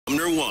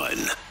Listener 1.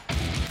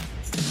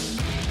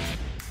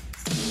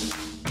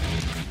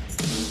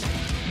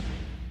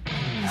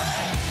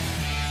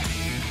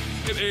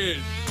 It is.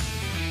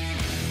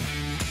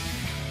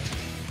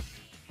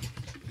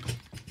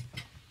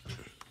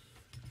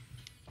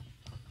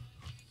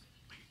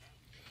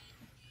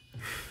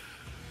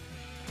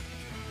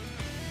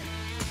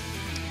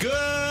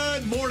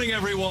 Good morning,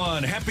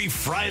 everyone. Happy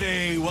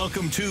Friday.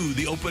 Welcome to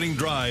the opening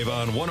drive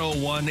on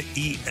 101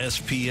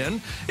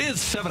 ESPN.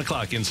 It's 7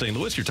 o'clock in St.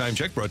 Louis. Your time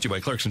check brought to you by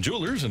Clarkson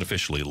Jewelers, an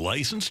officially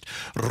licensed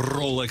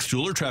Rolex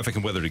jeweler. Traffic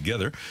and weather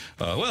together.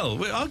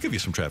 Well, I'll give you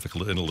some traffic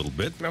in a little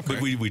bit. Okay.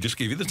 But we just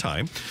gave you the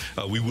time.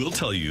 We will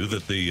tell you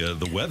that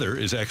the weather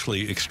is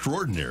actually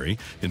extraordinary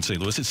in St.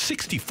 Louis. It's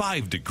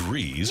 65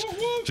 degrees.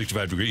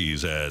 65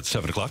 degrees at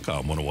 7 o'clock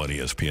on 101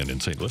 ESPN in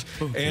St. Louis.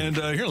 Okay. And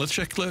here, let's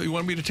check. You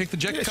want me to take the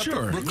jet? Yeah,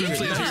 sure. Brooke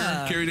Grimsley is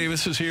here. Carrie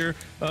Davis is here.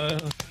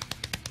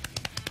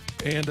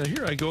 And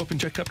here I go up in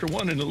jet copter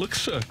 1, and it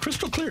looks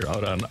crystal clear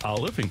out on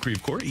Olive and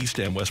Creve Court, east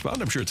and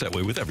westbound. I'm sure it's that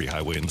way with every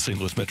highway in the St.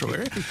 Louis metro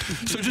area.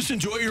 So just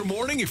enjoy your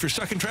morning. If you're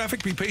stuck in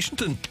traffic, be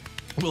patient, and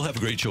we'll have a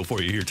great show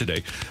for you here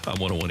today on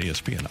 101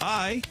 ESPN.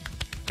 I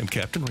am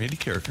Captain Randy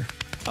Carricker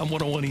on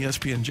 101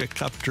 ESPN jet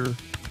copter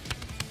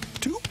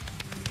 2.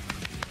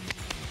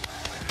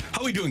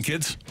 How are we doing,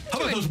 kids? How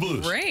about those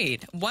Blues?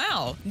 Great.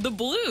 Wow. The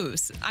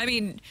Blues. I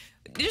mean,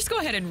 just go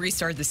ahead and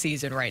restart the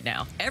season right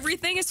now.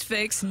 Everything is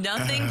fixed.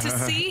 Nothing to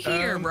see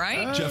here,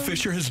 right? Jeff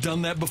Fisher has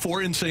done that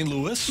before in St.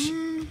 Louis.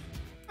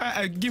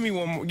 Give me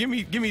one more. Give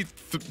me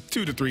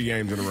 2 to 3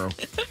 games in a row.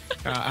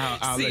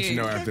 I'll let you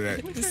know after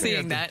that.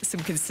 Seeing that, some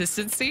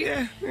consistency.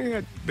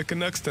 Yeah, the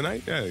Canucks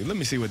tonight. Yeah, let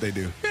me see what they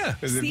do. Yeah.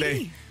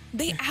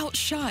 They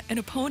outshot an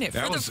opponent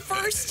for the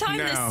first time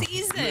this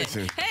season.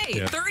 Listen,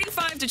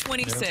 35 to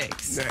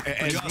 26.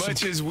 As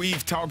much as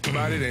we've talked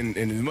about it, and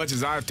as much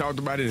as I've talked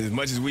about it, and as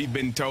much as we've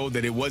been told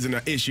that it wasn't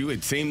an issue,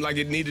 it seemed like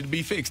it needed to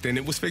be fixed, and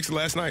it was fixed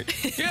last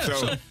night. Yeah,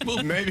 so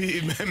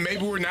maybe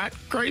we're not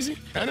crazy.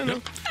 I don't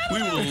know.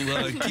 We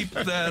will keep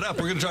that up.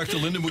 We're going to talk to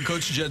Lindenwood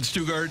coach Jed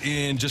Stugart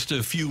in just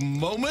a few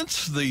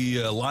moments.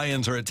 The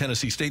Lions are at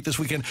Tennessee State this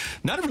weekend.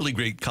 Not a really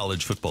great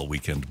college football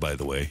weekend, by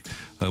the way.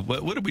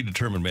 What did we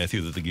determine,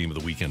 Matthew, that the game of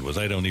the weekend was?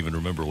 I don't even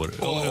remember what it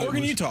was.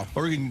 Oregon, Utah.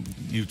 Oregon,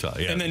 Utah,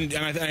 yeah. And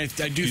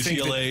I do think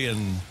UCLA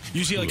and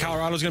UCLA,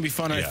 Colorado is going to be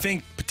fun. Yeah. I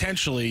think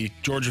potentially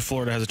Georgia,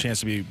 Florida has a chance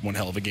to be one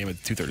hell of a game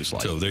at the 2:30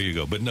 slot. So there you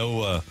go. But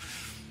no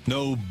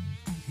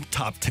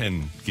top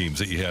 10 games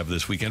that you have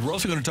this weekend. We're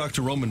also going to talk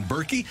to Roman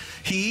Burki.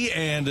 He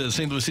and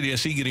St. Louis City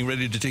SC getting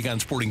ready to take on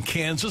Sporting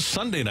Kansas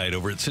Sunday night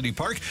over at City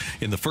Park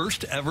in the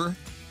first ever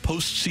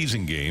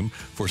postseason game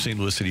for St.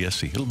 Louis City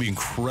SC. It'll be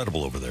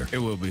incredible over there. It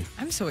will be.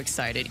 I'm so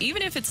excited.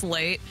 Even if it's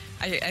late,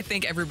 I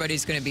think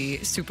everybody's going to be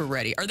super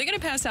ready. Are they going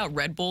to pass out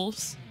Red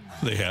Bulls?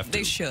 They have to.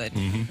 They should.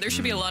 There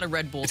should be a lot of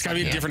Red Bulls. It's got to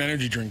be a different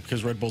energy drink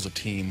because Red Bull's a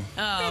team.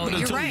 Oh,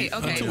 you're right.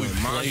 Okay.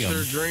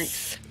 Monster drink.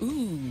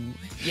 Ooh,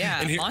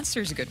 yeah.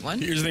 Monster's a good one.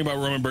 Here's the thing about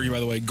Roman Burki, by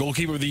the way.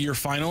 Goalkeeper of the Year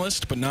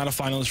finalist, but not a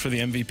finalist for the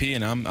MVP,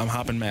 and I'm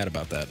hopping mad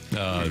about that.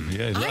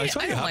 I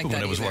saw you hopping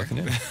when I was walking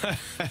in.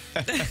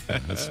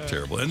 That's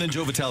terrible. And then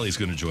Joe Vitale is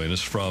going to join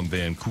us from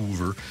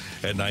Vancouver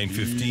at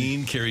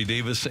 9:15. Kerry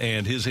Davis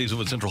and his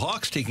Hazelwood Central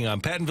Hawks taking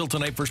on Pattonville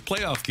tonight. First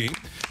playoff game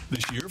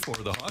this year for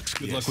the Hawks.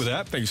 Good luck with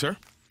that. Thank you, sir.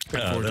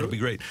 That'll be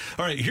great.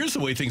 All right, here's the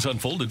way things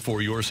unfolded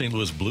for your St.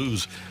 Louis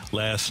Blues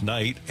last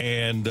night.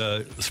 And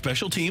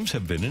special teams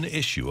have been an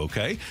issue,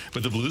 okay?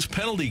 But the Blues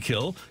penalty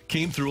kill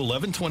came through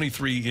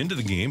 11:23 into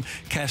the game.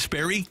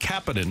 Kasperi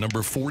Kapanen,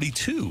 number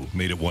 42,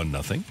 made it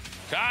 1-0.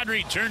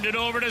 Kadri turned it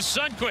over to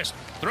Sundqvist.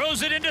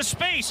 Throws it into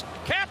space.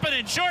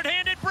 Kapanen,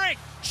 shorthanded break.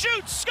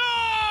 Shoots, score!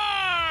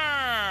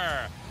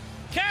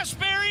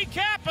 Kasperi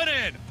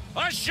Kapanen,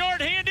 a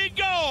shorthanded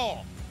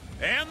goal.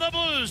 And the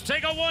Blues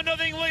take a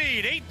 1-0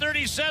 lead.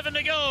 8:37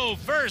 to go,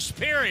 first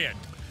period.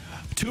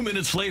 2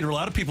 minutes later, a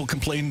lot of people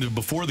complained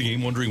before the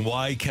game, wondering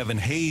why Kevin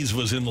Hayes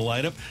was in the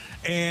lineup.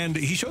 And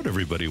he showed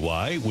everybody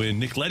why when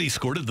Nick Leddy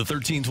scored at the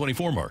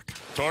 13:24 mark.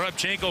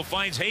 Toropchenko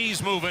finds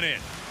Hayes moving in.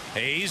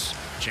 Hayes,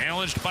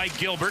 challenged by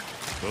Gilbert,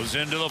 goes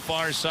into the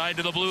far side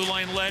to the blue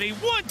line. Leddy,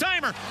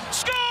 one-timer,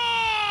 score!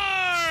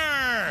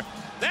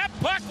 That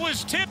puck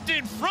was tipped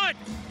in front,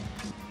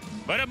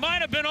 but it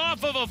might have been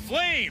off of a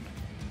flame.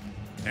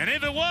 And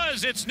if it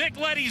was, it's Nick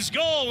Leddy's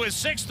goal with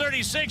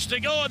 6:36 to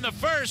go in the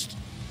first.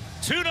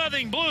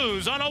 2-0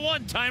 Blues on a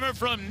one-timer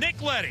from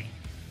Nick Leddy.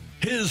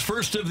 His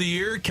first of the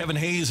year, Kevin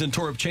Hayes and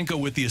Toropchenko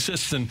with the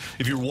assists. And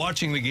if you're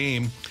watching the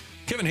game,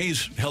 Kevin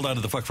Hayes held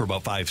onto the puck for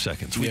about 5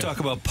 seconds. We talk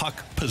about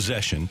puck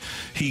possession.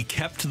 He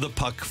kept the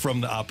puck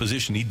from the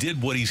opposition. He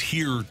did what he's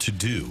here to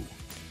do.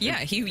 Yeah,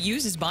 he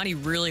used his body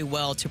really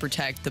well to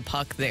protect the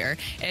puck there.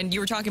 And you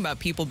were talking about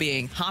people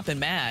being hopping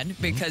mad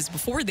because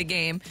before the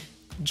game,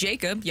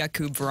 Jakub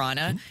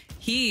Vrana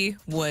he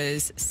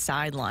was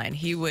sidelined.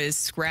 He was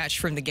scratched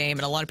from the game,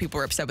 and a lot of people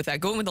were upset with that.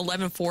 Going with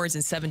 11 forwards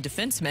and 7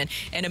 defensemen,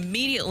 and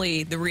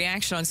immediately the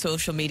reaction on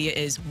social media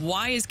is,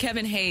 why is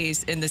Kevin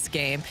Hayes in this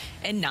game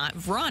and not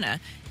Vrana?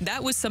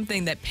 That was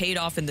something that paid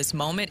off in this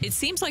moment. It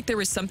seems like there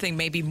was something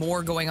maybe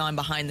more going on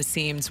behind the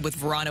scenes with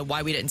Vrana,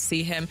 why we didn't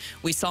see him.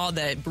 We saw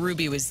that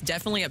Berube was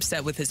definitely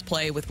upset with his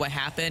play, with what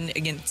happened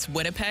against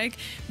Winnipeg,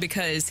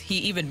 because he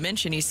even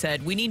mentioned, he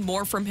said, we need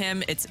more from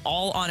him. It's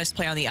all honest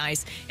play on the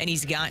ice, and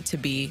he's got to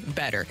be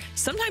better.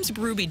 Sometimes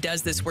Berube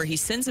does this where he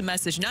sends a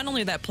message, not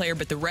only to that player,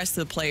 but the rest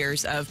of the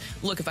players of,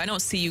 look, if I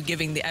don't see you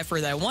giving the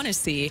effort that I want to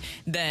see,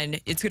 then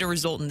it's going to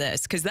result in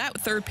this. Because that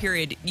third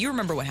period, you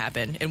remember what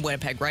happened in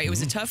Winnipeg, right? It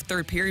was a tough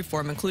third period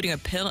for him, including a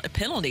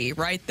penalty,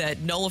 right,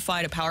 that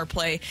nullified a power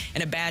play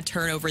and a bad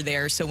turnover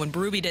there. So when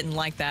Berube didn't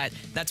like that,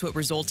 that's what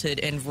resulted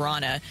in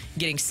Vrana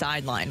getting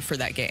sidelined for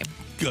that game.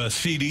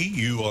 CD,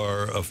 you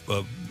are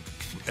a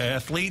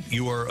athlete,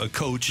 you are a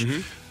coach.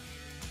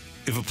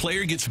 If a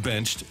player gets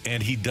benched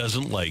and he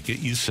doesn't like it,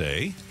 you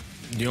say,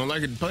 you don't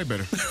like it, play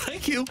better.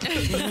 Thank you.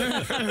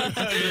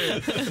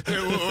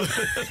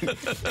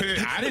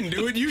 I didn't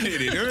do it, you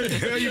did it. What the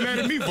hell are you mad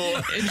at me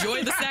for?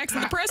 Enjoy the sacks in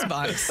the press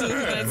box.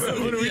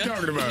 What are we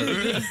talking about?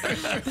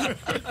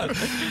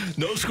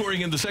 No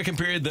scoring in the second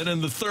period, then in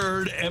the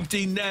third,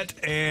 empty net,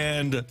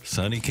 and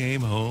Sonny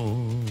came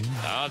home.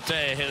 I'll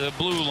tell you, the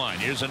blue line.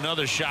 Here's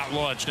another shot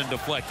launched and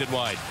deflected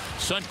wide.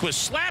 Sundqvist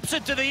slaps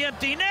it to the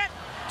empty net.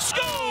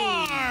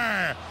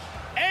 Score!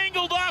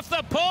 Angled off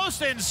the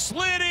post and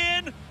slid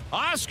in.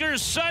 Oscar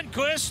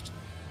Sundqvist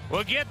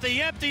will get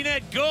the empty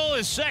net goal,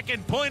 his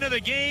second point of the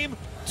game.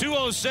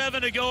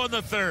 2:07 to go in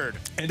the third.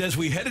 And as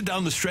we headed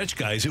down the stretch,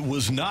 guys, it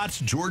was not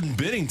Jordan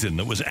Binnington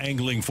that was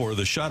angling for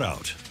the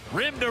shutout.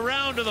 Rimmed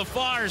around to the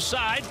far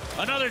side.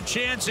 Another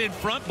chance in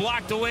front,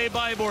 blocked away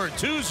by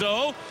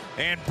Bortuzzo.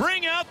 And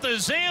bring out the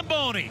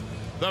Zamboni.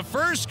 The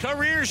first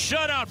career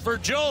shutout for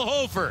Joe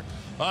Hofer.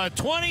 A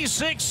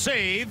 26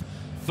 save,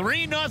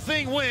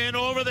 3-0 win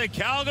over the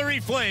Calgary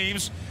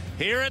Flames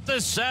here at the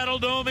Saddle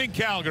Dome in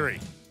Calgary.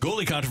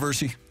 Goalie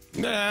controversy.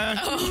 Nah,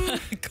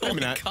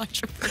 maybe not.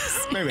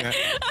 Controversy. Maybe not.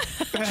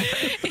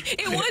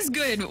 It was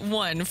good,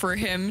 one, for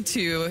him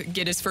to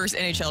get his first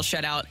NHL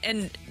shutout,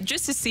 and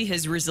just to see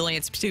his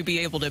resilience to be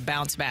able to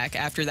bounce back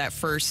after that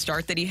first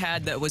start that he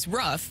had that was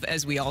rough,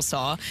 as we all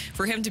saw.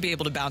 For him to be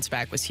able to bounce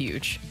back was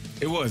huge.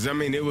 It was. I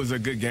mean, it was a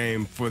good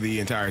game for the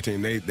entire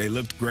team. They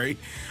looked great.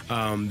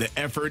 The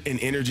effort and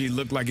energy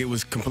looked like it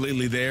was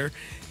completely there.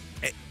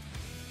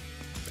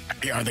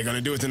 Are they going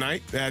to do it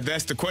tonight?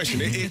 That's the question.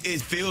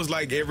 It feels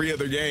like every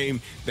other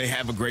game they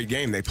have a great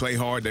game. They play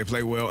hard, they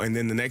play well, and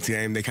then the next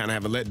game they kind of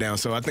have a letdown.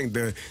 So I think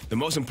the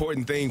most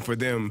important thing for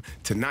them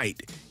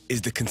tonight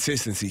is the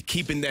consistency,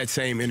 keeping that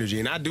same energy.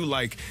 And I do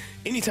like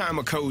anytime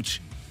a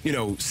coach,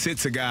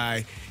 sits a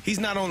guy, he's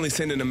not only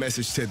sending a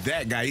message to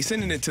that guy, he's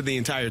sending it to the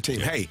entire team.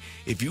 Hey,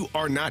 if you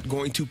are not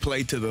going to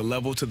play to the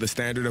level, to the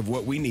standard of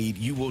what we need,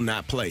 you will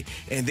not play.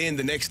 And then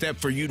the next step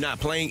for you not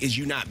playing is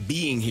you not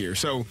being here.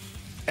 So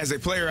as a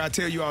player, I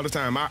tell you all the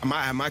time,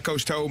 my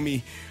coach told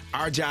me,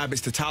 our job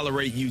is to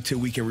tolerate you till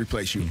we can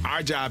replace you.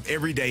 Our job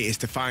every day is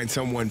to find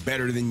someone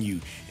better than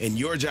you. And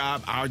your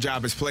job, our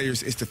job as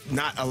players, is to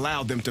not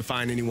allow them to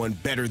find anyone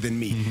better than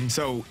me.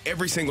 So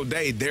every single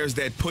day, there's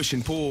that push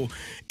and pull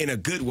in a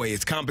good way.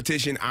 It's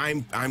competition.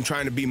 I'm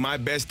trying to be my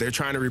best. They're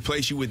trying to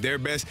replace you with their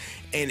best.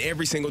 And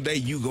every single day,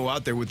 you go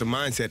out there with the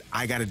mindset,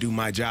 I got to do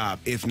my job.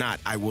 If not,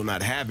 I will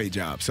not have a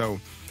job.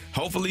 So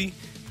hopefully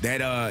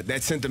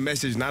that sent the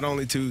message not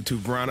only to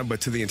Vrana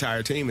but to the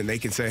entire team, and they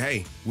can say,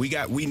 hey, we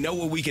know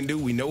what we can do,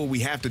 we know what we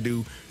have to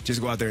do,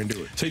 just go out there and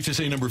do it. Safe to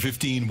say number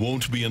 15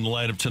 won't be in the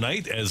lineup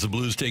tonight as the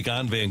Blues take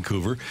on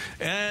Vancouver.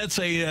 It's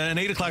an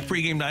 8 o'clock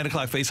pregame, 9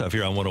 o'clock faceoff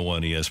here on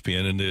 101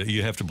 ESPN, and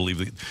you have to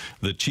believe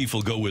that Chief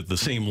will go with the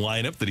same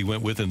lineup that he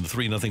went with in the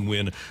 3-0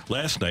 win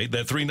last night.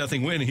 That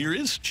 3-0 win, here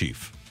is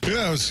Chief.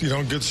 Yeah, it was,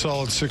 good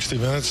solid 60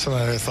 minutes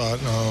tonight, I thought.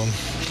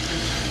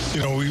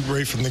 We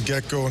right from the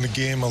get-go in the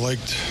game, I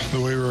liked the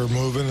way we were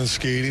moving and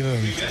skating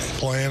and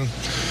playing.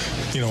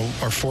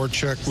 Our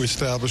forecheck, we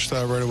established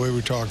that right away.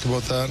 We talked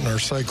about that in our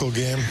cycle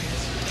game.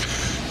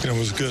 It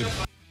was good.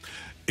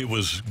 It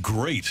was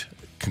great.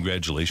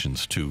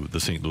 Congratulations to the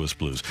St. Louis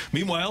Blues.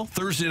 Meanwhile,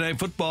 Thursday Night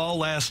Football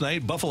last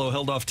night, Buffalo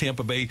held off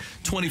Tampa Bay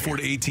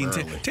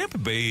 24-18. Tampa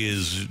Bay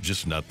is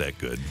just not that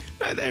good.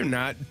 They're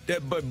not,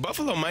 but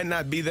Buffalo might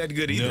not be that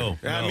good either. No.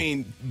 I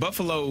mean,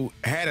 Buffalo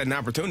had an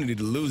opportunity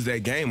to lose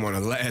that game on a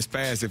last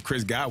pass if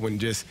Chris Godwin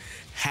just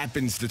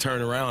happens to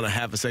turn around a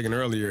half a second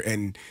earlier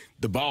and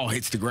the ball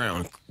hits the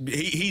ground.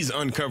 He's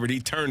uncovered. He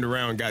turned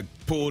around, got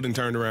pulled and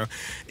turned around.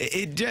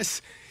 It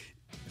just...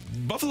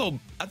 Buffalo,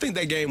 I think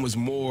that game was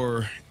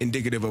more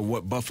indicative of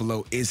what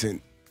Buffalo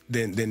isn't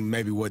than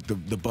maybe what the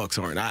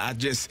Bucs aren't.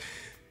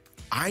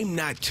 I'm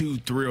not too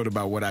thrilled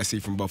about what I see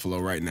from Buffalo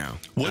right now.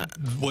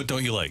 What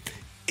don't you like?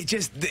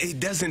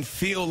 It doesn't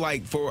feel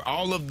like, for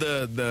all of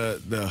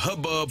the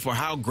hubbub for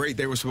how great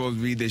they were supposed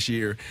to be this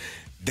year,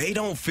 they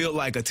don't feel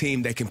like a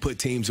team that can put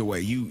teams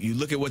away. You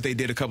look at what they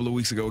did a couple of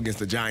weeks ago against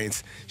the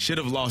Giants, should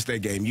have lost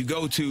that game. You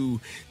go to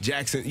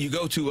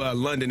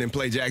London and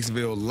play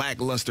Jacksonville,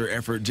 lackluster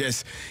effort.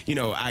 Just,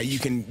 you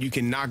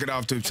can knock it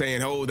off to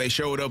saying, oh, they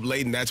showed up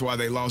late and that's why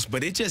they lost.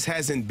 But it just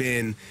hasn't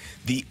been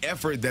the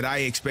effort that I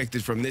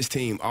expected from this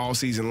team all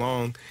season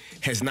long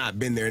has not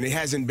been there. And it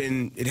hasn't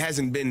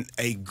been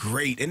a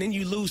great. And then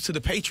you lose to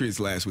the Patriots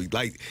last week.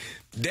 Like,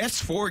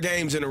 that's 4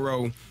 games in a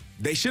row.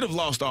 They should have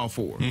lost all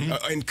 4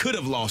 and could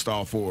have lost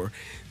all 4.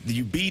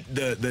 You beat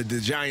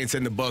the Giants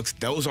and the Bucks.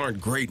 Those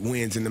aren't great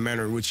wins in the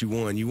manner in which you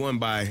won. You won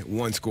by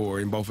 1 score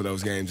in both of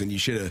those games, and you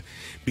should have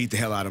beat the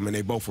hell out of them, and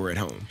they both were at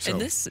home. So.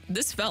 And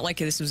this felt like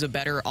this was a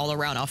better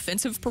all-around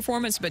offensive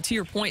performance, but to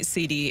your point,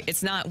 CD,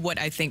 it's not what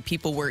I think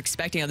people were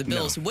expecting of the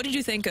Bills. No. What did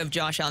you think of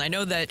Josh Allen? I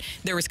know that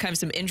there was kind of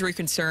some injury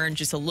concern,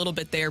 just a little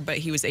bit there, but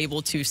he was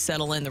able to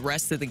settle in the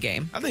rest of the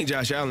game. I think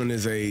Josh Allen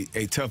is a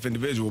tough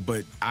individual,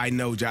 but I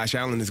know Josh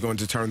Allen is going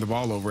to turn the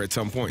ball over at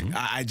some point.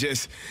 I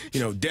just,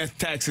 death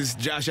taxes,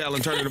 Josh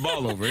Allen turning the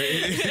ball over.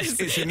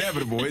 It's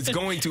inevitable. It's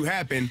going to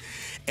happen,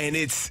 and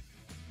it's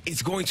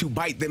going to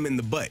bite them in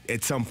the butt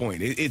at some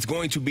point. It's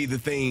going to be the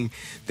thing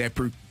that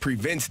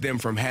prevents them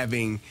from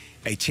having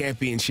a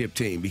championship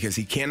team, because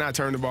he cannot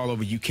turn the ball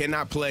over. You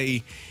cannot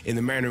play in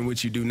the manner in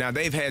which you do. Now,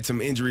 they've had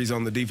some injuries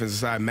on the defensive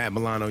side. Matt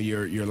Milano,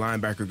 your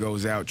linebacker,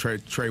 goes out.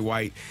 Trey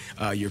White,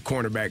 your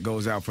cornerback,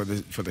 goes out for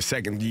the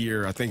second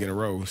year, I think, in a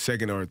row,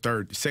 second out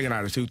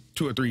of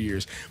two or 3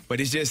 years. But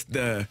it's just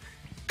the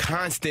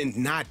constant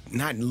not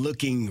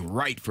looking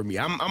right for me.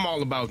 I'm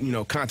all about,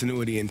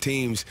 continuity, and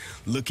teams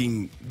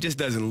just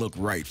doesn't look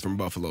right from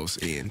Buffalo's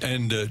end.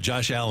 And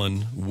Josh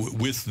Allen,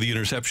 with the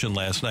interception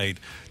last night,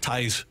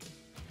 ties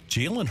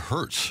Jalen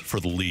Hurts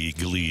for the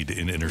league lead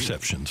in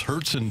interceptions.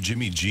 Hurts and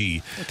Jimmy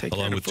G,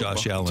 along with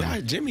Josh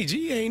Allen. Jimmy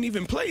G ain't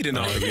even played in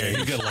all the games.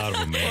 You got a lot of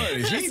them, man.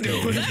 What is he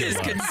doing? That is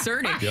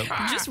concerning. Yep.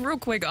 Just real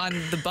quick on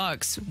the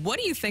Bucs, what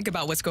do you think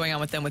about what's going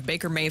on with them with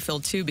Baker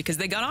Mayfield too? Because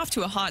they got off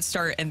to a hot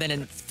start and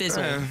then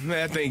fizzled.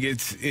 I think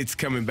it's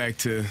coming back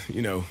to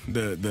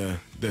the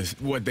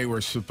what they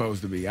were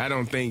supposed to be. I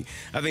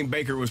think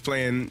Baker was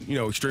playing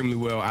extremely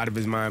well, out of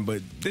his mind,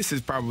 but this is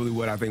probably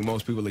what I think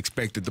most people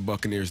expected the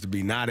Buccaneers to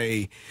be.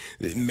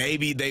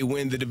 Maybe they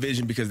win the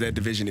division because that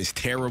division is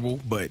terrible,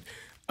 but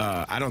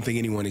I don't think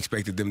anyone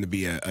expected them to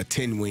be a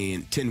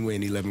 10-win,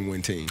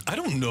 11-win team. I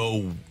don't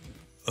know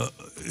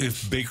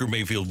if Baker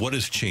Mayfield, what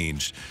has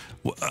changed?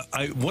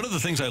 One of the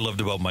things I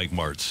loved about Mike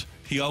Martz,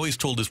 he always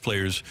told his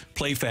players,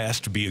 play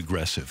fast, be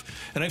aggressive.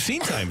 And I've seen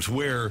times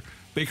where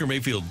Baker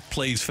Mayfield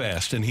plays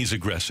fast and he's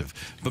aggressive.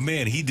 But,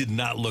 man, he did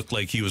not look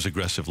like he was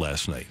aggressive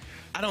last night.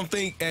 I don't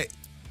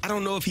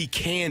know if he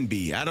can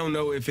be. I don't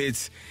know if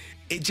it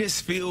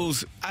just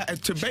feels,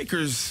 to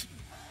Baker's,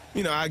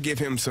 I give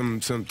him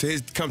come to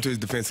his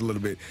defense a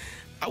little bit.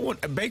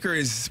 Baker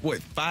is,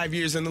 5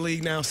 years in the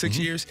league now, 6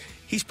 years?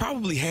 He's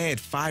probably had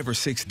 5 or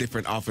 6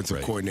 different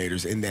offensive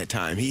coordinators in that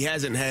time. He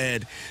hasn't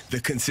had the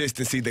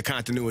consistency, the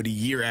continuity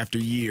year after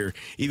year.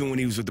 Even when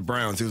he was with the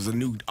Browns, it was a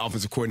new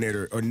offensive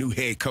coordinator or new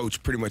head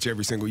coach pretty much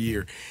every single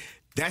year.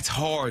 That's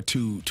hard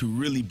to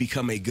really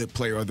become a good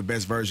player or the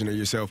best version of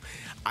yourself.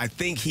 I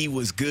think he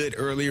was good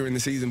earlier in the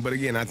season, but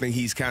again, I think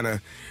he's kind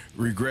of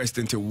regressed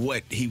into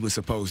what he was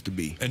supposed to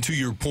be. And to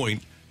your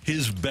point,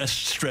 his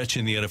best stretch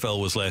in the NFL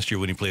was last year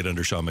when he played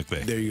under Sean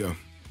McVay. There you go.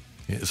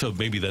 Yeah, so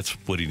maybe that's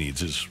what he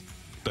needs is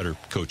better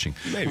coaching.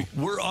 Maybe.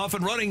 We're off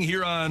and running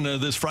here on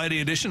this Friday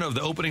edition of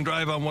the Opening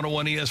Drive on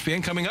 101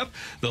 ESPN. Coming up,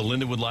 the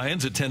Lindenwood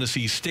Lions at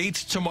Tennessee State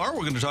tomorrow.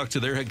 We're going to talk to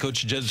their head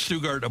coach, Jed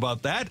Stugart,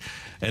 about that.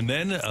 And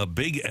then a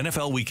big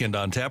NFL weekend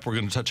on tap. We're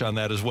going to touch on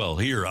that as well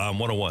here on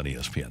 101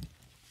 ESPN.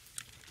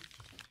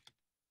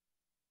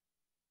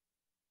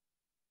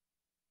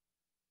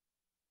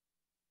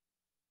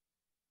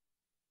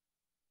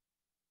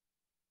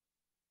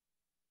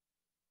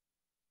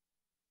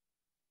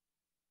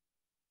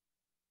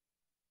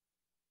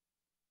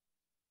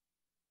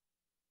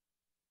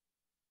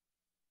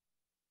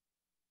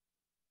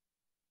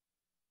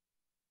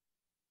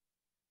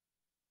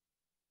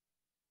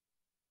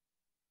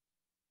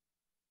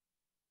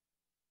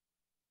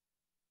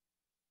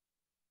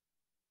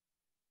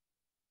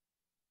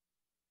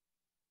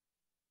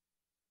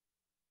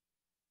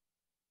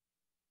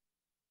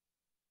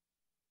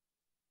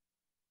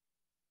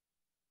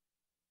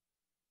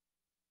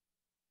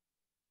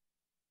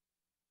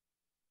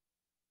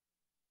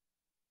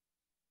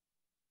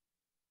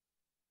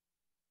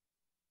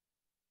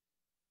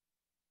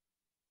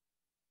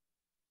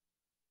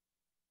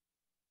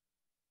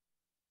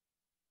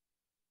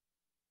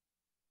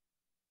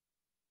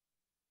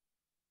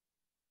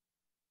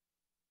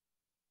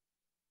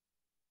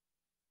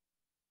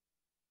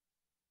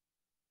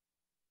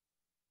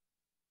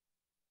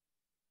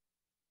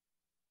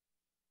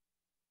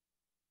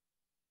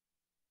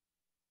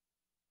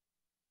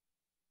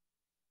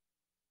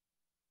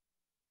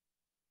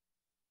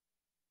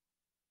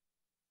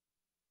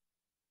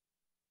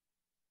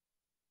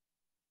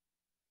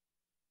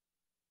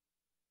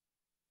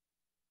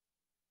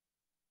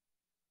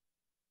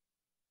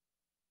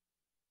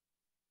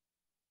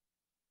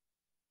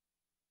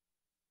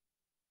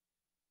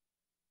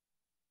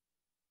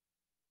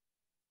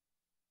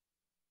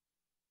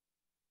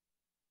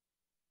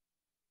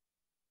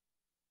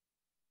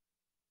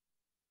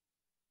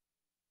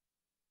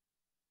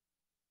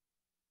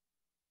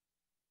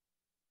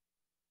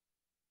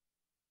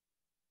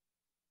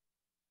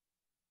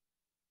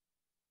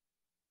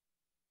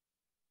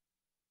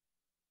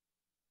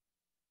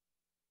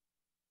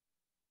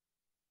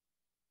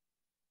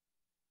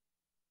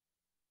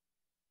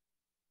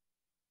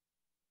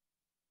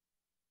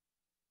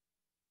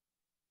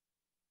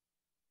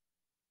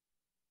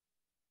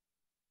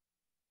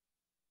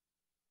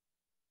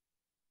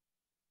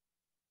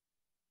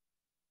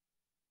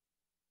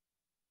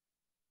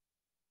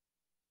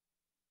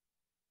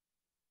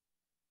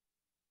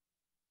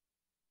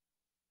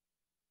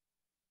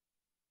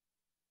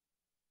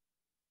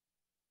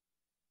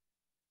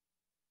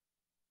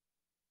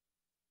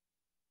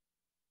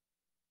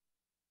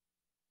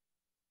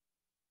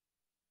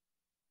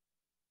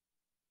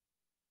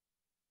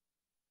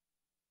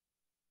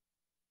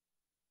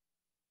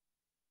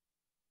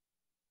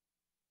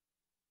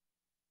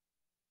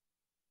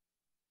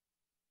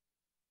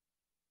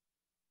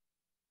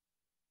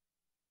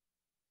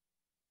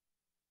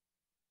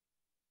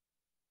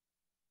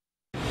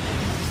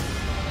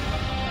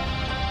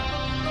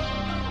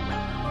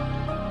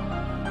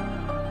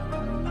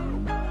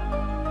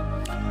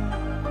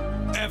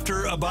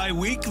 after a bye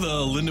week, the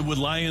Lindenwood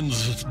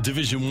Lions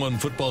Division I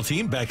football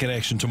team back in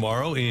action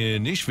tomorrow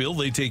in Nashville.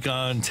 They take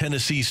on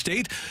Tennessee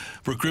State.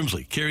 Brooke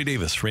Grimsley, Kerry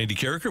Davis, Randy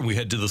Carricker. We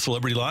head to the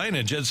Celebrity Line,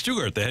 and Jed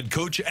Stugart, the head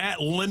coach at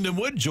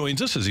Lindenwood,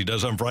 joins us as he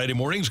does on Friday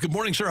mornings. Good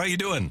morning, sir. How you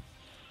doing?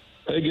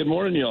 Hey, good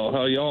morning, y'all.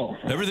 How y'all?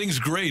 Everything's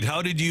great.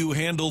 How did you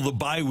handle the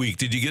bye week?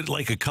 Did you get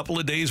like a couple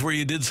of days where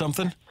you did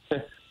something?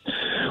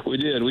 We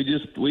did.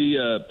 We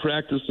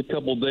practiced a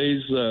couple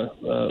days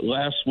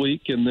last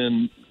week, and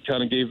then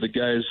kind of gave the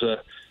guys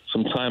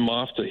some time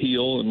off to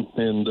heal,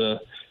 and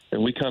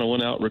we kind of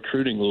went out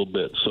recruiting a little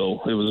bit.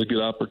 So it was a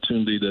good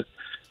opportunity to.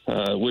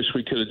 Wish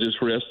we could have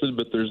just rested,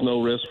 but there's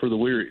no rest for the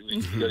weary.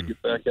 We got to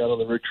get back out on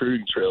the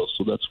recruiting trail.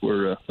 So that's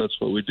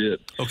what we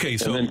did. Okay,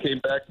 so and then came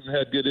back and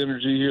had good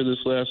energy here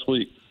this last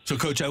week. So,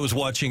 Coach, I was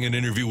watching an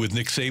interview with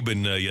Nick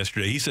Saban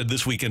yesterday. He said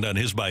this weekend on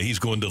his bye, he's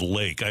going to the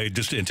lake. I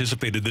just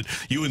anticipated that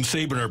you and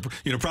Saban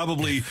are,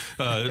 probably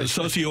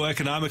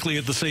socioeconomically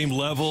at the same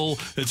level.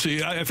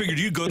 I figured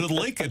you'd go to the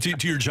lake,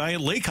 to your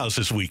giant lake house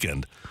this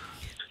weekend.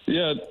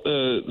 Yeah,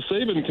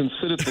 Saban can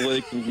sit at the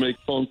lake and make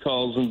phone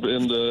calls,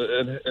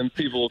 and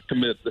people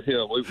commit to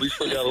him. We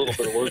still got a little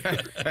bit of work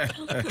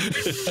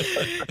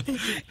to do.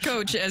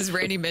 Coach, as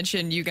Randy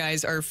mentioned, you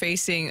guys are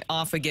facing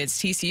off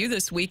against TCU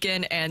this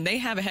weekend, and they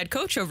have a head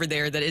coach over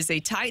there that is a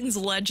Titans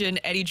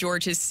legend, Eddie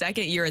George, his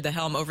second year at the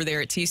helm over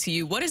there at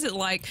TCU. What is it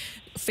like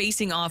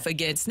facing off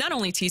against not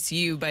only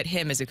TCU, but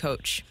him as a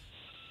coach?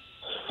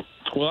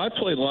 Well, I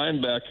played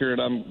linebacker, and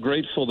I'm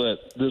grateful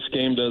that this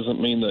game doesn't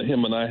mean that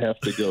him and I have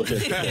to go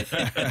hit.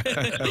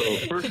 So,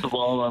 first of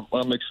all,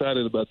 I'm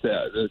excited about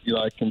that.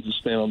 I can just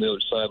stand on the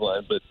other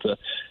sideline. But,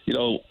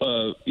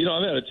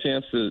 I've had a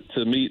chance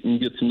to meet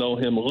and get to know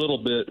him a little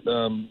bit,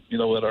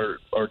 at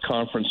our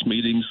conference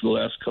meetings the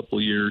last couple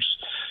of years.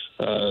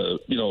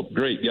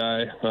 Great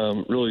guy,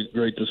 really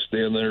great to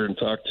stand there and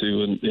talk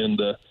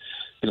to,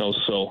 I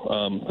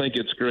think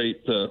it's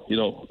great,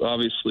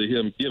 obviously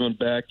him giving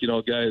back,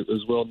 a guy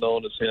as well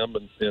known as him,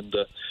 and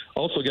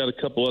also got a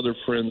couple other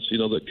friends,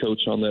 that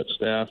coach on that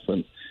staff.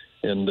 But,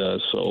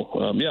 it's,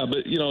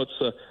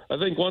 I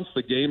think once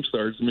the game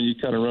starts, you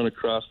kind of run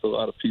across a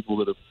lot of people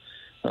that have,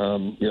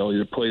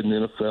 either played in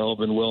the NFL,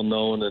 been well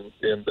known, and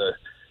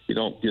you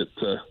don't get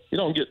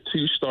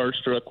too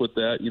starstruck with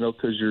that,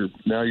 because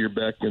you're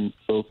back in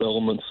both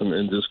elements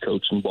and just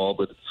coaching ball.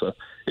 But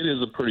it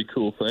is a pretty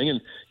cool thing, and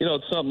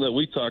it's something that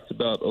we talked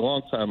about a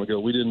long time ago.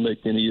 We didn't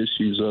make any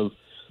issues of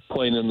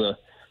playing in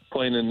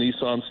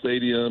Nissan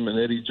Stadium and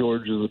Eddie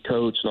George as a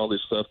coach and all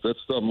this stuff. That's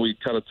something we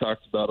kind of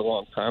talked about a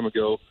long time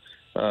ago.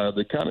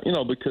 They kind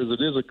of because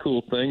it is a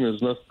cool thing.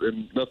 There's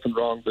nothing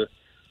wrong to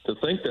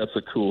think that's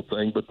a cool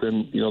thing. But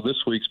then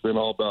this week's been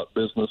all about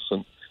business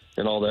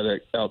and all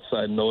that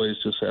outside noise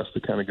just has to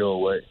kind of go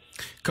away.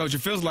 Coach, it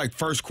feels like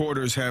first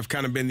quarters have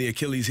kind of been the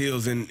Achilles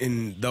heels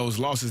in those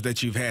losses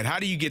that you've had. How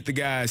do you get the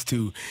guys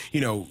to,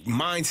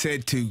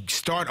 mindset to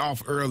start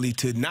off early,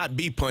 to not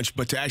be punched,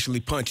 but to actually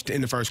punch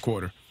in the first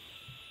quarter?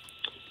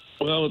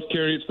 Well,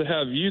 Kerry, it's to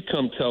have you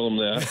come tell them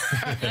that.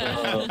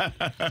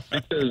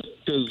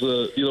 Because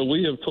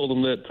we have told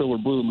them that till we're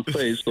blue in the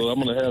face, so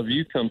I'm going to have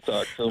you come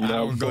talk to them now.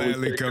 I will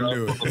gladly come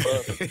do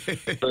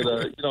it. But,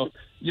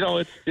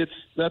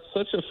 that's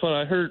such a fun.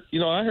 I heard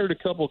a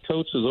couple of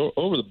coaches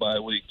over the bye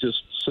week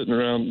just sitting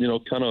around,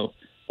 kind of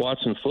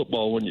watching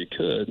football when you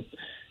could.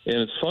 And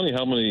it's funny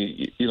how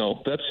many,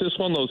 that's just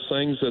one of those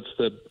things that's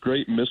the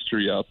great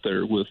mystery out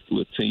there with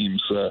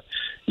teams.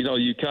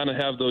 You kind of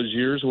have those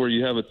years where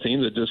you have a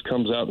team that just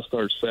comes out and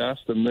starts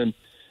fast. And then,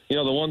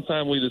 the one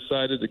time we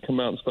decided to come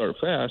out and start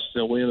fast,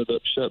 we ended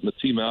up shutting the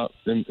team out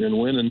and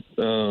winning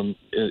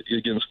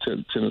against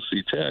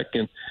Tennessee Tech.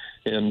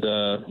 And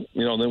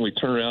then we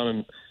turn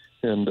around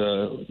and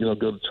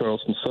go to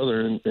Charleston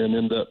Southern and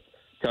end up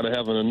kind of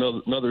having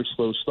another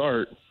slow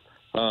start.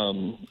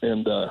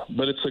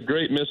 But it's a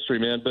great mystery,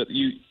 man. But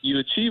you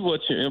achieve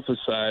what you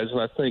emphasize, and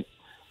I think,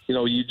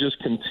 you just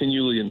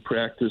continually in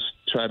practice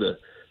try to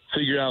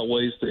figure out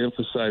ways to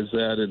emphasize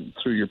that, and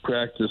through your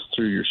practice,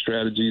 through your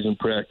strategies and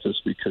practice,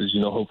 because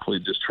hopefully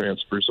it just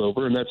transfers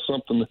over, and that's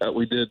something that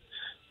we did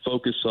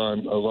focus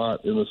on a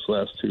lot in this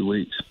last 2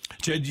 weeks.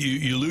 Jed,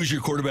 you lose your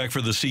quarterback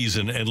for the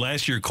season, and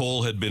last year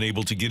Cole had been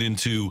able to get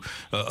into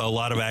a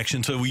lot of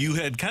action, so you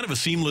had kind of a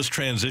seamless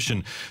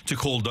transition to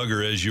Cole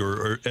Duggar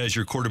as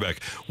your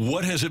quarterback.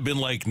 What has it been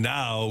like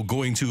now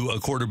going to a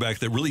quarterback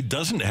that really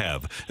doesn't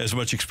have as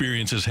much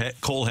experience as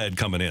Cole had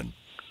coming in?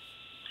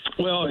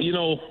 Well,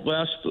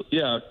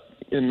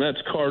 and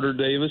that's Carter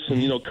Davis,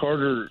 and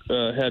Carter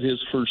had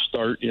his first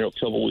start, a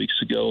couple weeks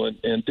ago,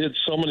 and did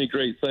so many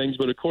great things.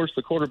 But of course,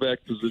 the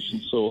quarterback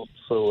position so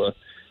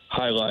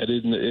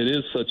highlighted, and it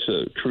is such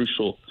a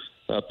crucial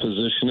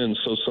position, and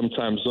so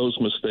sometimes those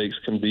mistakes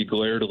can be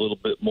glared a little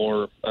bit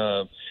more.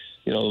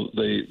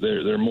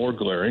 They're more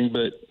glaring,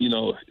 but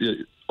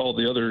all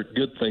the other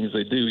good things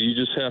they do, you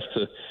just have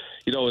to.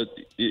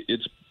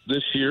 It's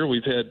this year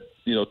we've had.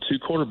 Two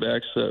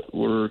quarterbacks that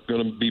were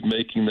going to be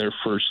making their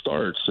first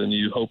starts, and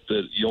you hope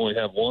that you only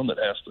have one that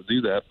has to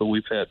do that, but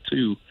we've had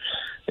two.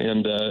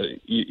 And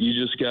you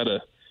just got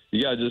to,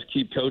 you got to just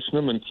keep coaching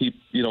them and keep,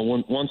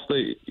 once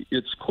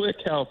it's quick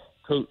how,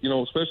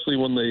 especially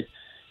when they,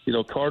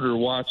 Carter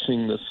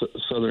watching the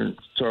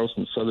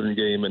Charleston Southern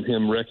game and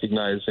him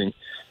recognizing,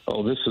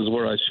 oh, this is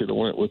where I should have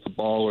went with the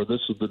ball, or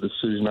this is the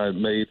decision I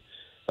made.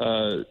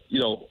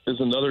 Is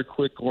another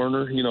quick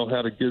learner.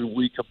 Had a good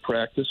week of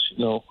practice.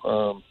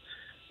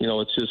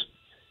 It's just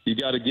you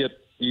got to get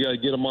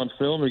them on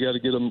film. You got to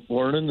get them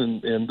learning,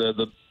 and a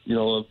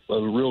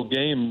real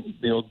game.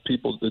 The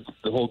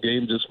whole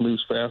game just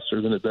moves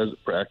faster than it does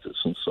at practice,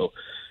 and so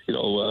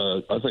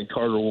I think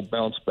Carter will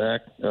bounce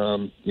back.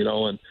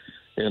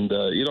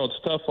 It's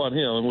tough on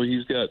him. And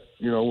he's got,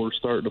 we're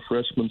starting a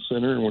freshman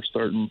center, and we're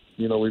starting,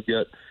 we've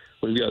got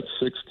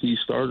 6 key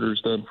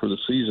starters done for the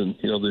season,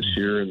 this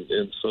year.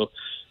 And so,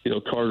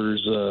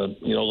 Carter's, a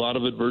lot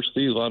of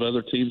adversity. A lot of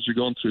other teams are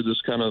going through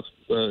this kind of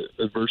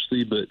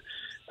adversity, but,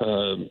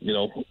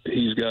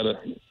 he's got to,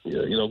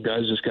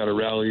 guys just got to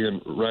rally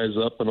and rise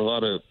up, and a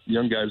lot of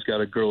young guys got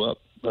to grow up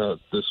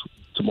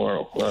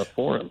tomorrow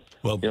for him.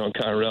 Well, and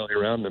kind of rally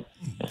around him.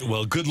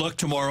 Well, good luck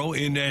tomorrow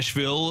in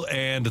Nashville,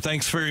 and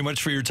thanks very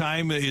much for your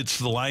time. It's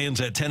the Lions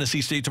at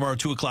Tennessee State tomorrow,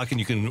 2 o'clock, and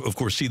you can, of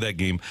course, see that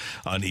game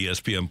on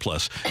ESPN+.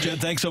 Jed,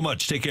 thanks so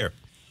much. Take care.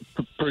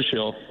 Appreciate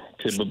y'all.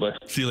 Okay, bye-bye.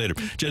 See you later.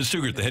 Jed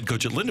Stugart, the head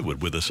coach at Lindenwood,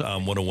 with us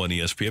on 101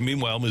 ESPN.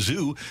 Meanwhile,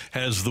 Mizzou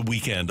has the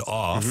weekend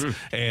off,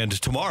 and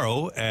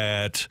tomorrow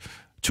at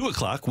 2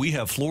 o'clock, we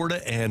have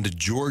Florida and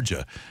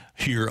Georgia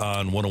here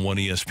on 101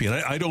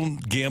 ESPN. I don't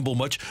gamble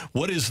much.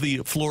 What is the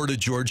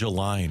Florida-Georgia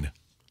line?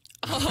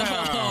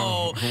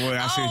 Oh, boy,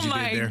 I see what you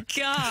did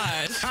there. Oh,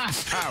 my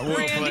gosh.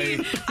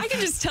 Randy, I can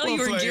just tell you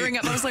were gearing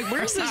up. I was like,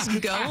 where's this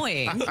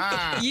going?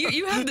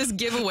 You have this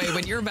giveaway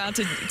when you're about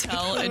to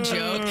tell a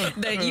joke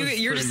that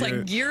you're just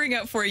like gearing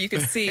up for it. You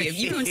can see.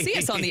 You can see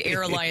us on the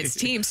Air Alliance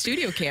team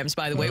studio cams,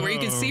 by the way, where you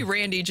can see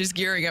Randy just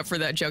gearing up for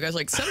that joke. I was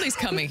like, something's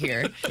coming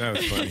here. That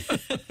was funny.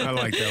 I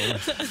like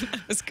that one.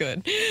 That's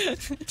good.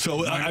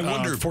 So I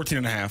wonder. 14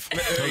 and a half.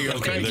 There you go.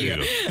 Okay, there you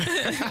go.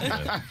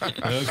 Yeah.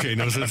 Okay,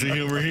 no sense of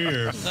humor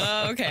here.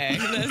 Okay.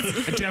 I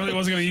definitely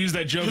wasn't going to use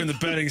that joke in the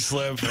betting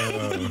slip.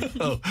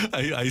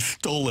 I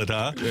stole it,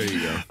 huh? There you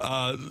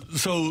go.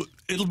 So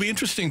it'll be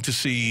interesting to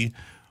see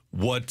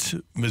what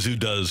Mizzou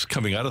does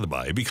coming out of the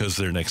bye, because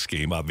their next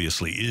game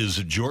obviously is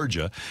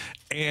Georgia.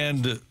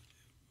 And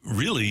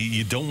really,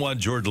 you don't want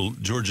Georgia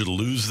to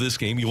lose this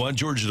game. You want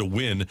Georgia to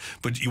win,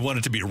 but you want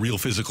it to be a real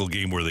physical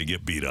game where they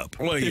get beat up.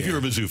 Well, if you're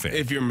a Mizzou fan.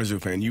 If you're a Mizzou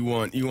fan, you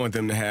want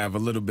them to have a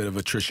little bit of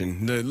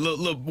attrition, the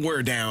little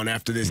wear down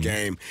after this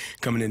game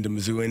coming into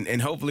Mizzou.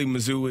 And hopefully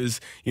Mizzou is,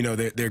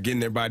 they're getting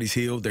their bodies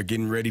healed. They're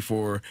getting ready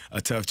for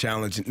a tough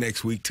challenge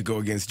next week to go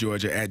against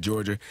Georgia at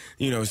Georgia.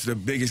 It's the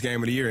biggest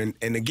game of the year.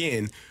 And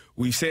again,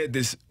 we've said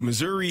this,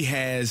 Missouri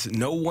has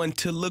no one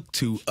to look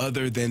to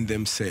other than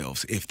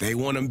themselves. If they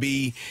want to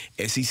be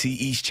SEC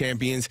East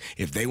champions,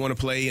 if they want to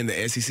play in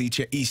the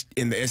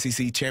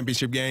SEC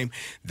championship game,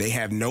 they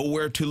have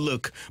nowhere to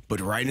look but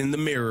right in the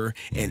mirror,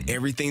 and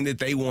everything that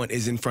they want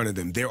is in front of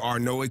them. There are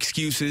no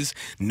excuses,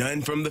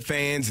 none from the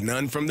fans,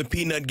 none from the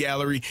peanut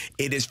gallery.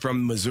 It is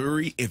from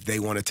Missouri. If they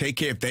want to take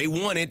care, if they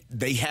want it,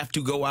 they have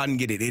to go out and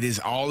get it. It is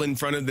all in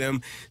front of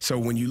them. So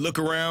when you look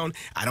around,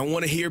 I don't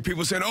want to hear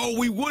people saying, oh,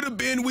 we would have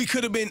been, we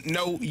could have been.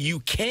 No,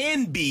 you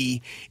can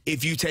be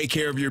if you take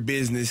care of your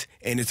business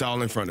and it's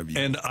all in front of you.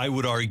 And I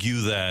would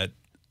argue that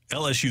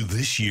LSU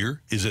this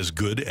year is as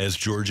good as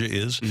Georgia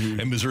is,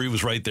 and Missouri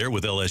was right there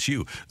with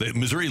LSU.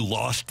 Missouri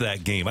lost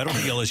that game. I don't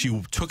think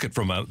LSU took it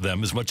from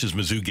them as much as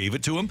Mizzou gave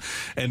it to them.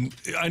 And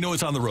I know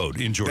it's on the road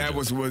in Georgia. That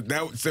was what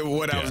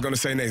I was going to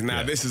say next.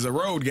 Now, this is a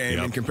road game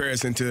in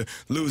comparison to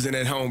losing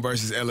at home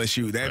versus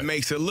LSU. That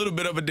makes a little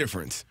bit of a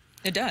difference.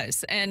 It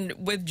does. And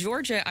with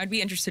Georgia, I'd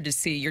be interested to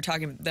see, you're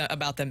talking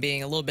about them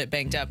being a little bit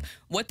banged up,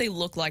 what they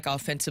look like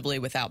offensively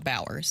without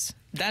Bowers.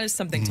 That is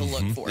something to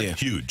look for. Yeah.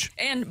 Huge.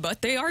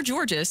 But they are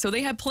Georgia, so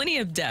they have plenty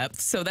of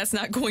depth, so that's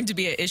not going to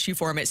be an issue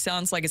for them. It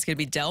sounds like it's going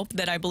to be Delp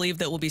that I believe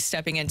that will be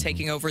stepping in,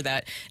 taking over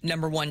that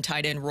 #1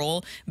 tight end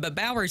role. But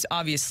Bowers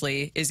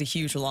obviously is a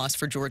huge loss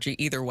for Georgia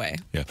either way.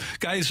 Yeah.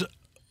 Guys,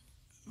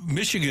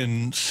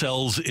 Michigan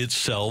sells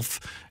itself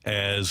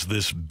as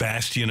this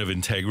bastion of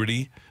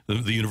integrity,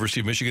 the University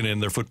of Michigan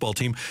and their football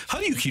team. How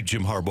do you keep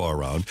Jim Harbaugh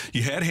around?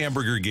 You had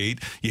Hamburger Gate,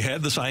 you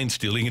had the sign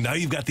stealing, and now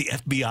you've got the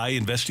FBI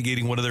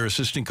investigating one of their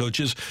assistant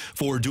coaches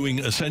for doing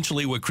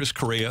essentially what Chris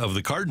Correa of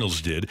the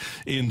Cardinals did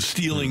in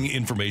stealing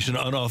information,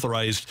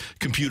 unauthorized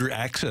computer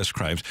access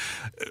crimes.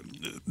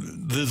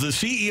 The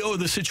CEO of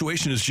the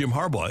situation is Jim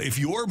Harbaugh. If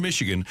you're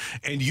Michigan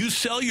and you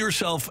sell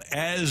yourself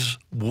as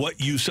what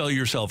you sell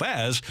yourself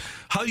as,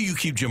 how do you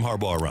keep Jim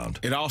Harbaugh around?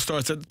 It all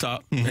starts at the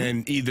top,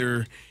 and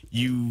either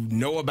you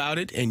know about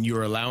it and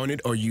you're allowing it,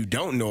 or you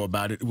don't know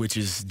about it, which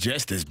is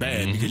just as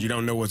bad because you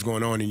don't know what's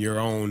going on in your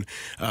own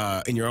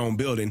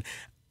building.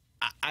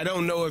 I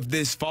don't know if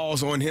this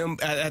falls on him.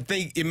 I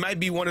think it might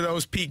be one of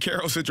those Pete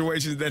Carroll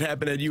situations that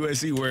happened at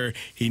USC where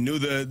he knew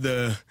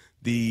the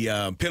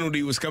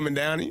penalty was coming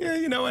down. Yeah,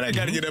 you know what? I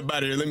got to get up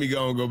out of here. Let me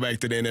go back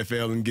to the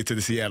NFL and get to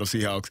the Seattle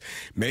Seahawks.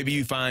 Maybe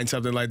you find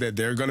something like that.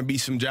 There are going to be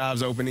some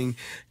jobs opening.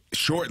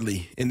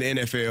 shortly in the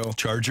NFL.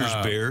 Chargers,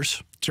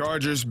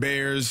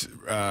 Bears.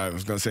 I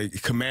was going to say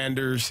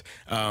Commanders.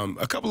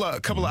 A couple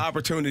of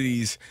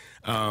opportunities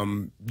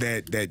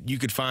that you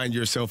could find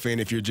yourself in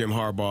if you're Jim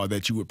Harbaugh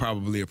that you would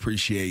probably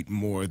appreciate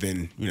more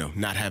than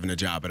not having a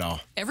job at all.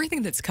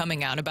 Everything that's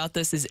coming out about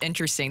this is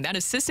interesting. That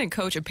assistant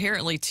coach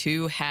apparently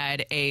too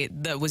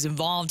that was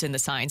involved in the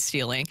sign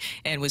stealing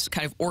and was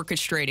kind of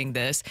orchestrating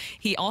this.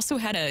 He also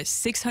had a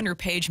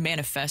 600-page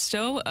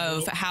manifesto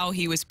of how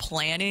he was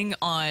planning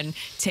on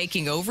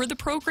taking over the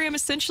program.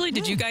 Essentially,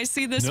 did you guys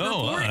see this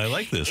report? I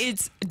like this.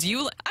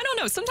 I don't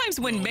know. Sometimes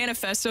when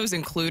manifesto's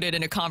included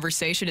in a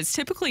conversation, it's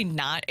typically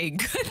not a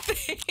good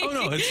thing. Oh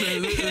no,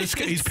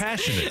 he's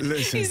passionate.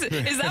 Listen, is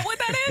that what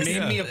that is?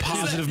 Name me a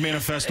positive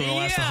manifesto in the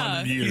last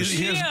 100 years.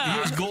 He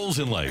has goals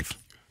in life.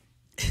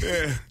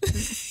 Yeah.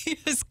 He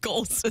has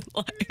goals in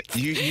life.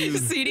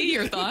 CD,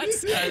 your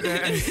thoughts?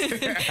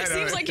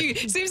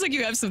 Seems like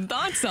you have some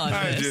thoughts on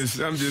this.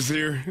 I'm just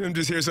here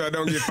so I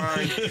don't get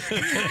fined.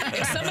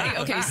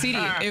 If CD,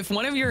 if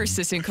one of your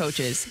assistant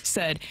coaches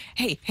said,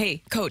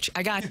 "Hey, coach,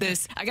 I got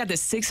this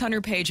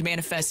 600-page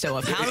manifesto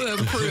of how to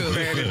improve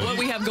what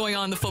we have going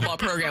on in the football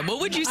program," what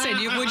would you say?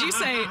 Would you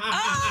say,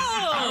 "Oh"?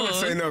 I would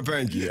say no,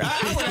 thank you.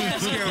 I would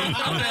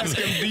ask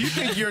him, do you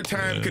think your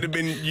time could have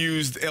been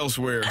used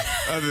elsewhere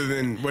other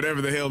than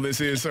whatever the hell this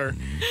is, sir?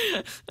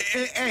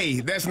 A,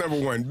 that's number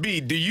one.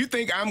 B, do you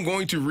think I'm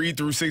going to read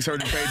through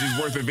 600 pages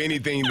worth of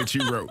anything that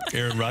you wrote?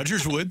 Aaron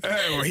Rodgers would.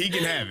 Well, he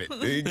can have it.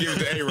 Give it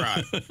to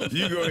A-Rod.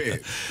 You go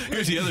ahead.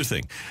 Here's the other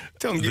thing.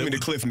 Tell him give me the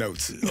Cliff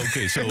Notes.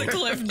 Okay, so the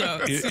Cliff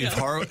Notes. If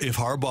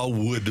Harbaugh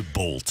would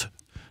bolt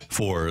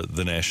for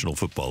the National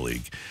Football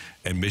League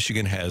and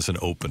Michigan has an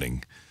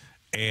opening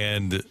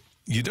and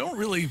you don't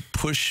really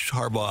push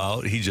Harbaugh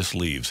out, he just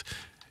leaves.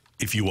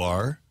 If you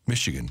are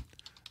Michigan,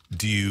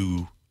 do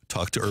you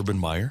talk to Urban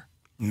Meyer?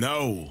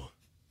 No.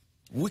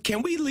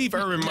 Can we leave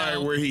Urban Meyer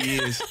where he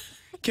is?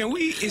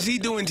 Is he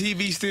doing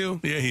TV still?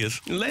 Yeah, he is.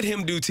 Let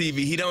him do TV.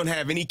 He don't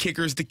have any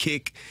kickers to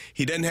kick.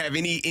 He doesn't have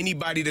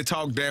anybody to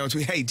talk down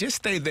to. Hey, just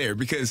stay there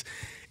because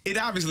it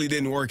obviously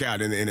didn't work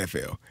out in the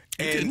NFL.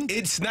 And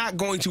it's not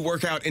going to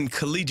work out in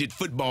collegiate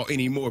football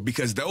anymore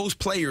because those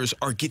players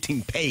are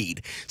getting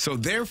paid. So,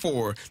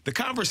 therefore, the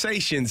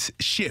conversations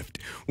shift.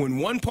 When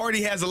one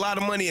party has a lot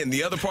of money and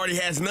the other party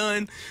has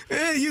none,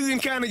 you can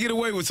kind of get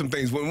away with some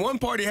things. When one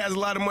party has a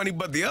lot of money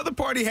but the other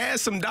party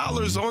has some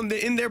dollars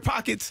in their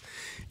pockets,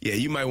 yeah,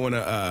 you might want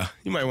to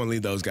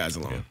leave those guys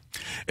alone. Yeah.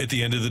 At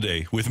the end of the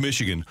day, with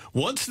Michigan,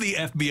 once the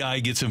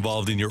FBI gets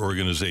involved in your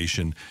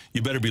organization,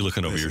 you better be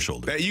looking over your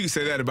shoulder. You can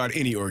say that about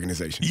any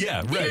organization.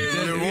 Yeah,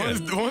 right.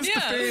 Once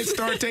the feds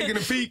start taking a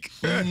peek,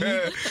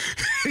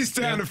 it's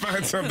time to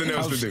find something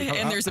else to do.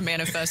 And there's a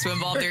manifesto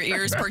involved. Their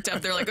ears perked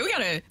up. They're like,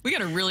 we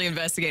gotta really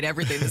investigate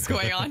everything that's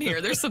going on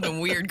here. There's something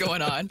weird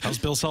going on. How's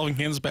Bill Self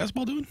Kansas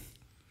basketball doing?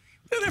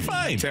 Yeah, they're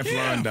fine.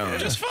 Teflon down.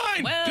 Just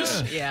fine. Well,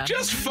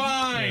 just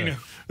fine. Yeah.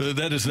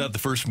 That is not the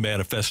first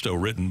manifesto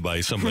written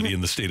by somebody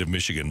in the state of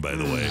Michigan, by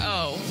the way.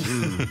 Oh.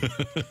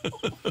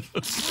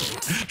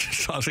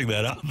 Just tossing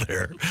that out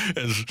there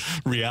as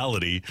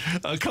reality.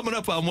 Coming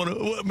up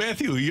on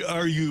Matthew,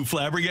 are you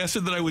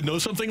flabbergasted that I would know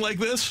something like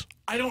this?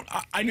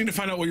 I need to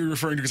find out what you're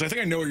referring to because I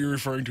think I know what you're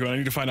referring to. I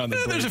need to find out.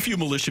 There's a few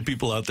militia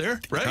people out there,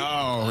 right?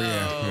 Oh,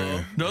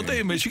 yeah. Don't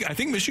they? Michigan. I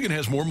think Michigan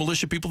has more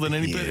militia people than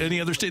any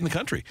other state in the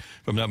country,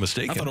 if I'm not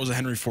mistaken. I thought it was a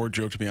Henry Ford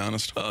joke, to be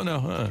honest. Oh,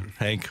 no.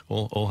 Hank.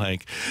 Old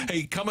Hank.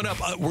 Hey, coming up,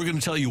 we're going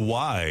to tell you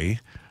why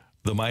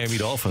the Miami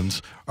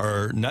Dolphins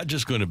are not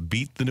just going to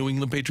beat the New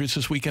England Patriots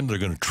this weekend, they're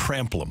going to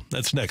trample them.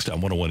 That's next on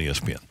 101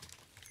 ESPN.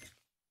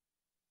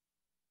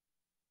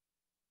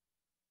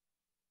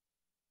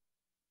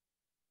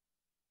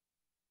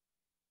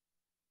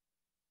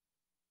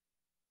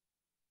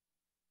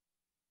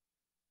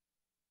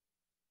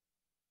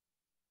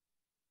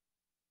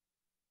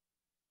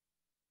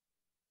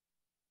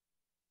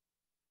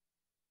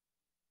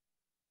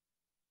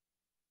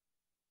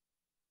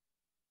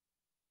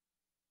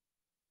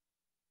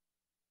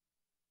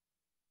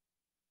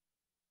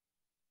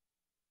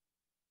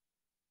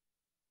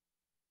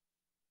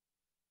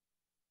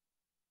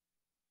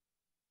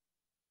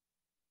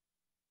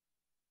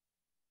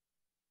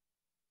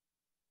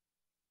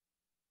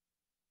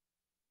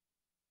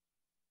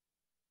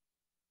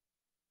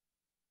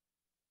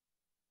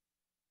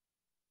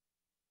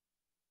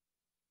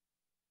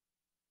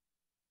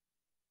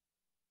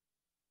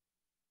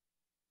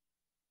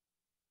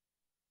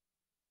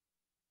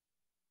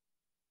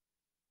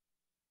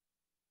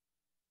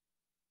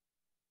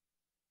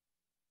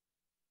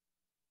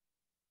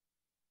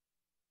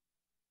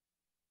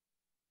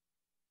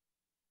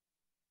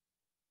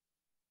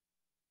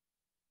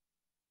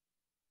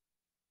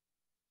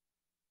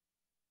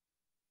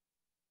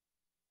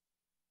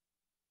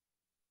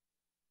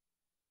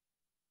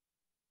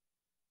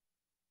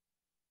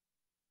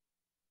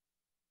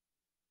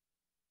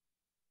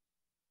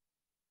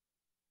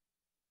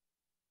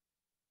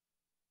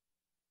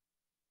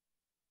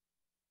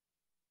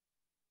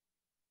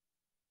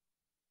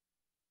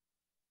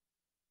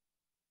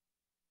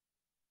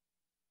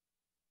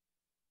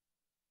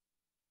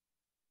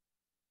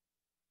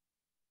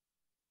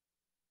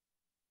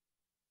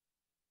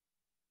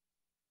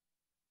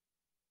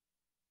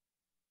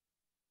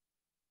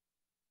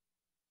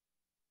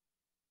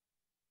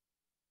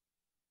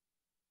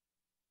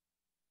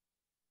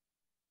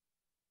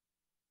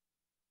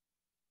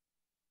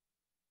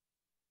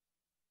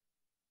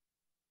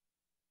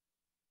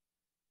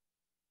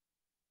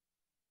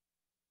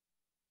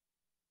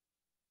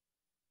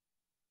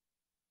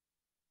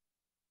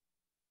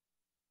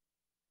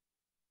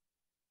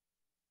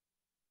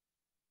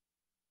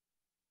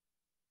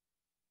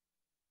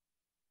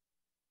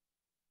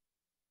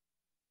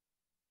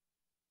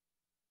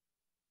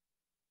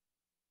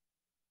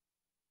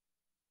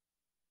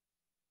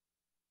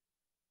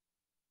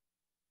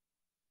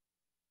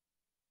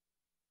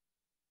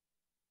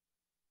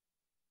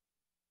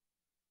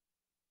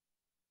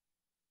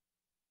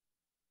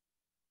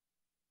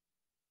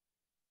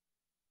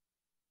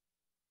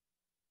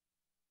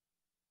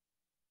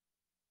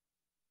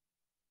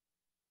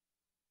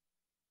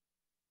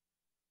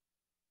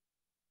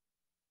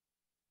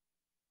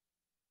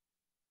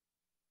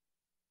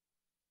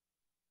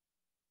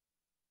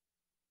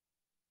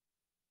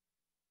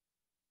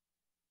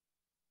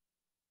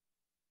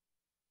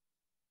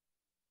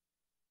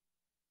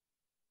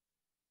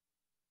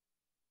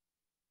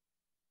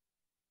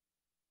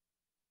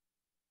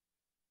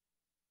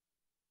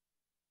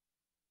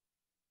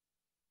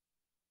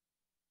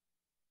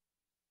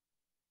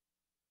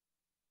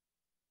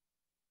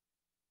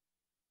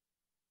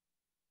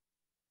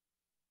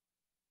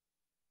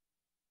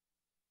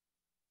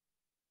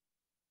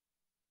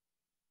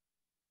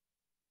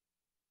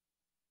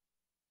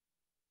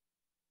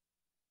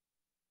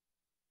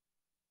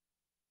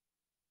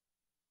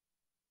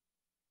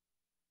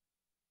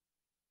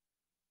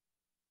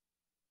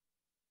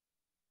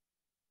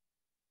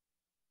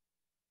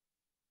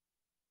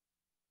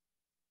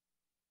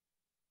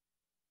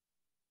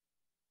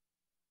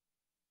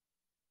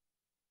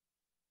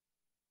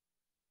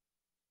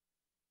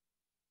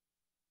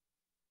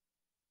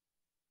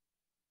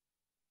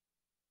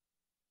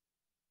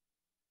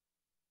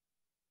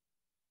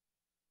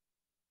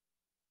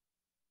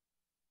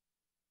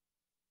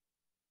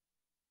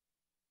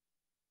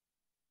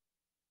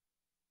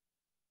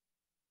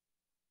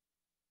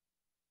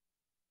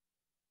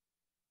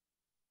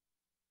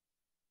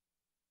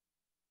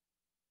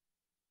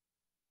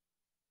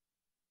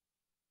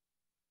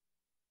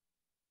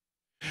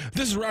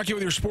 This is Rocky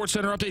with your Sports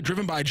Center update,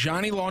 driven by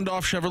Johnny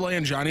Londoff Chevrolet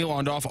and Johnny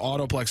Londoff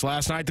Autoplex.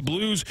 Last night, the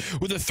Blues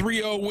with a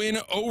 3-0 win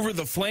over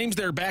the Flames.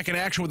 They're back in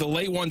action with a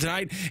late one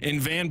tonight in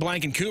Van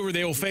Blank and Vancouver.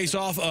 They will face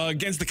off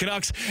against the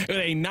Canucks at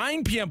a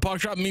 9 p.m. puck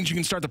drop. It means you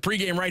can start the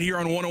pregame right here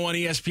on 101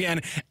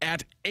 ESPN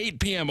at 8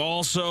 p.m.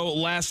 Also,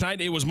 last night,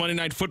 it was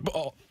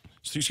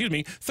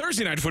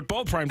Thursday Night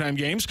Football, primetime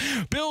games.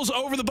 Bills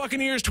over the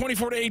Buccaneers,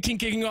 24-18,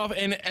 kicking off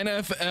an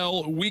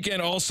NFL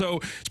weekend. Also,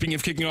 speaking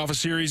of kicking off a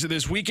series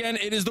this weekend,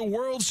 it is the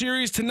World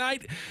Series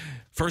tonight.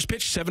 First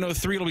pitch,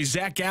 7:03. It'll be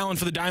Zach Gallen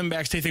for the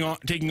Diamondbacks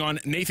taking on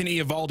Nathan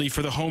Eovaldi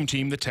for the home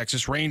team, the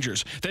Texas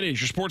Rangers. That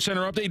is your Sports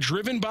Center update,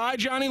 driven by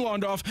Johnny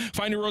Londoff.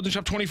 Find your roads and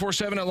shop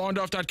 24/7 at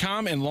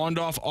londoff.com and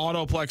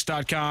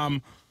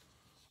londoffautoplex.com.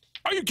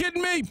 Are you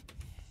kidding me?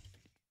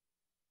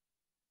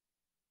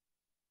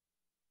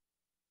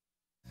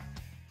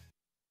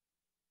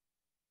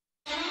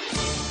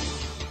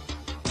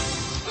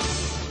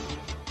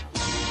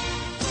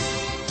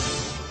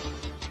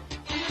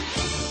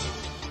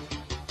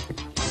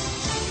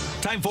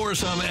 Time for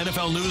some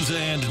NFL news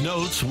and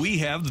notes. We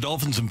have the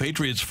Dolphins and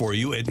Patriots for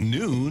you at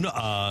noon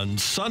on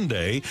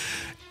Sunday.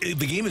 The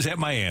game is at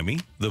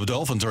Miami. The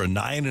Dolphins are a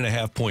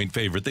 9.5-point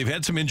favorite. They've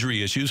had some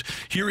injury issues.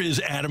 Here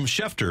is Adam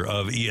Schefter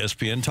of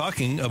ESPN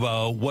talking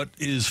about what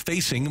is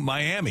facing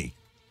Miami.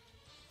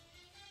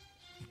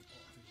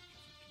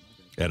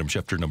 Adam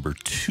Schefter, number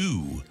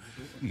 2.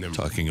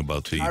 Talking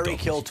about the Tyreek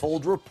Hill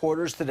told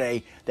reporters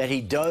today that he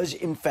does,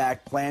 in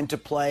fact, plan to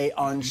play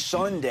on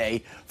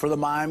Sunday for the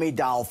Miami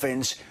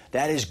Dolphins.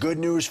 That is good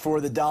news for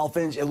the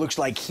Dolphins. It looks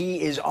like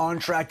he is on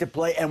track to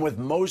play. And with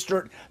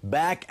Mostert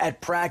back at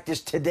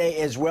practice today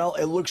as well,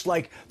 it looks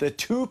like the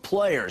two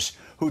players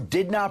who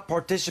did not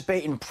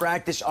participate in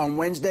practice on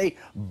Wednesday,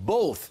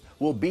 both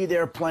will be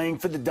there playing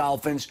for the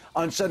Dolphins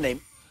on Sunday.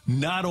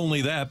 Not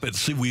only that, but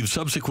we've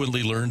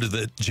subsequently learned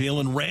that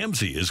Jalen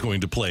Ramsey is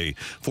going to play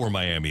for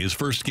Miami. His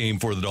first game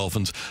for the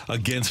Dolphins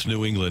against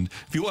New England.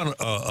 If you want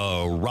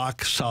a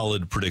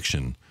rock-solid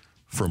prediction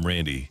from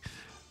Randy,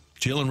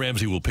 Jalen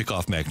Ramsey will pick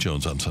off Mac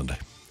Jones on Sunday.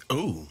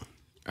 Ooh.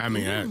 I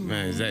mean,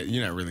 man, is that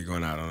you're not really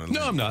going out on a limb?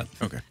 No, I'm not.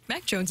 Okay.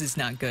 Mac Jones is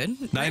not good.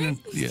 No,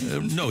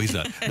 he's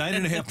not.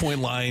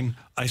 9.5-point line.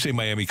 I say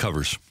Miami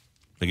covers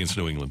against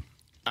New England.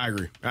 I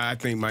agree. I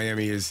think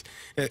Miami is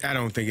 – I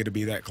don't think it'll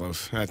be that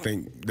close. I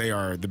think they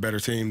are the better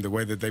team, the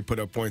way that they put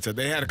up points.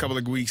 They had a couple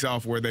of weeks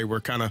off where they were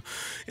kind of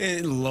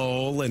in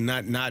lull and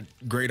not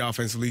great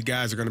offensively.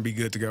 Guys are going to be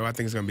good to go. I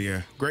think it's going to be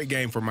a great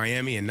game for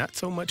Miami and not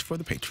so much for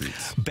the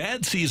Patriots.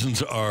 Bad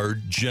seasons are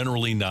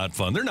generally not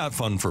fun. They're not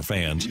fun for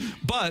fans.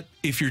 But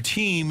if your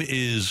team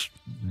is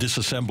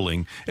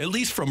disassembling, at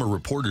least from a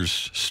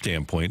reporter's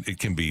standpoint, it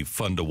can be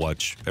fun to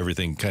watch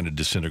everything kind of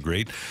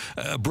disintegrate.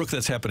 Brooke,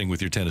 that's happening with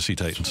your Tennessee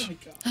Titans.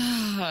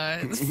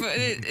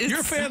 You're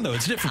a fan, though.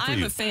 It's different for you.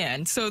 I'm a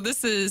fan. So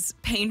this is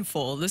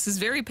painful. This is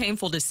very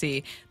painful to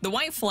see. The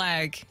white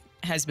flag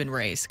has been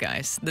raised,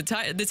 guys. The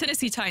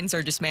Tennessee Titans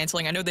are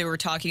dismantling. I know they were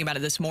talking about it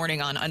this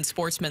morning on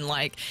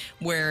Unsportsmanlike,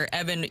 where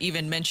Evan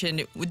even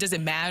mentioned, does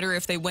it matter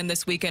if they win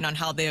this weekend on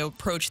how they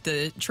approach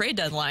the trade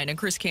deadline? And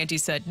Chris Canty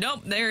said, nope,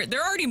 they're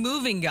already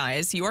moving,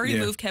 guys. You already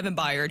moved Kevin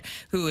Byard,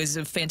 who is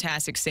a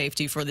fantastic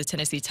safety for the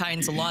Tennessee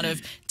Titans. A lot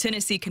of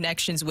Tennessee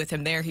connections with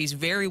him there. He's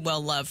very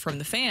well loved from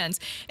the fans.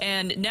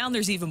 And now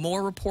there's even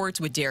more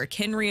reports with Derrick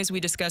Henry, as we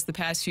discussed the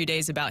past few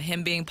days, about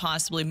him being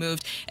possibly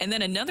moved. And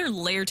then another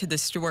layer to the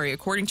story,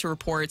 according to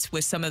reports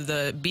with some of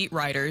the beat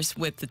writers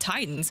with the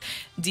Titans,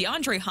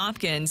 DeAndre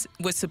Hopkins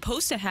was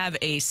supposed to have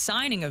a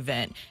signing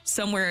event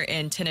somewhere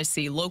in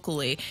Tennessee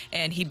locally,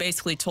 and he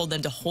basically told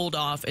them to hold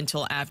off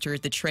until after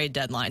the trade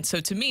deadline. So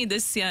to me,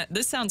 this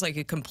sounds like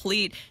a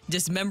complete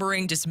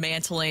dismembering,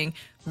 dismantling,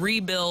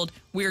 rebuild.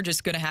 We're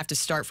just going to have to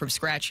start from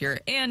scratch here.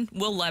 And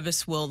Will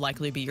Levis will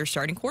likely be your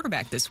starting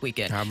quarterback this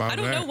weekend. How about I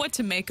don't that? know what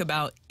to make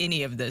about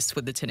any of this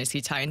with the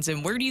Tennessee Titans,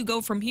 and where do you go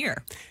from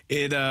here?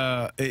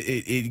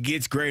 It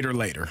gets greater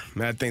later.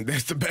 I think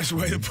that's the best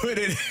way to put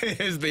it.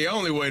 It's the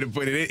only way to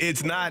put it.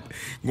 It's not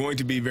going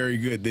to be very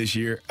good this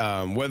year.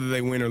 Whether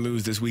they win or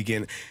lose this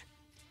weekend,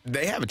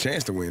 they have a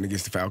chance to win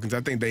against the Falcons. I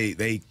think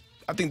they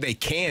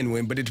can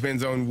win, but it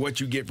depends on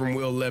what you get from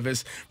Will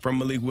Levis, from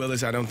Malik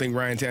Willis. I don't think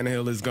Ryan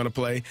Tannehill is going to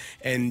play.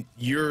 And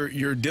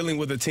you're dealing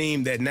with a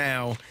team that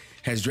now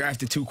has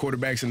drafted 2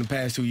 quarterbacks in the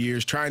past 2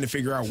 years, trying to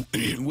figure out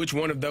which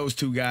one of those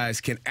 2 guys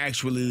can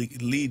actually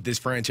lead this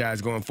franchise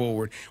going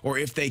forward, or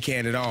if they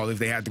can at all, if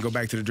they have to go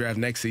back to the draft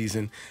next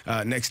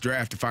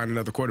draft to find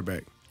another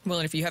quarterback. Well,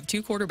 and if you have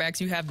 2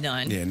 quarterbacks, you have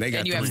none. Yeah, and they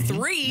got 3. You have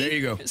 3. There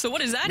you go. So what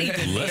does that even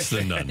mean? Less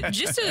than none.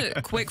 Just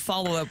a quick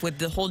follow-up with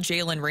the whole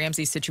Jalen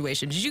Ramsey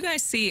situation. Did you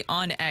guys see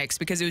on X,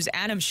 because it was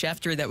Adam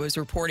Schefter that was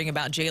reporting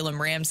about Jalen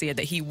Ramsey,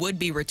 that he would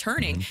be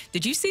returning.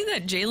 Did you see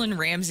that Jalen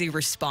Ramsey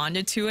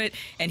responded to it,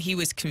 and he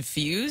was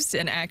confused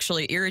and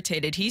actually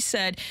irritated? He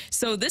said,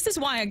 so this is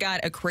why I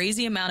got a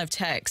crazy amount of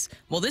texts.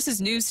 Well, this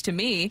is news to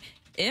me.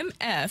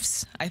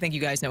 MFs, I think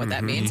you guys know what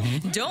that means,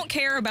 don't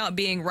care about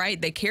being right.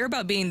 They care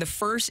about being the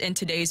first in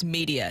today's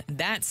media.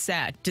 That's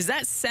sad. Does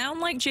that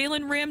sound like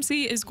Jalen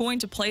Ramsey is going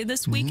to play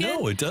this weekend?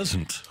 No, it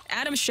doesn't.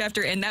 Adam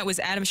Schefter, and that was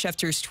Adam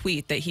Schefter's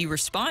tweet that he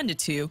responded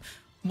to.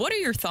 What are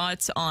your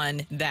thoughts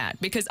on that?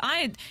 Because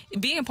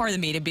being a part of the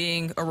media,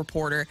 being a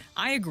reporter,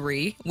 I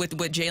agree with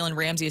what Jalen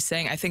Ramsey is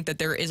saying. I think that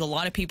there is a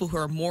lot of people who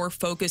are more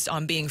focused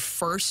on being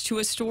first to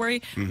a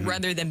story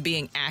rather than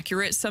being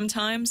accurate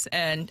sometimes.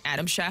 And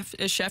Adam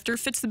Schefter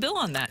fits the bill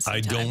on that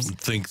sometimes. I don't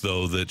think,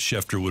 though, that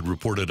Schefter would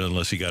report it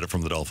unless he got it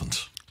from the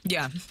Dolphins.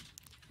 Yeah.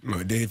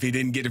 Well, if he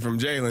didn't get it from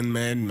Jalen,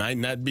 man, might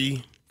not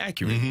be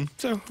accurate.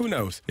 So who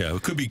knows? Yeah,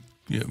 it could be.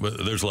 Yeah,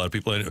 but there's a lot of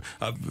people,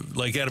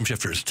 like Adam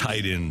Schefter is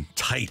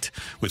tight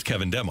with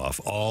Kevin Demoff.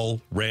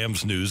 All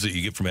Rams news that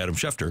you get from Adam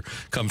Schefter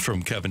comes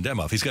from Kevin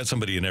Demoff. He's got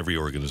somebody in every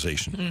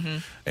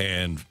organization.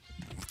 And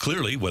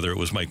clearly, whether it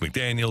was Mike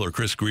McDaniel or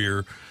Chris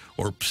Greer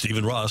or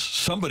Stephen Ross,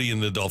 somebody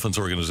in the Dolphins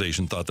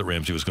organization thought that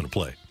Ramsey was going to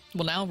play.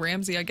 Well, now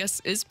Ramsey, I guess,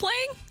 is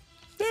playing?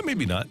 Yeah,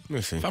 maybe not.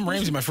 If I'm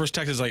Ramsey, my first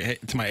text is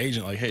to my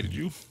agent, hey, did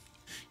you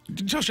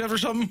tell Schefter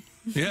something?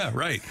 Yeah,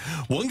 right.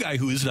 One guy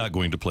who is not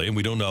going to play, and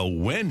we don't know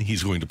when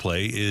he's going to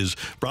play, is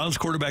Browns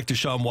quarterback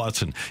Deshaun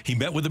Watson. He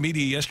met with the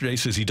media yesterday,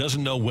 says he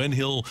doesn't know when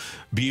he'll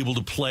be able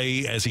to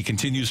play as he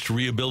continues to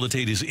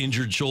rehabilitate his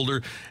injured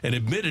shoulder, and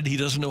admitted he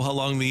doesn't know how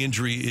long the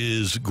injury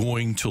is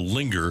going to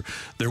linger.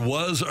 There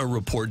was a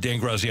report, Dan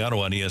Graziano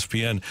on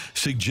ESPN,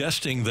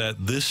 suggesting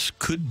that this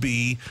could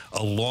be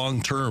a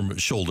long-term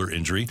shoulder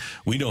injury.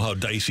 We know how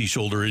dicey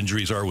shoulder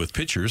injuries are with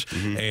pitchers,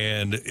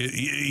 and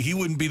he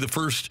wouldn't be the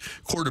first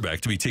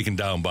quarterback to be taken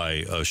down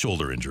by a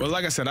shoulder injury. Well,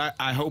 like I said,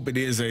 I hope it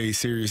is a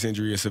serious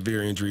injury, a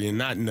severe injury, and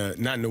not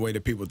in the way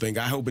that people think.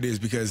 I hope it is,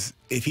 because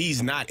if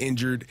he's not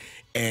injured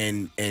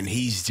and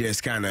he's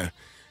just kind of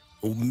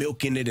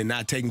milking it and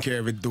not taking care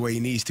of it the way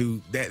he needs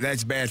to,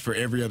 that's bad for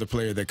every other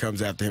player that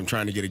comes after him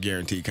trying to get a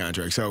guaranteed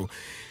contract. So,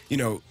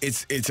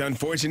 it's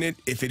unfortunate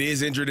if it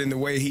is injured in the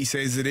way he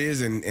says it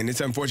is, and it's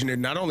unfortunate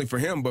not only for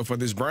him but for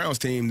this Browns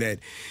team that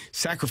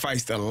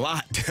sacrificed a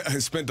lot,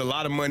 spent a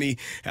lot of money,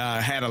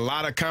 had a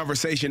lot of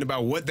conversation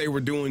about what they were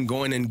doing,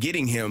 going and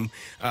getting him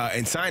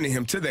and signing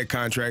him to that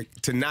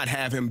contract, to not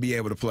have him be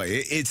able to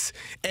play. It's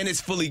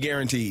fully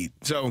guaranteed.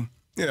 So,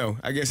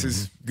 I guess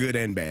it's good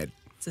and bad.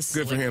 It's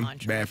good for him,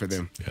 contract. bad for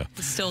them. Yeah.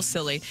 It's still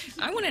silly.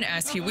 I wanted to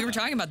ask you, we were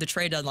talking about the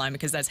trade deadline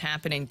because that's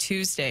happening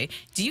Tuesday.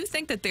 Do you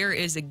think that there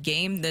is a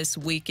game this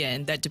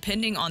weekend that,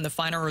 depending on the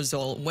final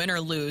result, win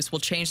or lose, will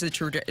change the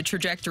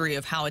trajectory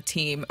of how a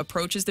team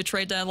approaches the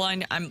trade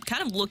deadline? I'm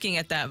kind of looking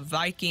at that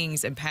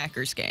Vikings and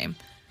Packers game.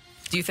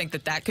 Do you think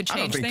that could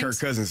change things? I don't think Kirk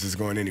Cousins is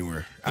going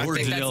anywhere. I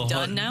think that's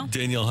done now?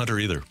 Danielle Hunter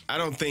either. I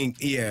don't think,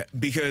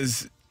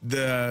 because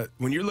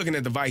when you're looking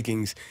at the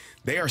Vikings,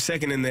 they are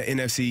second in the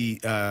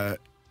NFC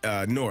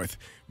North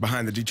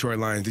behind the Detroit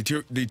Lions.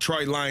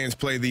 Detroit Lions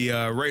play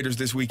the Raiders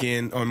this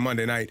weekend on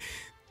Monday night.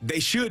 They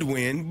should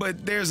win,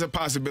 but there's a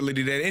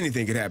possibility that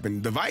anything could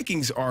happen. The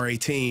Vikings are a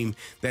team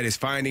that is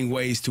finding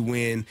ways to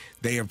win.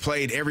 They have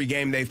played every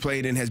game they've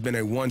played in has been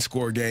a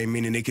one-score game,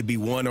 meaning it could be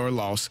won or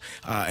lost,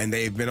 and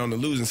they've been on the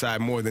losing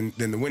side more than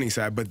the winning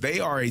side. But they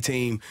are a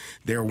team,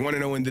 they're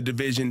 1-0 in the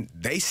division.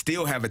 They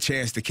still have a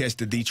chance to catch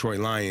the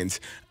Detroit Lions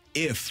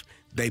if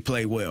they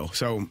play well.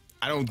 So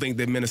I don't think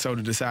that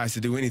Minnesota decides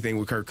to do anything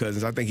with Kirk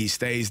Cousins. I think he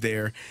stays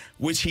there,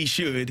 which he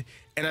should,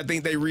 and I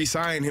think they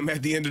re-sign him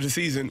at the end of the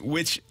season,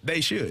 which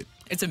they should.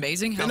 It's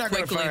amazing how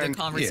quickly the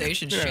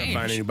conversations change. They're not going to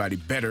find anybody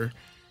better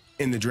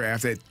in the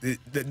draft.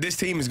 This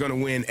team is going to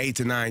win 8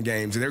 to 9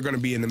 games, and they're going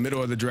to be in the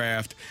middle of the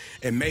draft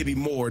and maybe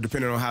more,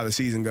 depending on how the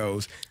season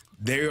goes.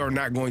 They are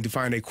not going to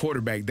find a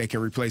quarterback that can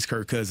replace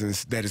Kirk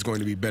Cousins that is going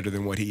to be better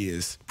than what he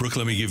is. Brooke,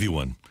 let me give you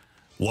one.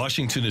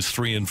 Washington is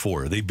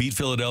 3-4. They beat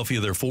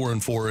Philadelphia. They're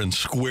 4-4 and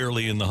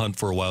squarely in the hunt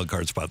for a wild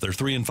card spot. They're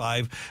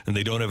 3-5 and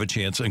they don't have a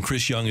chance. And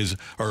Chase Young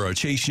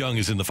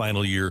is in the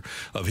final year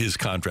of his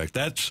contract.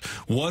 That's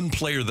one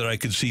player that I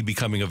could see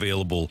becoming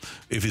available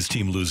if his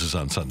team loses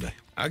on Sunday.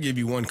 I'll give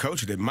you one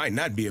coach that might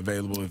not be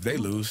available if they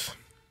lose.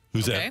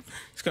 Who's that?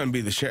 It's going to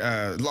be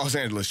the Los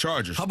Angeles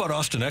Chargers. How about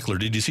Austin Eckler?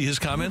 Did you see his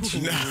comments?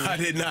 No, I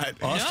did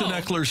not. Austin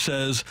Eckler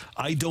says,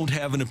 I don't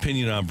have an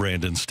opinion on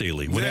Brandon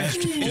Staley. When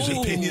asked his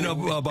opinion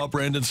about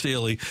Brandon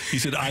Staley, he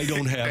said, I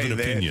don't have an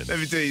opinion. Let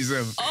me tell you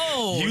something.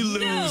 You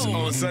lose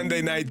on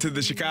Sunday night to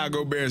the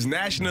Chicago Bears,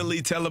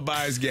 nationally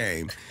televised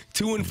game.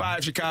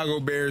 2-5 Chicago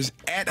Bears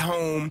at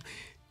home,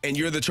 and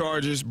you're the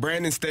Chargers.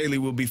 Brandon Staley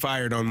will be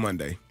fired on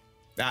Monday.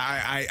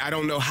 I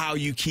don't know how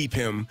you keep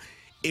him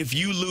if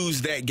you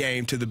lose that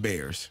game to the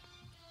Bears.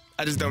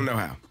 I just don't know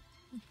how.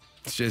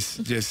 It's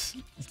just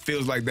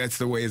feels like that's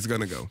the way it's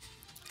going to go.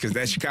 Because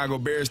that Chicago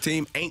Bears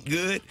team ain't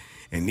good,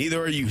 and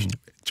neither are you,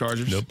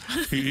 Chargers. Nope.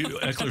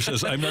 Eckler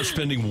says, I'm not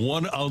spending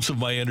 1 ounce of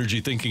my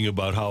energy thinking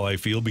about how I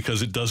feel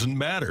because it doesn't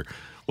matter.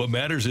 What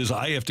matters is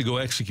I have to go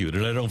execute,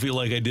 and I don't feel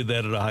like I did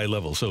that at a high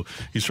level. So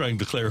he's trying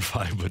to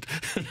clarify, but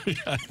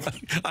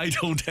I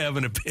don't have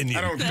an opinion.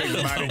 I don't think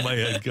about it. My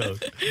head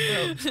coach.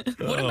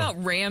 What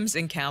about Rams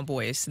and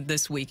Cowboys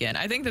this weekend?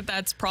 I think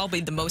that's probably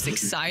the most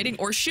exciting,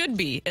 or should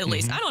be at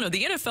least. I don't know.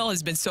 The NFL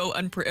has been so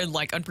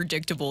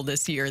unpredictable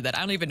this year that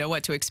I don't even know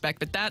what to expect.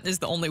 But that is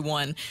the only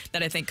one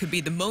that I think could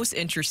be the most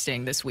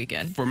interesting this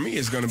weekend. For me,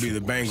 it's going to be the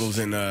Bengals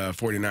and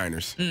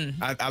 49ers.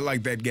 I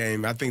like that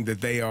game. I think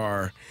that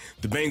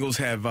the Bengals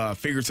have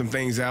figured some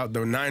things out.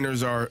 The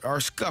Niners are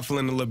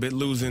scuffling a little bit,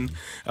 losing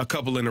a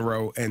couple in a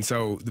row. And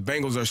so the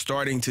Bengals are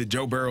starting to,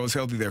 Joe Burrow is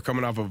healthy. They're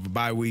coming off of a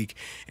bye week.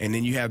 And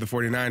then you have the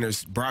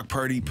 49ers, Brock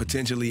Purdy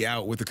potentially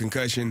out with a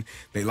concussion.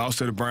 They lost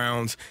to the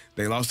Browns.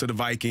 They lost to the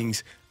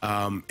Vikings.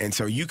 And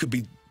so you could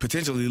be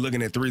potentially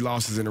looking at 3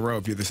 losses in a row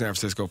if you're the San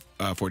Francisco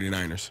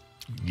 49ers.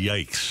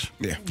 Yikes.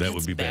 Yeah. That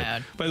would be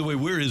bad. By the way,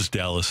 where is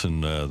Dallas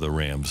and the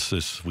Rams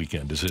this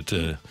weekend? Is it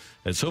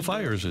at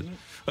SoFi or is it?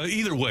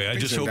 Either way, I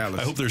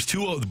hope there's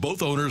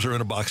both owners are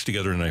in a box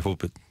together, and I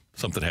hope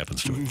something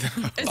happens to it.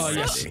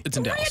 Yes, it's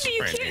in Dallas. Randy,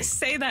 you can't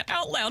say that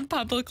out loud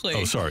publicly.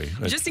 Oh, sorry.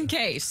 Just in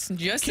case.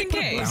 Just in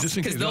case.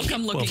 Because they'll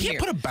come looking You here. can't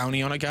put a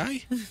bounty on a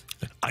guy.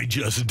 I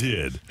just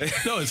did.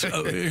 No, it's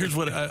here's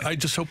what I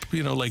just hope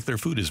like their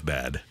food is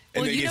bad.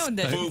 Well, And they you know get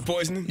that food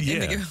poisoning?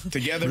 Yeah,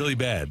 Together? really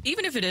bad.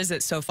 even if it is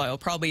at SoFi, it'll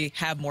probably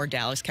have more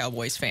Dallas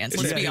Cowboys fans.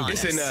 Let's be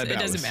honest. It's in It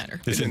Dallas. doesn't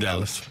matter. It's in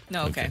Dallas.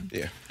 No, okay.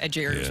 Yeah. At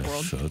Jared's Yeah,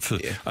 World. so it's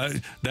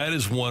that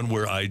is one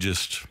where I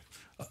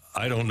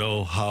don't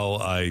know how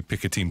I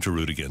pick a team to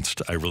root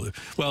against. It's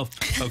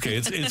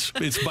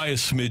by a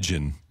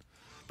smidgen.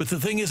 But the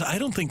thing is, I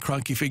don't think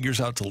Kroenke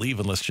figures out to leave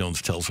unless Jones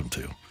tells him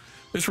to.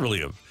 It's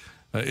really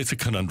it's a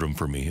conundrum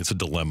for me. It's a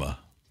dilemma.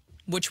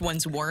 Which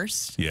one's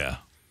worse? Yeah,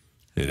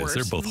 it is. Worse.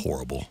 They're both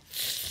horrible.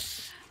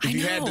 If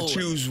you had to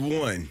choose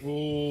one,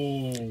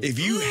 if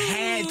you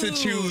had to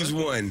choose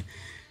one,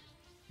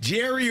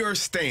 Jerry or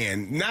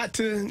Stan, not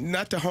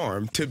to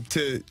harm,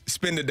 to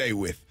spend the day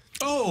with.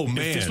 Oh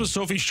man, If this was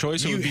Sophie's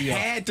choice, it You would be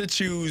had to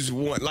choose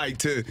one, like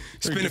to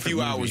spend a few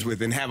different hours movie.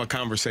 with and have a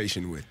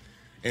conversation with,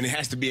 and it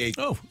has to be a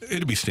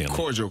it'd be Stanley.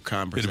 cordial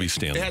conversation. It'll be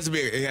Stanley. It has to be.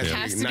 It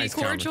has to be nice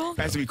cordial? It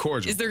has to be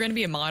cordial. Is there going to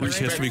be a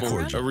moderator? has to be for it?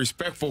 cordial. A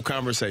respectful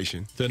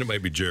conversation. Then it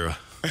might be Jera.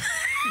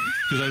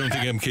 Because I don't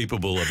think I'm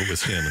capable of it with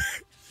Stanley.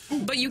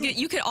 But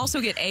you could also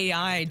get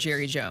AI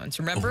Jerry Jones.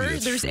 Remember,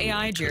 that's there's true.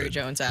 AI Jerry Good.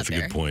 Jones out That's there.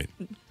 a good point.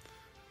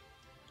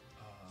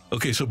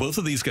 Okay, so both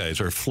of these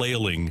guys are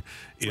flailing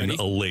in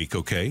a lake,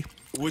 okay?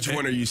 Which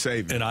one are you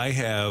saving? And I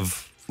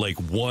have like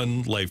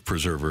one life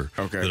preserver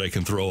that I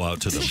can throw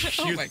out to them.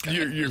 Oh my God.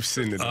 You're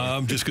sending it.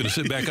 I'm just going to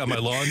sit back on my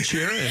lawn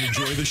chair and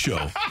enjoy the show.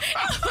 I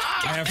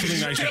have something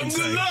nice you can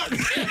say.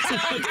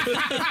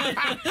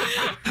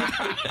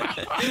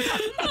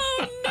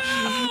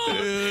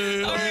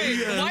 All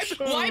right,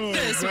 wipe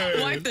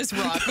this,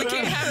 Rocc. We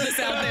can't have this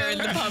out there in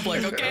the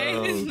public,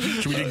 okay?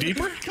 Should we dig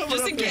deeper?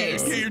 Just in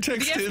case. Get your The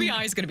text in.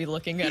 FBI is going to be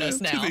looking at us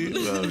now.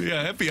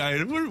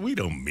 FBI, we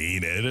don't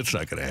mean it. It's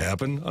not going to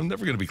happen. I'm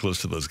never going to be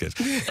close to those guys.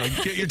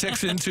 Get your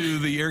text into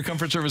the Air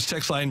Comfort Service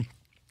text line.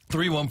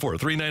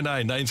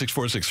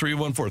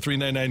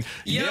 314-399-9646.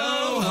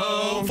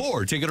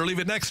 314-399-YO-HO-4. Take it or leave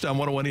it next on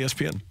 101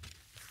 ESPN.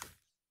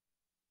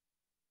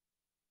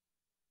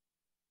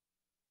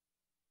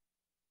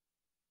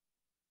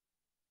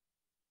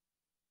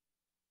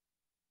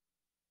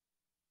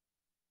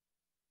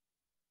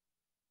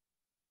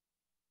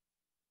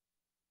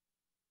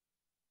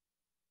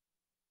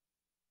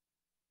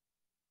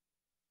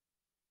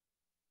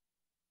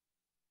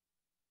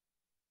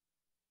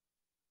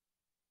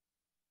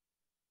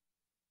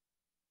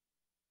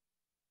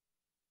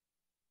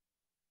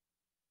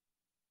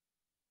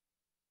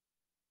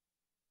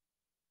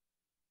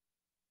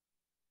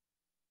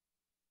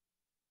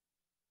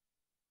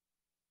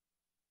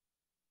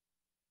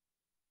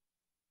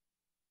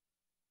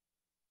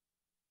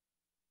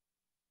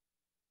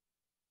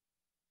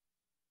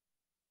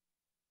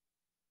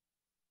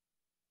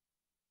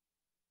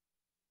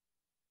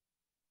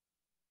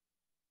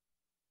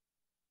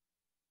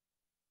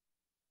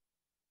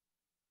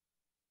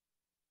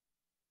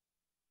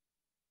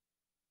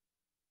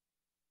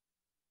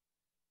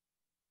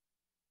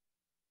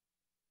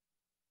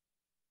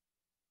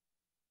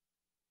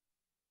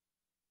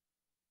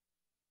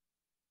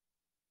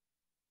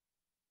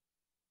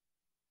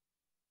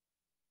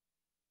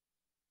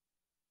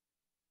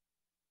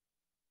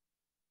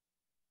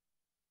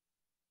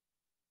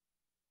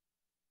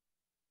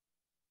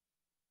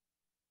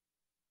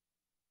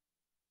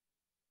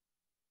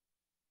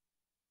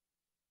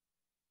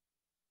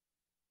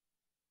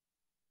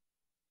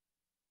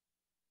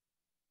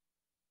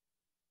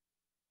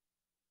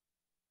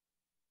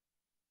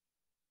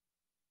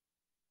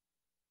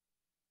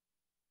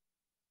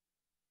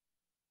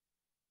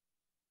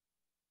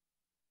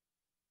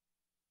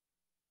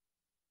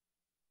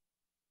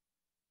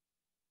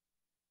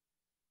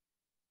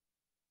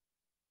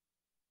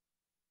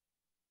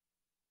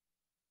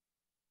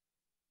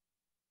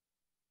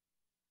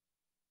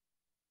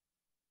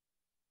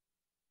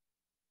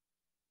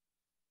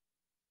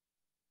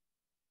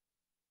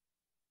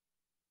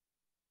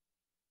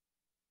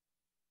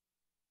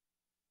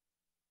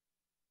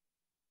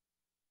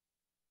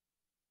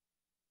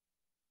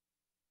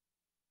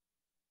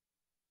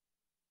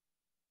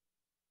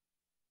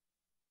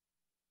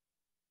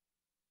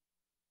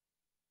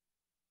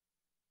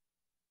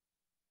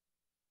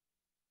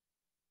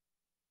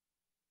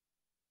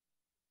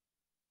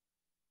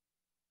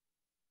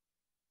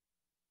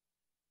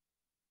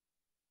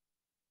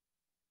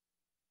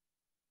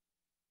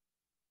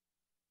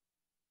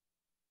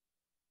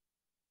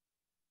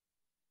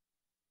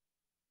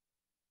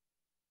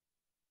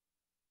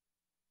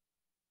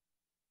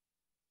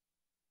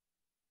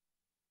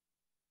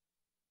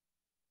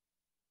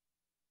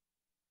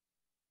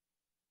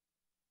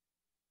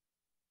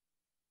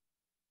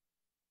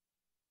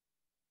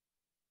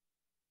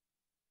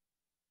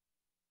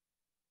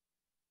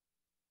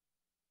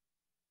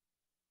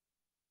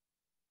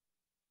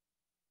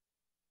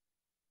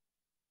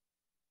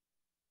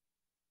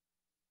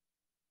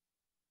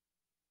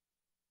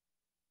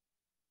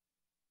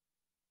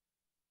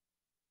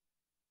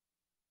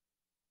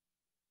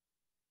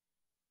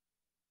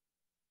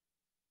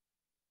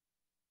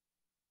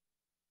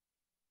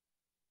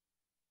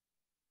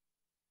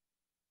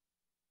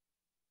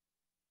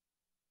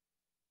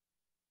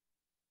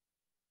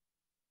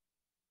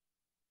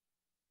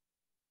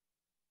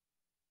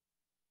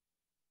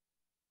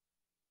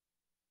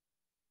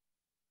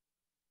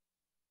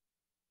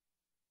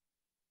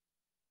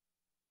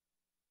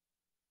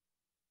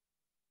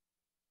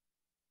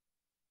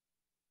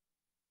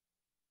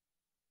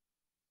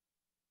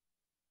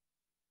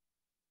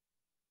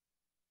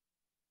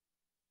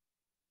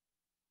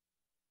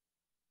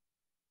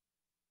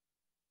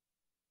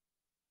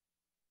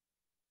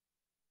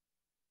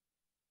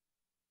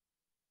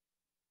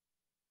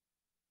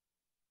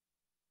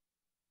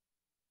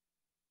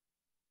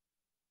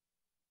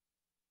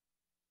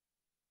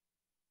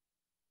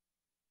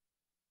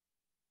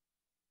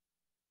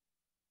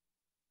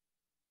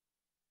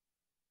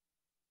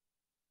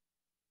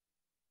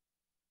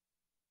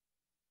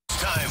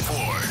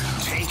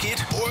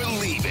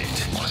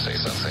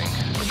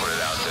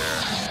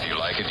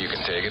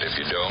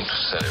 don't.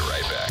 Send it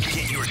right back.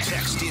 Get your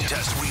text into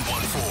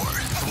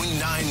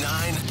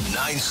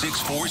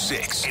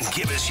 314-399-9646 and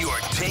give us your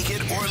take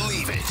it or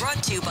leave it.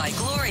 Brought to you by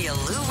Gloria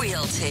Lou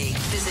Realty.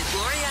 Visit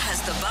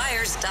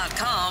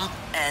GloriaHasTheBuyers.com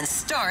and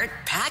start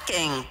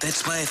packing.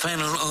 That's my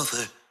final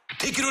offer.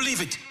 Take it or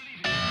leave it.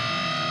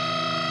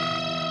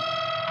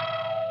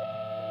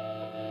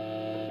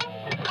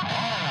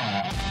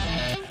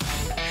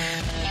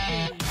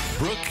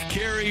 Brooke,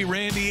 Carrie,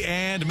 Randy,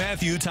 and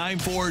Matthew, time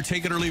for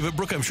Take It or Leave It.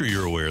 Brooke, I'm sure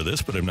you're aware of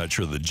this, but I'm not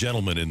sure the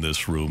gentlemen in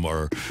this room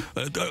are,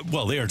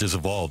 well, they aren't as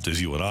evolved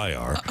as you and I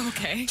are.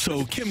 Okay.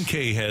 So Kim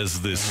K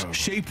has this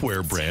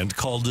shapewear brand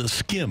called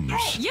Skims.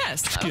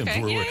 Yes. Skims.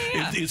 Okay.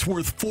 It's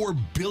worth $4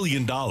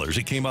 billion.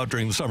 It came out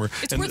during the summer.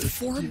 It's worth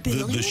 $4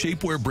 billion? The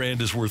shapewear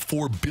brand is worth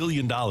 $4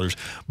 billion.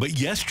 But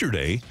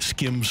yesterday,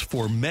 Skims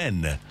for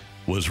Men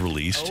was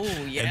released. Oh,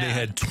 yeah. And they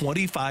had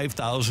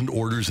 25,000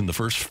 orders in the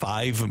first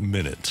 5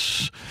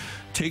 minutes.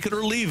 Take it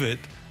or leave it,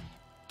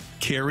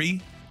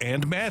 Carrie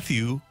and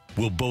Matthew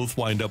will both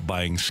wind up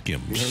buying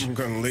Skims. I'm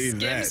going to leave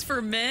that. Skims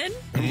for men?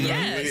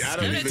 Yes. Yes. I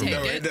don't even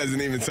know. It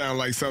doesn't even sound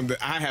like something.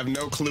 I have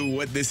no clue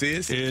what this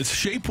is. It's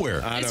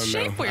shapewear. I don't It's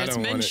know. shapewear. It's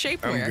men's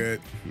shapewear. I'm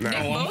good. No.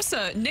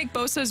 Nick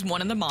Bosa is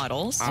one of the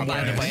models, by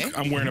the way.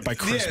 I'm wearing it by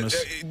Christmas.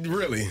 Yeah,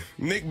 really.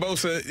 Nick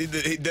Bosa,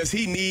 does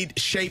he need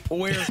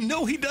shapewear?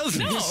 No, he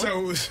doesn't. No.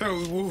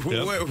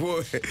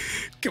 What,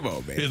 come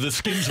on, man. Yeah, the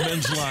Skims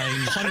men's line.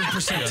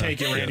 100%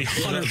 take it, Randy.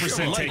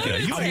 100% take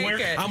it.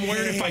 I'm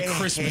wearing it by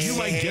Christmas. You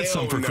might get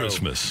some for no.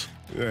 Christmas.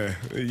 Yeah.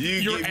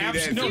 You're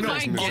absolutely You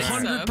might get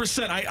some.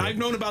 100%. I've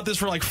known about this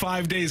for like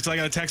 5 days because I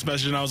got a text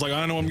message and I was like,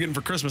 I know what I'm getting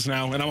for Christmas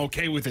now, and I'm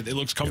okay with it. It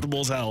looks comfortable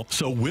as hell.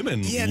 So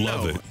women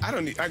love it. I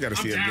got to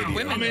see a video.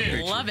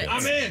 Women love it.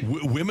 I'm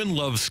in. Women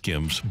love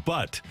Skims,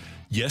 but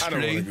yesterday,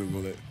 I don't want to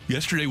Google it.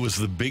 Yesterday was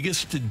the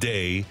biggest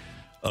day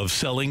of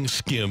selling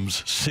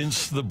Skims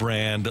since the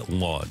brand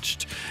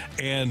launched.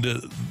 And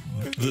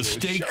the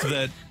stake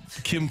that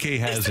Kim K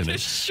has in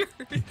it,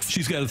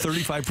 she's got a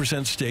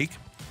 35% stake.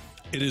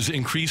 It has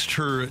increased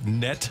her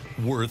net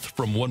worth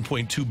from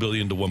 $1.2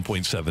 billion to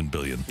 $1.7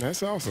 billion.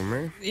 That's awesome,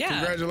 man. Yeah.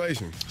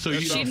 Congratulations. So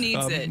She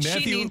needs it.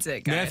 She needs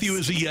it, guys. Matthew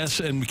is a yes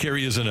and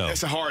Carrie is a no.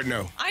 That's a hard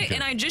no.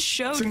 And I just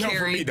showed It's a no for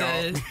Carrie me,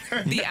 dog.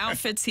 the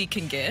outfits he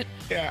can get.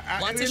 Yeah.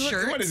 Lots of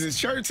shirts. What is this,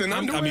 shirts and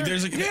underwear? I mean,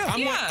 there's a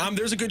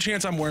good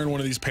chance I'm wearing one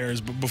of these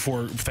pairs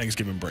before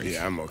Thanksgiving break.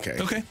 Yeah, I'm okay.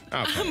 Okay.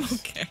 I'm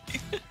okay.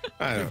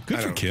 Good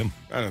for Kim.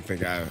 I don't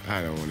think I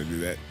don't want to do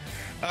that.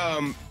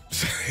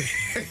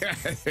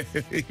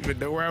 Even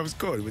know where I was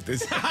going with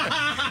this.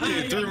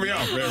 It threw me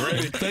off, man.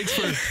 Right?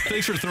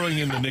 Thanks for throwing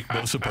in the Nick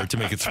Bosa part to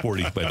make it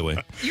sporty, by the way.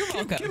 You're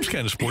welcome. Kim's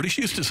kind of sporty.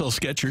 She used to sell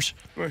Skechers.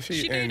 Well,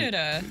 She dated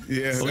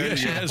she has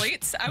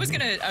athletes. I was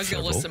gonna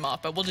list them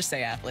off, but we'll just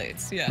say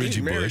athletes. Yeah.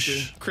 Reggie married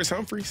Bush. to Chris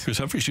Humphries. Chris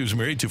Humphries, she was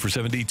married to for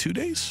 72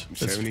 days.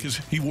 That's 70. because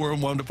he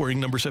wound up wearing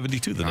number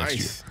 72 the next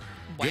year.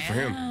 Good for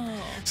him.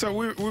 So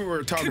we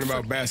were talking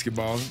about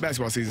basketball.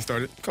 Basketball season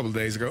started a couple of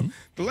days ago.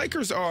 The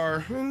Lakers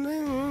are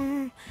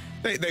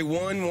they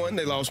won one,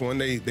 they lost one.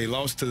 They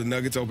lost to the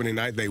Nuggets opening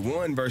night. They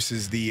won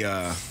versus they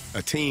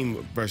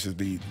won versus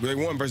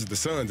the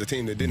Suns, a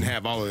team that didn't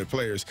have all of their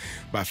players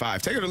by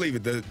 5. Take it or leave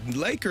it. The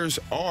Lakers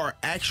are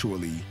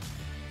actually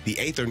the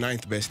 8th or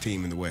 9th best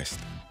team in the West.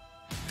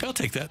 I'll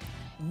take that.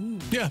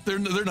 Yeah, they're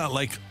not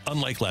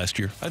unlike last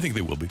year. I think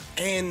they will be.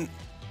 And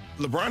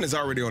LeBron is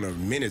already on a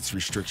minutes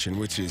restriction,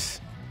 which is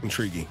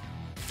intriguing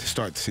to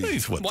start the season.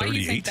 He's what, Why 38? do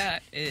you think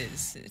that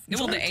is?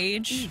 Well, the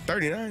age.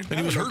 39. And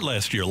he was hurt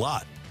last year a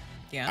lot.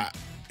 Yeah.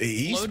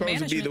 He's Load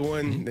supposed to be the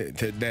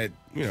management. one that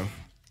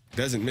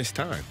doesn't miss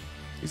time.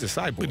 He's a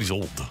cyborg. But he's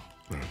old.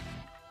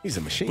 He's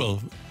a machine.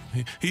 Well,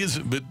 he is,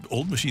 but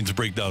old machines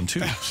break down too,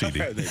 CD.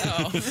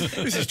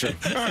 This is true.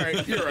 All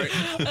right, you're right.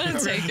 I'll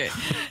take it.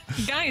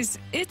 Guys,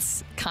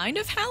 it's kind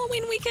of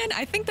Halloween weekend.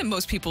 I think that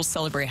most people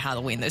celebrate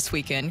Halloween this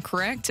weekend,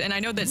 correct? And I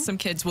know that some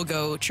kids will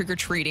go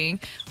trick-or-treating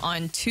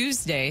on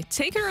Tuesday.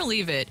 Take it or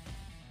leave it.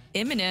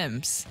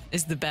 M&M's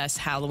is the best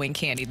Halloween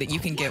candy that you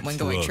can get when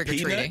going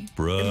trick-or-treating.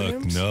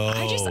 Brooke, no.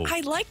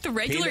 I like the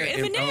regular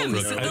Peanut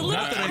M&M's. M- The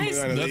little guys.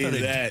 Not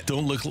that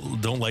I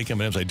don't like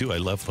M&M's. I do. I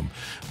love them.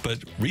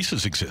 But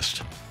Reese's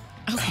exist.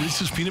 Okay.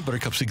 Reese's peanut butter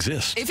cups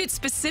exist. If it's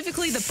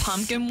specifically the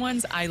pumpkin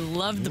ones, I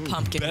love the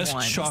pumpkin Best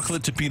ones.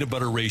 chocolate to peanut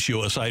butter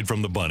ratio aside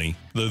from the bunny,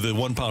 the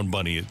 1 pound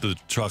bunny, the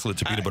chocolate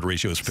to peanut butter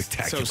ratio is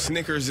spectacular. So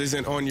Snickers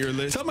isn't on your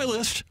list? It's on my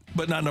list,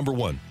 but not number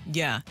one.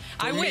 Yeah.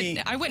 I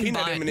wouldn't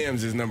peanut buy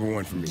M&M's is number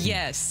one for me.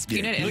 Yes,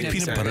 peanut You like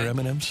M&Ms. peanut butter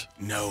M&M's?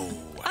 No.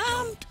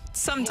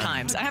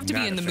 Sometimes. I have to be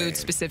Not in the a mood fan.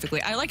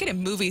 specifically. I like it in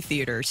movie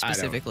theaters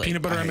specifically.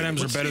 Peanut butter I hate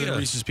M&Ms are What's better the, than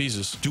Reese's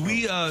Pieces. Do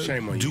we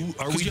Shame on you.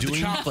 are we You have the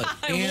doing chocolate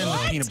and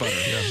the peanut butter.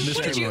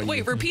 What did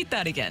wait, repeat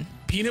that again.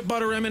 Peanut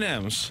butter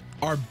M&Ms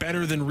are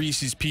better than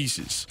Reese's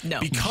Pieces. No.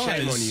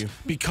 Shame on you.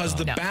 Because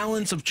the No.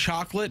 balance of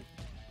chocolate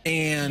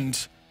and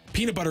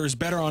peanut butter is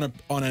better on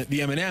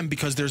the M&M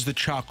because there's the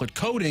chocolate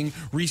coating.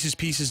 Reese's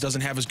Pieces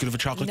doesn't have as good of a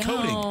chocolate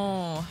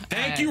coating.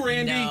 Thank you,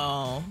 Randy.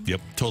 No.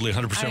 Yep, totally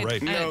 100%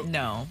 right.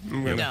 No.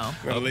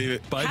 I'll leave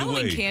it. By the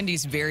Halloween way,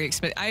 candy's very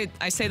expensive.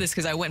 I say this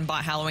because I went and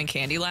bought Halloween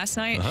candy last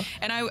night,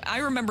 and I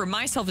remember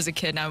myself as a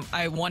kid, and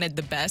I wanted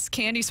the best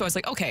candy, so I was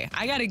like, okay,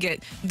 I got to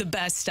get the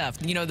best stuff.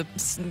 You know,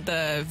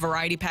 the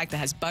variety pack that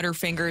has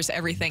Butterfingers,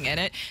 everything in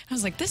it. I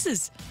was like, this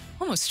is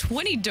almost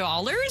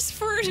 $20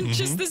 for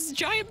just this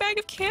giant bag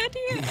of candy.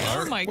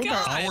 Oh my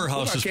god! Our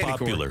house is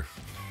popular.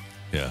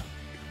 Yeah.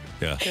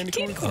 Yeah.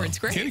 Candy corn's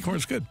great. Candy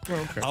corn's good. Oh,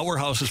 okay. Our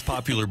house is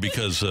popular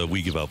because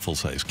we give out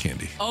full-size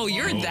candy. Oh,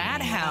 you're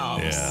that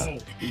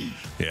house.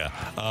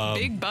 Yeah.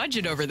 Big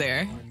budget over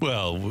there.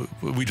 Well,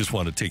 we just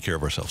want to take care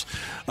of ourselves.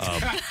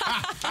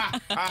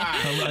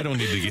 I don't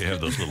need to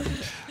have those little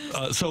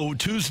things. So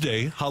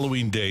Tuesday,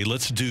 Halloween Day,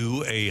 let's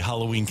do a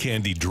Halloween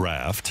candy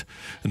draft,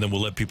 and then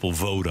we'll let people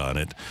vote on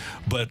it.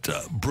 But,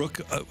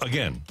 Brooke,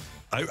 again,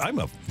 I'm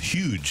a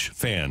huge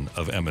fan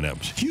of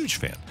M&M's. Huge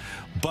fan.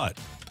 But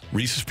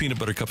Reese's Peanut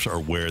Butter Cups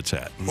are where it's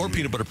at. Or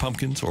peanut butter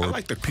pumpkins, or I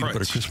like the peanut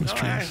butter crunch. Christmas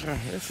trees.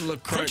 It's a little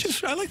crunch.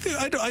 Crunches, I like the.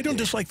 I don't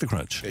dislike the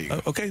crunch. There you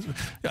go. Okay,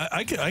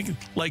 I can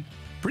like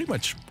pretty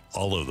much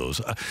all of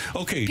those.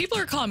 Okay. People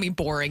are calling me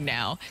boring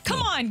now.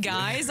 Come on,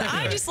 guys.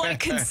 I just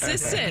like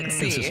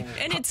consistency.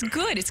 And it's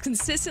good. It's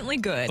consistently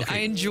good. Okay. I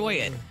enjoy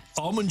it.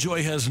 Almond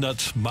Joy has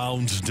nuts,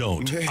 Mounds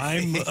don't.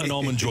 I'm an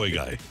Almond Joy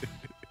guy.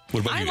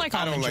 What about I you? like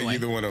I don't Almond like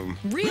Joy. either one of them.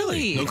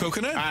 Really? No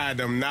coconut? I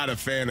am not a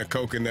fan of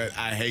coconut.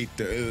 I hate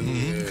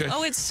the. Okay.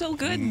 Oh, it's so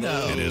good,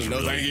 though. It is no,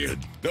 really thank you. good.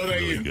 No, thank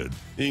Really you. good.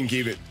 You can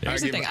keep it.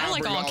 Here's the thing. I I'll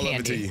like bring all of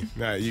it to candy. you.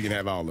 Nah, you can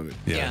have all of it.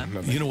 Yeah.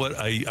 No, You know what?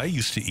 I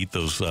used to eat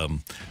those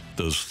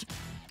those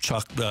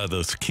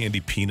candy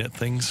peanut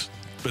things.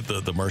 But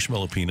the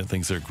marshmallow peanut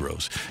things, they're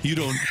gross. You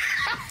don't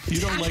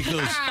like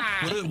those.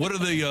 What are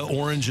the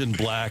orange and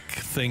black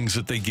things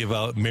that they give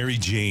out? Mary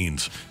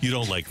Jane's. You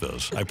don't like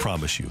those. I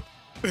promise you.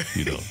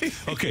 You don't.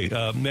 Okay,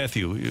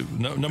 Matthew,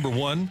 number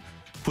one.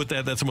 Put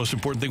that's the most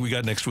important thing we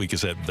got next week.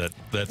 Is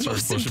that's our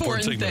most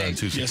important segment on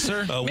Tuesday. Yes,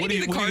 sir. Maybe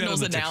the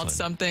Cardinals announce announced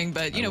something,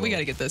 but we got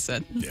to get this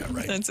in. Yeah,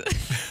 right. That's it.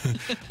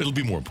 It'll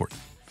be more important.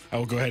 I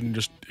will go ahead and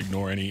just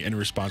ignore any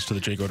response to the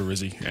Jake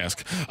Odorizzi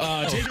ask.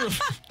 Take it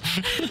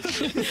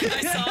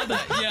I saw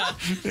that. Yeah.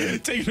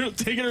 take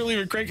it or leave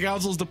it. Craig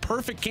Counsell is the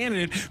perfect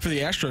candidate for the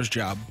Astros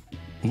job.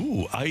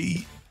 Ooh,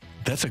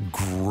 that's a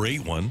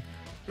great one.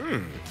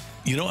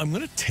 You know, I'm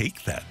going to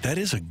take that. That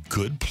is a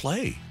good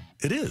play.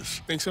 It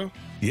is. Think so?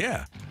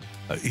 Yeah.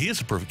 He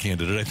is a perfect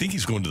candidate. I think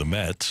he's going to the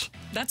Mets.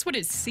 That's what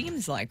it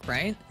seems like,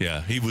 right?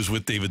 Yeah, he was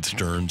with David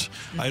Stearns.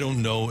 I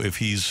don't know if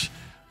he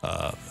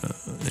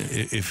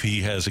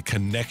has a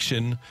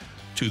connection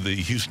to the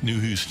new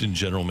Houston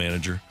general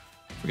manager.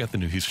 I forgot the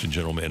new Houston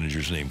general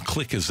manager's name.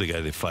 Click is the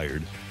guy they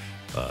fired.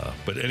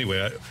 But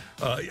anyway,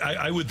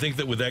 I would think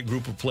that with that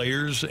group of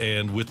players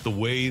and with the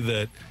way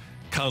that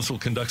Counsell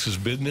conducts his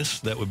business,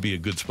 that would be a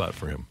good spot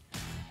for him.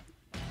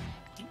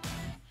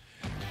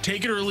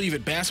 Take it or leave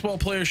it. Basketball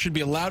players should be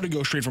allowed to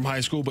go straight from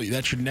high school, but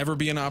that should never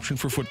be an option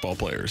for football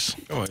players.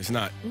 Oh, it's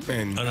not.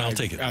 And I'll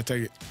take it. I'll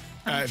take it.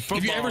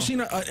 Have you ever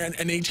seen an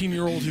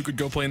 18-year-old who could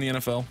go play in the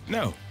NFL?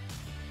 No.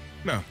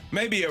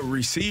 Maybe a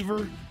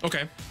receiver.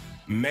 Okay.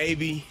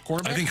 Maybe.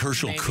 Quarterback? I think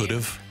Herschel could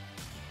have.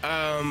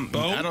 I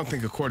don't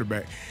think a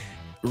quarterback.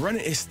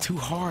 Running is too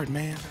hard,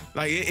 man.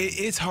 Like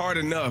it's hard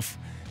enough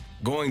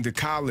going to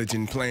college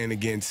and playing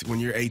against when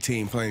you're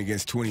 18, playing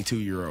against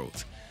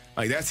 22-year-olds.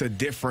 Like that's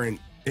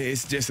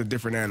it's just a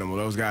different animal.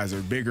 Those guys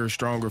are bigger,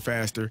 stronger,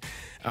 faster.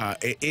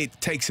 It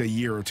takes a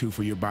year or two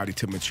for your body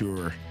to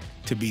mature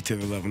to be to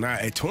the level. Now,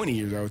 at 20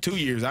 years old, 2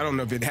 years, I don't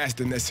know if it has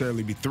to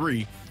necessarily be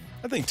 3.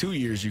 I think 2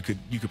 years you could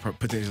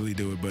potentially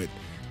do it, but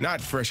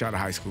not fresh out of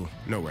high school.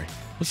 No way.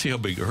 Let's see how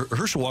big.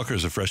 Herschel Walker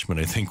as a freshman,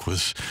 I think,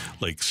 was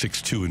like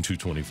 6'2" and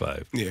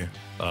 225. Yeah.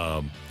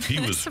 He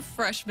That's was a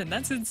freshman.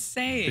 That's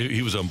insane.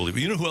 He was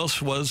unbelievable. You know who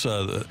else was?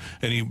 And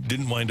he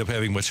didn't wind up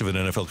having much of an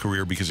NFL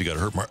career because he got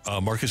hurt.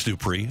 Marcus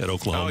Dupree at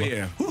Oklahoma. Oh,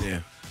 yeah. Whew. Yeah.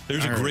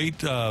 There's a great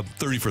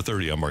 30 for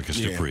 30 on Marcus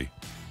Dupree.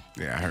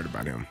 Yeah, I heard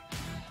about him.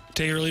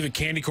 Take it or leave it.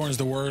 Candy corn is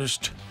the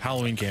worst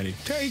Halloween candy.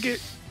 Take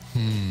it.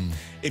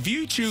 If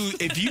you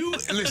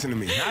listen to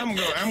me, I'm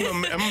going.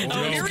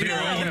 Here we go.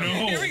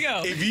 Here we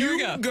go. If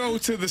you go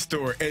to the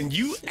store and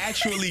you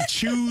actually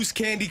choose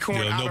candy corn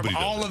out of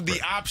all of the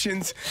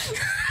options,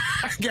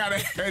 I gotta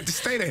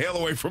stay the hell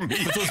away from me.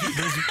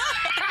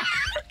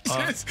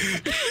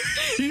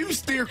 You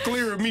steer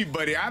clear of me,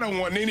 buddy. I don't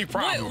want any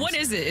problems. What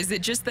is it? Is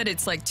it just that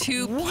it's like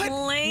too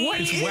plain? What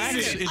It's is wax.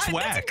 it? It's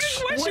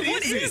wax. What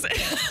is it?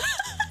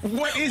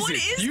 What is What it?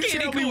 is You candy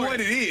tell me corn? what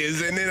it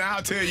is, and then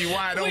I'll tell you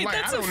why I don't Wait, like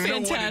it. that's I don't a know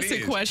what it fantastic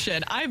is.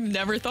 question. I've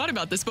never thought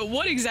about this, but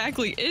what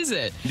exactly is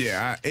it?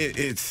 Yeah,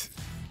 it's.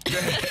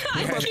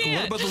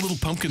 What about the little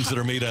pumpkins that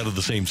are made out of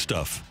the same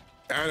stuff?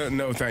 I don't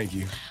know. Thank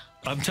you.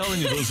 I'm telling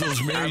you,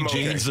 those Mary I'm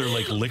okay. Janes, they're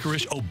like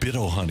licorice. Oh,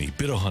 Bitto honey.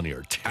 Bitto honey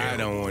are terrible. I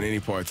don't want any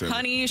parts of it.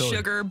 Honey,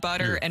 sugar,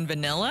 butter, and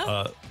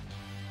vanilla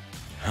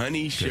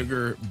Honey,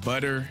 sugar,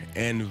 butter,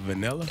 and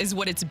vanilla. is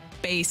what it's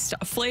based,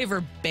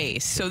 flavor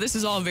based. So this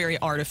is all very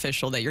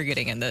artificial that you're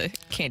getting in the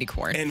candy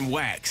corn. And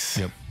wax.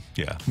 Yep.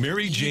 Yeah.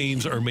 Mary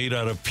Janes are made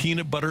out of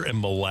peanut butter and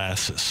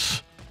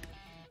molasses.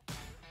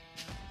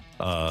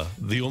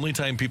 The only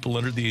time people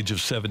under the age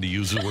of 70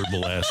 use the word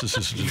molasses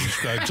is to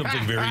describe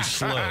something very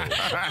slow.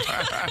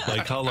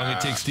 Like how long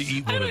it takes to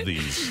eat one of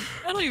these.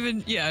 I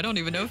don't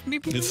even know if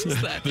people use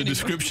that The anymore.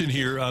 description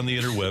here on the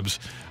interwebs.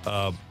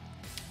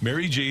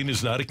 Mary Jane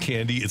is not a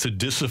candy. It's a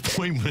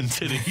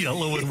disappointment in a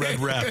yellow and red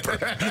wrapper.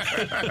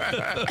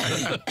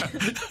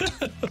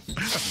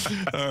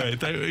 All right.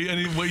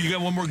 You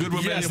got one more good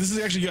one, Yes, Matthew? this is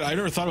actually good. I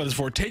never thought about this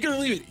before. Take it or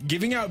leave it.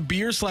 Giving out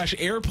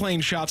beer/airplane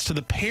shots to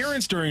the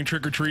parents during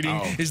trick-or-treating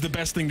is the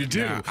best thing to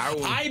do. Now,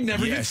 I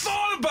never even yes.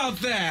 thought about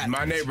that. In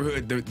my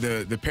neighborhood,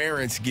 the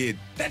parents get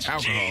That's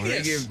alcohol.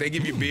 genius. They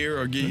give you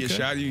beer or give you a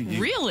shot.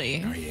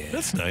 Really? Oh, yeah.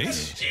 That's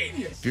nice.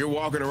 Genius. If you're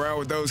walking around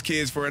with those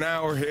kids for an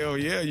hour, hell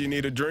yeah, you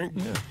need a drink.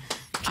 Yeah.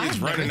 Kids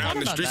I've never running out thought in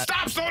the about street. that.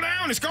 Stop, slow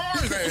down, it's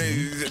cars.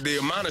 The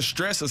amount of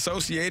stress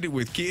associated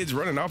with kids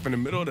running off in the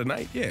middle of the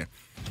night, yeah.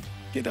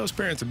 Get those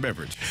parents a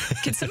beverage.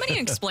 Can somebody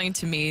explain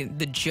to me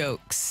the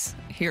jokes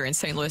here in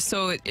St. Louis?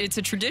 So it's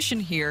a tradition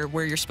here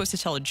where you're supposed to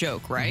tell a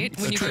joke, right?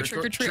 When you go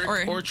trick or treat,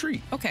 Trick or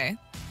treat. Okay.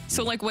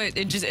 So like what?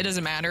 It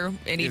doesn't matter.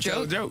 Any You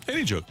tell a joke? joke.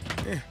 Any joke.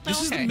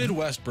 This is the Okay.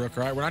 Midwest, Brooke,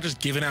 right? We're not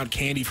just giving out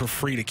candy for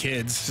free to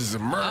kids. This is a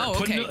murder. Oh,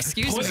 okay.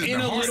 Excuse Put me.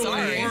 in a little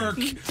Sorry. work.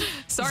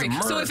 Sorry.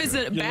 It's a So if it's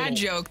a murder. bad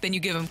joke, then you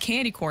give them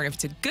candy corn. If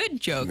it's a good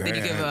joke, then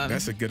you give them.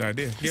 That's a good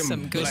idea. Give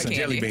some them good like candy.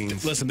 jelly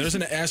beans. Listen, there's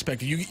an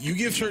aspect. You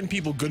give certain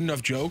people good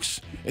enough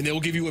jokes, and they will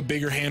give you a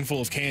bigger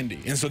handful of candy.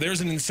 And so there's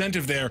an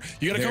incentive there.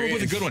 You got to come There up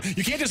with a is. good one.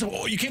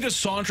 You can't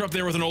just saunter up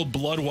there with an old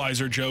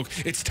Bloodweiser joke.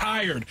 It's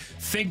tired.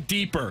 Think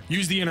deeper.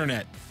 Use the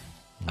internet.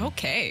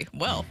 Okay.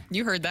 Well,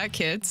 you heard that,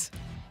 kids.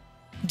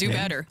 Do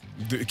better.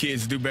 The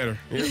kids do better.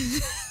 Yeah.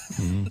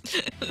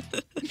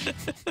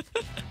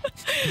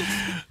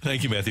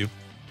 Thank you, Matthew.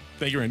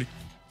 Thank you, Randy.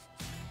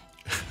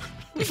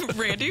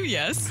 Randy,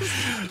 yes.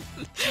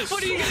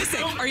 What are you gonna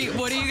say?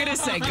 What are you gonna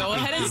say? Go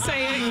ahead and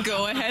say it.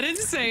 Go ahead and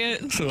say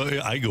it. So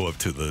I go up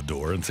to the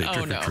door and say Oh,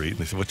 trick or no. treat. And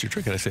they say, what's your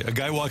trick? And I say, a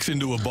guy walks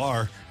into a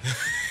bar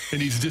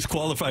and he's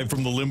disqualified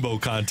from the limbo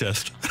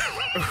contest.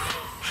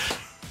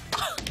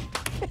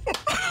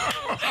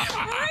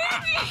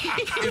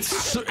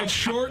 It's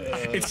short,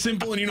 it's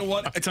simple, and you know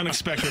what? It's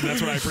unexpected.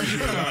 That's what I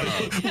appreciate about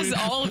it. It's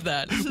all of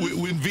that.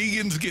 When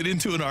vegans get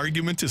into an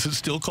argument, is it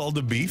still called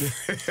a beef?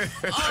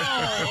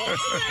 Oh,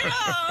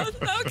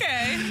 yeah,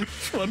 okay.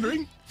 Just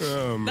wondering.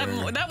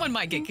 That one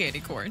might get candy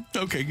corn.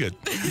 Okay, good.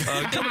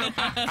 Coming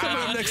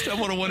up next on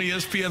 101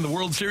 ESPN, the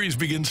World Series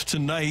begins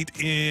tonight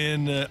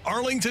in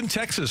Arlington,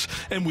 Texas.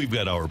 And we've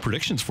got our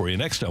predictions for you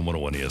next on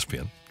 101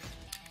 ESPN.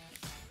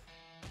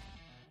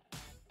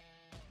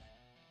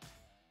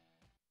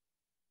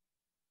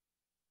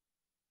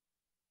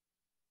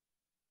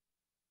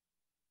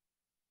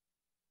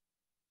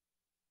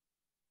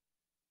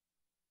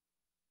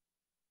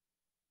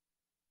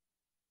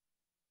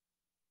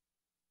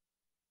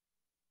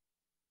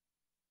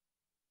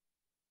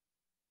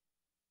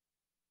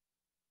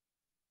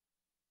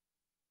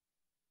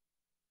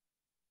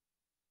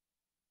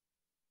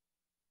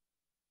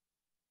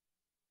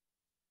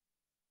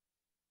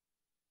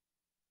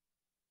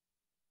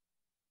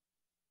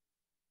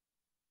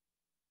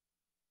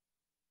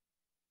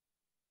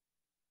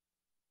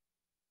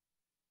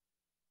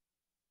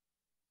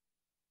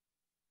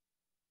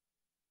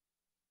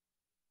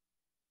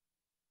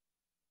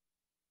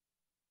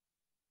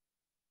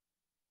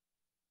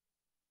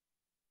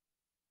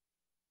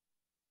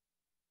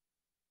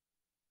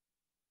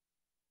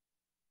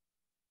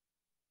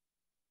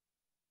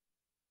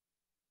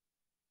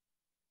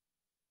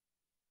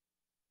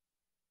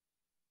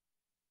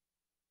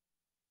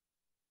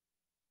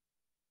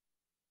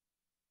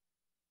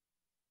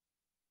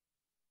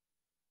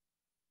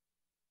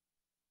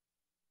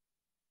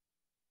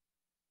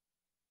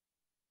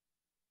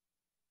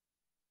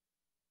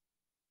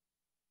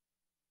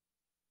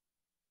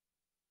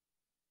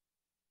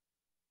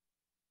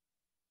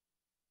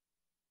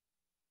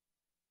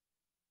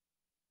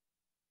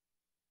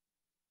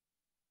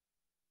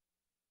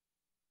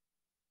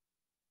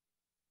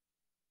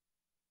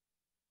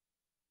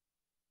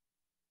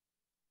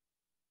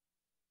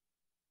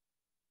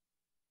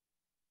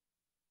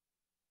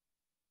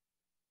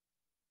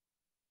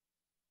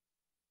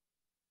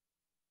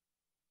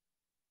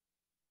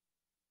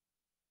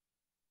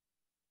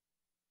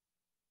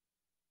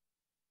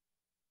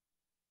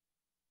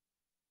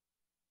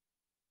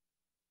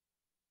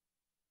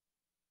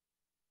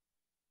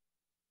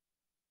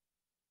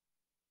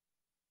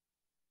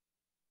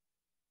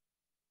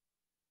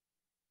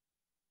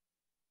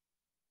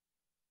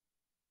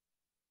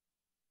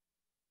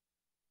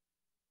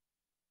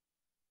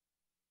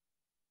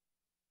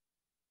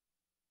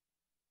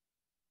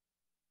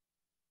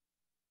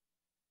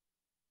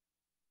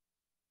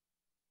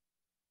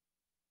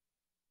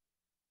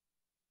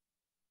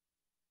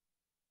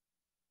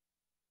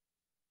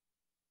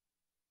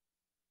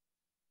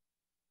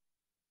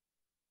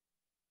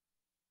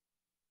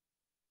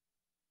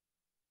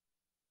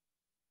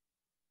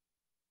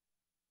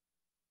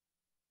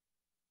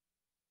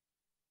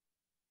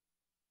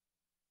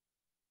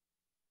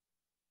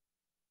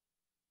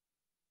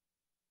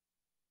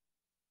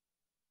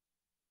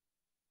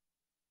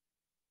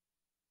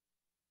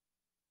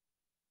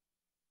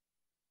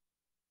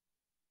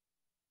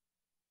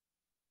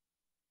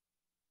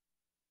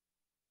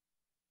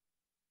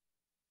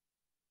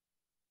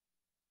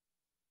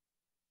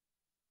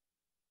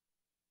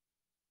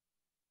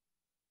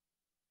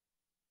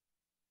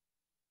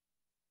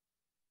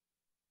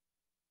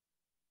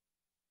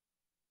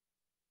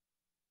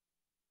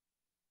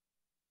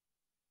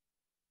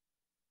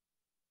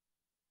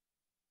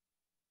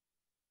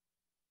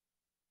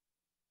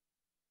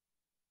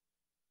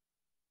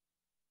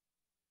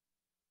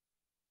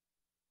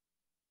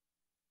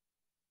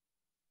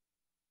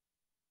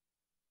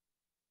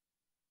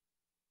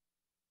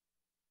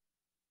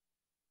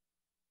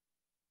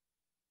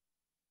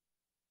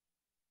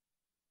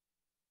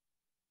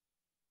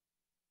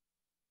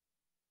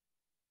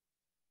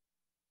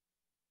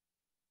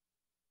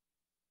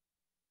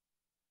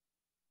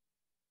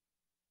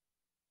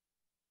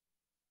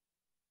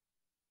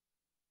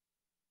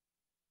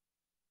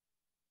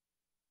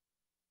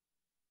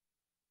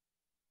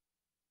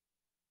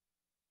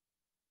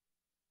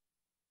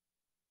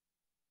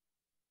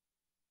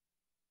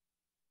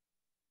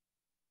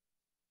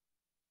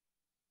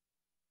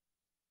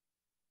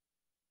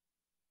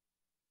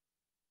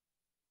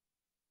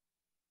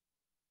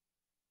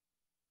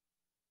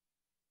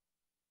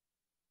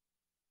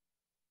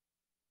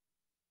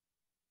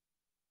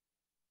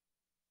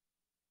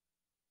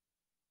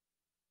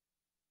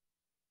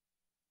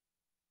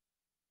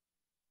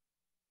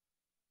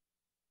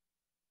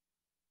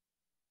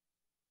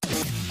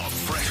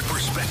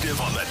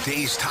 perspective on the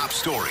day's top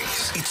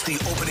stories. It's the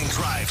Opening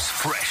Drive's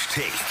Fresh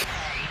Take.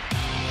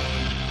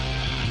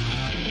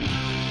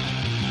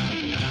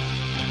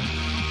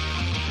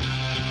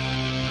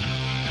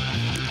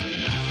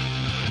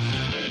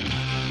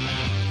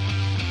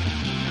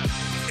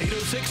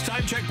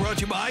 Time check brought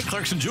to you by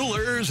Clarkson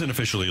Jewelers, an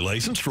officially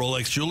licensed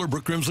Rolex jeweler.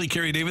 Brooke Grimsley,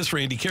 Kerry Davis,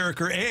 Randy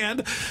Carricker,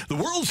 and the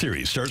World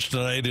Series starts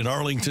tonight in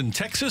Arlington,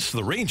 Texas.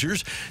 The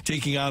Rangers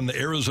taking on the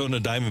Arizona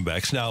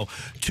Diamondbacks. Now,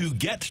 to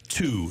get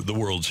to the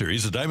World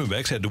Series, the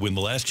Diamondbacks had to win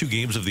the last two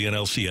games of the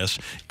NLCS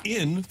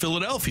in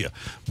Philadelphia.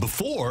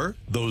 Before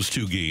those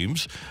two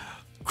games,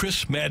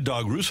 Chris Mad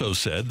Dog Russo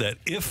said that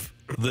if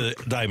the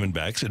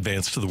Diamondbacks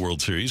advanced to the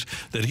World Series,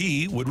 that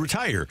he would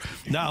retire.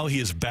 Now he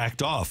has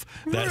backed off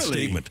that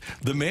statement.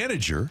 The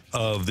manager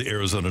of the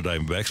Arizona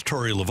Diamondbacks,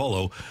 Torey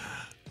Lovullo,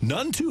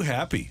 none too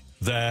happy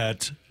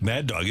that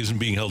Mad Dog isn't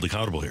being held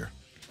accountable here.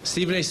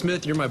 Stephen A.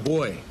 Smith, you're my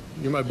boy.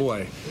 You're my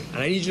boy.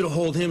 And I need you to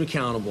hold him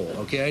accountable,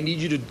 okay? I need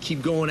you to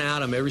keep going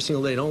at him every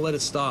single day. Don't let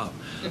it stop.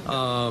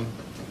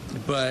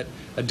 But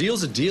a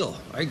deal's a deal.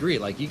 I agree.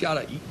 Like, you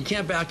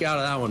can't back out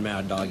of that one,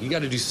 Mad Dog. You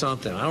got to do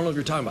something. I don't know if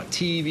you're talking about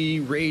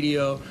TV,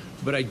 radio,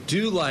 but I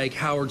do like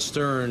Howard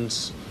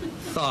Stern's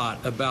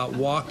thought about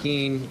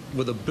walking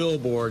with a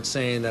billboard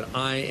saying that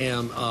I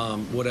am,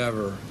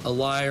 a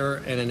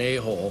liar and an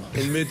a-hole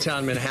in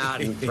Midtown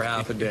Manhattan for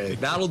half a day.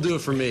 That'll do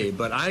it for me,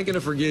 but I ain't going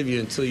to forgive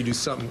you until you do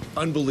something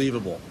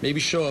unbelievable.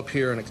 Maybe show up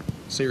here and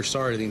say you're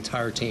sorry to the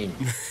entire team.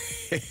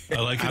 I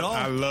like it all.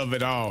 I love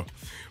it all.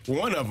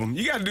 One of them.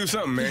 You got to do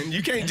something, man.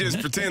 You can't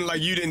just pretend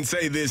like you didn't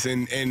say this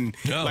and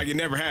like it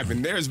never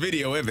happened. There's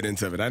video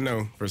evidence of it. I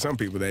know for some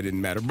people that didn't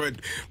matter,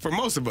 but for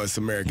most of us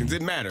Americans,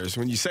 it matters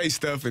when you say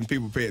stuff and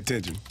people pay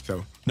attention.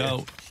 So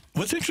now,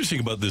 what's interesting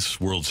about this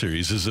World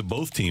Series is that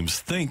both teams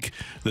think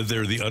that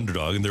they're the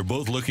underdog, and they're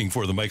both looking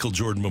for the Michael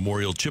Jordan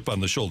Memorial chip on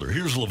the shoulder.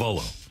 Here's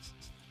Lovullo.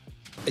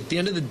 At the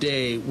end of the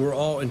day, we're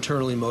all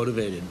internally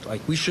motivated.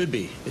 Like, we should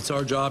be. It's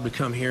our job to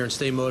come here and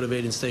stay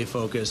motivated and stay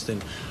focused.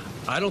 And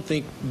I don't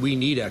think we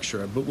need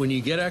extra. But when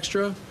you get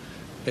extra,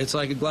 it's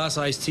like a glass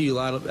of iced tea. You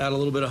add a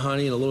little bit of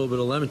honey and a little bit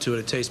of lemon to it.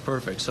 It tastes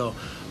perfect. So,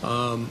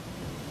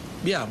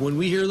 yeah, when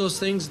we hear those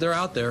things, they're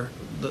out there.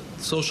 The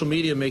social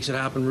media makes it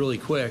happen really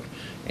quick.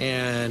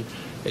 And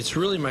it's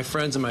really my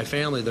friends and my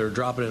family that are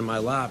dropping it in my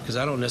lap, because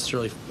I'm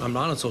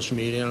not on social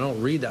media, and I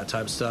don't read that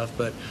type of stuff,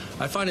 but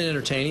I find it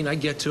entertaining. I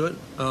get to it.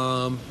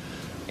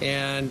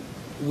 And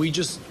we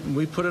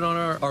put it on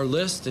our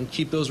list and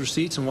keep those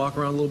receipts and walk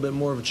around a little bit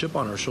more of a chip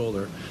on our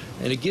shoulder.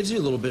 And it gives you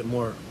a little bit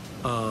more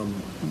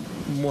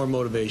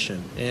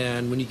motivation.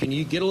 And when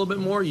you get a little bit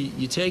more,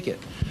 you take it.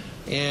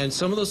 And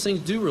some of those things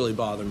do really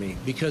bother me,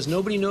 because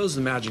nobody knows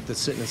the magic that's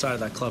sitting inside of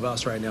that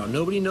clubhouse right now.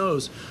 Nobody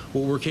knows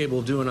what we're capable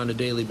of doing on a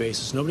daily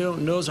basis.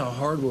 Nobody knows how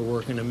hard we're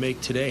working to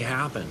make today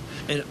happen.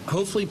 And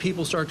hopefully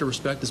people start to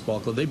respect this ball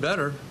club. They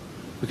better,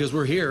 because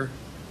we're here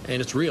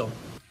and it's real.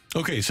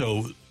 Okay,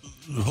 so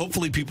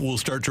hopefully people will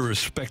start to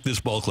respect this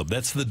ball club.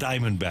 That's the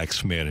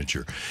Diamondbacks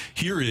manager.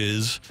 Here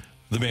is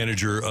the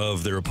manager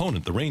of their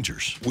opponent, the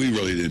Rangers. We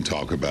really didn't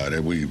talk about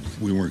it. We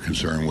weren't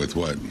concerned with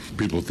what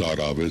people thought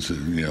of us.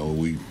 You know,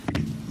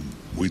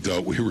 we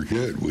thought we were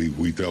good.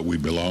 We thought we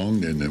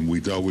belonged, and we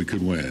thought we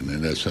could win,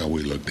 and that's how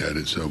we looked at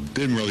it. So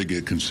didn't really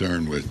get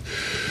concerned with,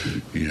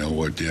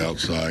 what the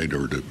outside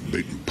or the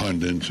big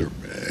pundits or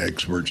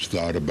experts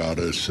thought about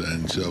us,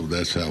 and so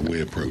that's how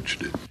we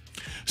approached it.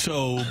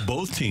 So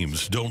both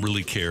teams don't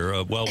really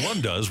care. Well,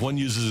 one does. One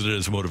uses it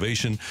as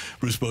motivation.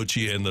 Bruce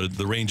Bochy and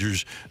the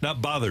Rangers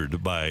not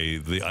bothered by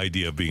the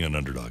idea of being an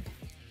underdog.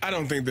 I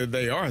don't think that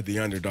they are the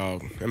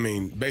underdog. I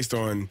mean, based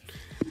on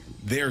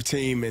their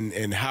team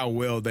and how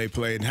well they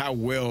played and how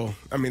well,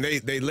 I mean,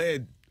 they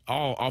led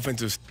all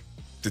offensive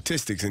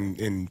statistics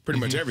in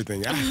pretty much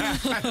everything.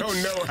 I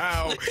don't know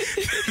how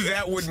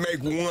that would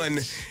make one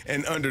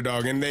an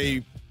underdog, and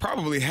they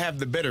probably have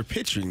the better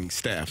pitching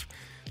staff.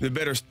 The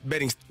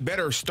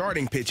better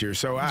starting pitcher.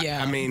 So,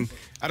 I mean,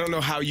 I don't know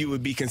how you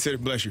would be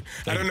considered. Bless you.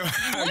 I don't know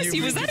how you would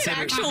be was that an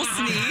actual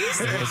sneeze?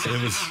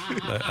 It was.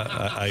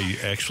 I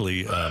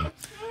actually.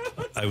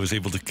 I was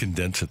able to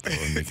condense it, though,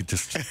 and make it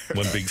just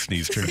one big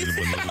sneeze turned into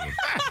one little one.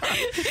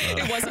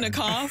 It wasn't a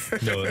cough?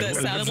 No, that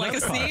sounded like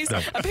a sneeze? No.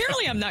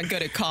 Apparently, I'm not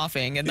good at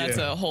coughing, and that's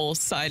a whole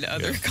side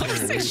other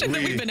conversation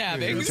that we've been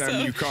having. Every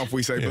time you cough,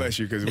 we say bless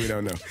you, because we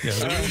don't know. Yeah,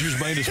 the Rangers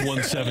minus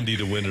 170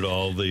 to win it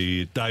all.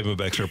 The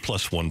Diamondbacks are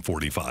plus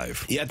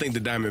 145. Yeah, I think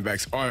the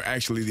Diamondbacks are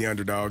actually the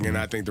underdog, and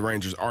I think the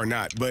Rangers are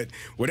not. But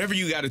whatever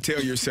you got to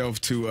tell yourself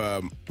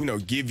to,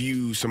 give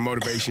you some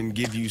motivation,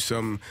 give you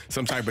some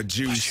type of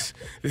juice.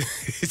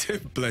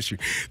 Bless you.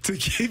 To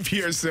keep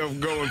yourself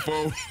going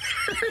forward.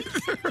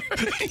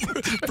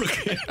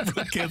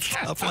 Brooke can't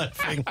stop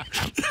laughing.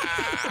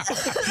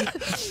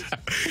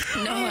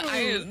 No,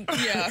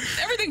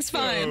 everything's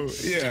fine.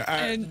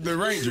 The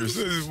Rangers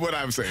is what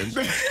I'm saying.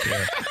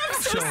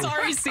 I'm so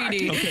sorry,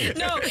 CD. Okay.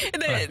 No,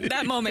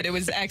 that moment, it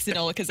was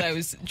accidental because I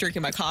was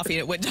drinking my coffee and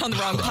it went down the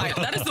wrong pipe.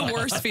 That is the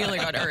worst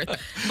feeling on earth.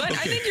 But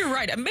I think you're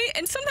right.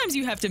 And sometimes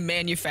you have to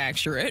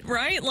manufacture it,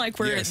 right? Like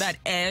that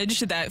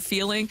edge, that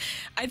feeling.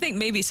 I think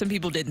maybe maybe some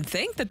people didn't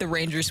think that the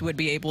Rangers would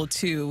be able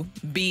to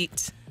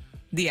beat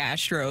the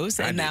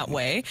Astros in that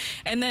way.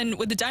 And then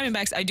with the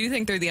Diamondbacks, I do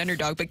think they're the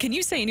underdog. But can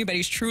you say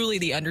anybody's truly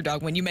the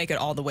underdog when you make it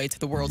all the way to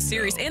the World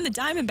Series? And the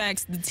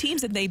Diamondbacks, the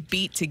teams that they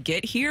beat to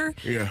get here,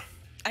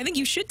 I think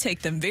you should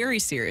take them very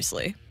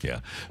seriously. Yeah.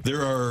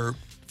 There are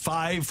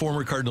 5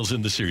 former Cardinals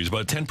in the series,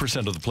 about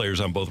 10% of the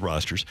players on both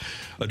rosters.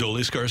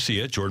 Adolis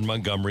Garcia, Jordan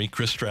Montgomery,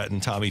 Chris Stratton,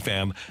 Tommy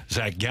Pham,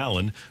 Zach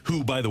Gallen,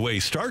 who, by the way,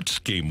 starts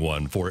Game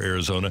 1 for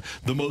Arizona.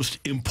 The most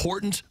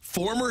important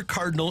former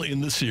Cardinal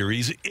in the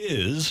series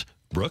is,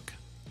 Brooke,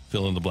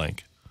 fill in the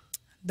blank.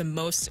 The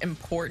most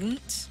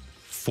important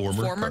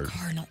former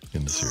Cardinal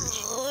in the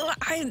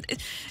series.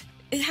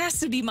 It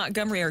has to be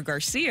Montgomery or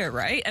Garcia,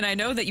 right? And I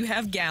know that you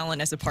have Gallen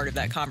as a part of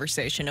that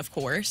conversation, of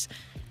course.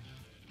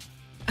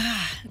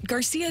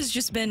 Garcia's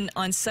just been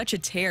on such a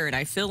tear, and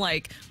I feel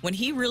like when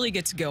he really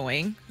gets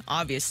going,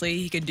 obviously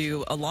he could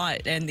do a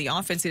lot, and the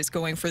offense is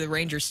going for the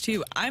Rangers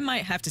too. I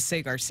might have to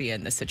say Garcia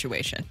in this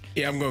situation.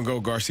 Yeah, I'm going to go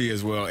Garcia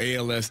as well.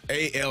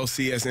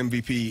 ALCS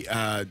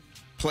MVP,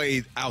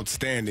 played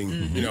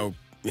outstanding. You know,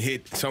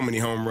 hit so many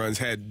home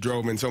runs,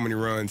 drove in so many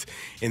runs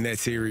in that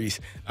series.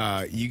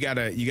 You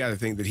gotta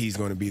think that he's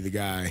going to be the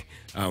guy.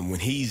 When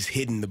he's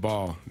hitting the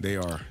ball, they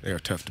are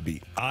tough to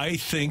beat. I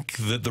think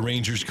that the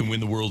Rangers can win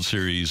the World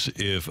Series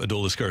if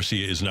Adolis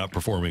Garcia is not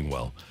performing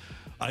well.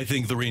 I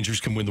think the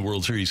Rangers can win the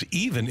World Series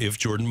even if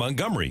Jordan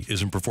Montgomery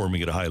isn't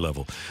performing at a high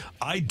level.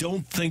 I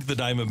don't think the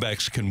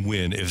Diamondbacks can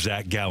win if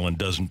Zach Gallen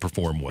doesn't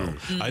perform well.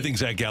 I think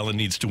Zach Gallen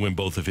needs to win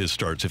both of his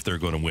starts if they're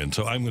going to win.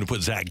 So I'm going to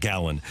put Zach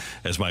Gallen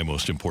as my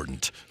most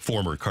important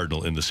former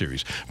Cardinal in the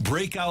series.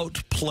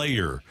 Breakout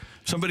player.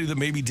 Somebody that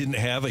maybe didn't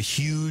have a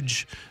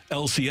huge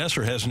LCS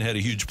or hasn't had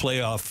a huge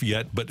playoff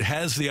yet, but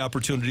has the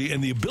opportunity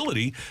and the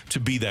ability to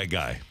be that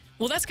guy.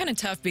 Well, that's kind of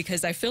tough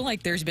because I feel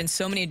like there's been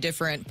so many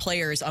different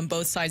players on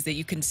both sides that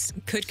you could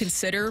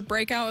consider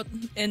breakout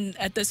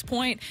at this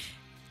point.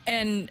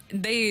 And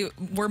they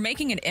were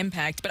making an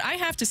impact. But I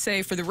have to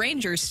say, for the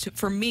Rangers,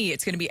 for me,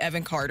 it's going to be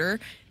Evan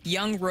Carter.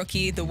 Young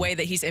rookie, the way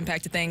that he's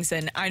impacted things.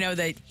 And I know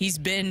that he's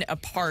been a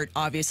part,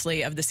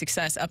 obviously, of the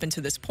success up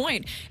until this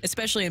point,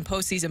 especially in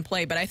postseason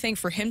play. But I think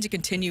for him to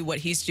continue what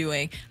he's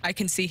doing, I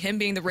can see him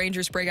being the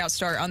Rangers' breakout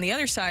star. On the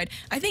other side,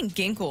 I think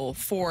Ginkel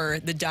for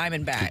the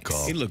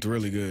Diamondbacks. He looked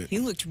really good. He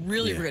looked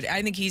really good.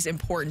 I think he's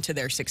important to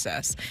their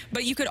success.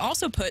 But you could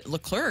also put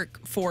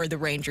Leclerc for the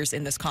Rangers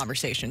in this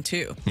conversation,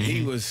 too.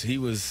 He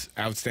was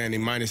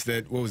outstanding, minus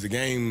that, what was it,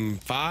 Game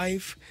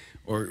 5?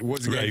 Or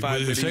was it Game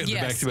 5?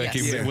 Back-to-back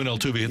game when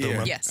Altuve hit the home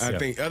run. Yes. I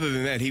think other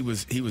than that, he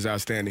was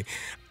outstanding.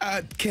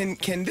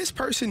 Can this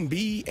person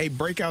be a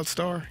breakout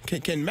star?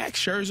 Can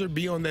Max Scherzer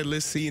be on that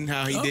list, seeing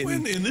how he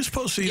didn't in this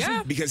postseason?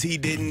 Yeah. Because he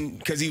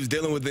was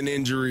dealing with an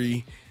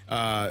injury.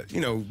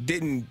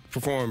 Didn't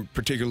perform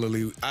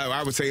particularly,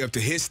 I would say, up to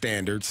his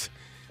standards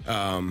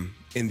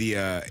in the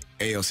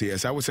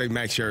ALCS. I would say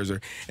Max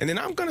Scherzer. And then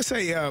I'm going to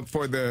say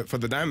for the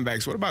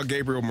Diamondbacks, what about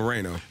Gabriel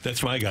Moreno?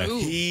 That's my guy. Ooh,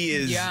 he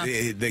is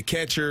the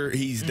catcher.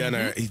 He's done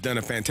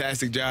a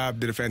fantastic job,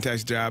 did a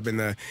fantastic job in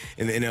the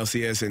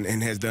NLCS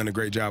and has done a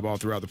great job all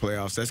throughout the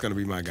playoffs. That's going to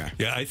be my guy.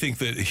 Yeah, I think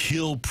that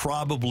he'll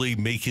probably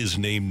make his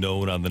name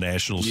known on the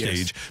national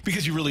stage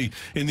because you really,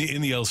 in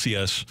the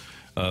LCS,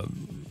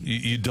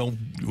 you don't,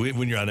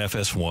 when you're on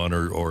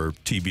FS1 or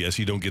TBS,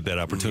 you don't get that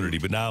opportunity.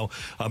 But now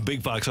on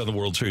Big Fox on the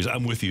World Series,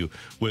 I'm with you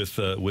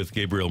with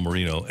Gabriel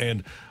Moreno.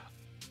 And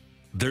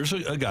there's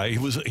a guy, he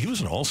was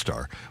an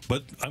all-star,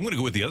 but I'm going to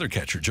go with the other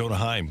catcher, Jonah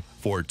Heim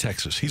for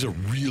Texas. He's a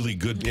really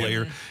good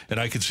player, and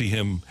I could see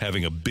him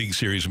having a big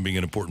series and being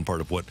an important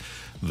part of what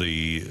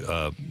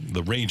the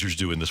Rangers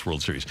do in this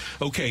World Series.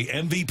 Okay,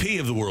 MVP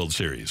of the World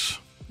Series.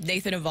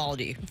 Nathan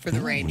Eovaldi for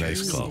the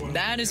Rangers. Nice call.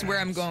 That is where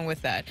I'm going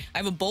with that. I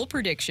have a bold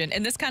prediction,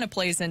 and this kind of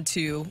plays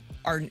into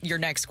your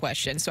next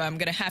question. So I'm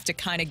going to have to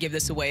kind of give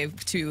this away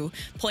to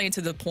play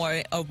into the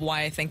point of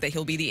why I think that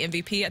he'll be the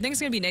MVP. I think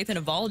it's going to be Nathan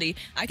Eovaldi.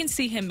 I can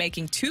see him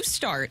making 2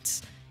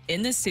 starts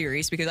in this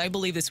series because I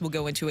believe this will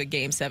go into a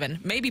Game 7.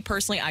 Maybe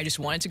personally, I just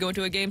want it to go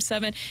into a Game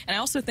 7, and I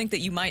also think that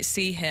you might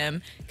see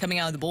him coming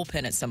out of the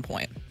bullpen at some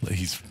point.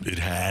 It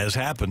has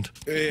happened.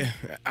 Yeah,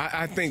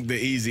 I think the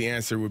easy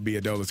answer would be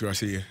Adolis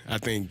Garcia. I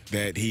think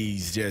that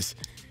he's just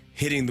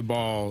hitting the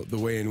ball the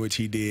way in which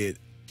he did.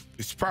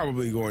 It's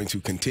probably going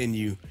to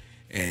continue,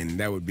 and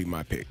that would be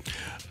my pick.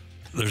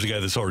 There's a guy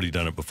that's already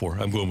done it before.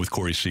 I'm going with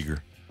Corey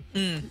Seager.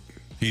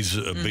 He's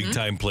a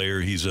big-time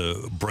player. He's a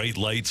bright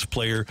lights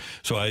player.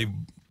 So I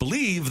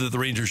believe that the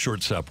Rangers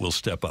shortstop will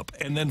step up.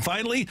 And then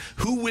finally,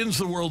 who wins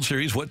the World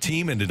Series? What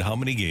team and in how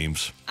many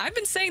games? I've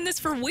been saying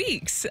this for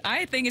weeks.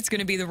 I think it's going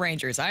to be the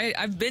Rangers.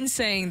 I've been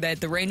saying that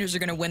the Rangers are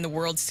going to win the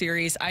World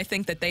Series. I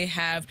think that they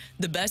have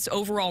the best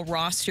overall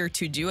roster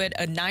to do it,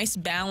 a nice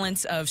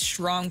balance of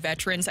strong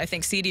veterans. I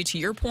think, CD, to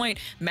your point,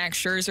 Max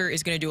Scherzer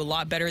is going to do a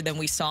lot better than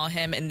we saw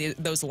him in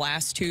those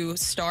last 2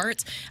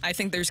 starts. I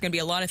think there's going to be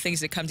a lot of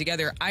things that come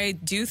together. I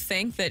do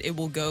think that it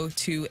will go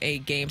to a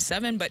Game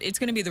 7, but it's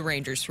going to be the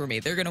Rangers for me.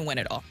 They're going to win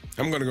it all.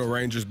 I'm going to go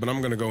Rangers, but I'm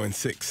going to go in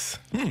 6.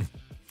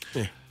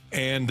 Yeah.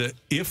 And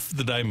if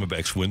the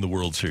Diamondbacks win the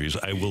World Series,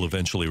 I will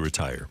eventually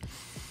retire.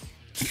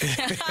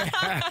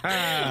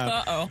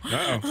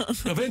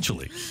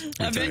 Eventually.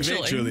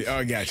 Eventually. Oh,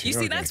 I got you. You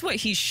see, that's what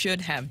he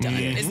should have done,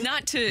 is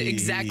not to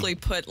exactly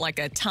put like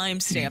a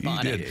timestamp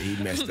on it.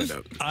 He messed it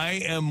up.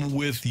 I am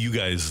with you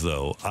guys,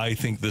 though. I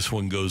think this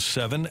one goes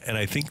 7, and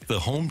I think the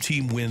home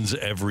team wins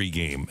every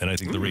game, and I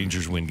think the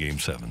Rangers win Game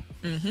 7.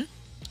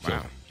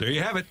 Wow. There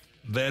you have it.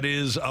 That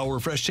is our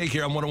fresh take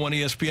here on 101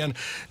 ESPN.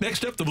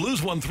 Next up, the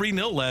Blues won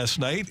 3-0 last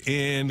night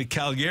in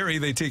Calgary.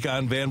 They take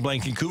on Van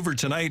Blankencouvre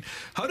tonight.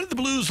 How did the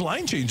Blues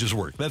line changes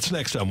work? That's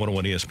next on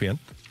 101 ESPN.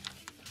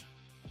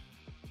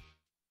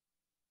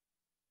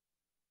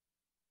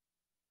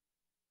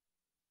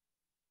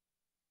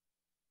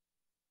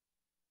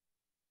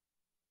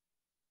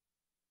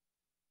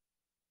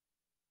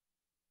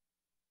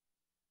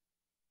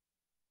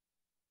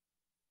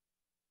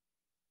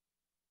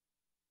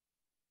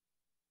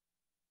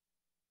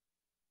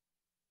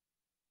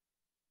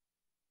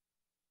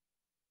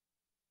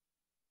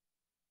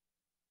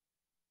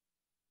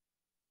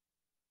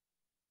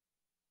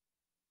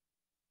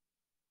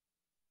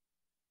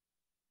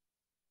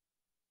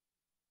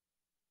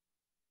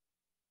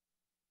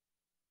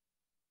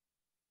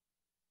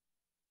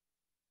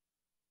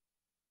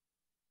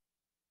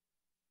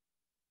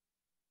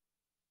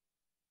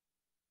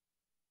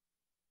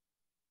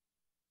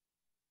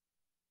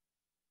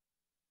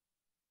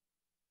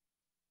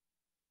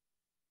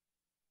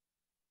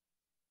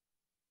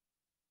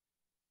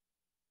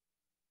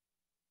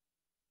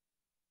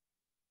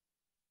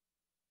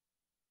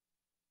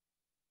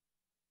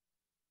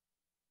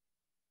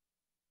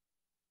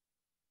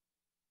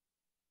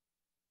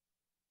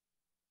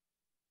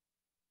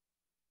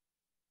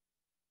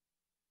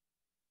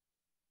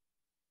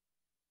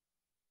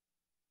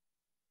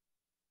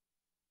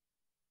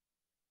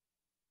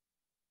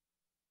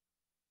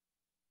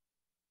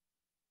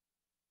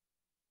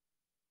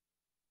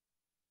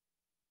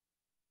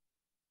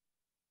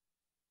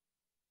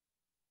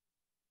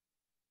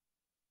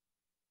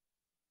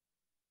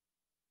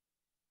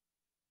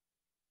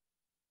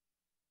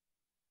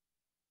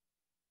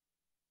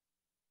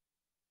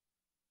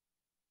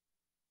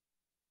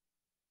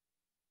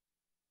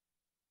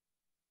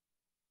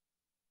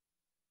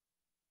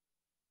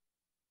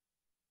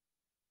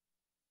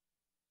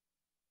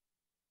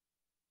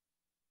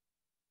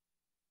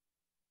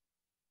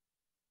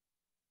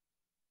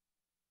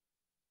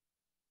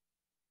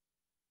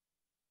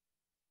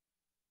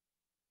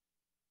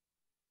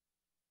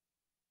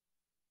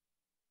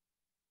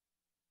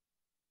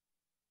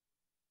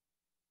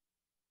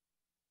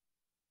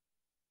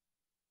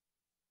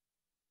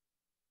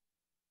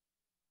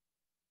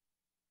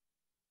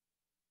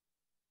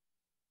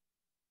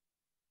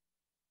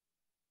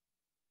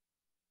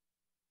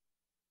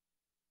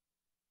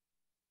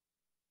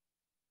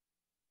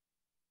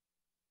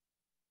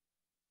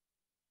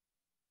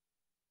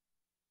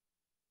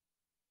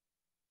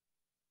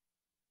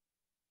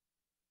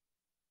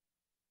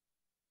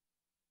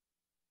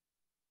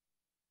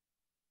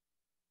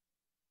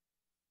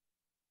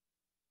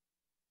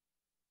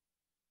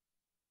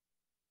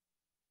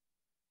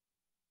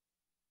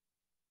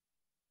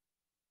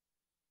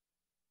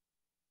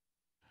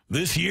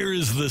 This year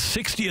is the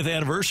 60th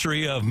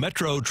anniversary of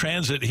Metro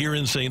Transit here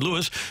in St.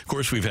 Louis. Of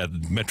course, we've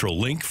had Metro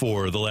Link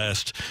for the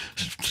last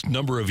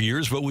number of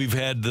years, but we've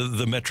had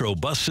the Metro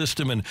bus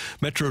system and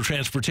Metro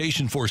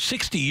transportation for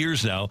 60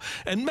 years now.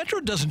 And Metro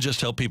doesn't just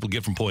help people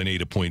get from point A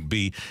to point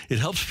B. It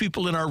helps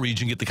people in our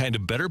region get the kind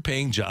of better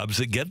paying jobs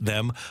that get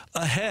them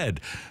ahead.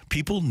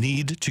 People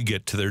need to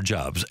get to their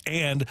jobs.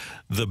 And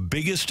the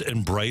biggest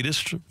and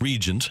brightest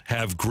regions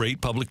have great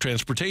public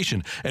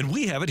transportation. And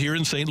we have it here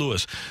in St.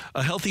 Louis.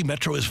 A healthy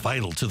Metro is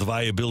vital to the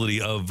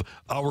viability of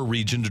our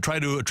region to try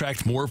to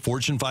attract more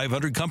Fortune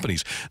 500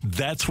 companies.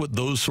 That's what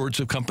those sorts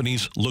of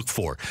companies look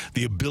for.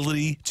 The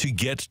ability to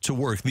get to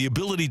work, the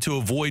ability to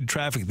avoid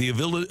traffic, the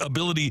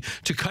ability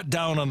to cut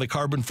down on the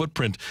carbon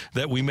footprint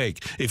that we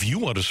make. If you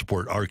want to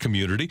support our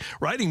community,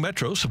 riding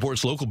Metro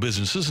supports local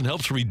businesses and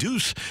helps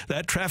reduce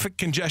that traffic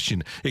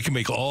congestion. It can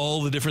make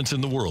all the difference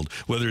in the world,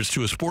 whether it's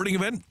to a sporting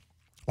event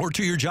or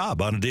to your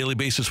job on a daily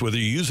basis, whether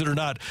you use it or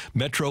not.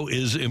 Metro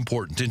is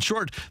important. In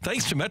short,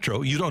 thanks to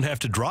Metro, you don't have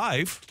to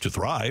drive to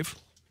thrive.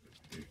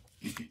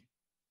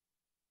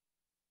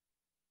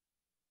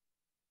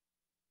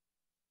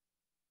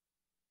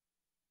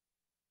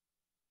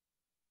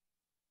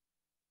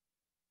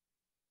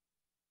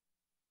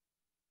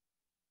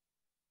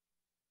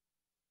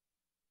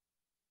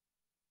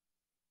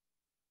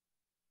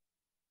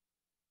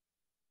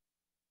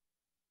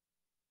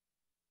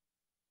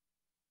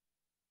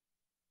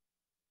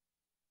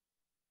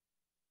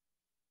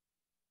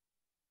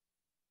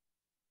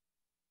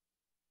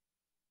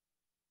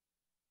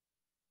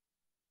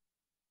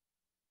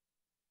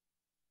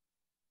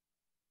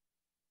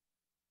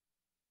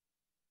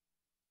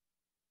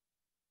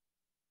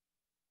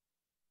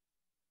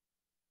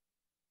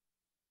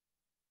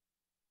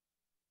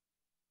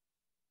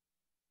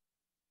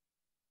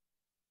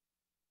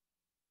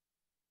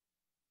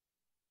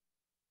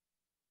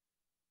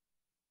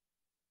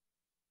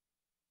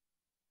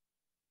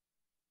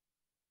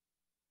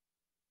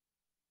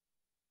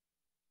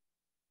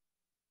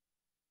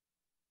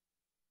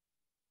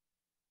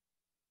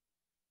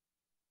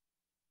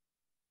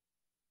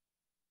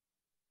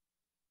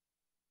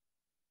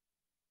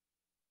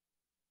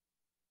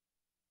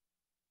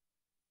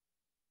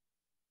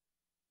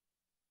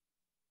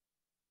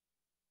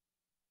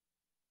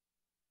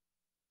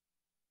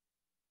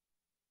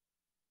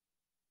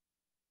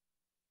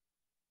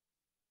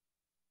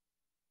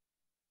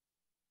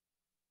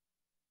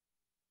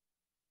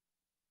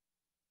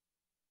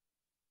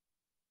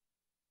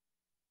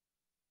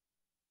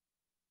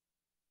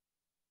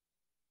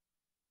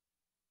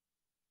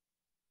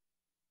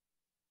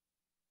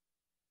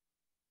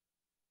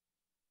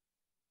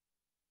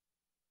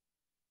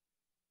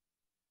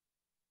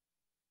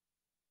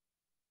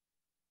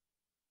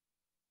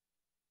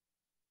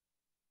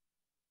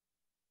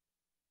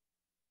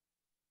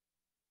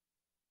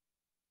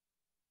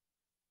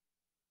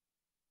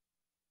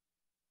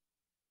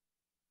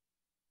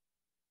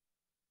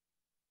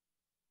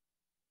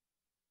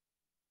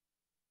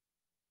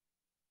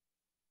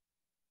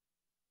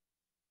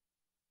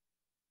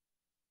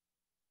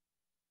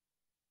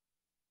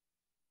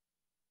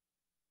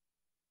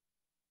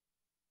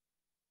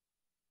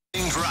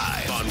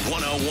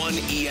 101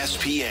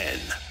 ESPN.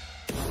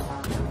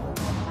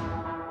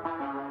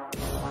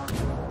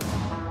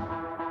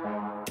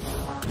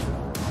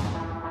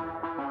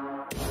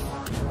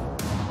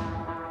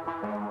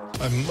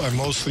 I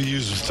mostly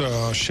used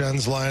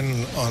Shen's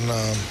line on,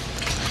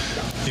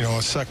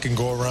 a second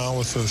go-around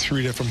with the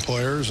 3 different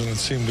players, and it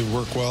seemed to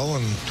work well.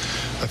 And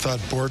I thought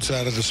Bortz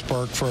added a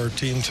spark for our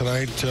team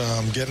tonight,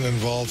 getting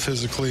involved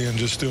physically and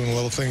just doing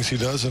little things he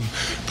does. And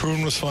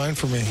Prune was fine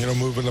for me,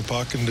 moving the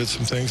puck and did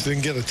some things.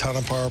 Didn't get a ton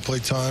of power play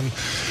time,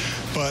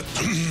 but,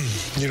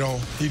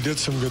 he did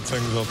some good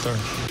things out there.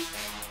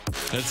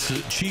 That's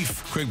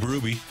Chief Craig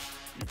Berube.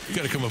 You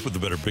got to come up with a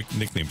better big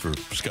nickname for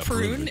Scott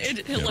Prune.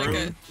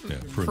 Prune.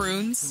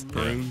 Prunes.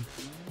 Prune.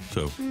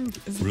 So,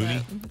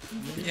 Rooney.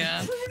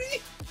 Yeah.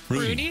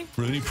 Rooney.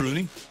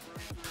 Pruny.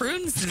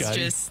 Prunes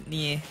Scotty. is just,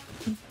 yeah.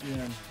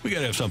 We got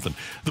to have something.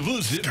 The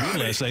Blues did win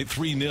last night,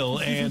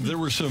 3-0, and there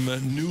were some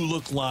new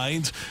look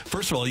lines.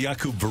 First of all,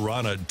 Jakub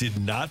Vrana did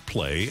not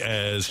play.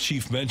 As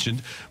Chief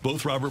mentioned,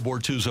 both Robert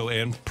Bortuzzo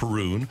and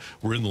Perun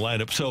were in the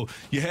lineup. So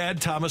you had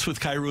Thomas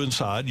with Kyrou and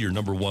Saad, your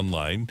number 1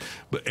 line,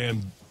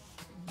 and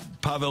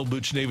Pavel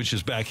Buchnevich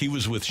is back. He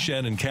was with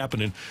Shen and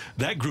Kapanen.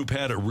 That group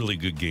had a really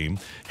good game.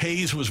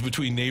 Hayes was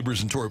between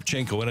Neighbors and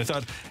Toropchenko,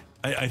 and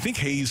I think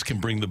Hayes can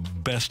bring the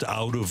best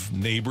out of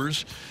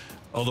Neighbors,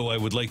 although I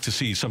would like to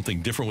see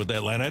something different with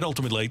that line. I'd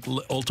ultimately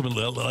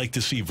like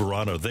to see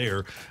Verano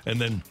there, and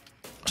then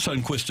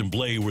Sundqvist and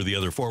Blais were the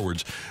other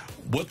forwards.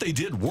 What they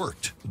did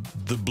worked.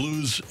 The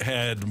Blues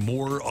had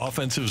more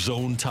offensive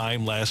zone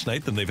time last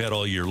night than they've had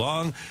all year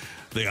long.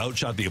 They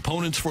outshot the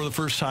opponents for the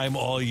first time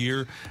all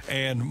year,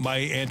 and my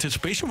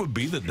anticipation would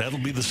be that that'll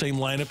be the same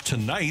lineup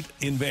tonight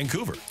in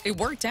Vancouver. It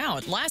worked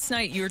out. Last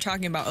night, you were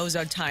talking about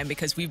Ozone time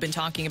because we've been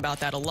talking about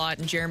that a lot,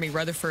 and Jeremy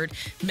Rutherford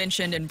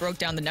mentioned and broke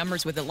down the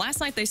numbers with it. Last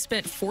night, they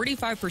spent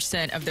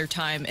 45% of their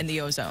time in the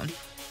Ozone.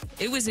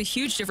 It was a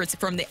huge difference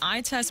from the eye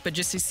test, but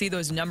just to see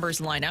those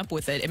numbers line up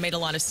with it, it made a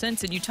lot of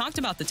sense. And you talked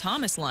about the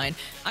Thomas line.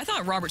 I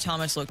thought Robert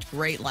Thomas looked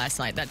great last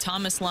night. That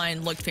Thomas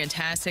line looked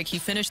fantastic. He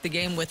finished the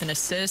game with an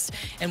assist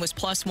and was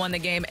 +1 the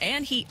game,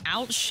 and he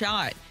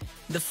outshot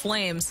the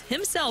Flames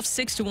himself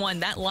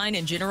 6-1. That line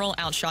in general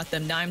outshot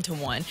them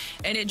 9-1.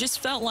 And it just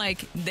felt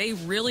like they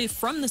really,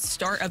 from the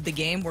start of the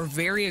game, were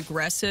very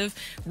aggressive,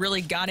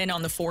 really got in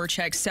on the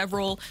forecheck,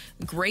 several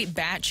great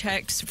bat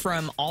checks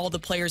from all the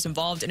players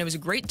involved, and it was a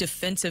great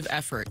defensive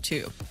effort,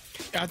 too.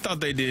 I thought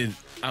they did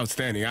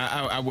outstanding.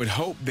 I would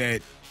hope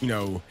that,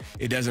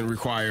 it doesn't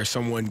require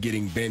someone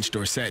getting benched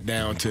or sat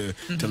down to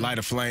light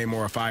a flame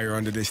or a fire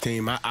under this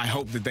team. I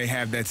hope that they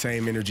have that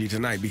same energy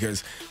tonight,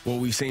 because what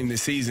we've seen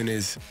this season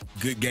is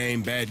good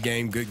game, bad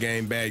game, good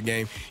game, bad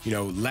game,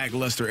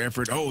 lackluster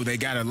effort. Oh, they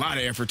got a lot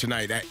of effort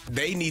tonight.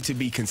 They need to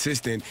be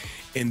consistent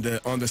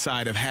on the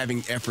side of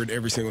having effort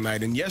every single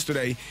night. And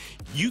yesterday,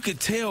 you could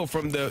tell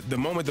from the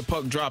moment the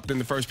puck dropped in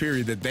the first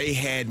period that they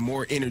had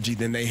more energy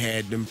than they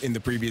had in the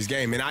previous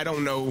game. And I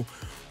don't know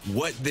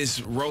what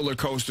this roller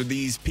coaster,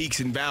 these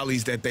peaks and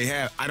valleys that they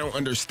have, I don't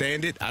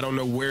understand it. I don't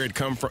know where it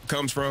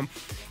comes from.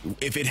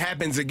 If it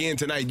happens again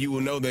tonight, you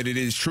will know that it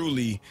is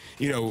truly,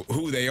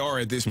 who they are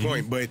at this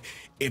point. But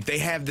if they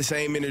have the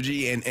same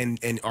energy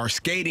and are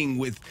skating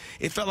with,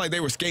 it felt like they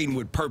were skating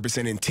with purpose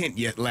and intent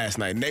last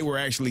night, and they were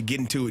actually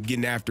getting to it,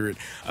 getting after it,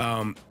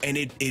 and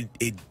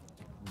it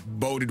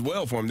boded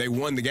well for them. They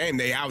won the game.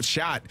 They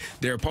outshot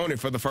their opponent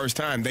for the first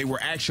time. They were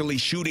actually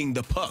shooting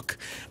the puck.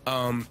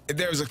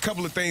 There's a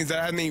couple of things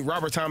that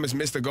Robert Thomas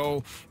missed a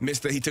goal.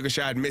 He took a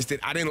shot and missed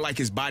it. I didn't like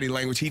his body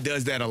language. He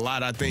does that a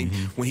lot, I think,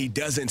 when he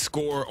doesn't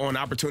score on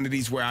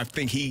opportunities where I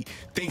think he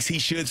thinks he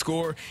should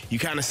score. You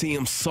kind of see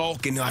him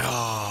sulk and like,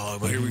 oh,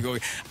 well, here we go.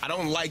 I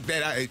don't like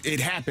that. It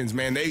happens,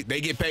 man.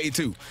 They get paid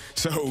too.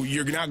 So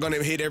you're not going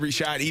to hit every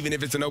shot, even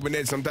if it's an open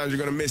net. Sometimes you're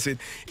going to miss it,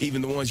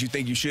 even the ones you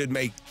think you should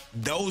make.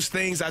 Those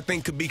things I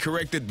think could be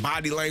corrected,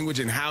 body language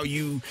and how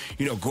you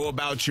go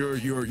about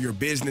your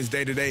business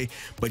day to day.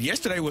 But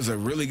yesterday was a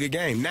really good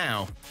game.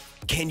 Now,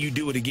 can you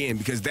do it again?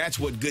 Because that's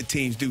what good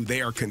teams do.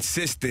 They are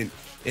consistent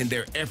in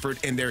their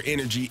effort and their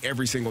energy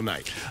every single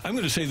night. I'm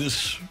going to say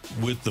this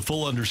with the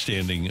full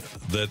understanding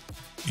that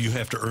you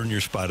have to earn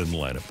your spot in the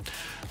lineup.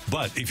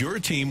 But if you're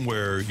a team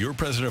where your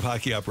president of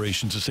hockey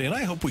operations is saying,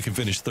 I hope we can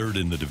finish third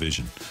in the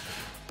division,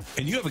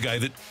 and you have a guy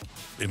that,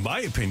 in my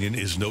opinion,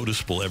 is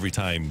noticeable every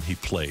time he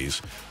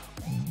plays,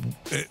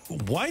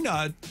 why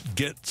not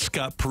get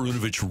Scott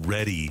Perunovich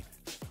ready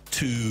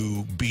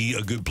to be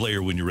a good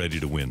player when you're ready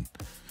to win?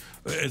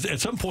 At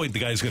some point, the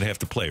guy's going to have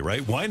to play,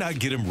 right? Why not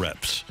get him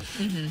reps?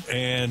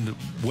 And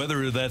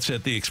whether that's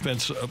at the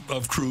expense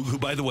of Krug, who,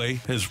 by the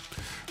way, he's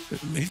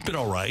been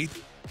all right.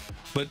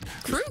 But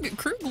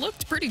Krug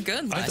looked pretty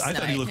good last night. I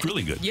thought he looked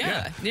really good.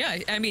 Yeah.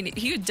 I mean,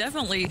 he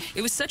definitely.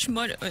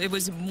 It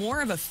was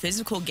more of a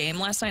physical game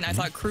last night. I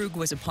thought Krug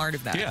was a part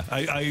of that. Yeah,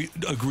 I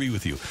agree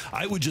with you.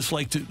 I would just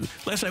like to.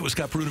 Last night was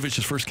Scott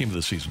Perunovich's first game of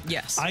the season.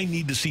 Yes. I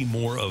need to see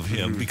more of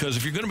him because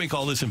if you're going to make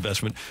all this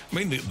investment, I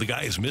mean, the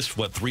guy has missed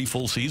 3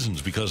 full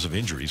seasons because of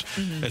injuries.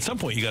 At some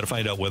point, you got to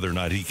find out whether or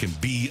not he can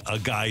be a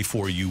guy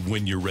for you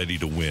when you're ready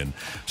to win.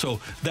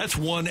 So that's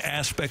one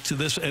aspect to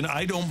this, and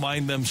I don't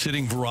mind them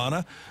sitting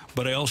Verana.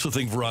 But I also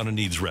think Verana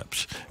needs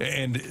reps.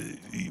 And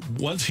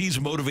once he's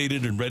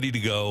motivated and ready to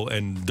go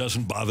and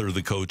doesn't bother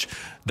the coach,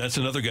 that's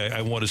another guy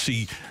I want to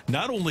see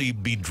not only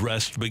be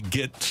dressed, but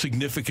get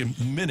significant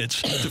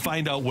minutes to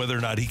find out whether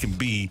or not he can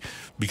be,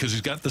 because he's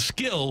got the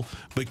skill,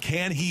 but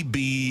can he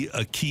be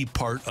a key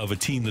part of a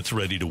team that's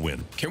ready to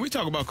win? Can we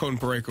talk about Colton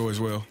Parayko as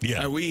well?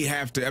 Yeah. We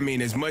have to, I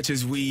mean, as much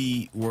as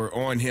we were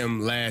on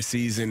him last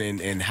season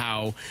and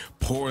how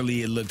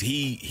poorly it looked,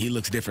 he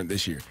looks different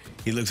this year.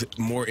 He looks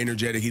more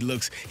energetic.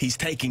 He's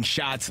taking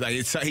shots.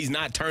 He's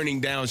not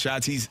turning down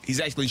shots. He's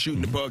actually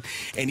shooting the puck,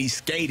 and he's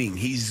skating.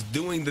 He's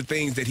doing the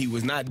things that he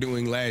was not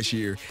doing last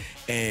year.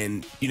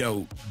 And,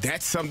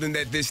 that's something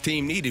that this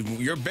team needed.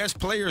 Your best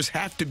players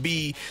have to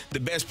be the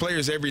best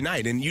players every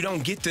night. And you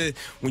don't get to,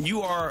 when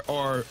you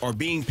are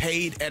being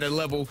paid at a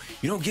level,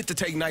 you don't get to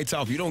take nights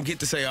off. You don't get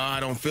to say, I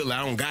don't feel it,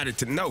 I don't got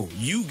it. No,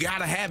 you got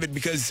to have it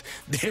because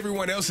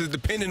everyone else is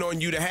depending on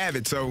you to have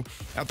it. So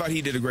I thought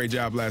he did a great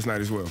job last night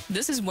as well.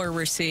 This is where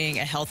we're seeing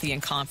a healthy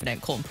and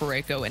confident Colton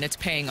Parayko, and it's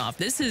paying off.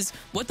 This is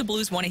what the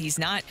Blues wanted. He's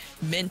not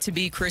meant to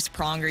be Chris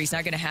Pronger. He's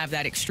not going to have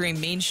that extreme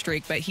mean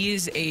streak, but he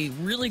is a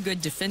really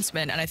good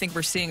defenseman, and I think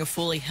we're seeing a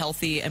fully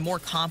healthy and more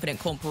confident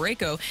Colton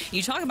Parayko.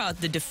 You talk about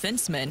the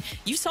defensemen.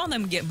 You saw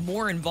them get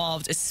more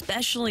involved,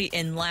 especially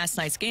in last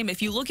night's game.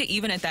 If you look at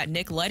even at that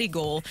Nick Leddy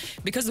goal,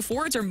 because the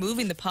forwards are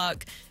moving the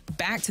puck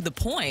back to the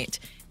point,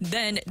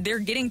 then they're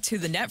getting to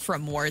the net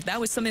from more. That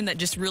was something that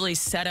just really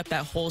set up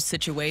that whole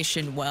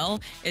situation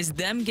well, is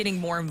them getting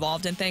more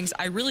involved in things.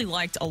 I really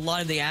liked a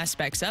lot of the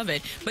aspects of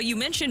it. But you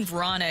mentioned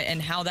Verana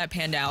and how that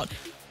panned out.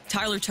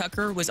 Tyler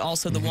Tucker was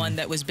also the one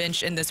that was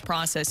benched in this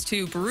process,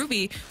 too.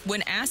 Berube,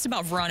 when asked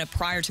about Verana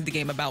prior to the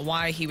game about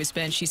why he was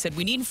benched, he said,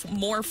 we need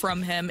more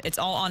from him. It's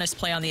all honest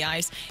play on the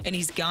ice, and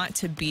he's got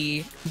to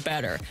be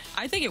better.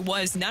 I think it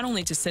was not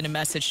only to send a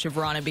message to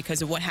Verana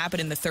because of what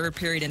happened in the third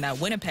period in that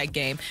Winnipeg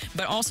game,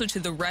 but also to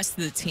the rest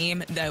of the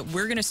team that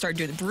we're going to start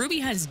doing.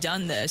 Berube has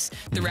done this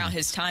throughout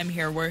his time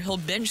here, where he'll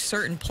bench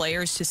certain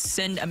players to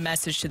send a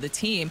message to the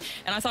team,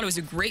 and I thought it was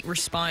a great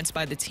response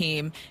by the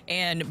team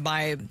and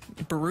by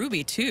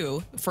Berube, too,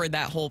 for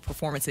that whole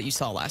performance that you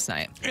saw last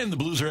night. And the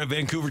Blues are at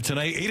Vancouver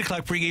tonight, 8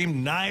 o'clock pregame,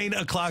 9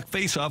 o'clock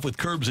face-off with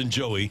Curbs and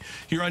Joey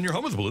here on your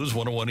home of the Blues,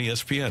 101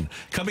 ESPN.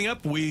 Coming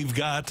up, we've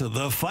got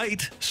The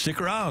Fight. Stick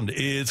around.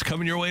 It's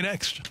coming your way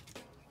next.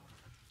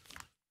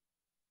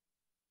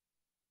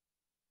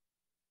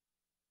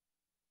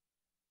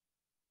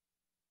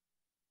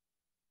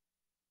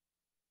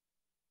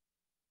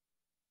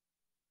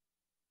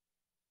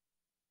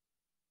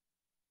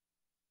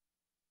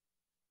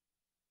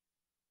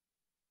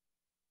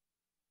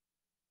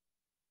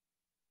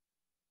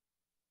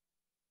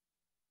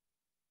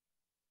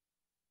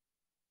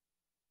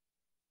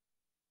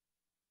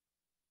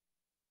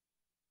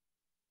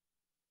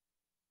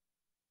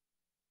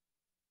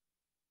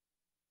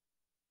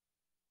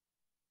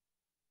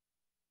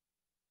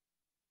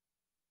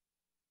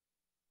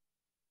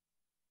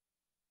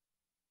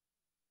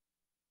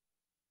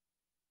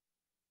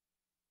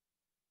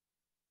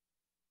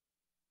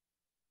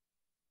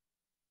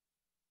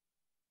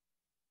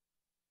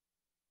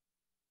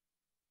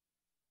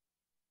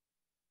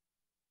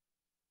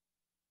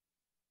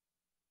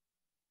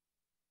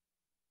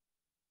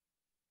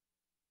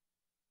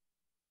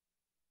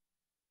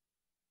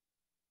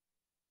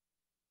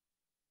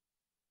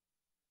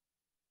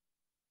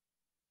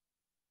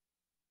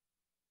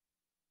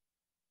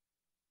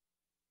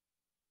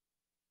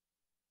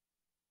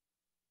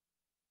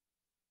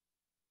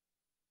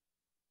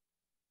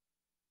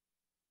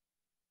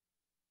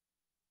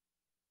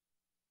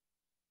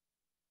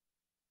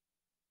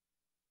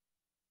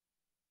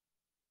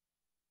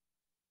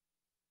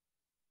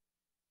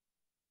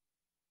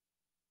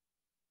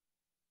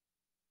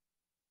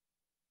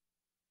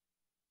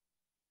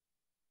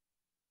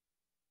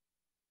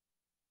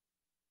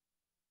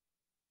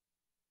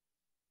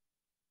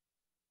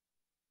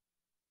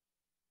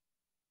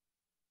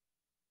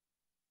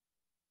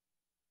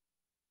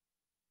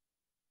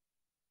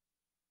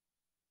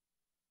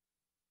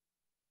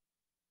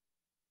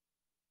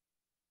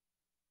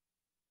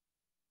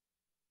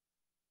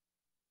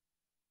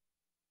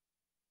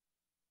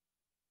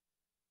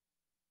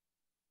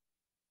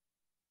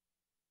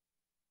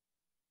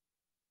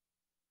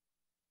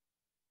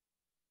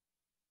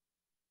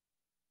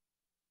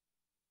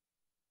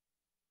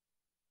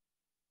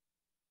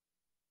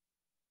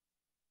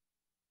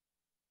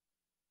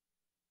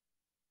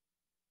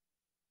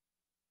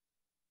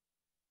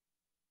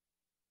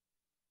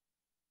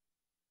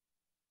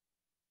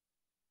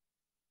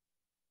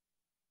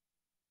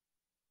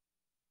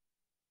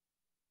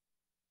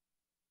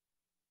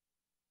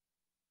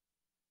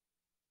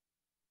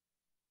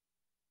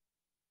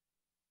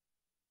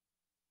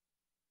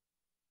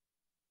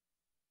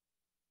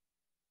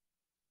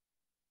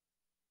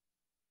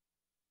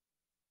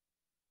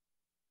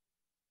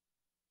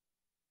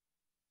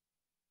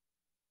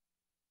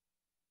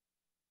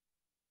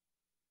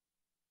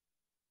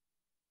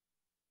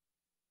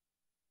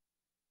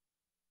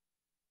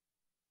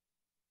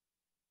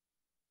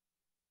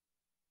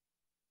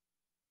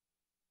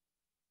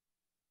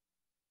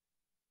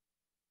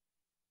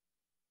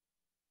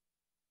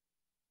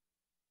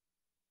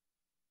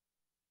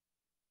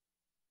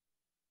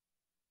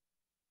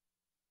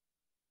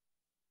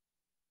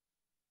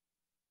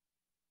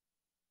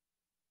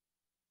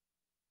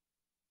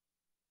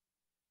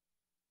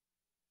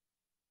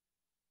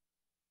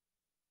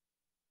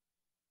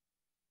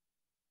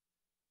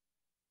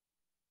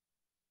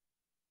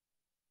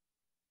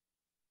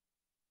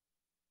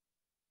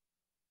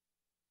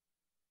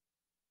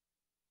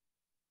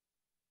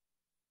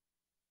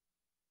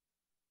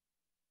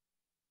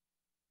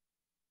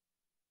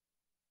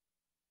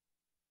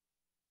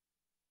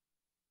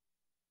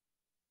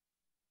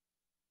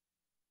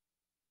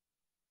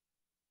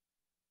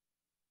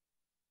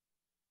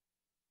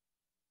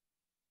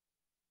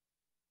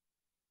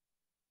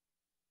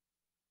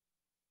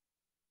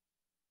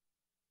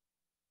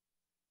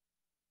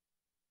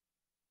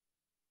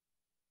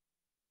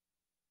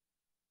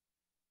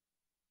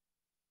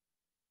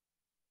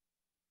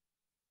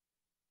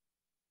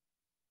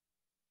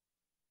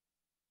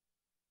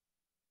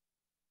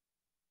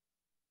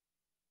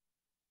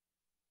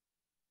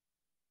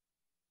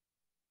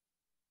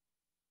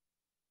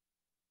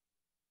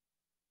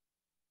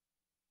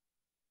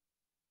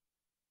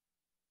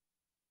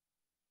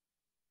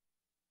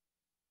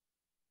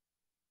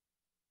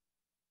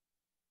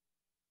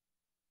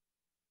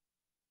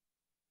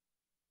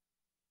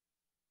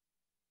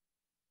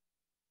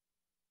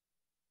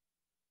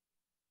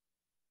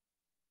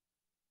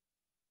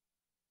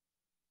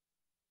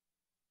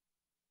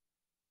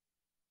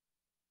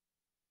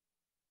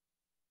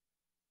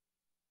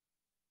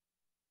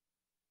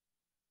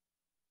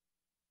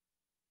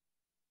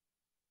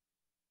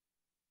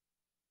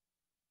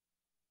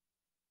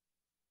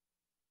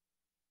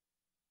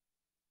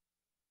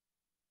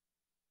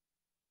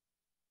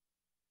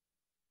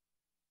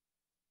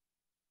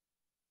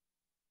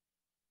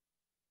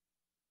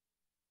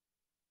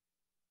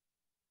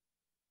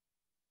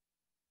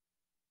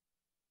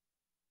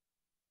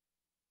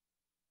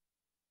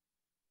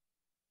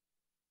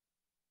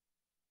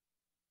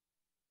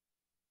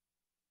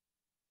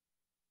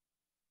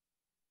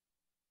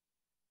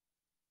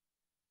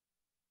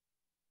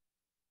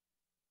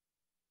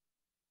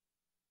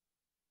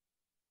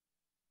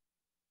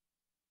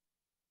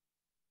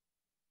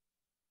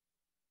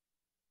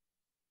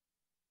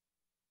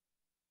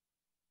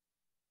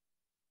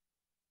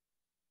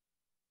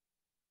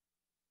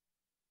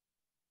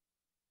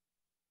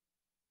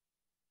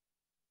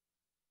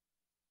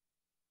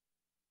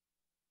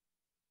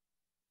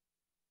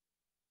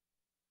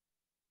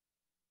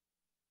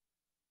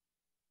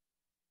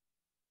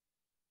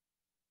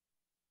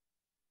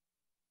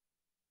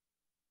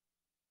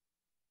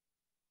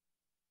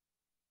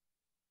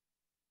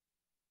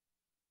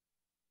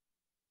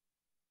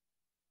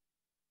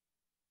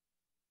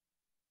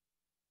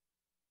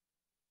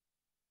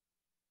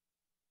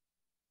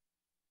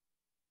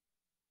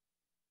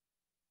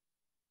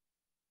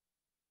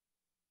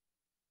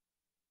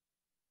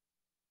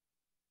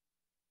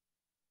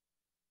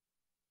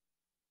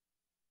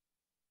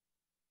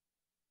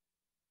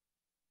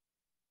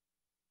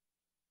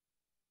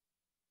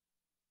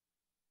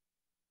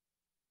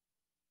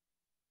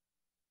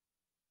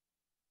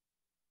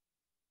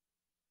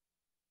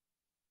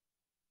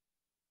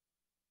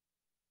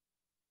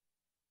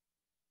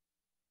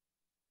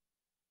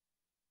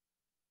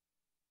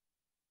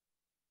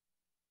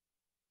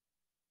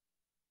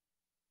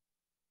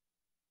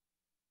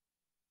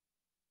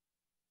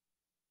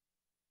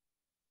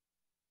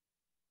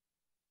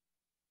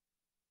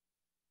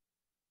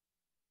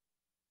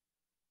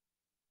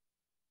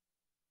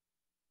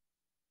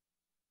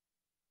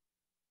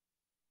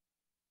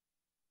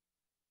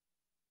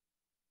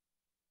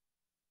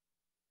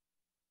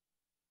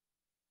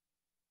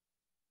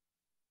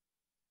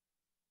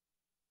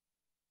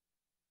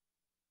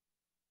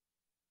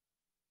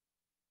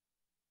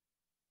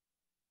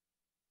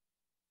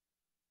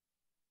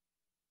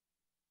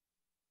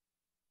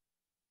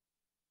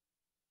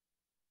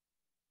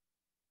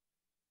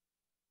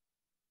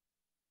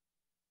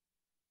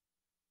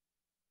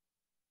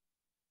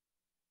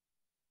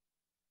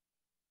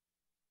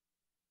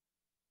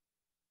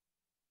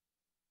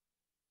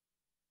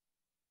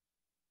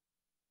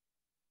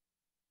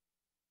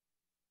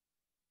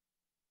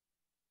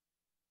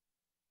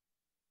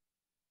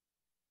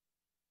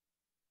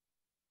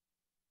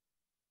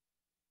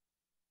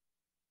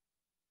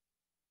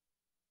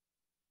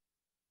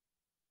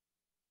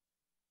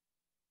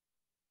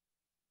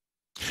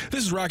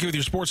 This is Rocky with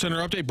your Sports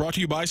Center update, brought to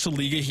you by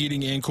Saliga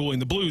Heating and Cooling.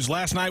 The Blues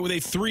last night with a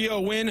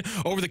 3-0 win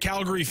over the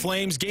Calgary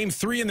Flames. Game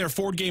 3 in their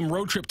 4-game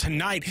road trip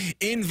tonight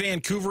in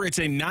Vancouver. It's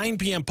a 9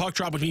 p.m. puck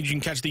drop, which means you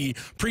can catch the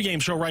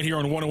pregame show right here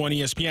on 101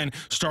 ESPN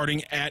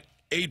starting at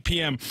 8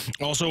 p.m.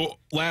 Also,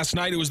 last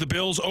night it was the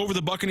Bills over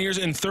the Buccaneers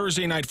in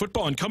Thursday Night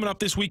Football. And coming up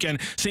this weekend,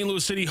 St.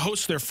 Louis City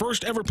hosts their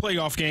first ever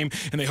playoff game,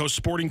 and they host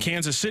Sporting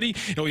Kansas City.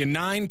 It'll be a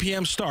 9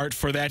 p.m. start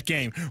for that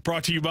game.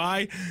 Brought to you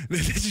by,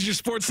 this is your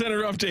Sports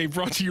Center update,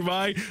 brought to you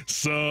by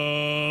Saliga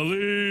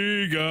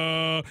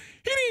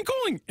Heating and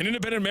Cooling, an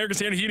independent American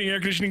Standard heating and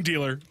air conditioning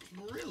dealer.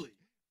 Really?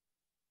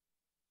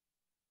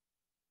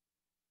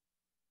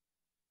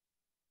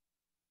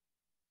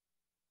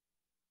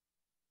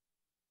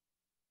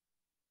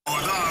 For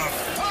the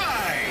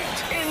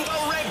fight in the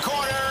red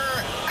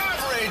corner,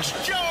 Average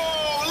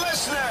Joe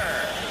Listener.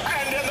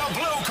 And in the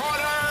blue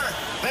corner,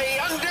 the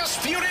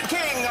undisputed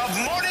king of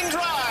morning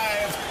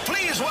drive.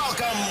 Please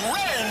welcome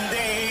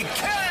Randy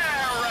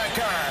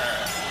Carricker.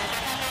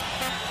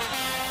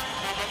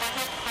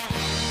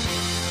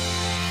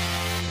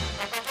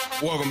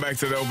 Welcome back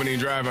to the opening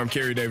drive. I'm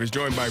Kerry Davis,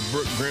 joined by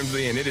Brooke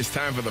Grimsley, and it is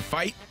time for the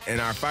fight. And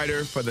our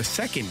fighter for the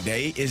second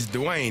day is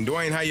Dwayne.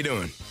 Dwayne, how you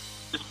doing?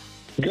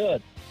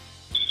 Good.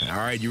 All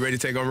right, you ready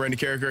to take on Randy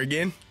Carricker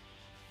again?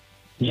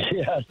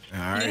 Yes. All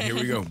right, here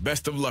we go.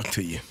 Best of luck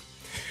to you.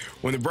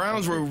 When the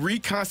Browns were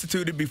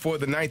reconstituted before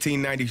the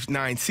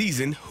 1999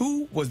 season,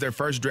 who was their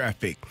first draft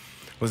pick?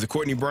 Was it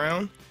Courtney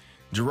Brown,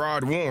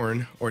 Gerard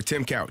Warren, or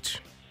Tim Couch?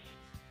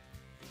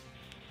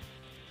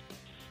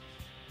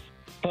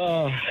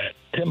 Tim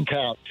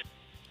Couch.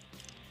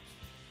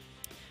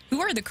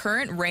 Who are the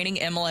current reigning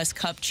MLS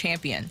Cup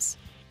champions?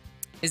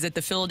 Is it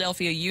the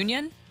Philadelphia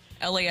Union,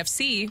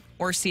 LAFC,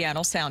 or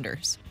Seattle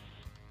Sounders?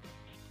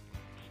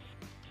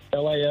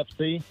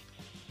 LAFC.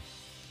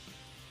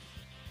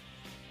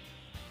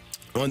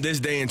 On this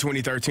day in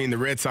 2013, the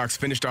Red Sox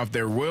finished off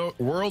their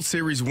World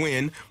Series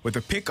win with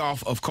a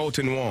pickoff of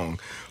Colton Wong.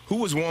 Who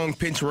was Wong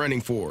pinch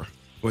running for?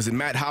 Was it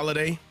Matt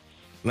Holliday,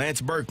 Lance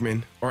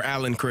Berkman, or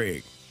Alan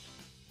Craig?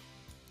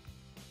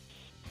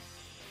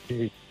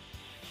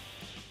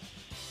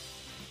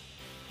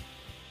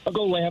 I'll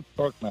go Lance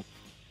Berkman.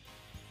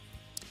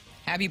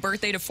 Happy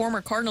birthday to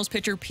former Cardinals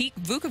pitcher Pete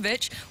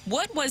Vukovich.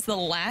 What was the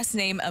last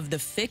name of the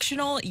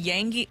fictional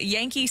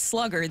Yankee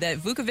slugger that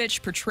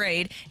Vukovich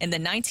portrayed in the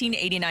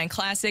 1989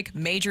 classic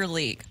Major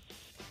League?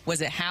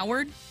 Was it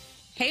Howard,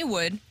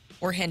 Haywood,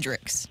 or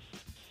Hendricks?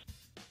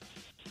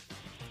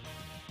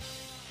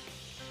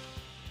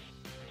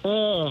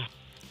 I'll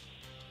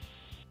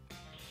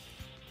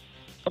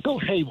go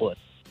Haywood.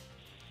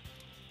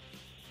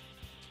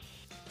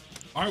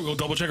 All right, we'll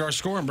double-check our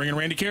score and bring in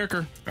Randy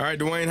Carricker. All right,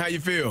 Dwayne, how you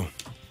feel?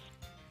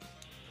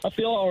 I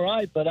feel all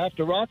right, but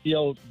after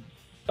Rocchio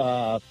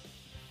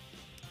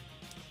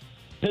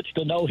pitched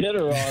a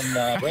no-hitter on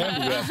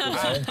Randy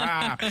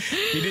yesterday.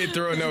 He did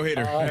throw a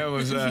no-hitter. That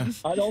was.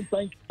 I don't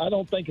think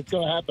it's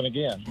going to happen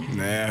again.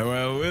 Nah,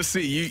 well, we'll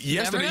see.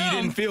 Yesterday you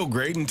didn't feel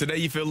great, and today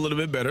you feel a little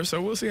bit better.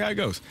 So we'll see how it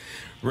goes.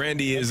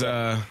 Randy is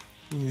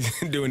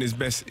doing his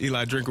best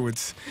Eli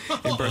Drinkowitz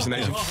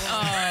impersonation.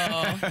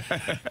 How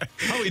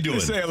are we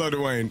doing? Say hello,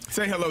 Dwayne.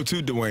 Say hello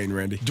to Dwayne,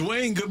 Randy.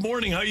 Dwayne, good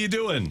morning. How you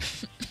doing?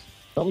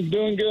 I'm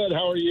doing good.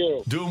 How are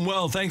you? Doing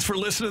well. Thanks for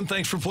listening.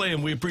 Thanks for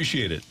playing. We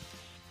appreciate it.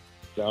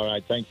 All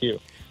right. Thank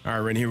you. All right,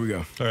 Randy, here we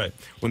go. All right.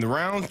 When the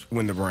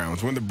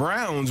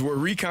Browns were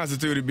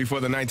reconstituted before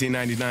the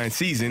 1999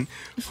 season,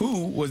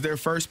 who was their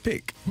first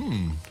pick?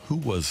 Who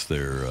was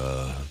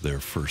their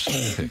first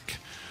pick?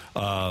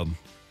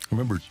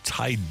 Remember,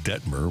 Ty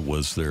Detmer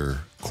was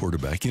their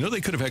quarterback. You know,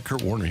 they could have had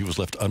Kurt Warner. He was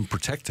left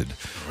unprotected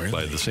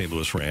by the St.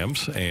 Louis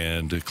Rams,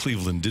 and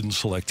Cleveland didn't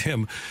select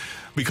him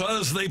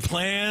because they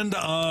planned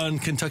on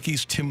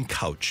Kentucky's Tim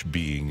Couch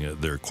being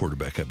their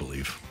quarterback, I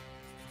believe.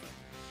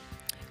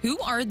 Who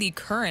are the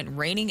current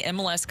reigning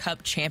MLS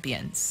Cup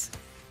champions?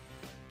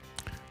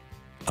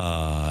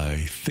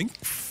 I think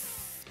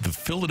the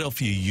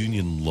Philadelphia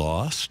Union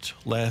lost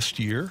last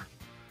year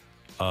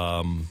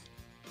to,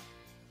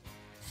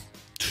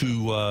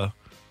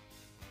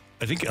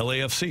 I think,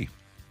 LAFC.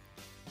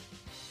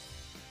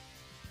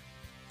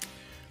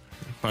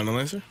 Final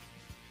answer?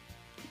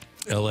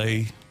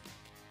 LAFC.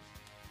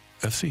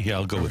 Yeah,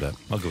 I'll go with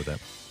that.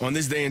 On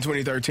this day in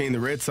 2013, the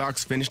Red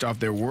Sox finished off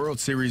their World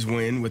Series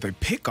win with a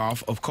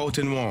pickoff of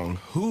Colton Wong.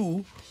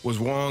 Who was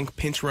Wong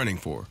pinch running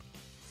for?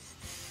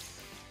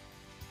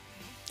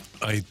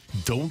 I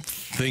don't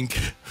think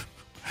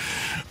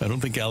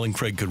Alan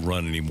Craig could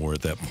run anymore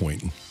at that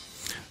point.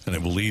 And I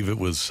believe it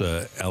was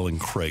Alan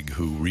Craig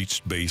who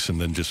reached base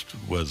and then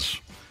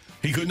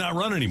he could not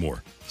run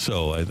anymore.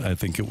 So I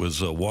think it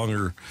was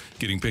Wonger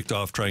getting picked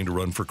off trying to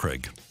run for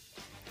Craig.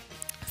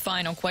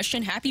 Final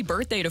question. Happy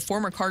birthday to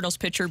former Cardinals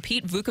pitcher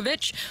Pete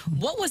Vukovich.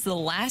 What was the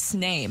last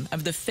name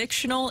of the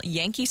fictional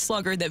Yankee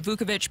slugger that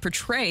Vukovich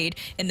portrayed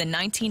in the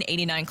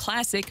 1989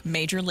 classic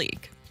Major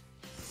League?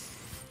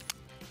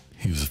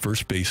 He was a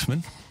first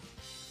baseman.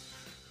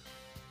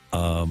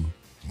 I'll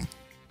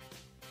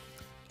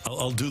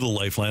I'll do the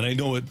lifeline. I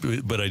know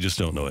it, but I just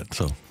don't know it.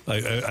 So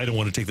I don't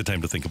want to take the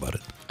time to think about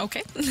it.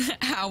 Okay.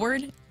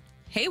 Howard,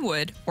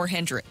 Haywood, or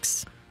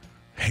Hendricks?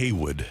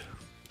 Haywood.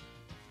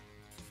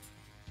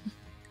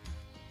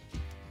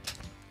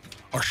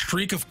 Our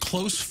streak of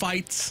close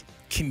fights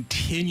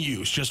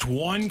continues. Just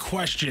one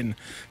question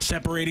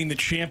separating the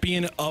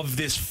champion of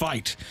this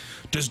fight.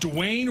 Does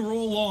Dwayne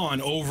roll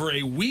on over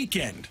a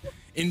weekend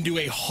into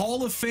a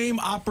Hall of Fame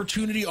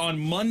opportunity on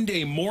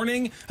Monday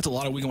morning? That's a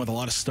lot of weekend with a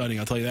lot of studying,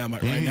 I'll tell you that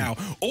right now.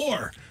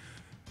 Or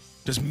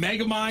does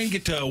Megamind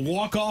get to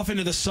walk off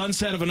into the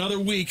sunset of another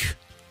week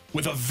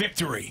with a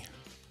victory?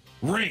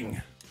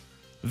 Ring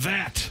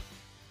that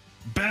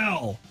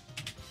bell.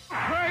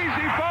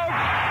 Crazy,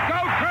 folks! Go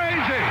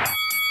crazy!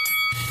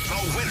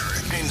 The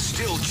winner and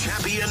still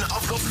champion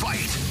of the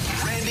fight,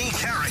 Randy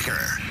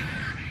Carricker.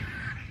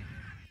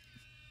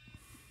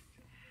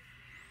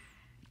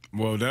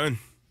 Well done.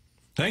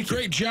 Thank you.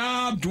 Great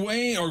job,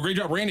 Dwayne, or great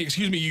job, Randy.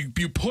 Excuse me.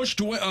 You pushed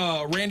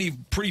Randy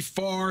pretty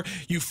far.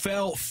 You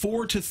fell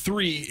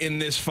 4-3 in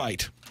this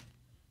fight.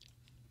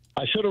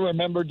 I should have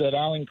remembered that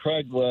Alan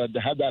Craig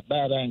had that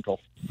bad ankle.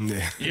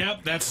 Yeah.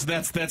 Yep,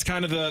 that's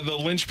kind of the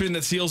linchpin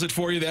that seals it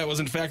for you. That was,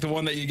 in fact, the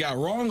one that you got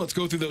wrong. Let's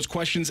go through those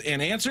questions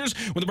and answers.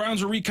 When the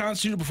Browns were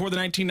reconstituted before the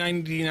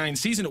 1999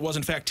 season, it was,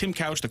 in fact, Tim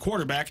Couch, the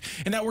quarterback,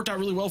 and that worked out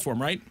really well for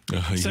him, right?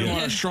 Set him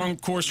on a strong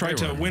course, right,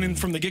 to winning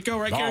from the get-go,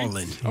 right, Gary?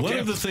 Balling. Okay. One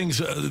of the things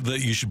that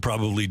you should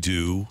probably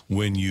do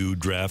when you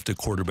draft a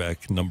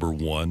quarterback number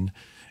one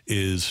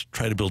is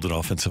try to build an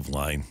offensive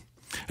line.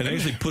 And I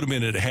usually put him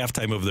in at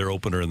halftime of their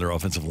opener, and their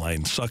offensive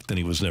line sucked, and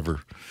he was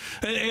never.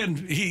 And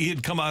he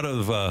had come out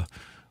of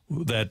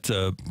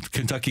that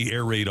Kentucky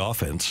air raid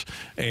offense,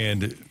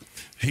 and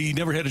he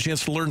never had a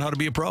chance to learn how to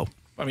be a pro.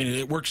 I mean,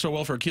 it worked so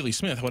well for Achilles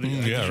Smith. What did,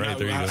 Yeah, right.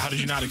 There you go. How did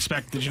you not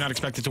expect? Did you not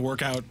expect it to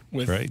work out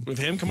with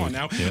him? Come on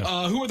now.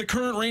 Yeah. Who are the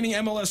current reigning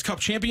MLS Cup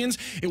champions?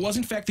 It was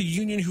in fact the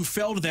Union who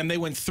fell to them. They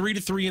went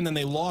 3-3, and then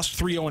they lost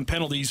 3-0 in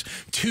penalties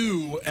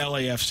to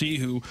LAFC,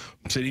 who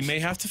City may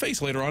have to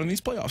face later on in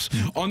these playoffs.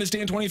 On this day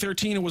in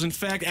 2013, it was in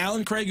fact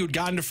Alan Craig who had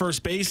gotten to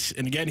first base,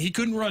 and again he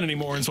couldn't run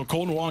anymore, and so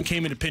Colton Wong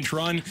came in to pinch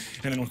run,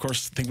 and then of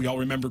course I think we all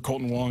remember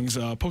Colton Wong's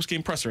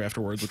post-game presser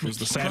afterwards, which was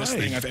the saddest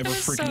thing I've ever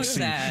freaking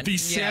seen. Sad. The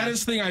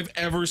saddest thing I've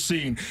ever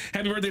seen.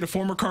 Happy birthday to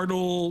former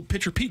Cardinal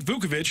pitcher Pete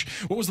Vukovich.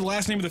 What was the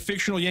last name of the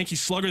fictional Yankee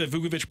slugger that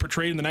Vukovich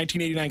portrayed in the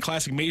 1989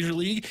 Classic Major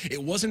League?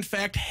 It was, in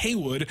fact,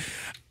 Haywood.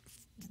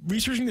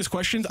 Researching this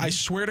question, I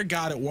swear to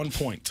God, at one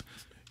point,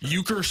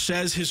 Euchre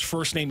says his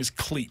first name is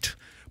Cleat,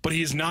 but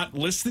he is not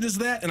listed as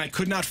that, and I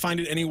could not find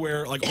it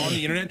anywhere like on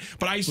the internet.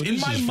 But in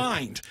my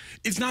mind,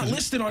 it's not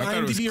listed on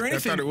IMDb or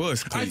anything. I thought it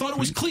was Cleat. I thought it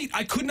was Cleat.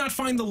 I could not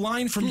find the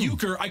line from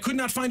Euchre. I could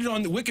not find it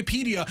on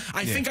Wikipedia.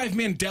 I think I've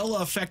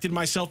Mandela affected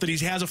myself that he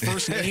has a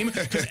first name,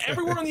 because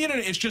everywhere on the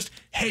internet it's just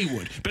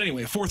Haywood. But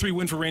anyway, a 4-3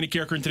 win for Randy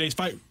Carricker in today's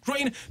fight.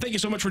 Dwayne, thank you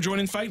so much for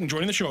joining the fight and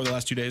joining the show over the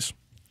last 2 days.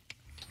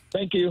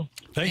 Thank you.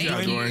 Thank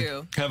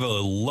you. Have a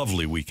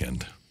lovely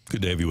weekend.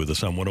 Good to have you with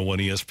us on 101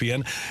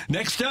 ESPN.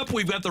 Next up,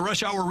 we've got the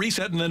Rush Hour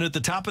Reset, and then at the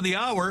top of the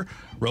hour,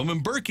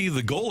 Roman Burki,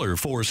 the goaler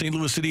for St.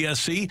 Louis City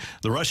SC.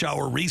 The Rush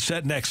Hour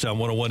Reset next on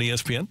 101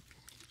 ESPN.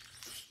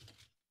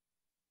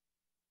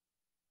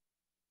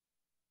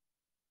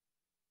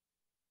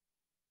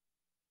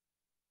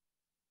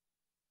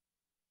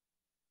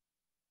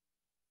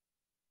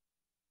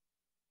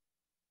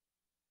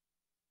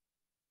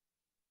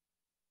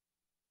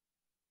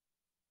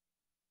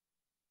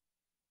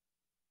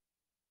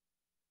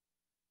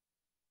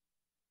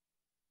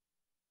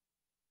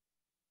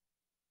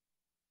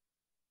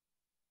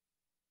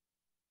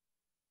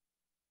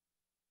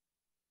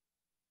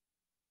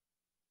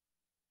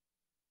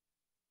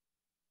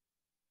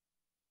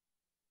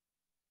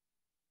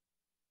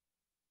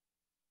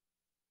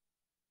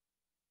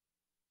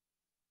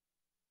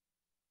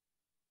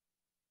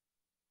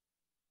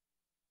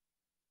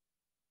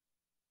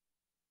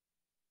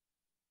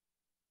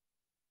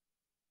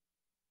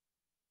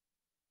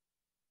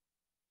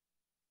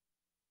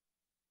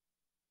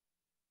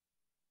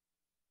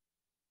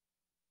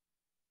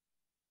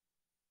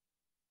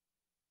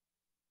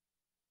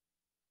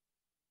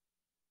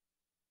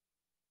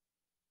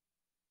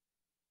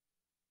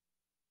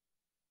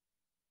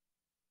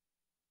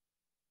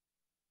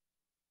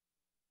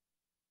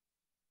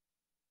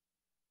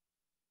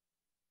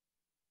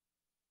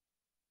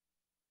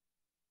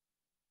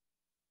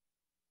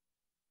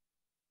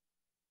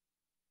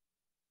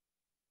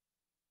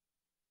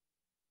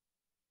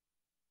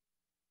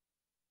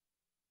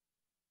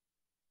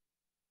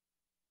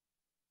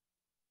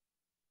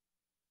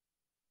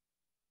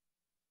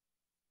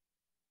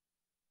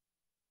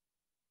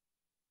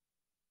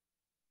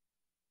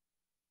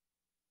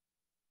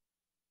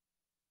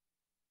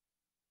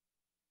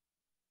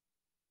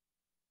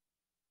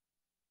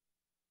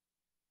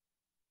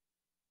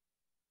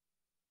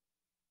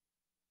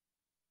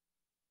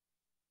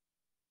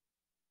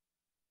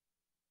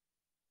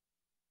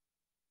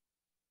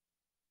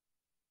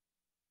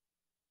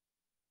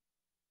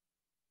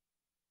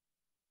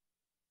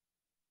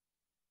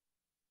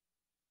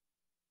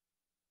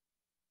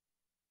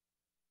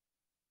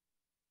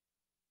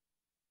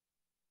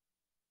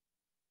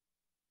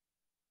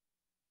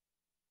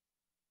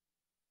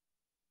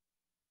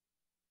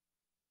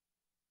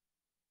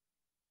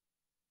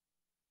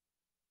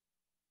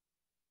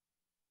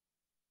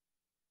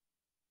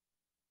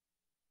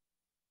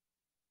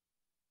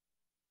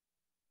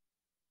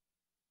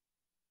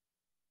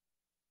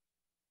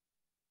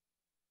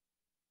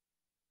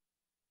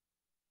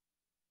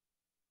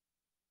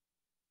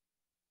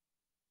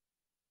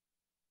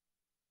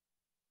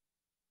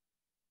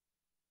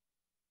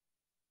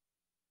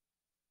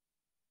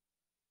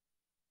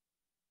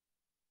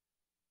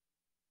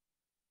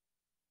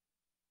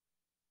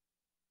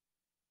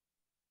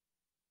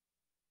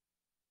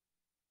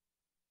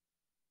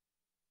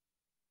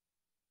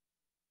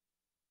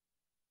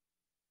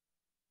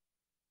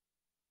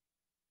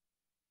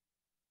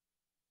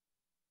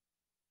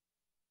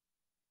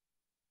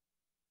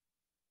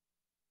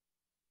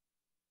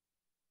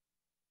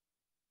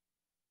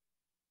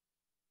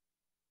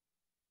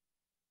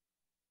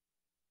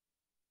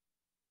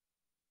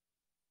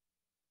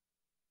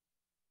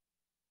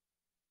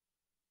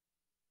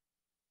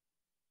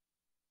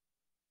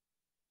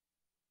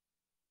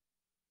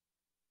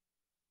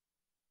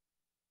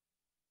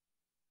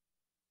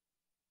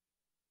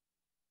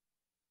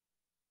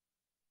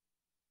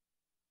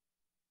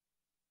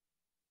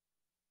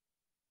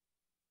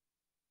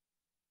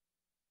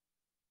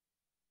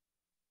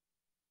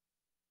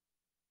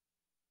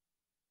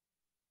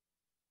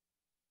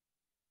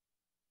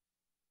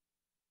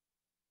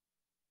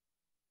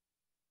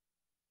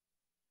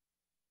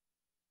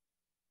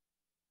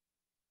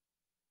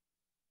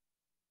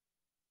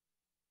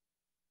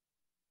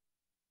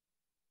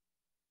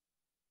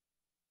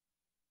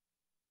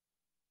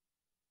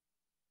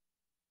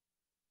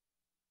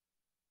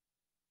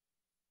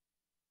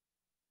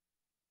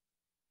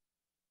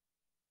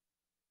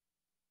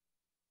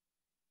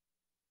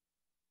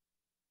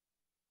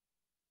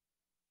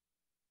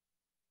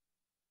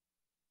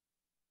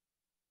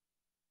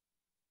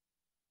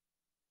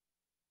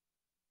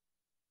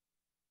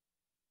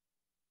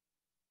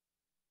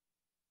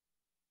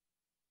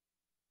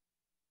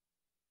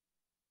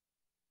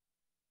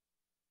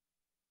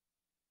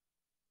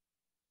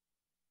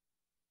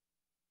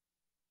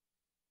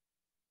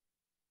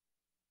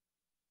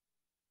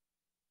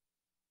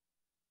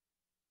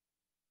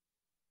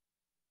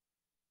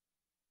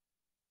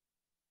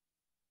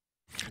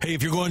 Hey,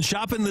 if you're going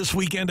shopping this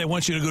weekend, I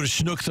want you to go to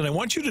Schnucks, and I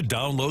want you to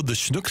download the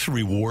Schnucks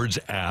Rewards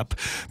app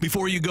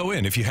before you go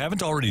in. If you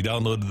haven't already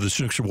downloaded the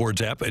Schnucks Rewards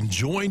app and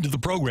joined the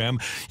program,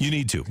 you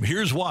need to.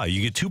 Here's why.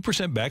 You get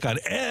 2% back on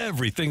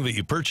everything that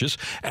you purchase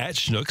at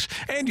Schnucks,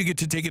 and you get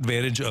to take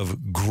advantage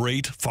of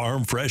great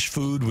farm fresh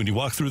food. When you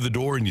walk through the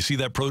door and you see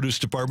that produce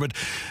department,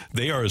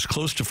 they are as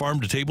close to farm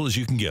to table as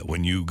you can get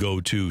when you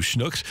go to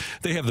Schnucks.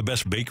 They have the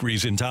best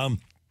bakeries in town.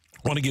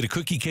 Want to get a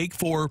cookie cake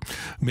for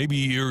maybe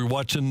you're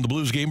watching the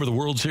Blues game or the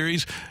World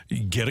Series?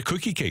 Get a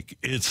cookie cake.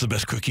 It's the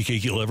best cookie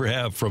cake you'll ever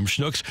have from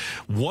Schnucks.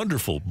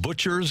 Wonderful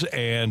butchers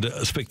and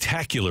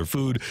spectacular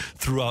food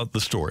throughout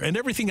the store and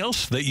everything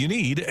else that you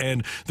need.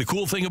 And the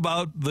cool thing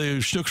about the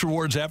Schnucks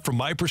Rewards app, from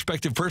my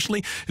perspective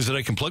personally, is that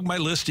I can plug my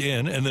list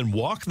in and then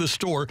walk the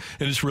store,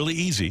 and it's really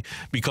easy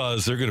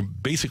because they're going to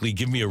basically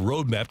give me a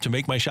roadmap to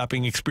make my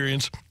shopping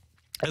experience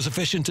as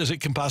efficient as it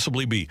can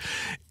possibly be.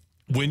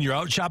 When you're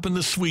out shopping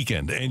this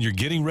weekend and you're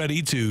getting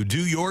ready to do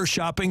your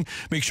shopping,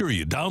 make sure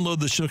you download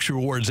the Schnucks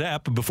Rewards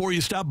app before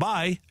you stop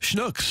by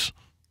Schnucks.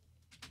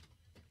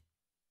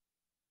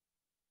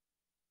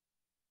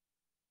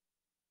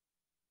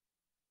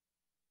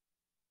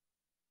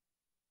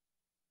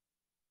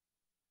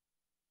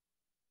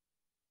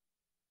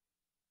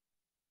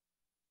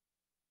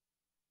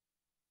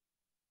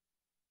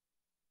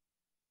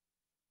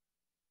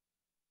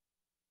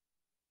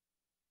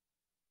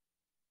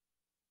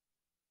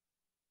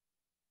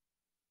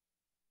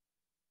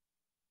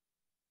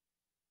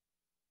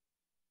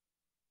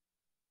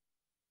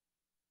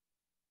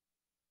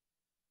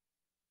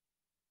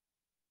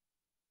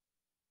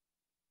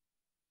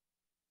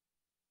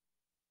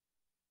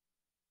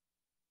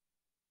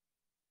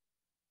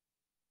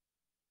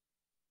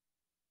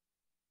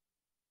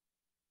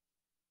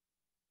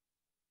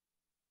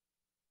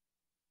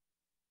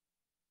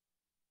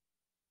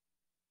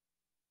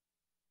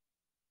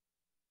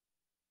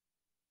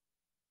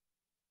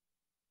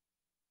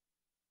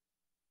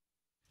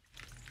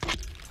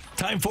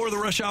 Time for the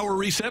rush hour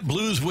reset.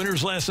 Blues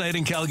winners last night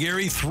in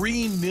Calgary,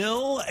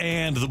 3-0,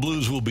 and the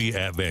Blues will be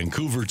at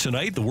Vancouver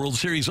tonight. The World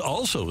Series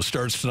also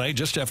starts tonight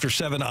just after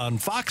 7 on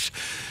Fox.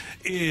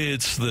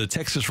 It's the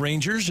Texas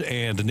Rangers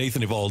and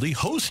Nathan Eovaldi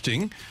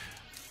hosting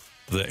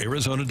the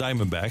Arizona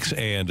Diamondbacks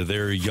and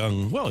their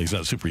young, well, he's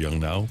not super young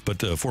now,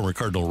 but former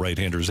Cardinal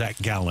right-hander Zach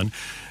Gallen,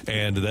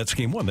 and that's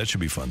game 1. That should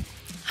be fun.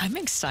 I'm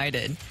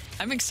excited.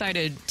 I'm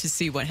excited to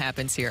see what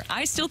happens here.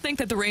 I still think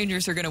that the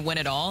Rangers are going to win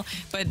it all,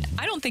 but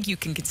I don't think you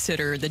can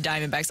consider the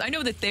Diamondbacks. I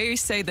know that they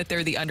say that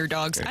they're the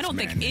underdogs. I don't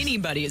think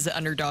anybody is the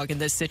underdog in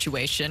this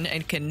situation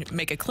and can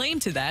make a claim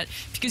to that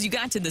because you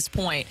got to this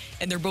point,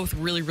 and they're both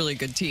really, really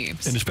good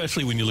teams. And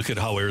especially when you look at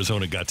how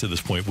Arizona got to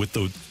this point with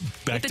the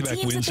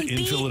back-to-back wins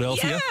in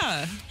Philadelphia.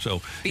 Yeah.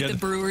 So beat the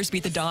Brewers,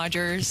 beat the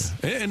Dodgers.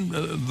 And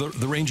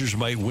the Rangers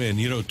might win.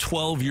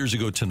 12 years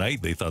ago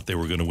tonight, they thought they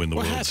were going to win the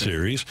World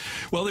Series.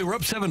 Well, they were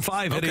up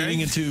 7-5 heading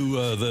into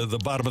the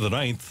bottom of the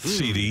 9th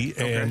CD.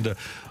 And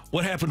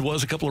what happened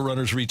was a couple of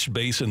runners reached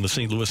base, and the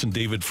St. Louis and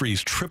David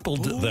Freese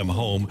tripled them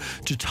home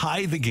to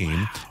tie the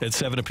game at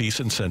 7 apiece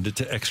and send it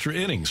to extra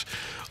innings.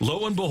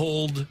 Lo and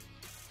behold,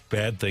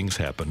 bad things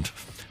happened.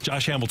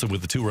 Josh Hamilton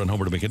with the 2-run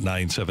homer to make it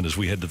 9-7 as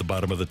we head to the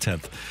bottom of the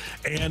 10th.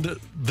 And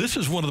this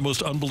is one of the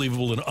most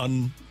unbelievable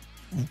and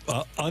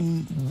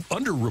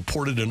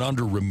underreported and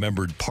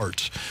underremembered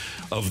parts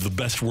of the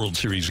best World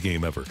Series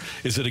game ever.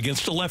 Is it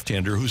against a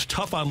left-hander who's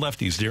tough on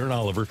lefties, Darren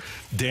Oliver.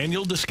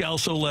 Daniel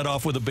Descalso led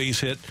off with a base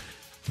hit.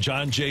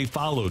 John Jay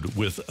followed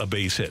with a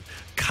base hit.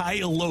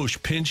 Kyle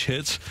Loesch pinch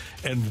hits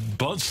and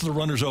bunts the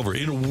runners over.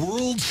 In a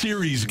World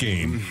Series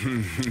game,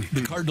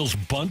 the Cardinals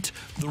bunt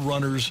the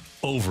runners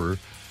over.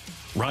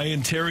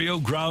 Ryan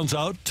Theriot grounds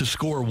out to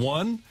score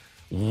one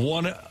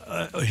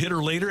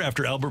hitter later,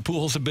 after Albert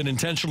Pujols had been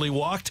intentionally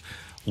walked,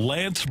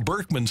 Lance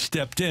Berkman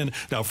stepped in.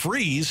 Now,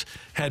 Freese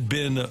had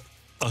been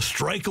a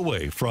strike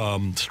away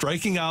from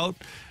striking out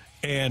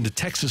and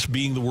Texas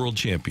being the world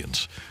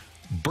champions.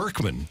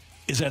 Berkman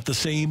is at the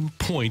same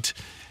point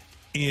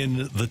in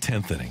the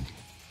 10th inning.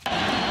 In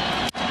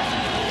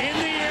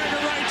the air to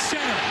right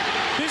center.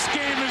 This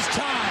game is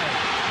tied.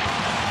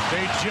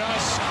 They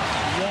just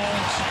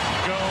won't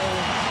go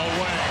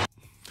away.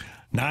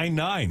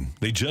 9-9.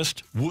 They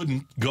just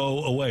wouldn't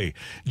go away.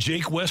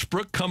 Jake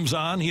Westbrook comes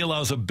on. He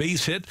allows a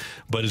base hit,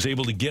 but is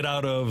able to get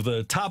out of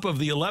the top of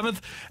the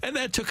 11th. And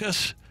that took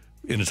us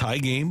in a tie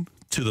game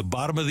to the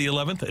bottom of the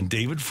 11th. And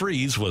David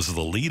Freese was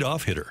the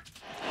leadoff hitter.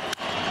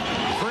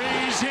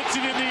 Freese hits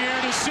it in the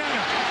air to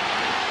center.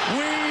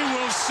 We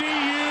will see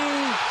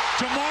you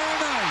tomorrow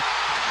night.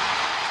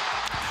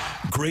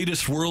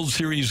 Greatest World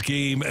Series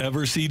game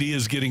ever. CD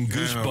is getting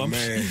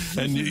goosebumps,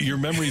 and your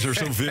memories are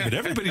so vivid.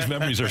 Everybody's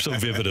memories are so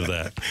vivid of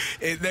that.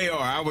 They are.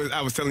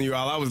 I was telling you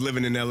all, I was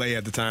living in L.A.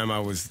 at the time I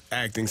was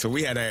acting, so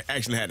we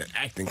actually had an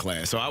acting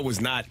class. So I was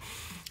not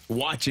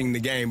watching the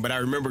game, but I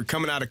remember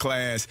coming out of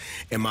class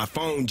and my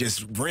phone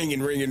just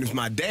ringing. It's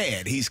my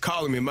dad. He's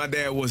calling me. My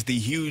dad was the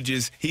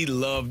hugest. He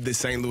loved the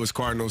St. Louis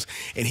Cardinals,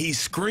 and he's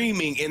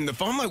screaming in the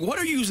phone. I'm like, what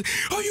are you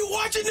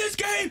watching this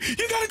game?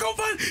 You got to go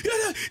find.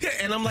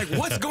 And I'm like,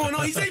 what's going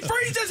on? He said,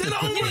 Freeze just hit a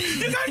home run.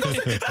 You got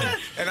to go.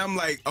 And I'm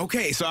like,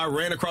 okay. So I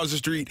ran across the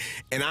street,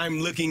 and I'm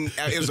looking.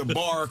 It was a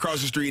bar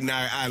across the street, and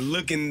I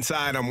look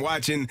inside. I'm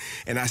watching,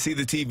 and I see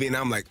the TV, and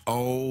I'm like,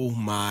 oh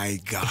my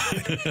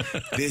God,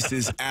 this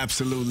is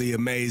absolutely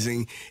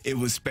amazing. It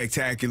was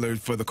spectacular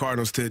for the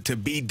Cardinals to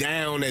be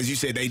down, as you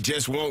said. They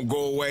just won't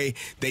go away.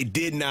 They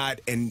did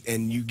not, and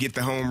you get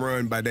the home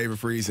run by David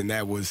Freese, and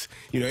that was,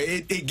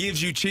 it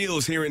gives you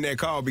chills hearing that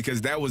call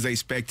because that was a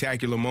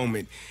spectacular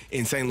moment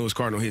in St. Louis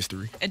Cardinal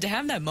history. And to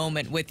have that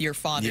moment with your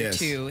father,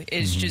 too,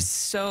 is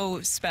just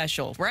so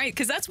special, right?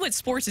 Because that's what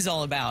sports is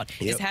all about,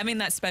 is having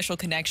that special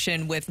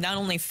connection with not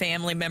only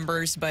family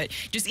members, but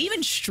just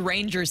even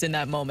strangers in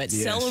that moment,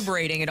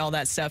 celebrating and all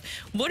that stuff.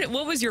 What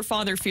was your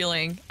father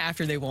feeling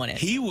after they won it?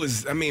 He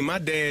was, my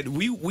dad,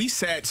 we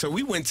sat, so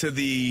we went to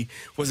the,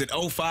 was it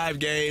 05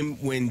 game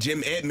when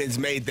Jim Edmonds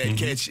made that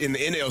catch in the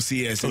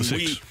NLCS?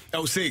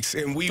 And 06.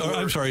 And we were,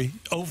 I'm sorry.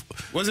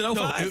 Was it 05?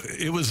 No,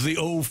 it was the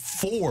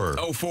 04.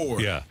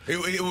 04. Yeah.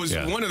 It was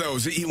one of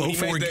those. When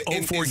he made that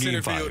in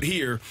center field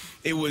here,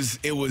 it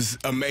was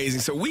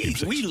amazing. So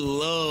we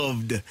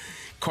loved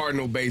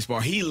Cardinal baseball.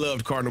 He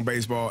loved Cardinal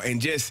baseball,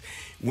 and just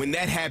when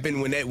that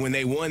happened, when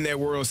they won that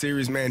World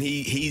Series, man,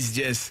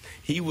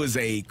 he was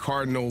a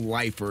Cardinal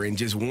lifer and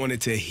just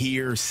wanted to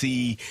hear,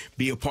 see,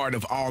 be a part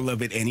of all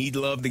of it. And he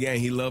loved the game.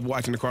 He loved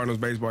watching the Cardinals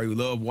baseball. He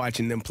loved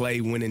watching them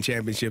play, winning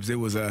championships. It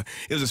was a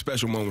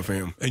special moment for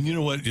him. And you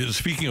know what?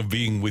 Speaking of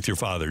being with your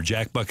father,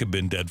 Jack Buck had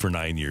been dead for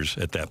 9 years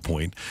at that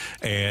point,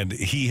 and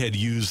he had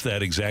used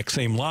that exact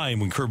same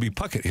line when Kirby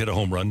Puckett hit a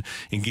home run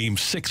in Game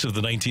 6 of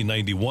the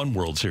 1991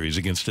 World Series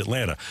against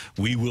Atlanta.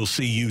 We will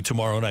see you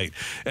tomorrow night.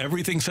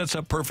 Everything sets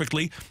up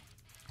perfectly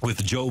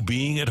with Joe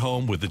being at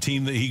home with the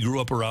team that he grew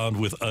up around,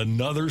 with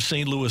another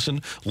St.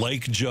 Louisan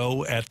like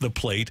Joe at the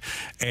plate,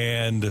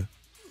 and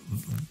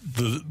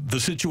the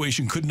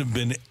situation couldn't have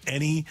been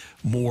any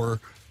more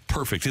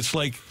perfect. It's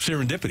like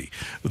serendipity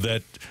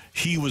that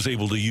he was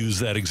able to use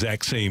that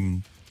exact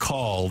same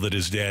call that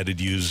his dad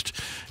had used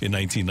in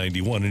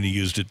 1991, and he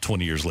used it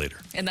 20 years later.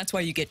 And that's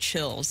why you get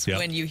chills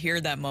when you hear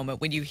that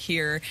moment, when you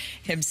hear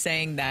him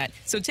saying that.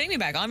 So take me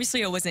back.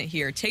 Obviously, I wasn't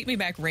here. Take me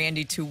back,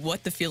 Randy, to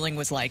what the feeling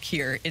was like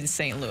here in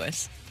St.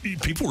 Louis.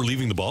 People were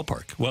leaving the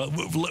ballpark. Well,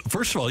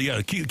 first of all,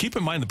 keep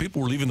in mind that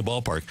people were leaving the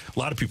ballpark. A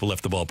lot of people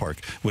left the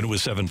ballpark when it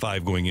was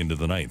 7-5 going into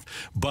the ninth.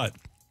 But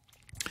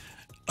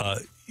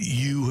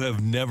you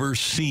have never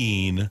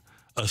seen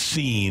a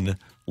scene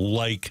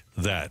like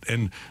that.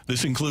 And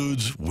this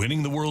includes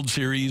winning the World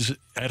Series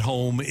at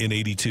home in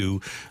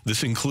 82.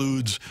 This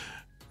includes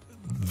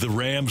the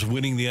Rams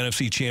winning the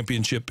NFC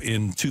Championship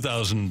in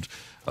 2000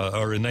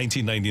 or in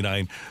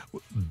 1999.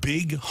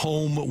 Big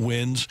home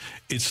wins.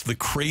 It's the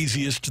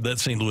craziest that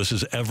St. Louis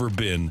has ever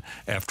been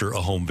after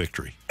a home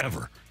victory,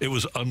 ever. It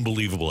was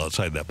unbelievable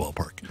outside that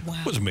ballpark. Wow.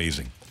 It was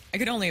amazing. I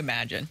could only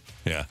imagine.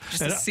 Yeah.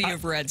 Just a sea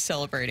of red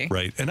celebrating.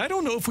 Right. And I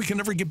don't know if we can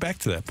ever get back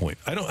to that point.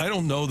 I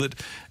don't know that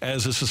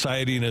as a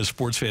society and as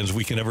sports fans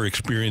we can ever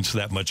experience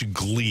that much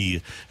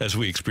glee as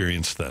we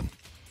experienced then.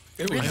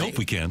 I hope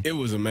we can. It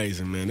was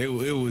amazing, man. It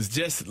was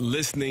just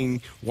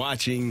listening,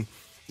 watching,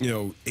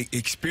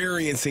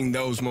 experiencing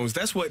those moments.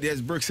 That's what,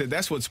 as Brooke said,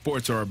 that's what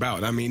sports are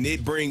about. I mean,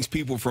 it brings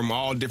people from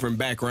all different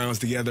backgrounds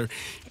together.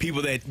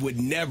 People that would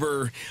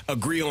never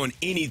agree on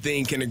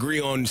anything can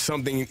agree on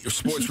something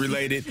sports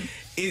related.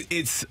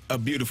 It's a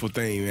beautiful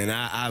thing, and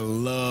I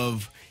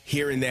love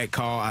hearing that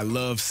call. I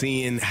love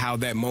seeing how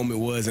that moment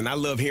was, and I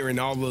love hearing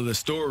all of the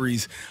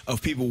stories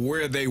of people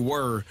where they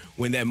were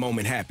when that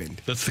moment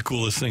happened. That's the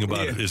coolest thing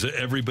about it, is that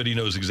everybody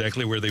knows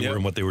exactly where they were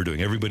and what they were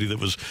doing. Everybody that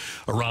was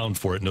around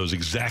for it knows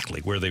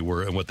exactly where they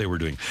were and what they were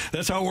doing.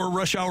 That's our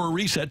Rush Hour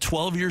Reset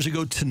 12 years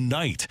ago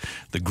tonight.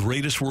 The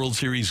greatest World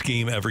Series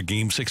game ever,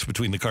 Game 6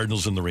 between the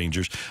Cardinals and the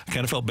Rangers. I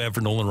kind of felt bad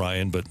for Nolan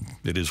Ryan, but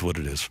it is what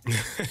it is.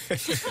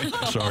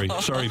 Sorry,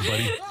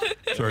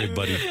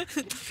 buddy.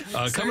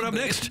 Coming up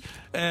next,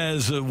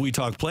 as we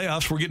talk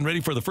playoffs, we're getting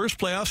ready for the first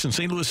playoffs in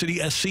St. Louis City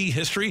SC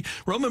history.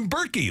 Roman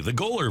Burki, the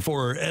goaler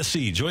for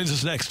SC, joins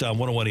us next on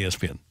 101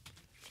 ESPN.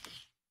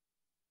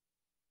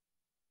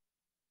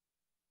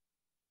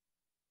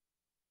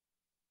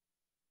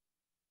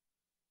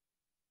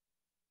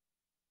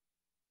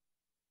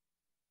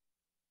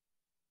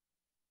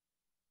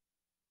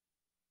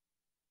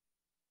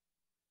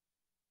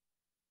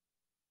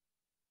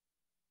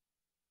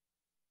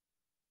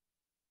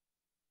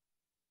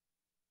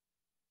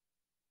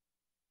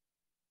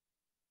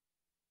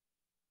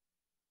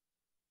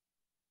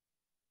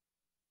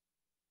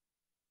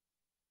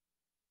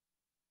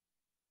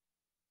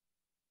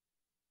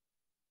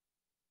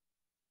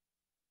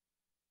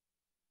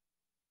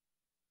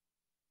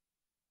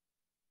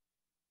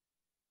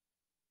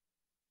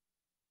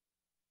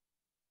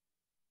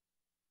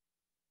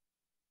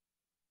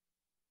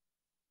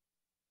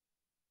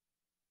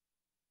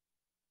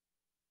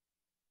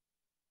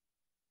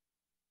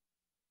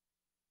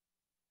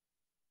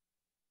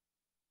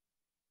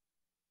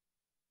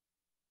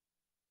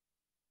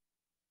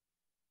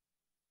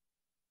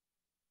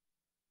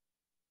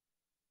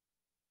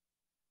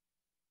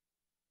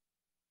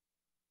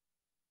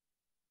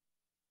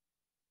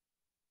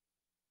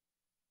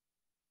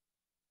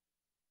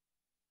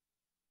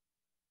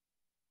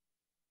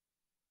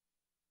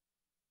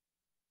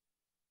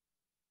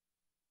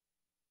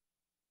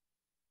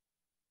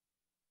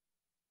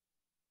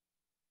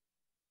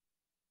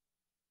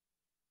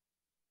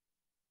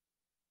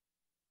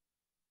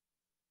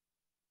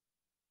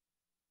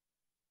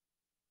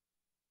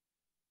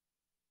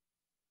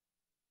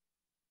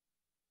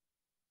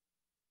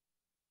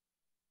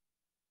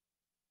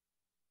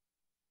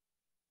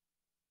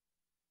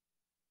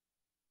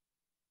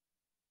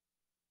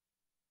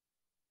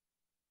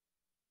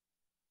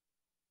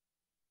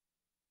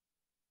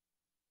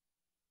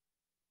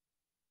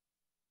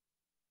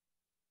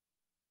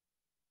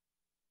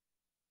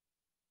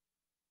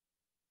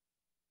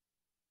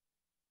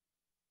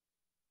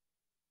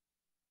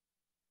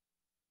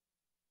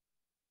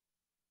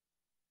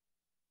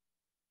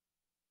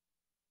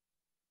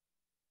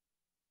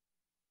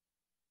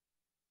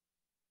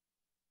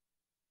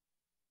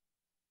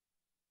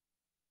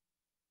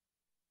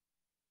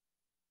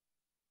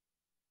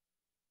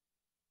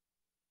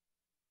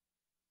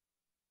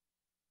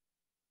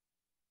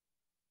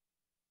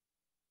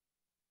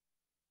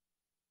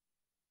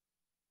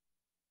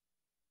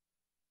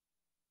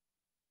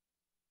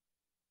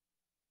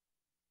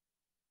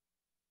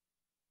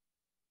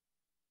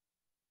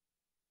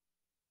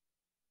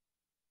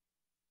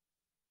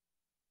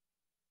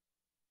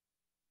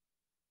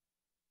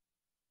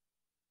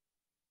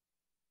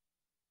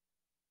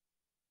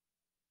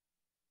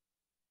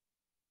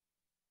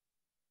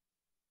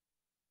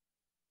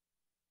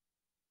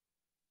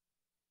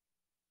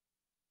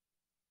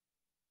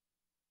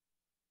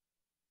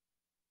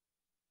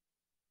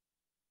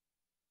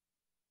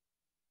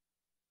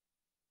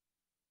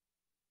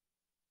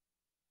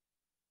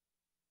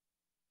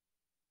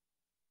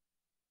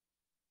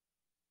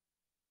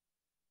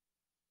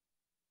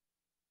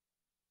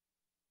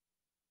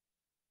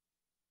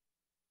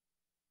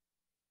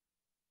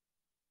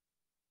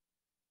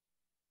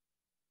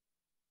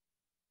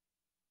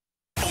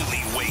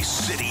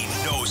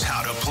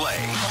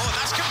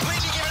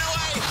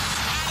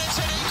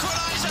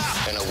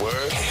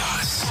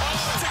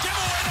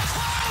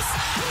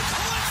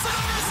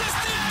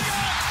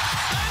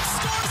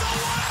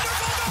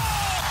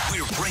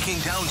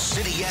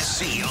 City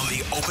SC on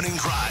the opening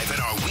drive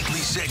in our weekly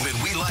segment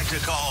we like to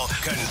call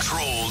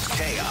Controlled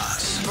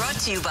Chaos. Brought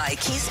to you by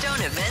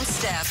Keystone Event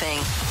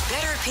Staffing.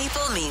 Better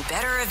people mean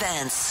better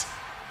events.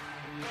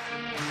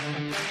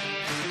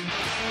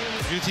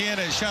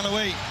 Gutierrez,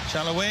 Shalaway.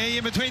 Shalaway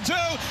in between two.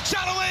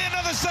 Shalaway,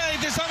 another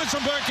save. This time it's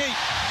from Burki.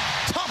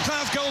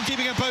 Top-class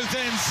goalkeeping at both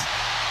ends.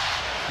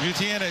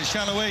 Gutierrez,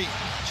 Shalaway.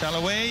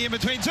 Shalaway in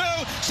between two.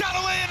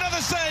 Shalaway,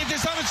 another save.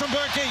 This time it's from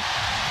Burki.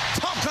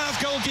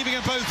 Top-class goalkeeping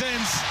at both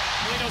ends.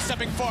 Polito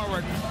stepping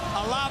forward.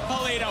 Allow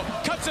Polito.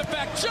 Cuts it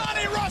back.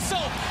 Johnny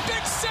Russell.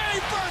 Big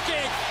save,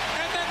 Burki.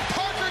 And then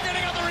Parker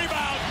getting on the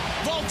rebound.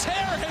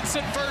 Voltaire hits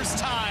it first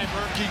time.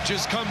 Burki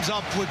just comes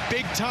up with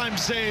big-time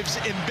saves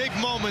in big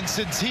moments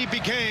since he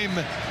became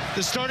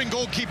the starting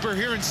goalkeeper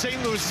here in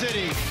St. Louis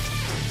City.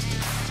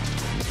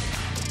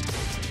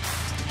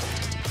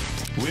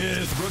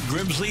 With Brooke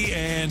Grimsley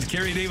and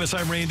Kerry Davis,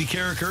 I'm Randy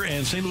Carricker,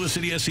 and St. Louis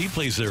City SC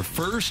plays their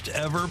first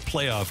ever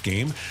playoff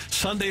game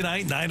Sunday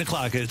night, 9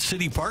 o'clock at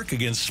City Park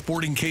against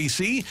Sporting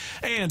KC.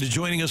 And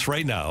joining us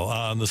right now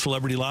on the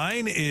celebrity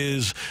line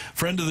is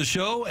friend of the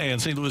show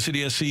and St. Louis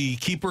City SC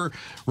keeper,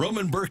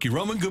 Roman Burki.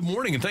 Roman, good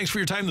morning, and thanks for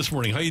your time this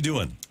morning. How you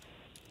doing?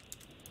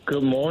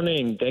 Good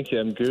morning. Thank you.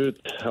 I'm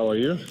good. How are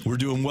you? We're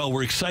doing well.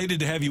 We're excited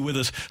to have you with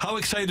us. How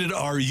excited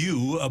are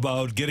you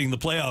about getting the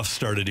playoffs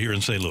started here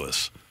in St.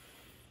 Louis?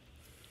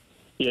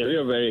 Yeah, we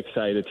are very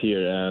excited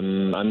here.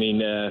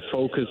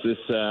 Focus is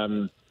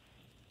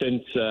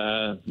since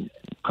a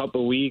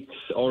couple of weeks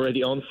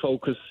already on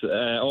focus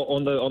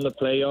on the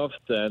playoffs,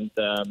 and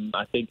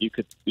I think you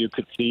could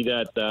see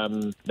that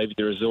maybe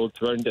the results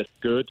weren't as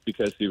good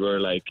because we were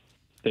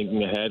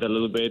thinking ahead a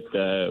little bit,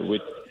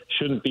 which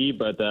shouldn't be.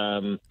 But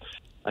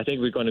I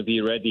think we're going to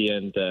be ready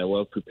and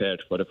well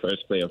prepared for the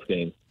first playoff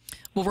game.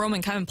 Well,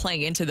 Roman, kind of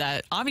playing into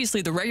that,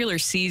 obviously the regular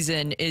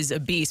season is a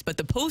beast, but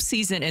the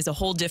postseason is a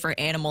whole different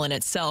animal in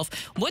itself.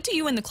 What do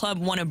you and the club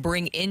want to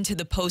bring into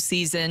the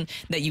postseason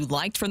that you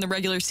liked from the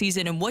regular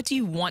season, and what do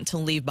you want to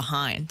leave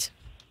behind?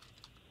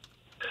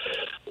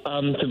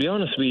 To be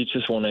honest, we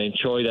just want to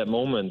enjoy that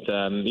moment,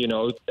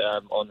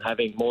 on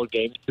having more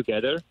games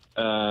together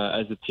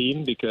as a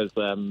team, because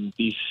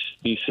these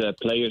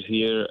players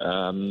here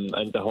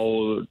and the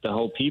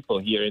whole people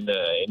here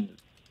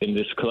in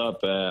this club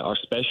are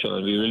special,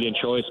 and we really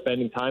enjoy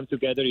spending time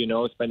together,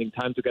 spending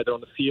time together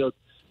on the field,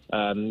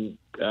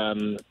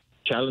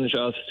 challenge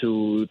us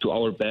to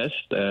our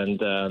best, and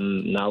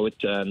now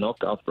it's a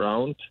knockout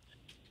round.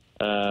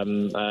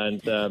 And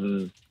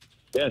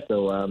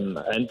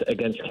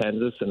against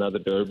Kansas, another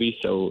derby,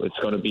 so it's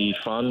going to be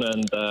fun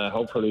and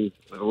hopefully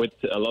with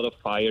a lot of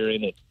fire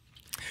in it.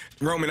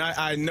 Roman,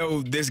 I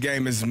know this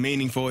game is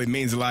meaningful. It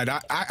means a lot.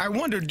 I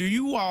wonder, do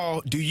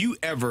you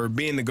ever,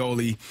 being the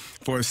goalie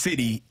for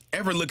City,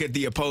 ever look at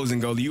the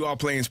opposing goalie? You all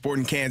playing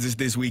Sporting Kansas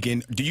this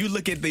weekend. Do you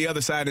look at the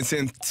other side and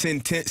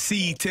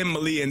see Tim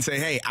Malia and say,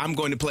 hey, I'm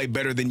going to play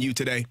better than you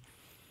today?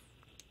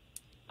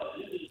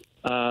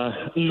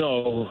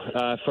 No.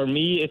 For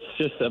me, it's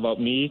just about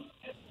me.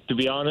 To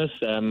be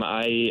honest,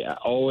 I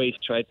always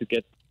try to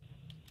get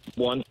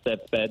one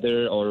step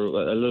better or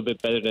a little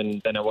bit better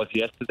than I was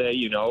yesterday.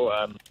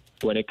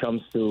 When it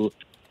comes to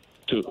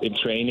in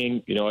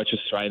training, I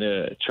just try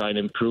and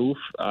improve.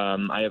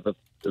 I have a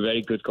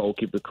very good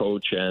goalkeeper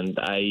coach, and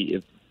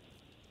I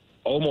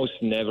almost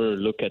never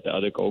look at the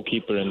other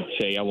goalkeeper and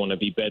say I want to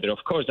be better.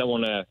 Of course, I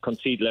want to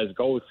concede less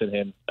goals than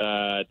him.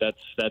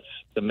 That's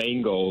the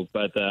main goal.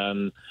 But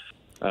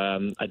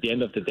at the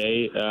end of the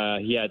day,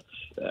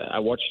 I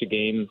watched the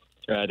game.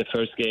 The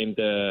first game,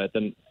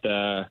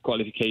 the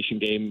qualification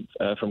game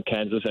from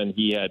Kansas, and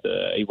he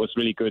was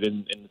really good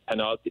in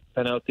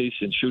penalties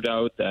and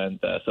shootout, and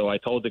so I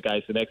told the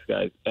guys next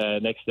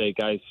day,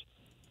 guys,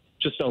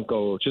 just don't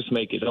go, just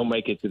don't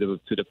make it to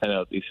the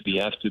penalties. We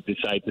have to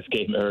decide this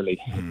game early.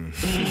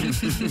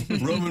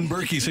 Roman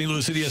Burki, St.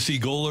 Louis City SC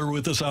goaler,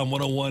 with us on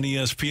 101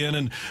 ESPN.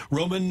 And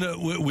Roman,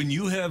 when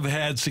you have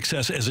had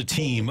success as a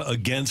team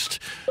against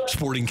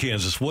Sporting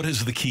Kansas, what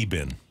has the key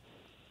been?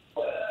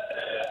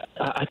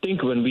 I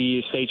think when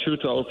we stay true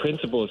to our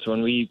principles,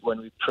 when we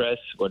press,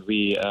 when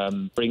we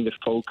bring the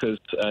focus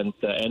and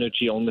the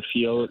energy on the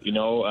field,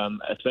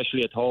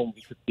 especially at home,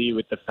 we could see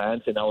with the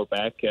fans in our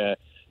back,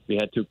 we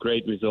had 2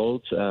 great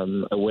results.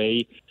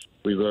 Away,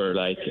 we were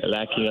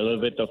lacking a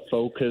little bit of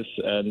focus,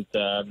 and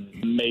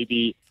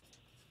maybe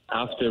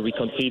after we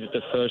conceded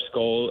the first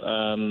goal,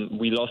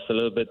 we lost a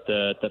little bit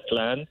the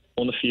plan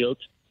on the field.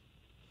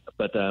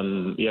 But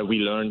we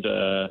learned.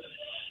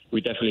 We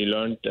definitely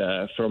learned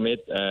from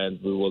it, and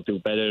we will do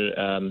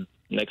better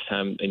next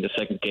time in the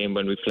second game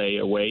when we play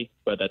away.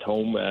 But at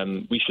home,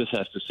 we just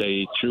have to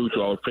stay true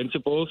to our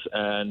principles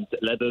and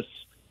let us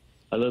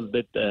a little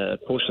bit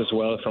push as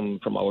well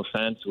from our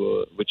fans,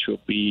 which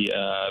will be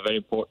very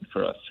important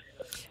for us.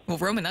 Well,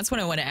 Roman, that's what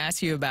I want to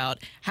ask you about.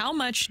 How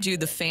much do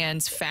the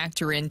fans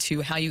factor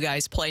into how you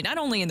guys play, not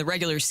only in the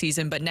regular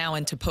season, but now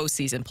into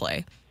postseason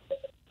play?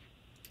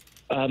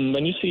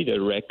 When you see the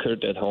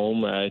record at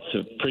home, it's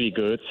pretty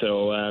good.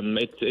 So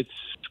it's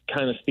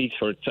kind of speaks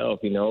for itself,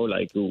 you know.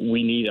 Like,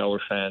 we need our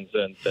fans,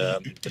 and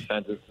the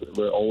fans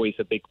were always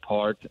a big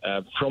part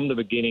from the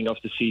beginning of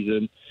the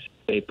season.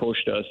 They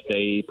pushed us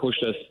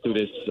to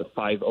this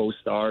 5-0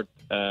 start,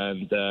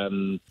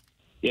 and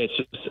yeah, it's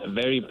just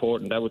very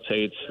important. I would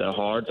say it's the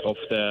heart of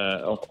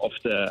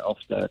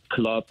the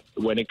club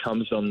when it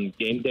comes on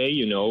game day.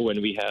 You know,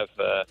 when we have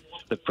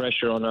the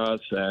pressure on us,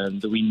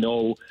 and we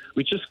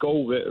just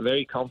go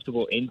very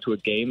comfortable into a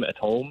game at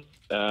home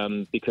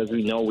because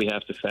we know we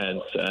have the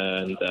fans,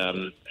 and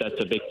that's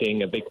a big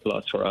thing, a big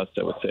plus for us,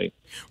 I would say.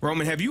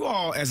 Roman, have you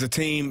all, as a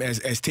team,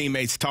 as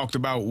teammates, talked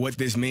about what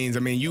this means?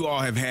 I mean, you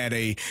all have had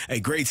a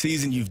great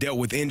season. You've dealt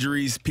with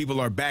injuries. People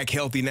are back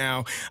healthy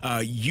now.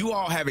 You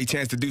all have a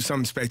chance to do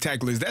something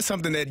spectacular. Is that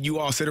something that you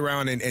all sit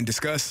around and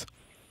discuss?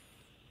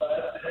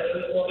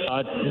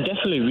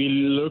 Definitely, we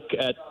look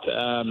at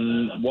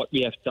what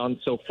we have done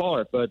so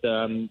far, but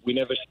we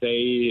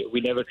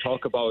never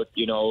talk about,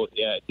 you know,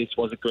 yeah, this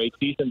was a great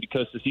season,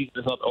 because the season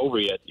is not over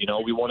yet. You know,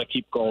 we want to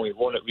keep going.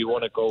 We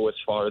want to go as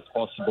far as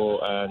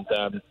possible, and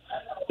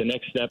the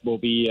next step will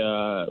be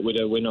with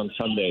a win on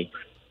Sunday.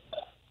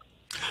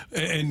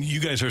 And you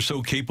guys are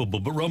so capable.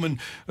 But, Roman,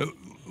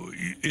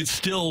 it's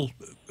still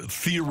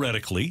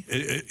theoretically,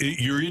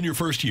 you're in your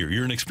first year.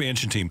 You're an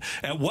expansion team.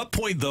 At what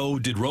point, though,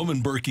 did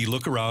Roman Burki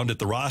look around at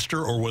the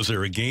roster, or was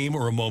there a game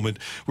or a moment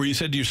where you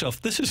said to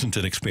yourself, this isn't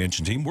an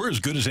expansion team. We're as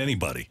good as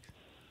anybody?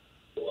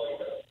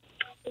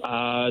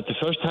 The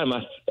first time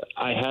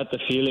I had the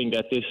feeling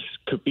that this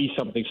could be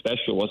something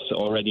special was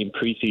already in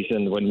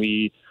preseason, when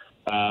we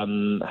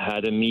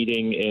had a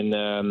meeting in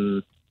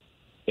not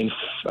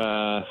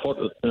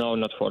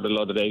Fort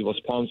Lauderdale, it was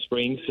Palm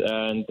Springs,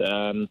 and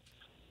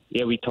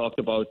yeah, we talked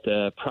about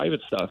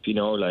private stuff, you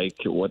know, like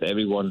what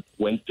everyone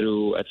went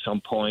through at some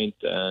point,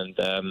 and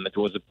it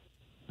was a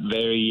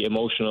very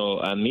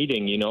emotional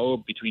meeting, you know,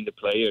 between the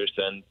players,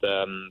 and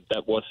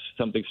that was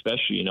something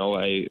special, you know.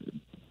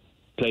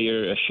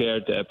 Player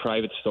shared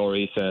private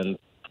stories, and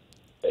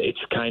it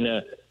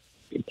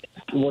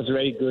was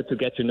very good to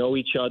get to know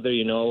each other,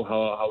 you know,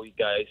 how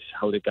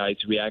the guys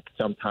react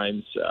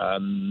sometimes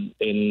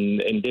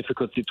in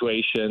difficult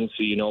situations,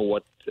 you know,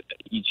 what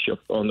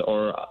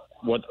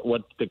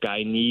what the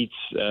guy needs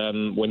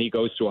when he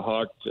goes through a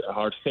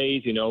hard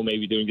phase, you know,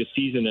 maybe during the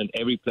season. And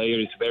every player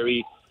is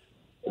very,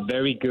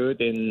 very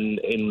good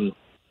in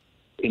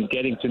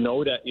getting to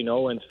know that, you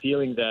know, and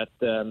feeling that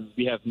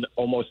we have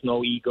almost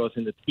no egos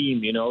in the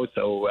team, you know.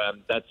 So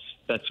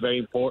that's very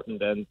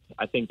important. And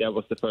I think that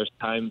was the first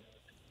time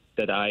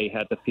that I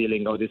had the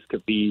feeling, oh, this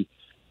could be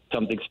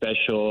something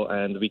special,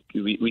 and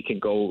we can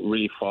go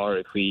really far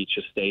if we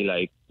just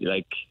stay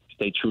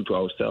stay true to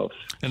ourselves.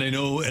 And I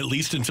know, at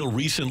least until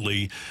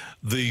recently,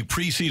 the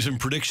preseason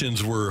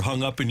predictions were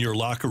hung up in your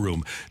locker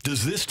room.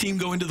 Does this team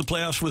go into the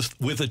playoffs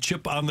with a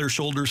chip on their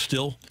shoulder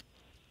still?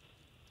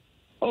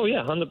 Oh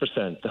yeah,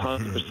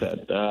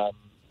 100%.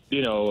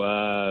 You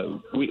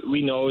know,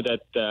 we know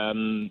that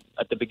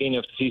at the beginning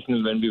of the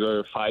season, when we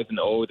were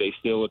 5-0, they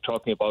still were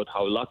talking about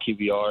how lucky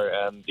we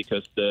are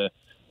because the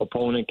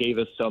opponent gave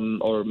us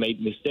some or made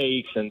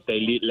mistakes, and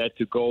they led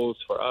to goals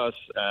for us.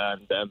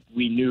 And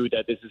we knew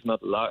that this is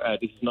not luck.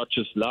 This is not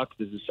just luck.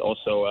 This is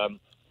also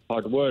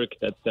hard work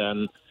that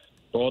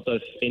brought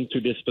us into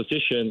these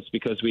positions,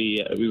 because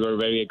we were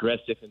very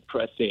aggressive in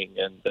pressing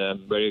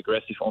and very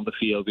aggressive on the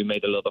field. We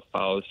made a lot of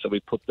fouls, so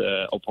we put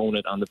the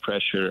opponent under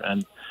pressure,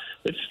 and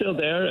it's still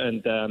there,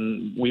 and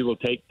we will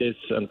take this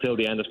until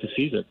the end of the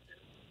season.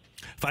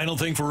 Final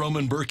thing for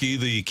Roman Burki,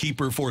 the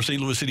keeper for St.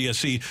 Louis City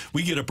SC.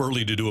 We get up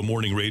early to do a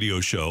morning radio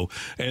show,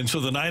 and so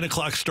the 9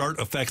 o'clock start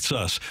affects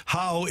us.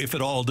 How, if at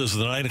all, does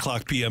the 9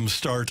 o'clock p.m.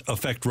 start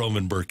affect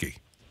Roman Burki?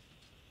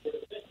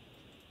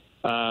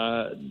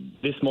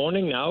 This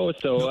morning now,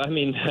 so I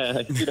mean,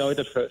 you know,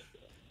 the first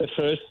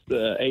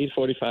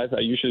 8:45, I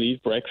usually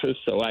eat breakfast,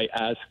 so I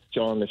asked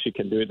John if he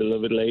can do it a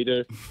little bit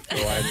later. So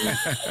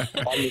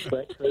I'm on the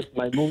breakfast.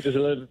 My mood is a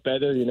little bit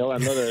better, you know.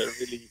 I'm not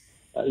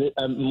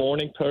a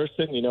morning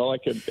person, you know. I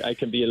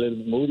can be a little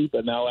moody,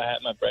 but now I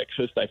had my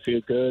breakfast. I feel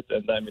good,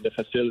 and I'm in the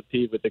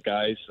facility with the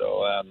guys,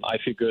 so I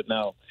feel good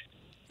now.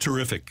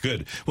 Terrific.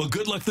 Good. Well,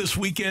 good luck this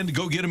weekend.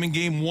 Go get them in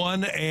game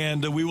 1,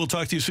 and we will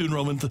talk to you soon,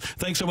 Roman.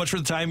 Thanks so much for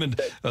the time, and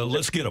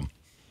let's get them.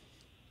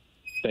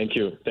 Thank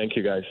you. Thank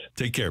you, guys.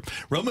 Take care.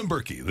 Roman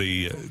Burki,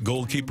 the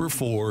goalkeeper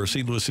for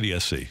St. Louis City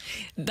SC.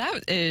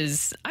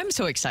 I'm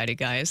so excited,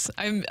 guys.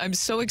 I'm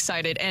so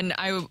excited. And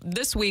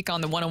this week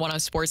on the 101 on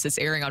Sports that's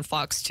airing on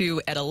Fox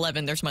 2 at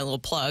 11, there's my little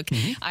plug.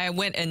 I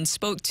went and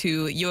spoke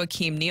to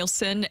Joachim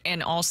Nielsen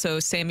and also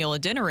Samuel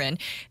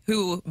Adeniran,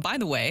 who, by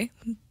the way,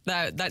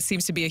 that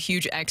seems to be a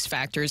huge X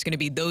factor, is going to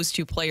be those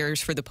two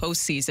players for the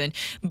postseason.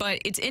 But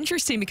it's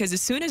interesting because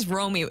as soon as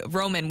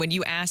Roman, when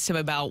you asked him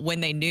about when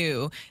they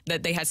knew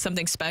that they had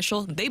something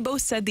special, they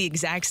both said the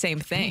exact same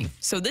thing.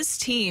 So this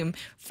team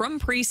from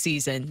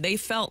preseason, they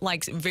felt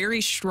like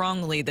very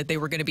strongly that they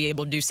were going to be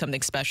able to do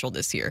something special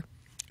this year.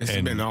 It's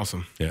been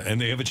awesome. Yeah, and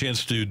they have a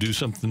chance to do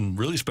something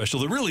really special.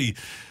 The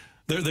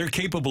they're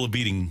capable of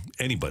beating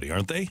anybody,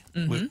 aren't they?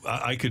 Mm-hmm.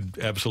 I could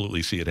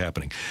absolutely see it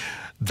happening.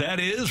 That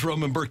is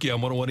Roman Burki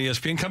on 101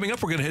 ESPN. Coming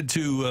up, we're going to head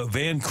to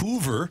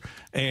Vancouver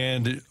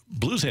and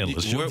Blues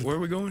analyst. Where are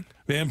we going?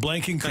 Van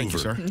Blankencover. Thank you,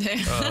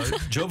 sir.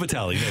 Joe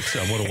Vitale next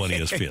on 101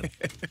 ESPN.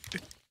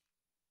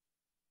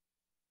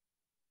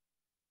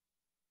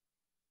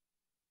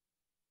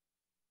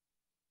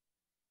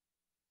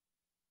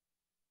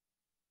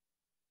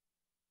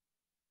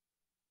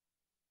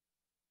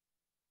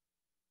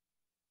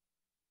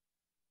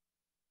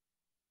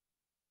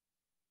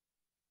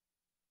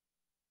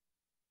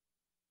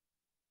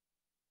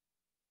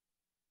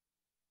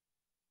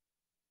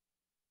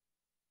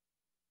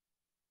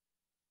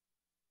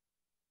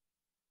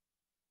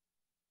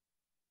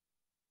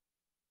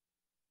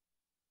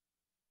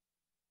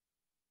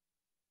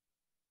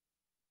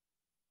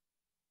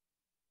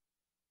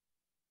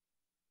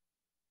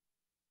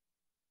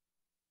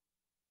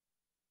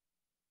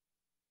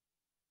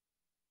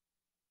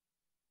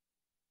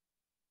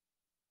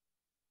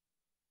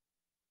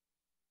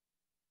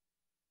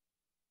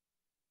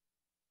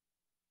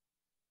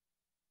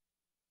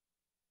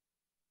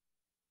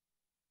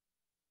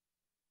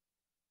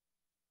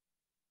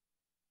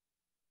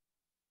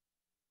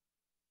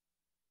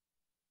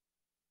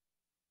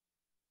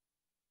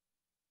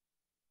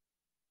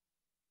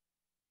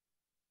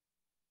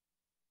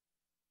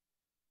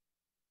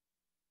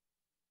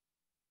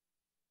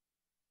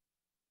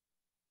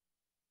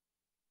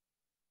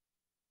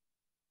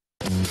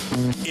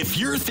 If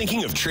you're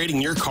thinking of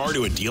trading your car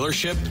to a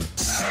dealership,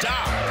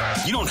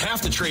 stop. You don't have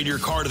to trade your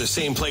car to the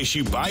same place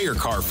you buy your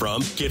car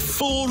from. Get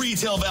full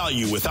retail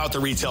value without the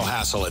retail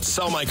hassle at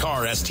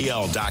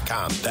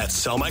sellmycarstl.com.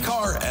 That's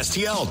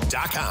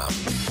sellmycarstl.com.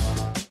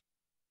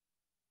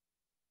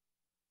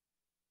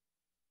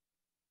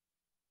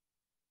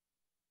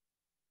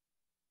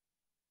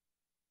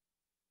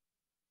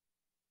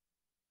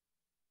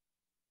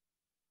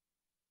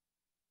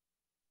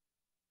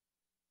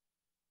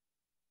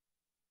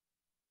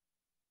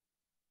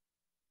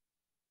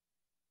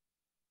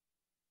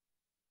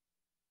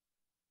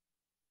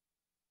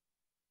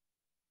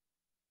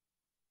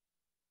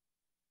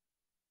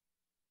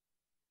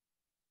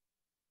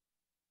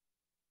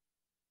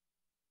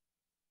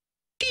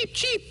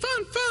 Cheap,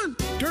 fun.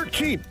 Dirt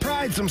Cheap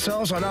prides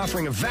themselves on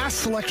offering a vast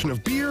selection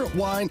of beer,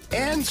 wine,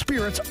 and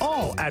spirits,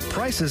 all at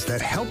prices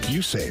that help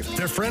you save.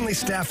 Their friendly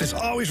staff is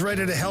always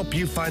ready to help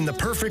you find the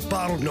perfect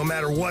bottle no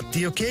matter what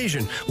the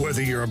occasion.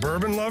 Whether you're a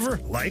bourbon lover,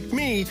 like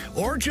me,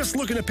 or just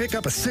looking to pick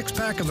up a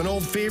six-pack of an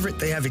old favorite,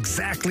 they have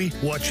exactly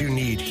what you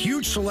need.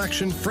 Huge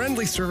selection,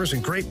 friendly service,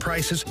 and great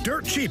prices.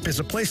 Dirt Cheap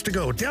is a place to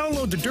go.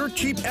 Download the Dirt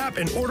Cheap app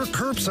and order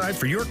curbside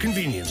for your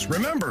convenience.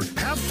 Remember,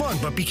 have fun,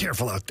 but be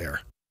careful out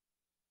there.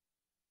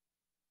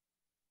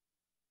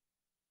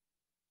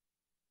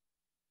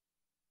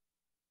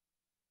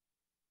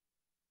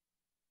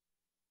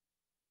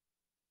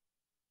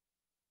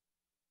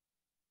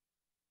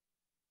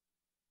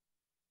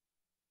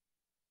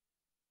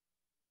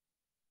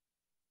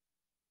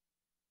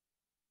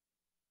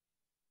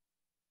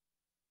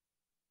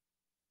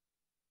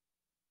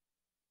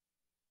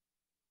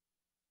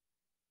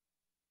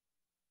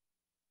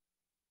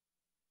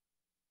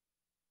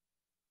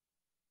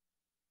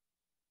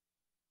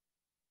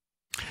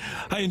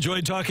 I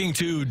enjoyed talking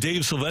to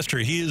Dave Sylvester.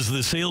 He is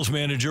the sales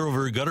manager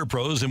over at Gutter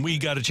Pros, and we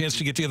got a chance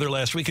to get together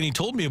last week, and he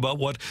told me about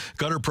what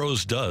Gutter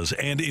Pros does.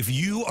 And if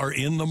you are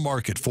in the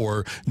market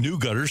for new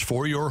gutters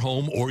for your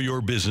home or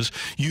your business,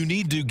 you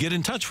need to get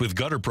in touch with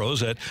Gutter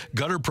Pros at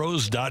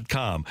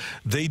gutterpros.com.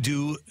 They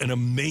do an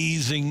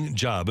amazing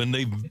job, and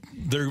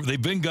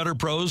they've been Gutter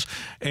Pros,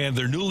 and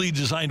their newly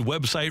designed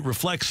website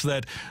reflects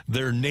that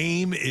their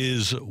name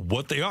is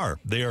what they are.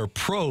 They are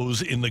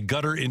pros in the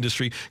gutter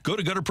industry. Go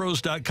to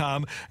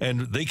gutterpros.com,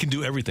 and they can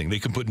do everything. They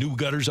can put new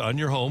gutters on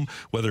your home,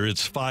 whether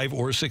it's 5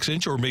 or 6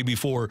 inch, or maybe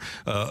for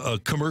a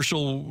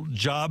commercial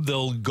job,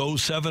 they'll go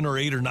 7 or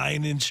 8 or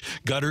 9 inch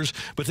gutters.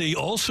 But they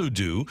also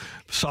do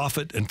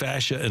soffit and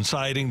fascia and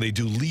siding. They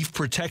do leaf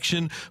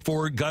protection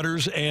for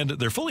gutters, and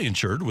they're fully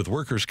insured with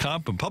workers'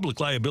 comp and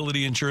public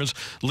liability insurance,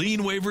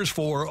 lien waivers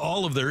for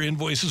all of their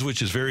invoices,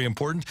 which is very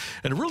important,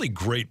 and a really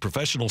great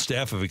professional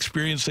staff of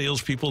experienced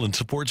salespeople and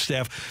support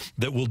staff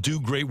that will do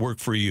great work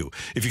for you.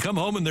 If you come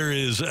home and there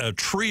is a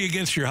tree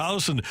against your house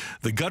and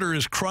the gutter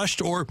is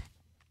crushed, or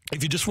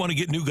if you just want to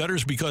get new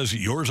gutters because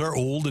yours are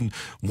old and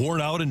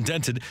worn out and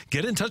dented,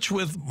 get in touch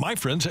with my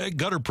friends at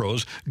Gutter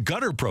Pros,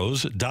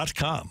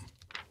 gutterpros.com.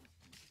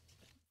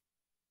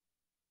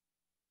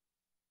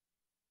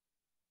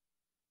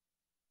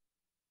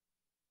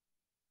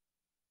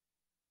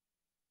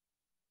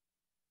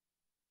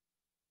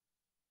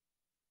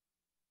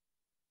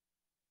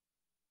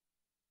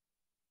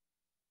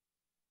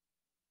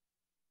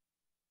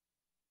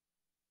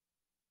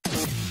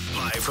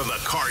 From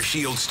the Car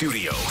Shield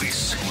studio,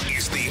 this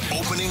is the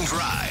opening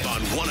drive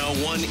on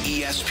 101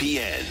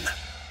 ESPN.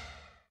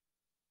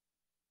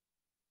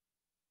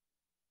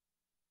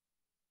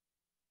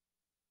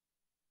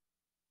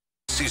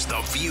 This is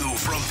the view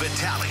from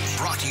Vitale.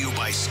 Brought to you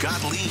by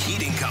Scott Lee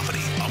Heating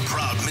Company, a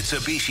proud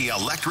Mitsubishi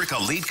Electric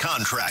Elite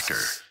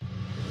contractor.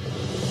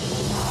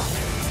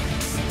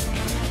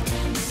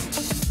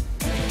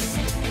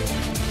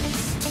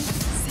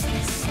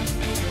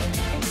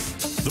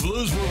 The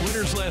Blues were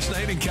winners last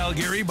night in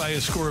Calgary by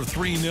a score of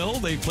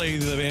 3-0. They play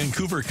the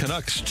Vancouver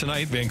Canucks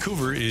tonight.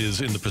 Vancouver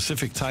is in the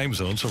Pacific time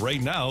zone, so right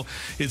now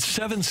it's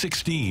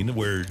 7:16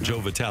 where Joe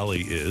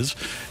Vitale is,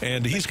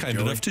 and he's kind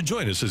enough to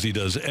join us as he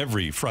does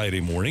every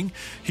Friday morning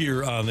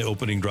here on the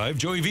opening drive.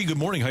 Joey V, good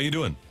morning. How you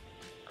doing?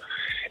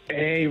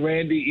 Hey,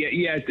 Randy.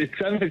 Yeah, it's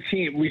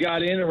 7:15. We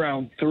got in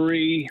around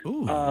 3.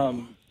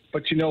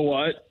 But you know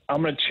what?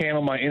 I'm going to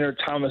channel my inner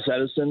Thomas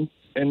Edison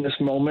in this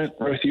moment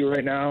with you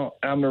right now.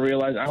 I'm going to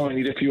realize I only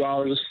need a few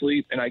hours of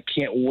sleep, and I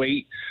can't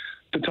wait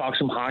to talk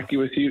some hockey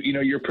with you. You know,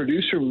 your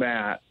producer,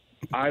 Matt,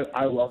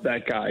 I love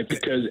that guy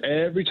because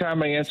every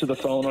time I answer the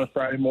phone on a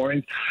Friday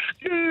morning,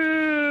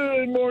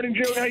 good morning,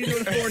 Joe. How you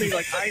doing this morning?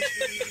 Like,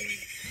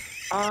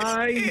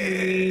 I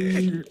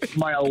need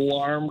my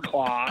alarm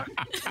clock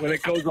when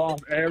it goes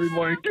off every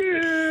morning.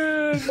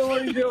 Good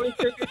morning, Joe. It's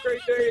a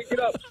great day. Get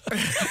up.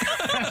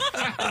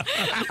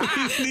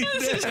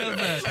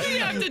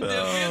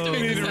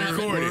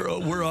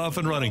 We're off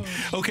and running.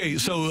 Okay,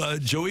 so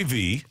Joey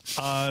V,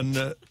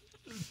 on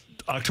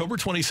October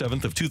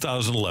 27th of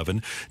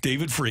 2011,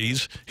 David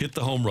Freese hit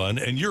the home run,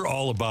 and you're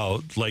all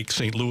about, like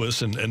St.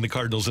 Louis and the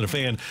Cardinals and a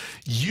fan.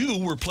 You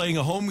were playing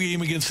a home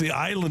game against the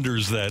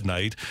Islanders that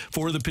night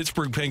for the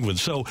Pittsburgh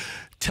Penguins. So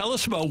tell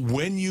us about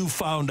when you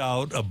found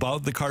out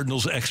about the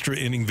Cardinals' extra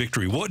inning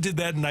victory. What did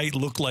that night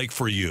look like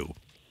for you?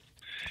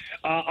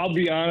 I'll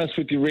be honest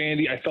with you,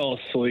 Randy. I fell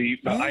asleep.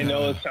 I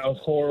know it sounds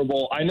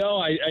horrible. I know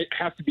I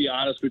have to be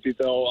honest with you,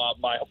 though.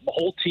 My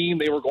whole team,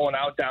 they were going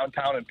out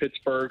downtown in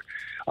Pittsburgh.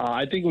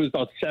 I think it was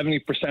about 70%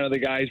 of the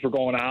guys were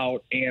going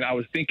out, and I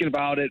was thinking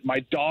about it.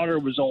 My daughter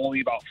was only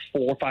about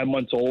 4 or 5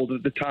 months old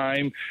at the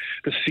time.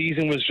 The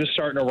season was just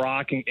starting to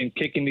rock and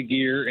kick into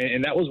gear,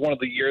 and that was one of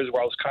the years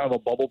where I was kind of a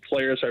bubble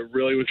player, so I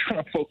really was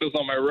trying to focus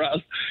on my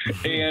rest.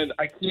 And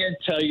I can't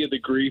tell you the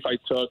grief I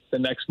took the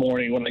next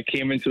morning when I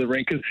came into the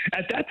ring, because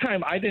at that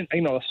time, I didn't,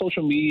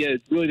 social media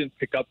really didn't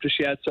pick up just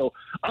yet. So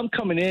I'm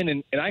coming in,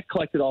 and I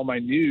collected all my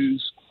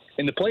news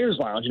in the Players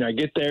Lounge. I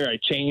get there, I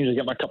change, I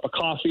get my cup of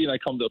coffee, and I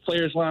come to the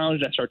Players Lounge,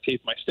 and I start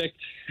taping my stick,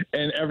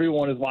 and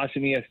everyone is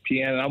watching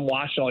ESPN, and I'm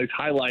watching all these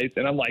highlights,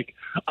 and I'm like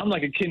a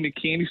kid in a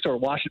candy store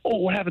watching, oh,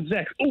 what happens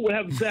next? Oh, what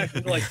happens next?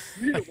 And they're like,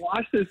 you didn't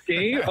watch this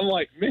game? I'm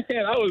like,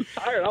 man, I was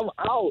tired. I'm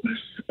out.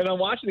 And I'm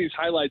watching these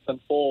highlights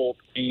unfold,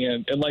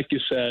 and like you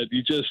said,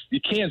 you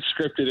can't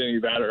script it any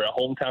better. A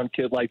hometown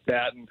kid like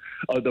that, and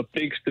the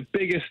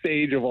biggest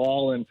stage of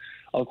all, and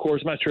of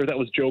course, I'm not sure if that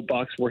was Joe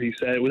Buck's where he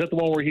said, was that the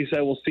one where he said,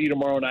 we'll see you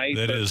tomorrow night?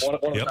 That is.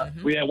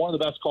 We had one of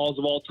the best calls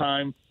of all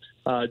time.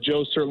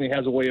 Joe certainly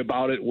has a way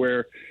about it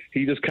where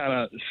he just kind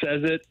of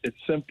says it. It's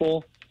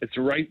simple. It's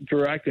right,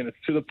 direct, and it's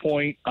to the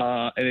point,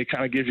 and it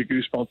kind of gives you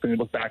goosebumps when you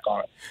look back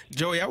on it.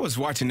 Joey, I was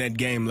watching that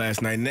game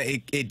last night, and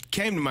it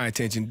came to my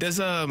attention. Do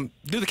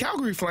the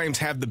Calgary Flames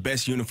have the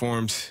best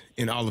uniforms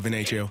in all of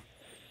NHL?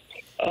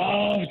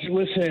 Oh,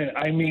 listen,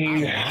 I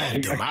mean,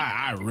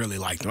 I really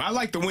liked them. I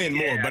like the win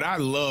more, but I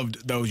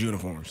loved those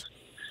uniforms.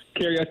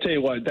 Kerry, I'll tell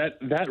you what,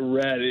 that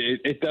red,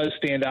 it does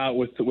stand out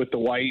with the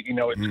white.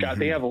 It's got,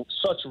 they have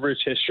such rich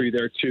history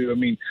there, too. I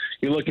mean,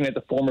 you're looking at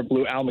the former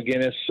Blue Al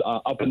McGinnis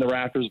up in the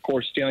rafters, of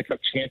course, Stanley Cup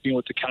champion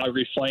with the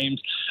Calgary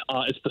Flames.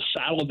 It's the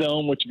Saddle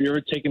Dome, which if you're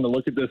ever taking a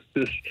look at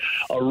this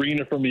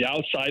arena from the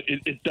outside,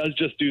 it does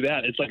just do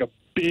that. It's like a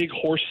big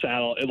horse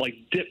saddle. It like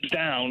dips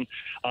down,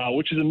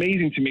 which is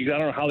amazing to me because I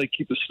don't know how they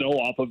keep the snow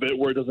off of it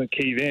where it doesn't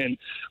cave in.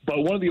 But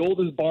one of the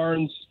oldest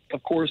barns,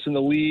 of course, in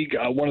the league,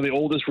 one of the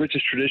oldest,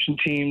 richest tradition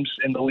teams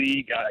in the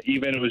league.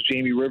 Even it was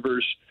Jamie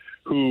Rivers,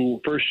 who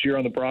first year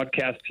on the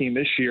broadcast team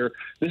this year.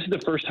 This is the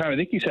first time, I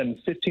think he said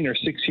in 15 or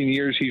 16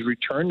 years, he's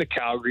returned to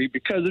Calgary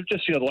because of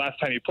just, the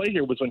last time he played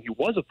here was when he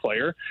was a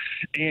player.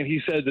 And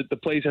he said that the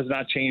place has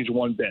not changed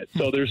one bit.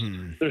 So there's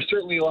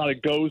certainly a lot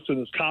of ghosts and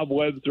there's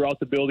cobwebs throughout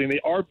the building.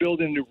 They are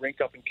building a new rink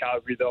up in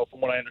Calgary, though,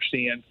 from what I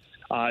understand.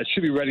 It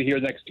should be ready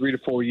here the next 3 to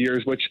 4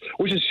 years, which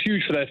is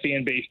huge for that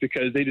fan base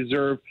because they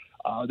deserve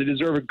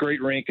a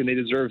great rink and they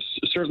deserve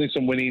certainly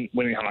some winning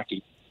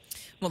hockey.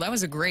 Well, that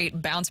was a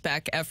great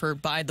bounce-back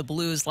effort by the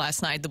Blues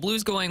last night. The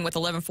Blues going with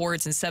 11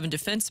 forwards and 7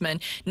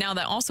 defensemen. Now,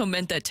 that also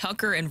meant that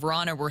Tucker and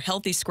Vrana were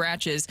healthy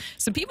scratches.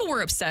 Some people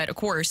were upset. Of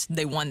course,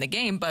 they won the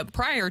game, but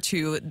prior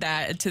to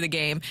the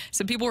game,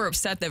 some people were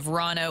upset that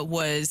Vrana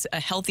was a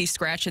healthy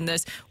scratch in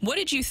this. What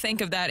did you think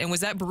of that, and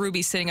was that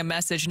Berube sending a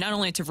message not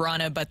only to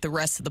Vrana but the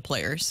rest of the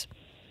players?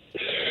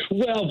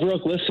 Well,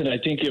 Brooke, listen, I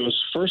think it was,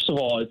 first of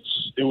all,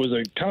 it was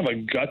a kind of a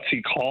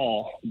gutsy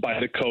call by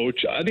the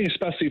coach. I think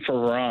especially for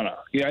Vrana.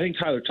 I think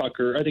Tyler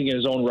Tucker, I think in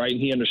his own right,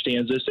 and he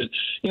understands this,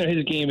 that,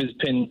 his game it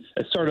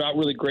started out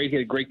really great. He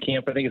had a great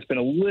camp. I think it's been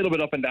a little bit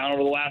up and down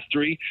over the last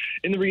 3.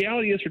 And the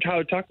reality is for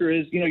Tyler Tucker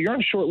is, you're on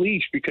a short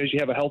leash because you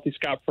have a healthy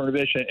Scott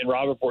Pernovich and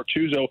Robert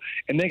Bortuzzo,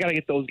 and they got to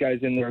get those guys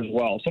in there as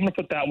well. So I'm going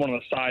to put that one on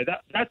the side.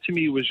 That to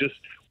me was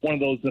one of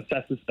those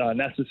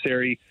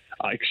necessary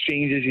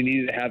exchanges you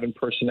needed to have in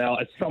personnel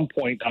at some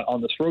point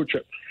on this road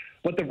trip.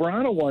 But the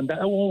Verano one,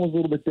 that one was a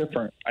little bit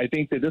different. I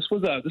think that this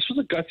was a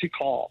gutsy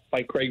call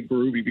by Craig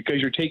Berube,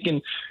 because you're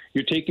taking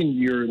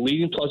your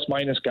leading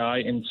plus-minus guy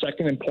and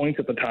second in points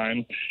at the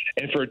time,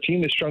 and for a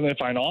team that's struggling to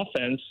find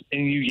offense,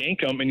 and you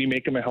yank him and you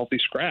make him a healthy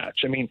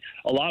scratch. I mean,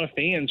 a lot of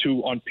fans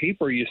who on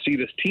paper you see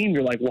this team,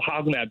 you're like, well,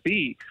 how can that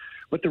be?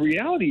 But the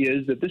reality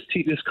is that this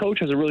coach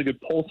has a really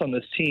good pulse on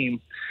this team,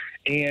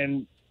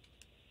 and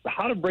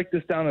how to break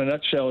this down in a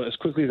nutshell as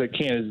quickly as I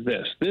can is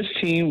this. This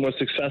team was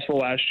successful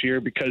last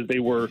year because they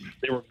were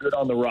good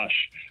on the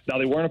rush. Now,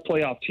 they weren't a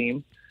playoff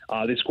team.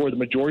 They scored the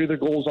majority of their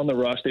goals on the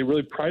rush. They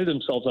really prided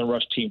themselves on a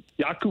rush team.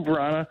 Jakub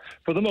Vrana,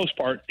 for the most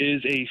part,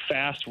 is a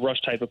fast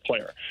rush type of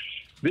player.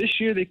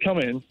 This year they come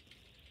in,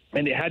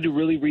 and they had to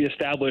really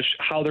reestablish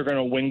how they're going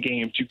to win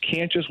games. You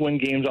can't just win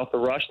games off the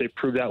rush. They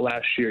proved that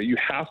last year. You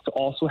have to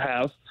also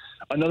have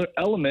another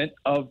element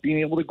of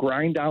being able to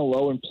grind down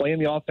low and play in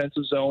the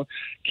offensive zone,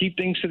 keep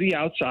things to the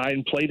outside,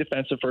 and play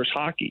defensive first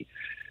hockey.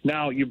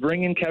 Now, you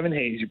bring in Kevin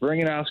Hayes, you bring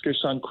in Oscar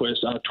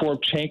Sundqvist.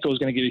 Toropchenko is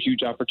going to get a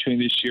huge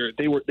opportunity this year.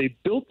 They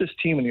built this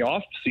team in the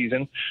off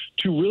season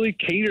to really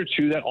cater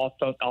to that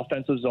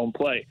offensive zone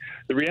play.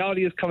 The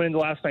reality is, coming into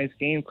last night's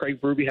game,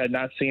 Craig Berube had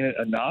not seen it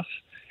enough,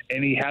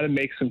 and he had to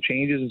make some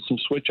changes and some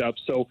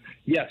switch-ups. So,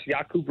 yes,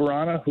 Jakub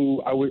Vrana,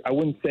 who I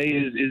wouldn't say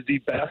is the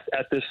best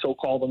at this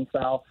so-called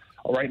style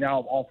right now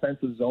of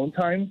offensive zone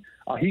time,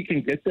 he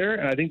can get there,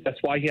 and I think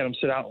that's why he had him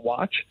sit out and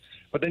watch.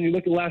 But then you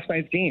look at last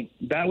night's game.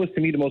 That was,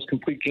 to me, the most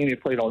complete game they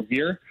played all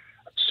year.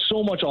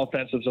 So much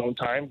offensive zone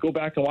time. Go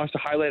back and watch the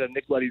highlight of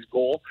Nick Leddy's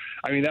goal.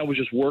 I mean, that was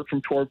just work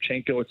from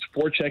Toropchenko. It's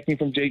forechecking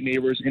from Jake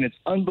Neighbors, and it's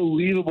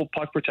unbelievable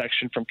puck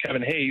protection from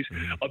Kevin Hayes,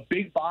 a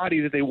big body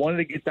that they wanted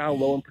to get down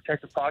low and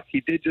protect the puck. He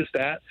did just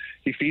that.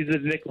 He feeds it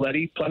to Nick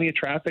Leddy, plenty of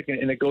traffic,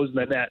 and it goes in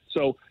the net.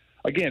 So,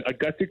 again, a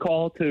gutsy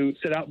call to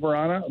sit out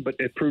Verana, but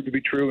it proved to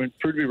be true and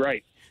proved to be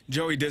right.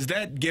 Joey, does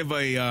that give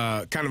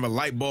a kind of a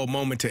light bulb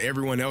moment to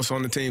everyone else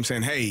on the team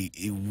saying, hey,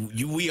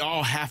 we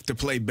all have to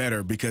play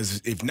better,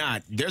 because if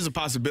not, there's a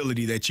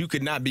possibility that you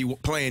could not be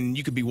playing,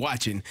 you could be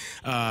watching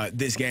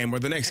this game or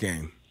the next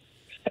game?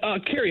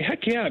 Kerry,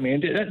 heck yeah,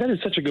 man. That is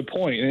such a good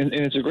point, and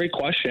it's a great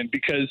question,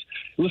 because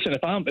listen,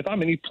 if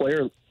I'm any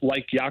player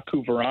like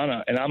Jakub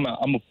Vrana, and I'm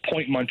a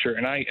point muncher,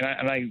 and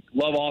I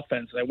love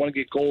offense, and I want to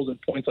get goals and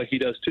points like he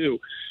does too.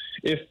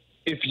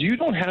 If you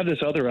don't have this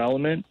other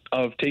element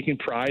of taking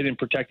pride in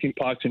protecting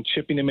pucks and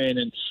chipping them in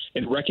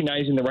and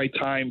recognizing the right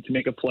time to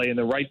make a play and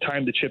the right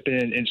time to chip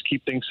in and just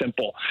keep things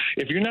simple,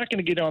 if you're not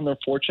going to get on their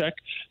forecheck,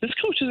 this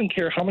coach doesn't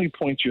care how many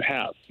points you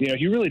have. You know,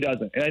 he really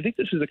doesn't. And I think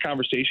this is a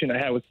conversation I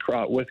had with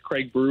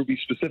Craig Berube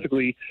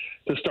specifically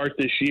to start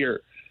this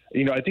year.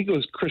 You know, I think it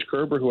was Chris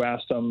Kerber who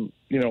asked him,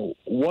 you know,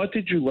 what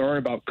did you learn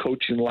about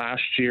coaching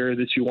last year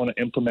that you want to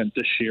implement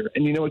this year?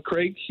 And you know what,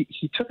 Craig,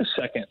 he took a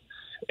second.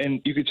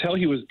 And you could tell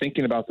he was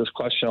thinking about this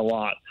question a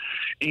lot.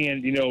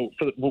 And, you know,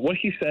 what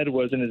he said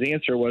was, in his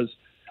answer was,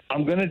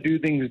 I'm going to do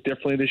things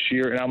differently this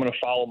year, and I'm going to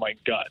follow my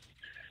gut.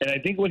 And I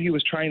think what he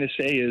was trying to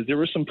say is there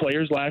were some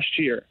players last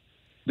year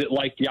that,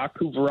 like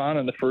Jakub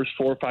Vrana in the first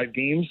 4 or 5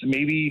 games,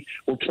 maybe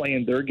were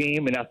playing their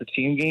game and not the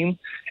team game.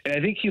 And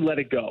I think he let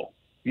it go.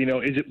 You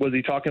know, was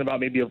he talking about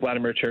maybe a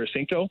Vladimir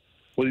Tarasenko?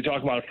 Was he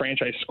talking about a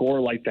franchise scorer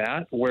like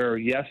that, where,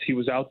 yes, he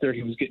was out there,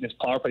 he was getting his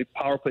power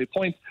play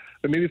points,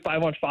 but maybe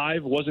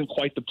 5-on-5 wasn't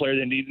quite the player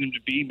they needed him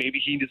to be.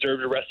 Maybe he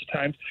deserved a rest of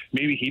time.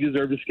 Maybe he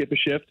deserved to skip a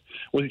shift.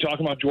 Was he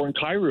talking about Jordan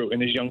Kyrou in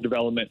his young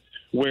development,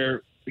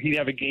 where he'd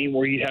have a game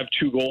where he'd have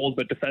 2 goals,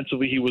 but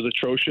defensively he was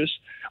atrocious?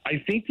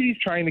 I think that he's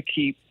trying to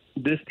keep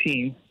this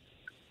team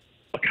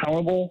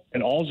accountable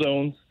in all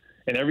zones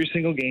in every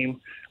single game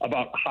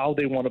about how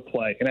they want to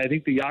play. And I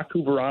think the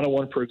Jakub Vrana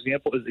one, for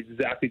example, is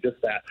exactly just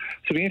that.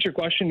 So to answer your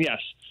question, yes.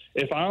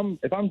 If I'm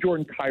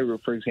Jordan Kyrou,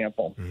 for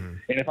example, and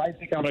if I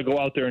think I'm going to go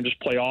out there and just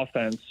play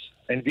offense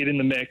and get in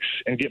the mix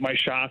and get my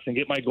shots and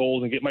get my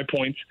goals and get my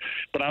points,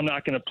 but I'm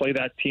not going to play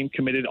that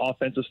team-committed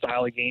offensive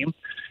style of game,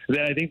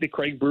 then I think that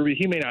Craig Berube,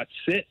 he may not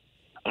sit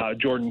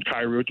Jordan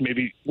Kyrou to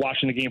maybe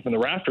watching the game from the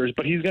rafters,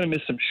 but he's going to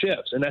miss some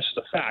shifts, and that's just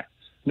a fact.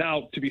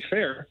 Now, to be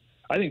fair,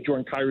 I think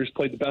Jordan Kyrou's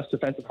played the best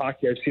defensive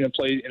hockey I've seen him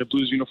play in a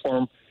Blues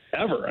uniform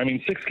ever. I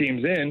mean, 6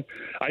 games in,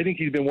 I think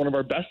he's been one of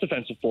our best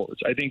defensive forwards.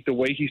 I think the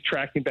way he's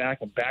tracking back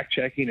and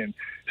back-checking and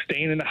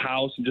staying in the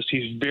house, and just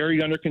he's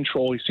very under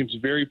control. He seems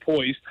very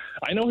poised.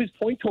 I know his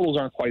point totals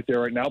aren't quite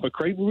there right now, but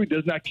Craig Berube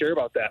does not care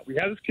about that. We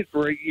had this kid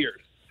for 8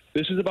 years.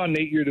 This is about an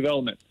 8-year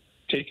development.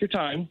 Take your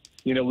time.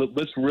 You know,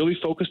 let's really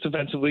focus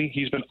defensively.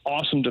 He's been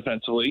awesome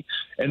defensively.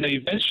 And then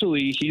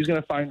eventually he's going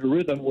to find a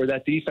rhythm where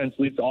that defense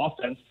leads to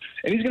offense.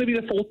 And he's going to be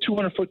the full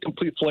 200-foot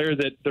complete player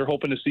that they're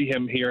hoping to see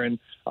him here. And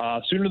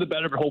sooner the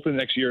better, but hopefully the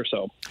next year or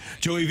so.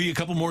 Joey V, a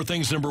couple more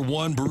things. Number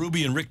one,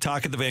 Berube and Rick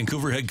Tocchet, the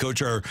Vancouver head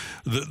coach, are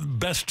the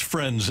best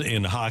friends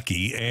in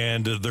hockey,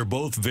 and they're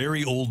both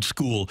very old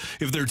school.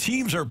 If their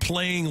teams are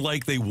playing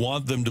like they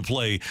want them to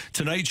play,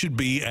 tonight should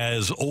be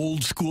as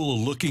old school a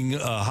looking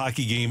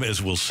hockey game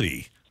as we'll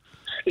see.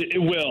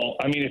 It will.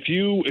 I mean, if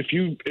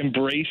you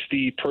embrace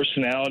the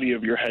personality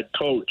of your head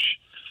coach,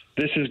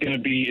 this is going to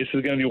be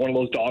one of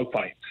those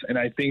dogfights, and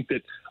I think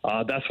that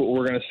that's what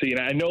we're going to see.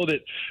 And I know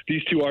that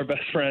these two are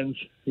best friends,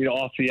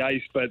 off the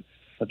ice, but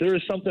there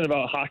is something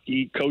about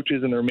hockey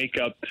coaches and their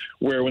makeup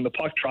where when the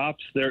puck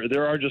drops,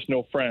 there are just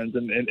no friends.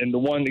 And the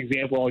one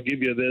example I'll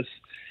give you of this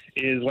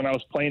is when I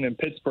was playing in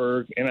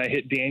Pittsburgh and I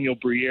hit Daniel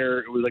Briere.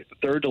 It was like the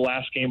third to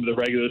last game of the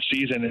regular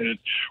season, and it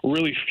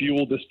really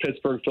fueled this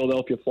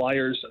Pittsburgh-Philadelphia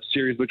Flyers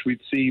series, which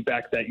we'd see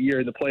back that year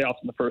in the playoffs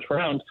in the first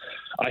round.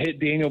 I hit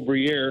Daniel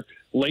Briere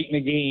late in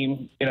the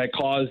game, and I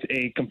caused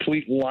a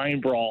complete line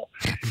brawl.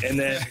 And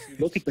then if you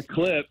look at the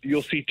clip,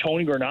 you'll see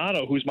Tony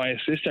Granato, who's my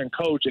assistant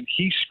coach, and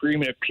he's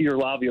screaming at Peter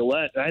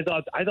Laviolette. And I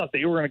thought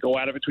they were going to go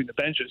at it between the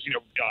benches.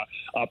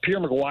 Pierre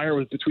McGuire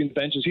was between the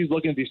benches. He's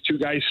looking at these two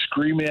guys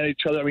screaming at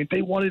each other. I mean,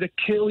 they wanted to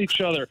kill each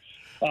other,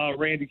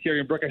 Randy, Kerry,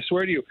 and Brooke. I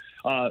swear to you,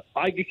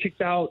 I get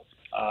kicked out.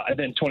 And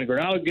then Tony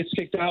Granato gets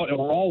kicked out, and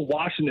we're all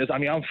watching this. I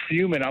mean, I'm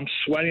fuming. I'm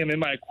sweating. I'm in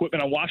my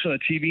equipment. I'm watching on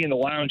the TV in the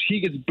lounge. He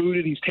gets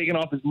booted. He's taking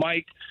off his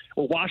mic.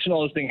 We're watching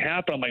all this thing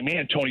happen. I'm like,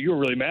 man, Tony, you were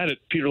really mad at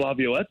Peter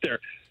Laviolette there.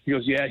 He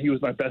goes, yeah, he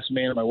was my best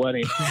man at my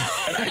wedding.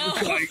 And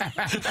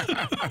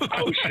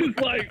I was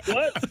just like,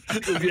 what? He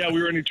goes, yeah,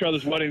 we were in each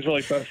other's weddings. We're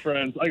like best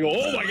friends. I go,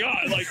 oh, my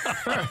God.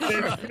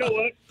 Man, you know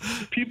what?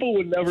 People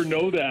would never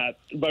know that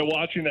by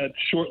watching that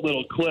short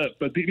little clip.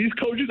 But these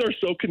coaches are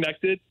so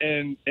connected,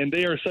 and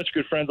they are such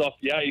good friends off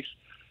the ice.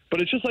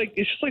 But it's just like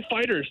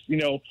fighters, you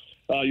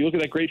look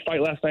at that great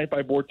fight last night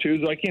by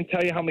Bortuzzo. I can't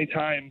tell you how many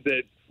times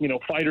that,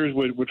 fighters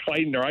would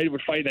fight, or I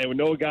would fight, and I would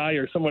know a guy,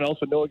 or someone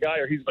else would know a guy,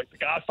 or he's like the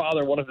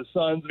godfather, one of his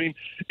sons. I mean,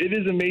 it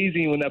is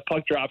amazing when that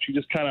puck drops. You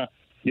just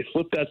you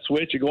flip that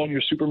switch, you go in your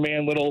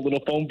Superman little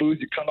phone booth,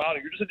 you come out,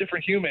 and you're just a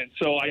different human.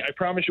 So I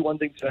promise you one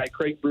thing tonight,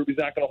 Craig Berube's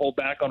not going to hold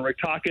back on Rick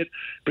Tocchet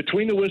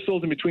between the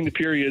whistles and between the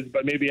periods,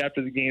 but maybe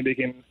after the game they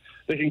can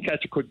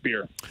catch a quick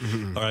beer.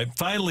 Mm-hmm. All right,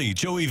 finally,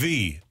 Joey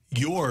V,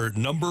 your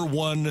number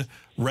one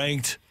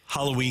ranked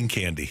Halloween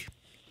candy.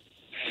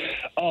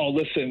 Oh,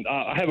 listen,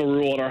 I have a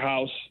rule at our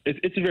house.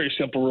 It's a very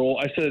simple rule.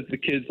 I said it to the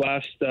kids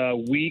last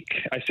week.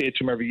 I say it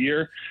to them every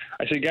year.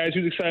 I say, guys,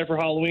 who's excited for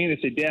Halloween?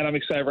 They say, Dad, I'm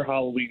excited for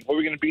Halloween. What are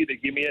we going to be? They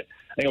give me it.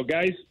 I go,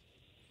 guys,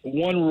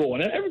 one rule.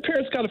 And every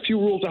parent's got a few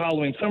rules of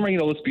Halloween. Some are,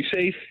 let's be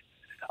safe.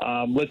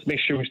 Let's make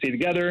sure we stay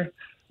together.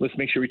 Let's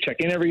make sure we check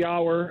in every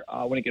hour.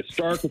 When it gets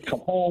dark, let's come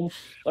home.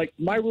 Like,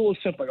 my rule is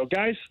simple. I go,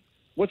 guys,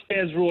 what's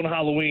Dad's rule on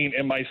Halloween?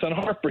 And my son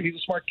Harper, he's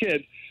a smart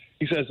kid.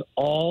 He says,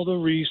 all the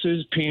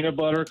Reese's peanut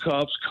butter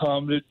cups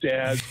come to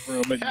Dad's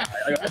room at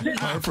night.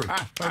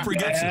 Harper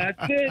gets it.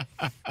 That's it.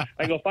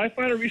 I go, if I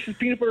find a Reese's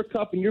peanut butter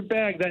cup in your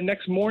bag that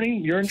next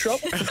morning, you're in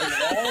trouble.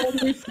 All the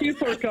Reese's peanut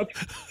butter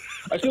cups.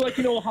 I feel like,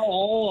 how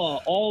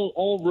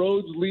all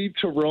roads lead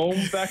to Rome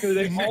back in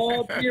the day?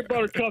 All peanut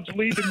butter cups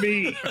lead to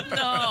me.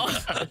 No.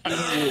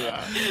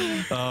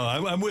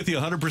 I'm with you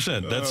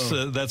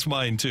 100%. That's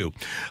mine, too.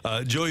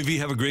 Joey V,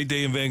 have a great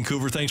day in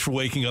Vancouver. Thanks for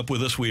waking up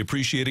with us. We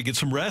appreciate it. Get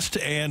some rest,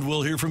 and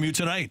we'll hear from you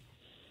tonight.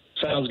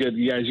 Sounds good,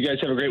 you guys. You guys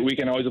have a great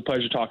weekend. Always a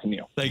pleasure talking to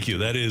you. Thank you.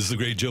 That is the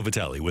great Joe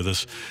Vitale with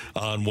us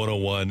on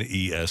 101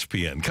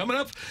 ESPN. Coming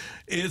up,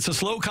 it's a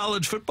slow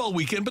college football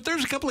weekend, but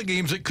there's a couple of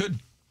games that could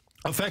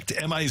affect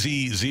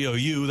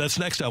MIZ-ZOU. That's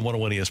next on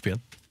 101 ESPN.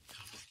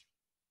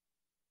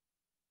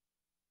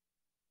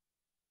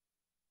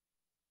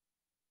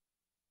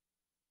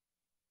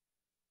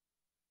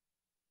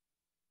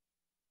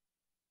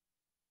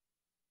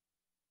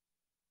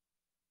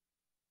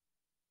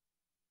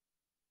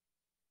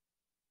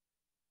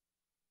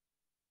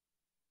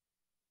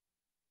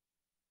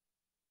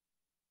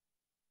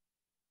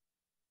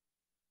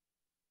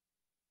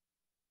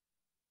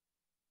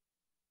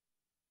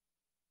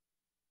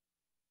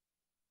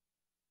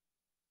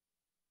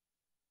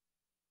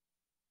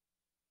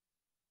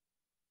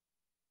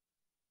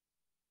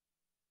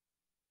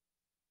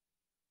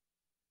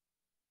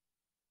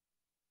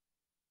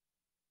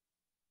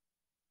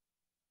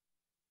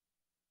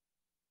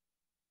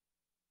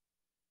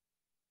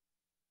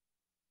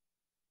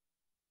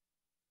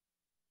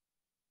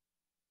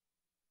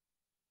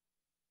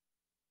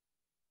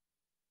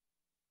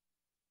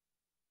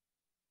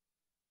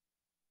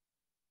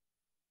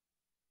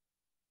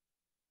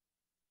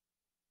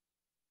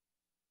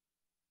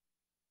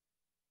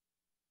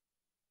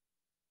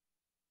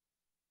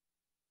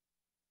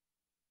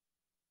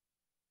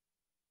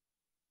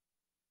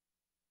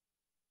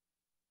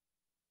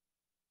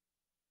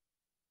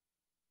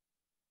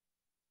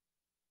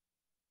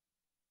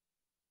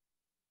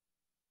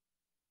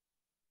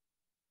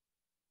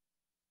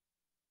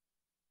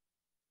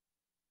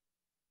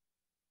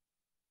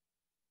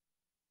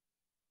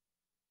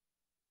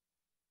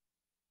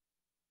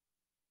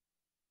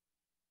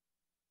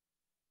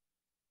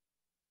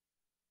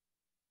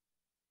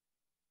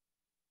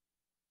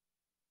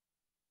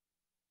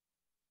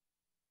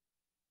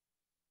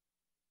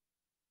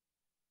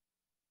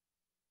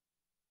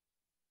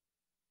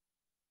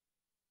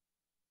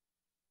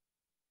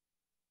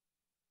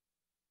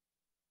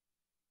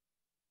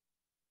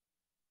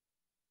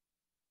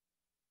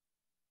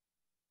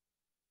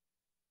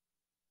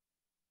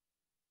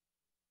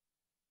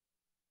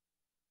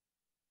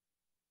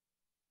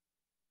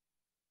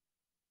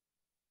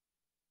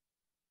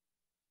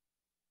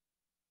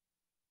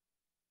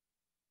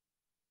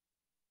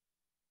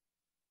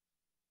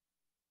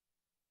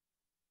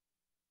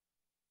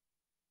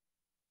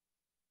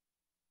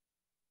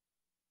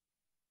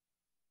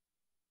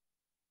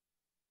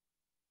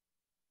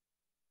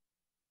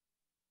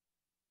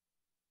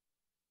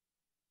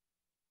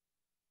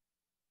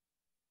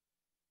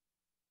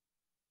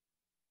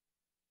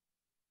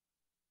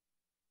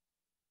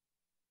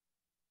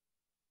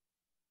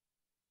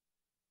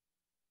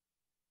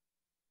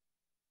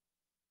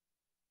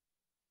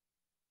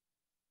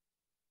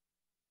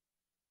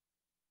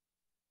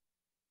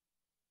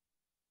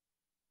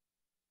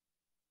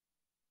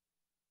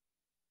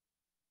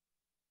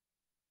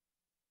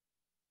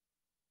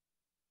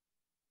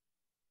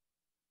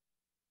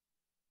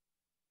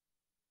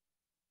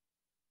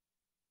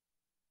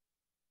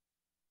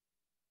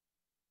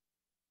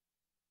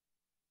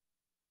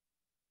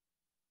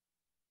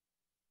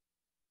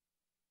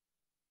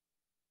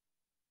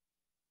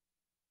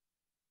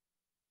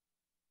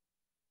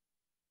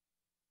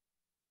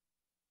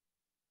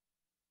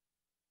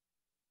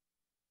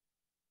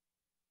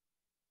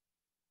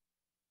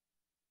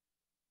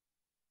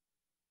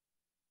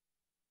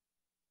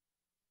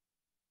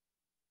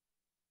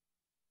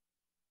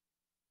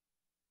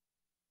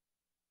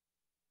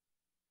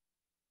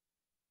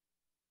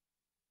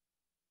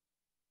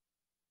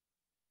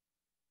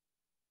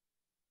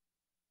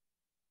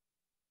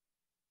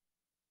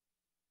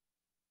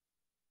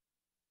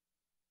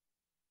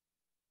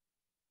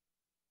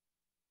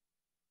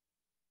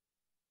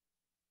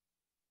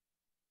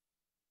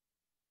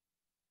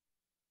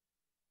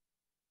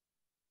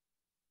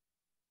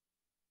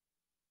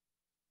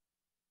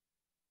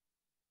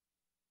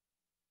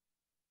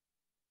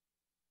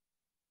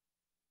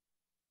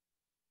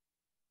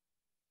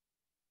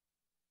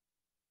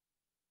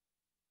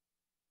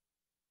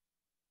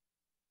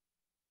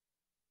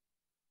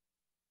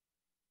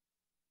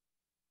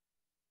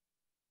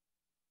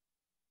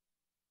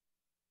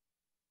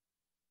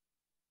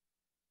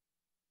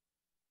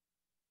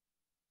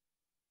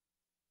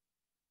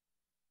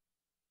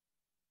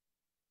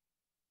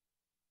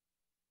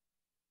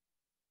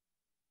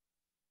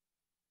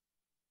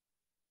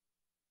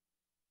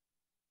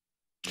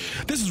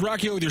 This is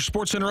Rocc with your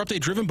Sports Center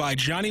update, driven by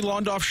Johnny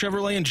Londoff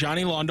Chevrolet and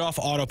Johnny Londoff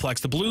Autoplex.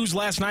 The Blues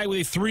last night with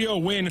a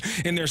 3-0 win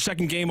in their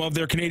second game of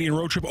their Canadian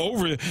road trip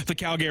over the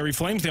Calgary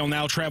Flames. They'll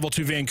now travel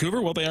to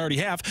Vancouver, well, they already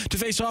have, to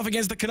face off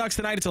against the Canucks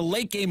tonight. It's a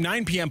late game,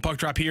 9 p.m. puck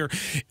drop here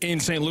in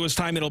St. Louis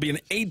time. It'll be an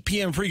 8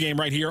 p.m. pregame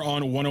right here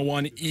on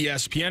 101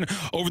 ESPN.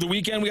 Over the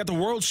weekend, we got the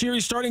World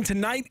Series starting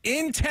tonight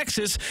in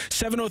Texas.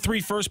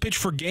 7:03 first pitch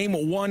for Game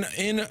 1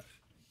 in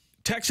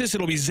Texas.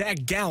 It'll be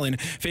Zach Gallen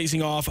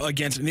facing off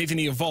against Nathan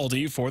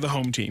Eovaldi for the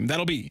home team.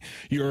 That'll be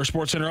your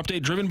Sports Center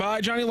update, driven by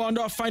Johnny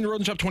Londoff. Find your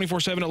road and shop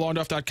 24/7 at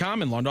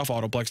londoff.com and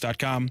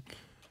londoffautoplex.com.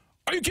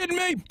 Are you kidding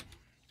me?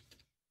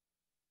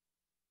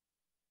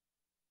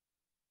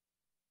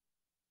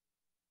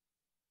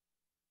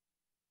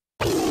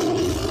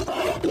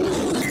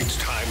 It's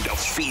time to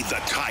feed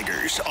the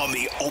Tigers on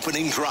the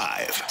opening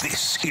drive.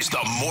 This is the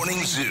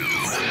Morning Zoo on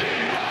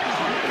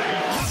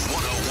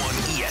 101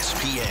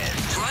 ESPN.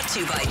 Brought to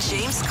you by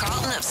James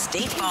Carlton of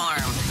State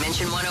Farm.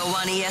 Mention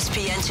 101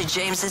 ESPN to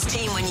James's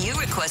team when you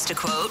request a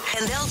quote,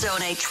 and they'll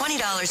donate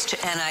 $20 to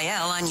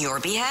NIL on your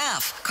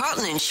behalf.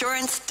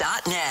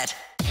 CarltonInsurance.net.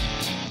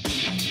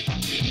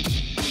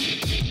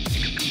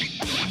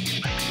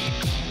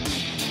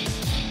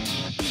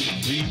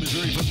 The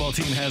Missouri football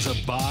team has a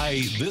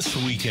bye this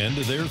weekend.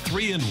 They're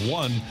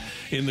 3-1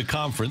 in the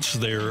conference.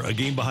 They're a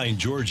game behind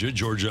Georgia.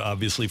 Georgia,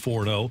 obviously,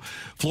 4-0.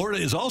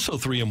 Florida is also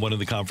 3-1 in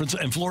the conference,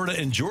 and Florida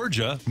and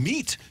Georgia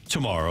meet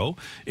tomorrow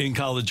in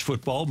college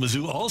football.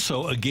 Mizzou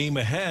also a game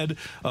ahead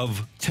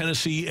of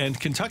Tennessee and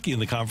Kentucky in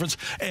the conference,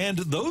 and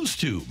those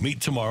two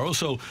meet tomorrow.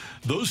 So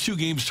those two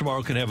games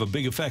tomorrow can have a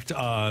big effect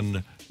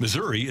on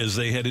Missouri as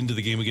they head into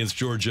the game against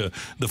Georgia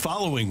the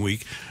following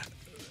week.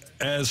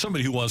 As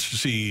somebody who wants to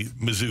see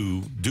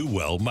Mizzou do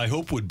well, my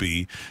hope would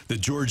be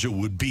that Georgia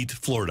would beat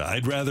Florida.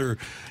 I'd rather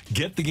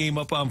get the game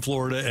up on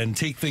Florida and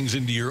take things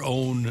into your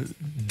own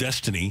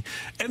destiny.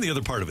 And the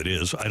other part of it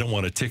is I don't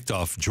want a ticked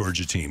off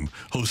Georgia team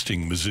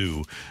hosting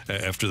Mizzou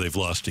after they've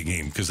lost a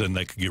game, because then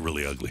that could get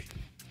really ugly.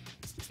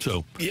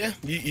 So yeah,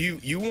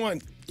 you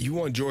want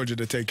Georgia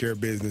to take care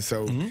of business,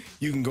 so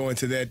you can go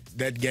into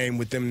that game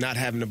with them not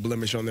having a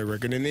blemish on their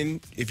record. And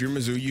then if you're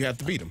Mizzou, you have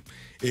to beat them.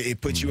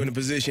 It puts you in a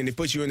position, it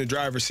puts you in the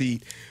driver's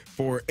seat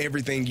for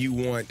everything you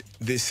want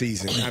this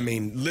season. I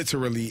mean,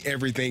 literally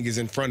everything is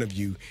in front of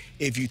you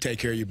if you take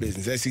care of your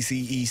business. SEC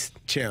East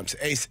champs,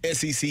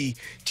 SEC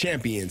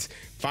champions,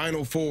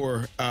 Final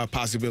Four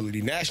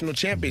possibility, national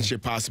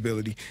championship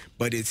possibility.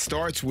 But it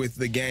starts with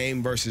the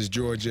game versus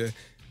Georgia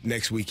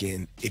next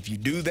weekend. If you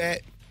do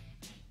that,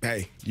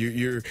 hey,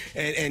 you're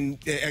and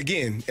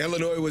again,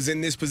 Illinois was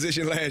in this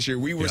position last year.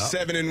 We were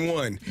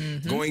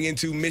 7-1 going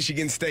into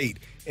Michigan State,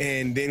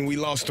 and then we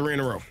lost 3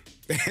 in a row.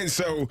 And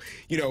so,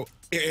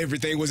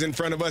 everything was in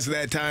front of us at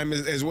that time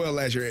as well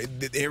last year.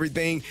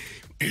 Everything,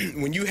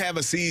 when you have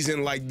a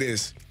season like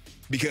this,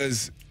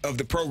 because of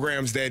the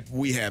programs that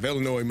we have,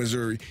 Illinois,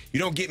 Missouri,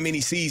 you don't get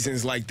many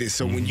seasons like this.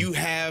 So when you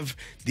have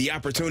the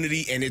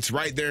opportunity and it's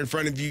right there in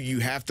front of you, you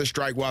have to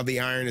strike while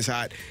the iron is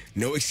hot.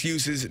 No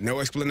excuses,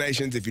 no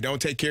explanations. If you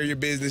don't take care of your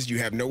business, you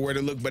have nowhere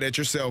to look but at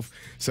yourself.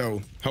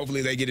 So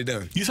hopefully they get it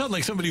done. You sound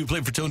like somebody who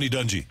played for Tony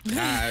Dungy.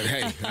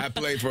 Hey, I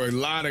played for a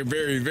lot of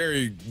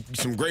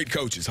some great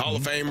coaches, Hall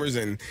of Famers,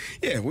 and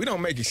yeah, we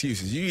don't make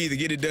excuses. You either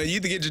get it done, you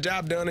either get your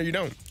job done or you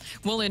don't.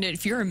 Well, and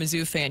if you're a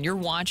Mizzou fan, you're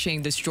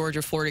watching this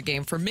Georgia-Florida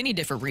game for many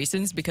different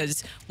reasons,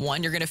 because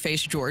one, you're going to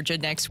face Georgia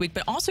next week,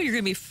 but also you're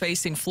going to be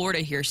facing Florida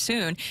here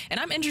soon. And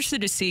I'm interested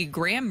to see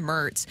Graham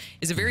Mertz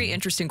is a very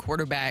interesting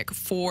quarterback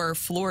for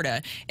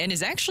Florida and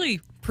is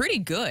actually pretty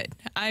good.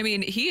 I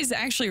mean, he is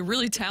actually a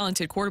really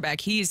talented quarterback.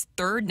 He's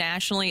third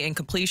nationally in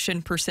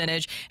completion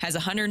percentage, has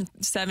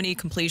 170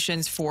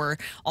 completions for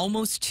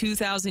almost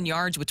 2,000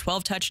 yards with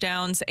 12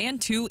 touchdowns and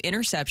 2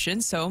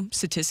 interceptions. So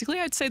statistically,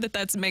 I'd say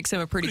that makes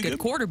him a pretty good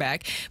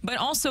quarterback. But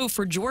also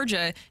for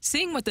Georgia,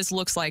 seeing what this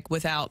looks like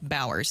without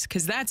Bowers,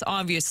 because that's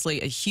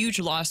obviously a huge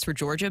loss for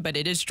Georgia, but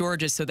it is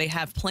Georgia, so they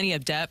have plenty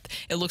of depth.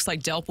 It looks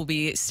like Delp will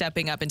be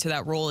stepping up into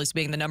that role as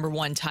being the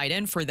 #1 tight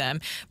end for them.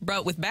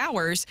 But with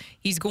Bowers,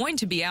 he's going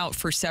to be out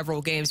for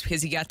several games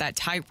because he got that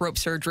tightrope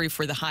surgery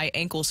for the high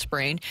ankle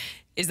sprain.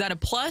 Is that a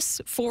plus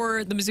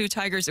for the Mizzou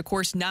Tigers? Of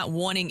course, not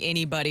wanting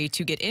anybody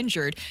to get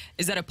injured.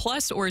 Is that a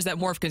plus, or is that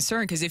more of a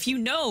concern? Because if you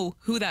know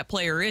who that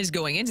player is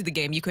going into the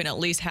game, you can at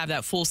least have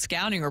that full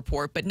scouting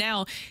report. But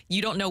now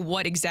you don't know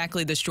what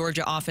exactly this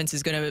Georgia offense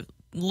is going to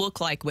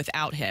look like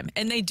without him,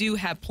 and they do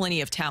have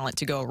plenty of talent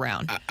to go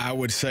around. I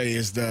would say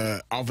is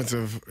the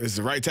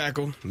right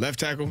tackle, left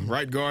tackle,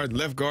 right guard,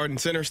 left guard,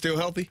 and center still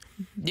healthy?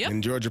 Yep.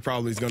 And Georgia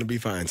probably is going to be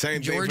fine.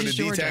 Same thing for the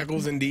D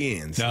tackles and D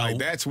ends. Like,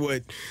 that's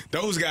what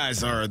those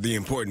guys are, the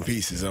important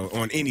pieces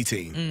on any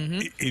team.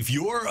 If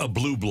you're a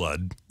blue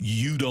blood,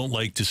 you don't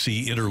like to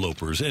see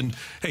interlopers. And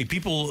hey,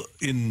 people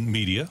in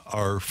media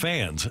are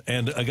fans.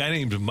 And a guy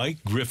named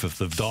Mike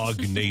Griffith of Dog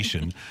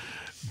Nation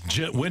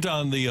went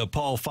on the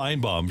Paul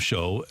Feinbaum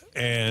show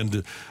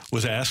and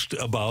was asked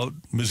about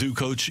Mizzou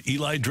coach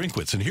Eli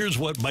Drinkwitz. And here's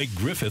what Mike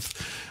Griffith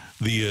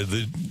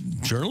the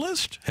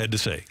journalist had to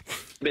say.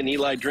 Been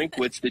Eli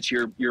Drinkwitz that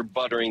you're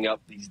buttering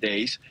up these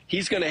days.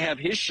 He's going to have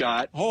his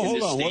shot in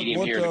the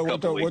stadium here in a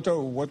couple weeks.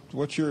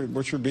 What's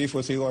your beef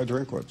with Eli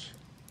Drinkwitz?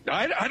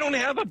 I don't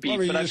have a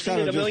beef, but I've seen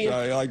it a million.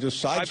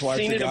 Just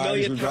sideswiped the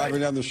guys who are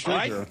driving down the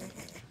street here.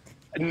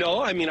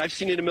 No, I mean I've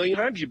seen it a million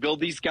times. You build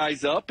these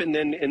guys up, and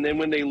then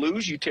when they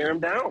lose, you tear them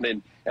down.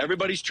 And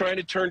everybody's trying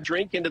to turn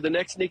Drink into the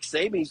next Nick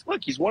Saban.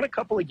 He's won a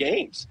couple of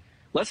games.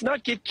 Let's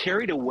not get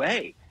carried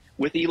away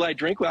with Eli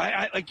Drinkwitz.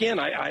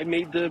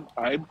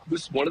 I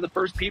was one of the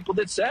first people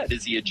that said,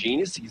 is he a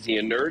genius? Is he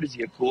a nerd? Is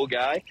he a cool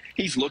guy?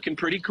 He's looking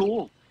pretty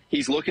cool.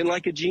 He's looking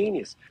like a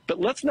genius. But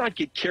let's not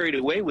get carried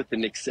away with the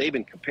Nick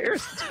Saban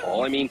comparisons,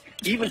 Paul. I mean,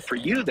 even for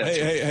you, that's...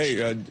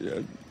 Hey,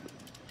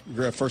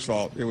 Griff, first of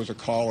all, it was a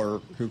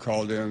caller who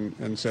called in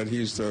and said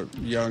he's the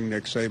young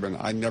Nick Saban.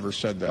 I never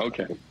said that.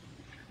 Okay.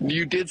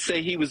 You did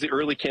say he was the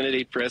early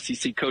candidate for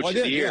SEC Coach of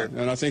the Year.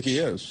 Yeah, and I think he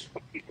is.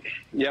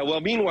 Yeah,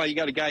 well, meanwhile, you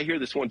got a guy here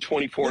that's won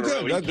 24 in a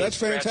row. That's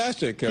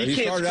fantastic. He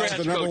started out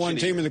with the number one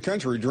team in the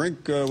country.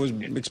 Drink was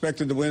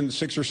expected to win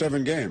 6 or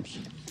 7 games.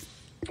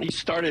 He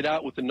started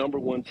out with the number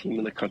one team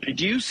in the country.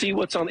 Do you see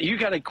what's on? You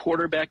got a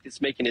quarterback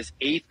that's making his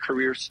 8th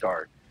career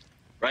start,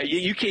 right?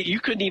 You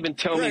couldn't even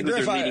tell me who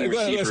their leading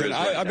receiver is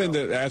right I've been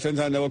to Athens.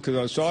 I know because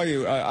I saw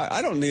you.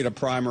 I don't need a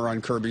primer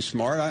on Kirby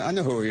Smart. I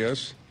know who he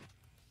is.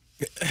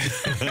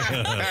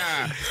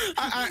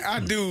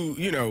 I do,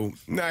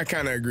 I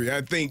kind of agree.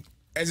 I think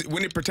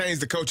when it pertains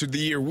to Coach of the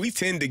Year, we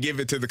tend to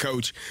give it to the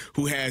coach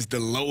who has the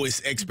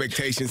lowest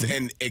expectations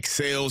and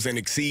excels and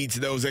exceeds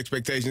those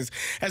expectations,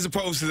 as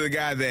opposed to the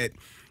guy that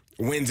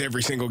wins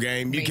every single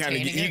game. You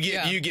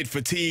get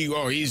fatigued.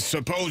 Oh, he's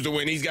supposed to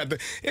win.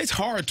 It's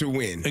hard to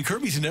win. And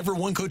Kirby's never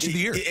won Coach of the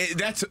Year.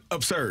 That's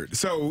absurd.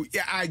 So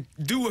yeah, I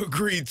do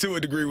agree to a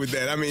degree with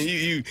that. I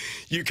mean,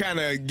 you're kind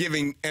of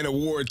giving an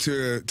award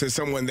to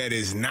someone that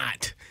is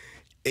not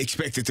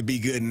expected to be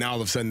good, and all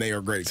of a sudden they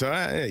are great. So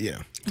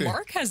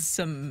Mark has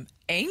some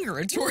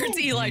anger towards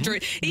Eli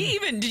Drink.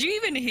 Did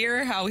you even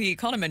hear how he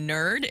called him a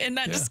nerd in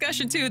that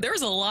discussion too? There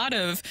was a lot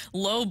of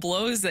low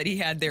blows that he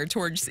had there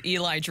towards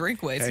Eli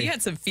Drinkwitz. He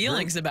had some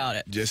feelings about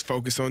it. Just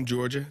focus on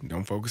Georgia.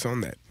 Don't focus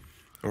on that.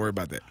 Don't worry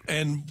about that.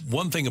 And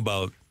one thing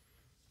about,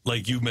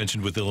 like you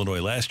mentioned with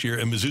Illinois last year,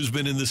 and Mizzou's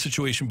been in this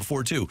situation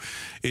before too,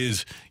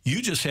 is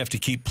you just have to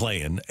keep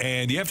playing,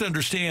 and you have to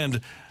understand.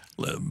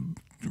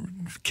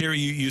 Kerry,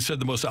 you said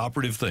the most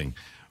operative thing.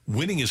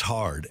 Winning is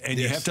hard, and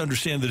you have to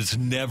understand that it's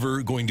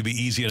never going to be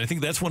easy. And I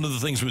think that's one of the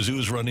things Mizzou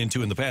has run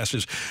into in the past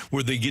is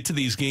where they get to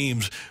these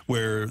games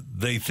where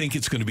they think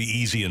it's going to be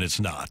easy, and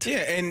it's not. Yeah,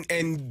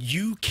 and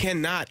you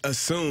cannot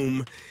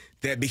assume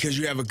that because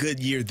you have a good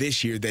year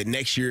this year, that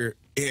next year,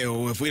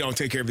 if we don't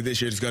take care of it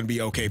this year, it's going to be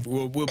okay.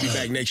 We'll be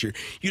back next year.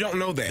 You don't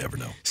know that. Never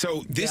know.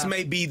 So this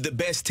may be the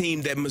best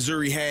team that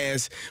Missouri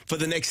has for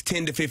the next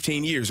 10 to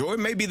 15 years, or it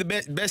may be the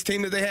best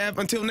team that they have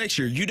until next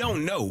year. You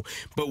don't know.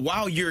 But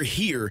while you're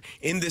here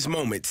in this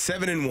moment,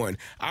 7-1,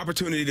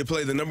 opportunity to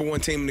play the number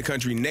one team in the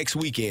country next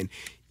weekend,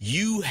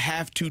 you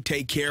have to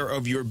take care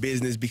of your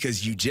business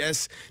because you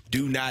just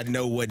do not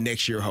know what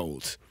next year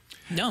holds.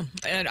 No.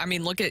 And I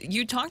mean,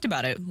 you talked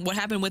about it. What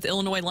happened with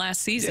Illinois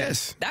last season?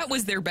 Yes. That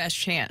was their best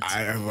chance.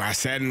 I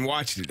sat and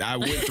watched it. I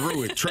went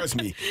through it. Trust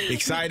me.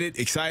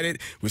 Excited.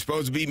 We're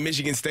supposed to beat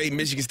Michigan State.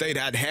 Michigan State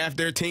had half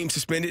their team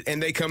suspended,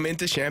 and they come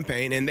into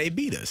Champaign, and they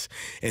beat us.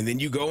 And then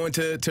you go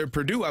into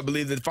Purdue, I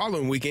believe, the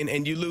following weekend,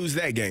 and you lose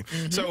that game.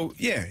 Mm-hmm. So,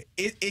 yeah,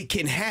 it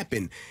can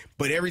happen.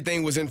 But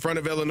everything was in front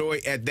of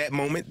Illinois at that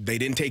moment. They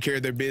didn't take care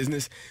of their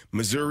business.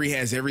 Missouri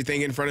has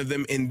everything in front of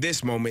them. In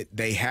this moment,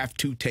 they have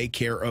to take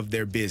care of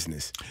their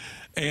business.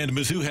 And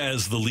Mizzou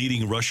has the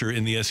leading rusher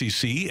in the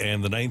SEC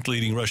and the 9th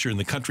leading rusher in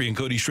the country in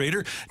Cody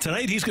Schrader.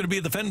 Tonight, he's going to be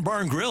at the Fenton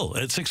Bar and Grill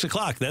at 6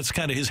 o'clock. That's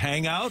kind of his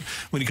hangout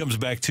when he comes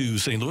back to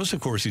St. Louis.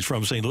 Of course, he's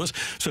from St. Louis.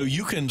 So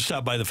you can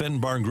stop by the Fenton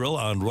Bar and Grill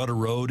on Rudder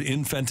Road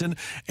in Fenton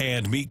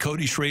and meet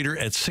Cody Schrader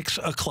at 6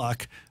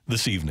 o'clock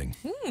this evening.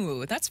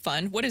 Ooh, that's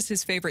fun. What is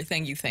his favorite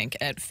thing, you think,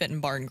 at Fenton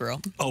Bar and Grill?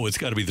 Oh, it's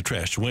got to be the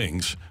trashed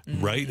wings,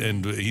 right?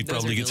 And he'd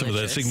probably get some of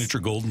that signature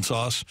golden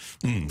sauce.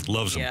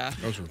 Loves them. Yeah.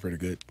 Those were pretty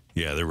good.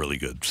 Yeah, they're really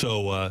good.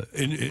 So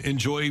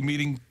enjoy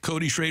meeting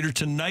Cody Schrader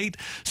tonight,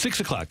 6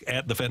 o'clock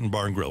at the Fenton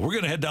Bar and Grill. We're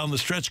going to head down the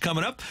stretch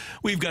coming up.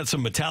 We've got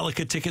some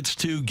Metallica tickets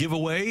to give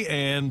away,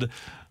 and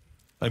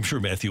I'm sure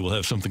Matthew will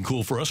have something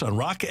cool for us on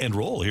Rock and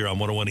Roll here on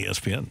 101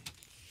 ESPN.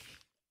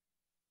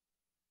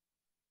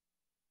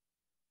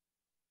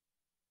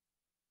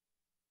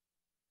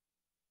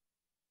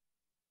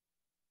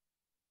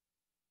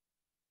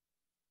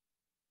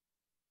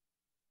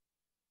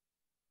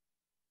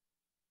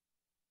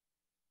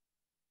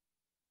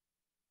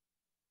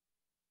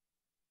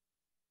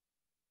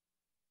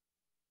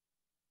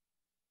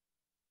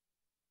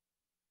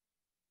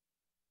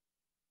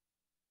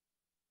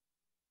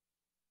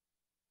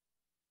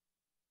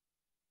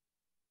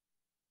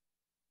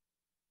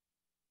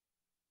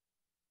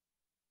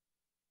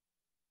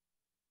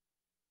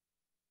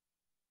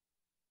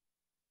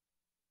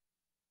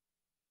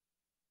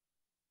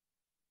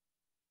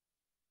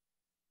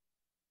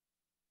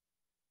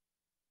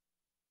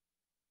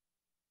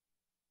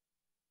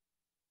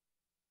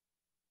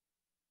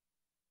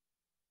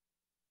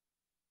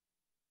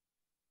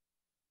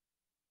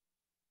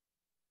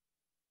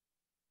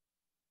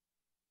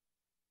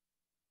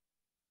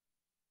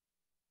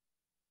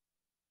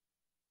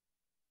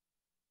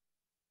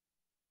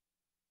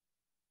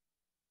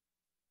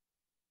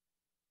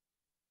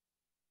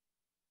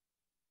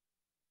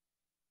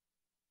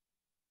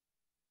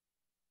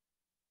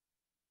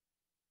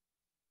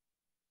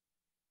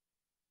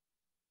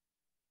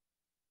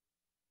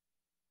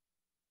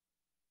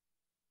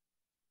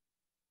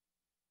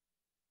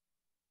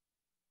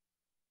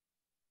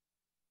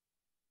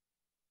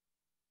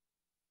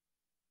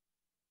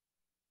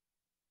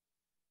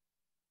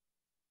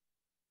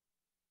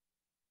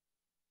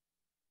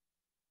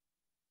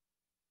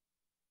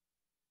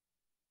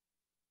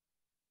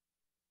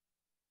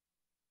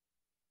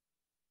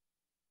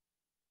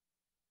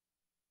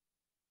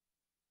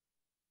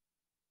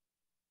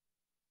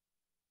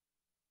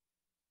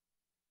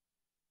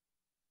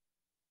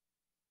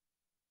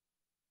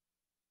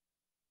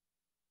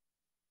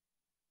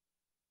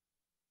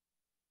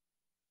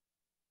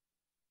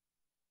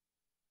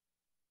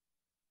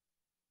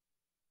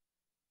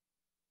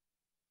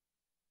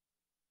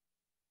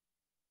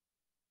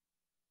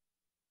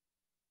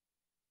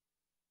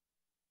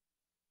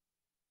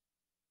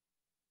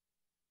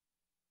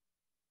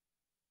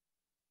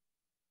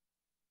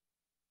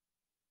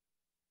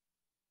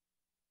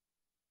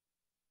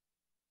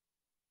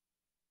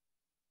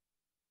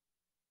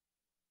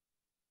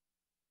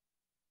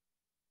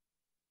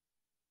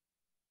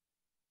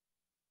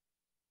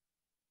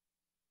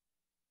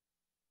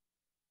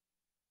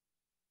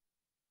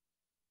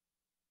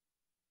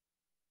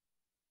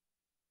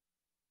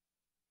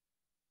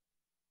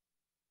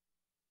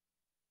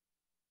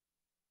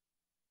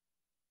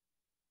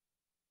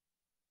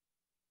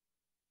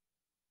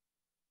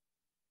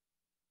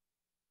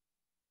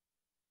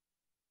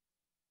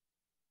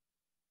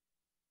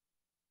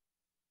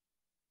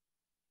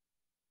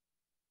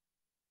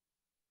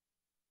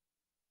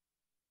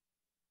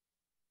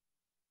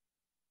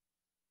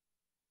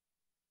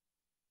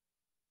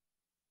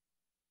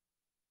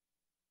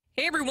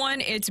 Hey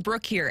everyone, it's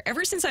Brooke here.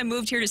 Ever since I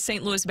moved here to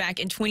St. Louis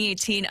back in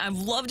 2018, I've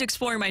loved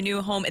exploring my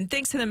new home, and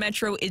thanks to the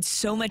Metro, it's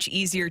so much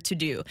easier to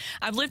do.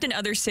 I've lived in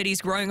other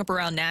cities growing up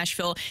around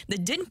Nashville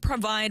that didn't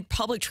provide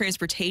public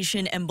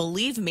transportation, and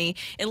believe me,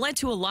 it led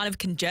to a lot of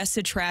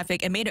congested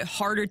traffic and made it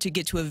harder to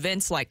get to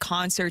events like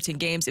concerts and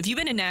games. If you've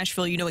been in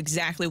Nashville, you know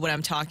exactly what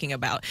I'm talking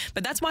about.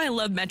 But that's why I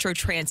love Metro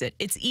Transit.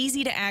 It's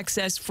easy to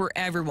access for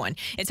everyone.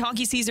 It's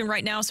hockey season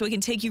right now, so it can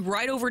take you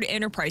right over to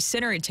Enterprise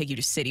Center and take you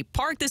to City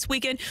Park this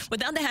weekend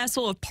without the hassle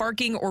of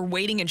parking or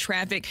waiting in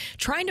traffic.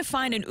 Trying to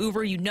find an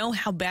Uber, you know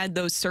how bad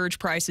those surge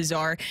prices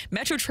are.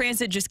 Metro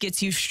Transit just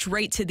gets you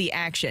straight to the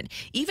action.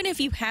 Even if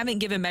you haven't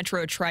given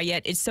Metro a try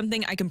yet, it's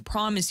something I can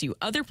promise you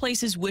other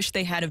places wish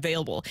they had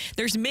available.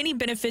 There's many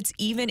benefits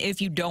even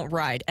if you don't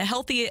ride. A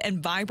healthy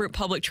and vibrant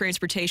public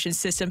transportation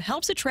system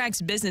helps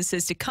attract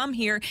businesses to come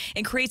here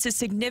and creates a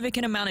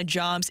significant amount of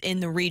jobs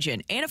in the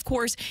region. And of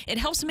course, it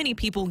helps many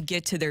people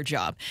get to their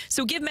job.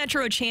 So give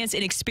Metro a chance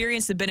and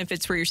experience the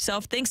benefits for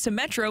yourself. Thanks to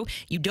Metro,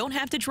 you don't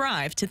have to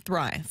drive to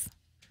thrive.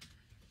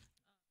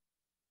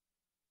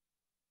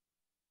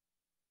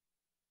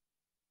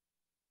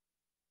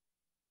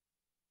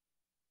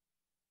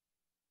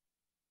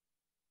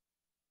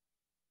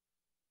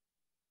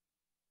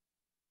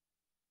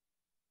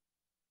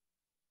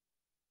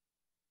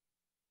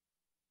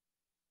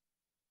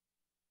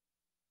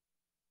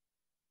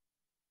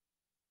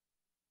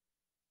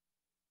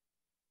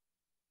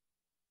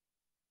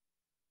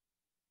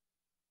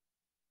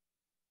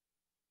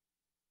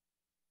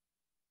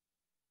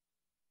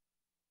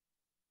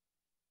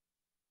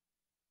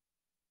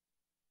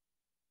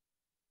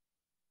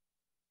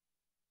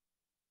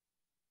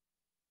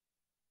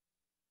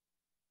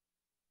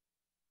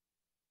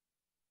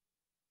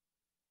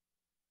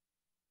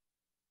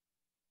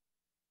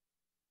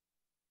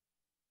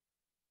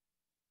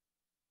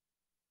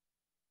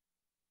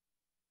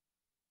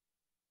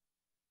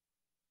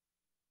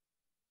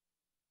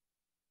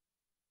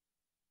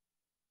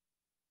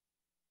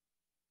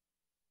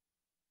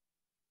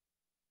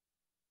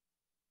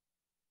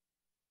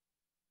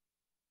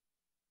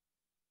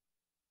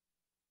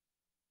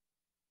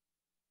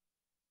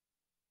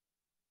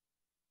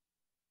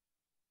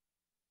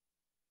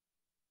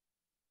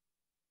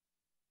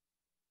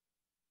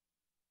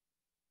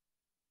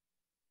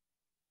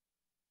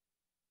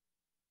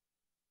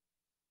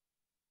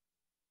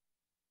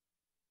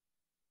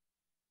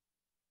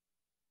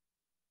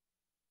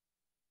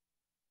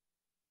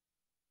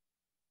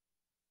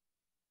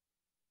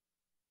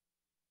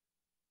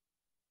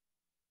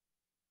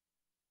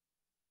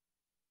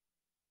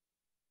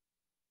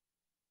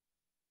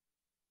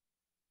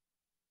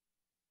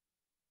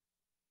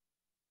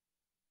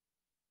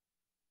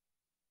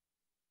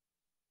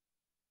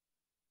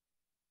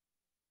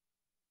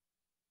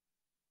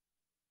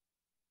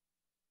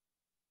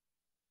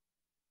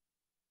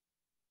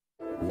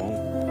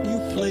 Won't you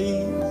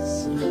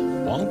please,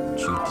 won't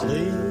you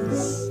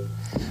please,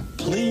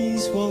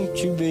 please won't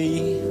you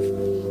be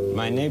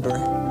my neighbor?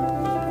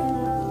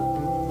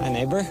 My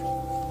neighbor?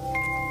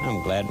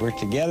 I'm glad we're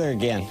together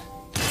again.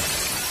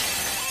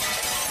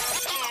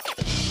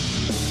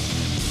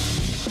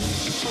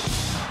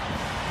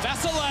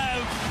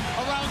 Vasilev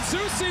around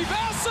Zusi.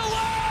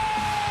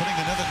 Vasilev! Putting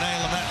another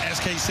nail on that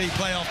SKC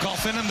playoff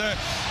coffin, and they're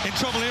in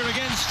trouble here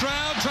again.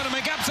 Stroud trying to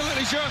make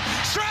absolutely sure.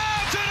 Stroud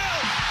 2-0!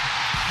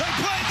 They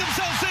played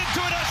themselves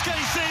into an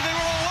SKC. They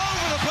were all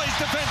over the place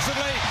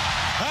defensively.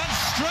 And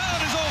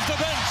Stroud is off the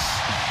bench.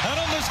 And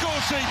on the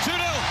score sheet, 2-0.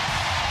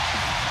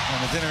 On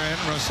the dinner end,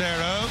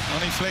 Rosero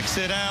only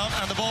flicks it out,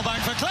 and the ball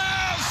back for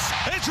Klaus.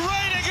 It's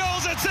raining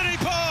goals at City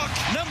Park.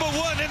 Number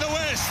 1 in the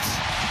West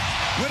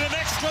with an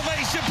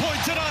exclamation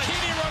point tonight.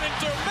 Keeney running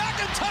through.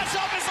 McIntosh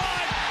off his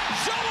line.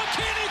 Joe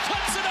Keeney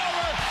clips it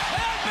over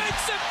and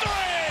makes it 3.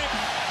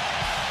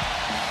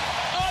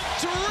 A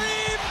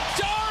dream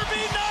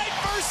derby night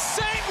for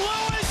St.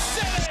 Louis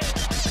City.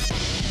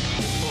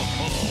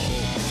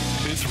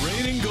 It's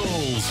raining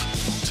goals.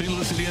 St.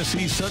 Louis City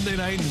SC Sunday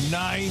night,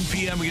 9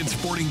 p.m. against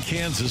Sporting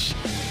Kansas.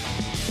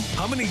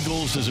 How many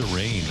goals does it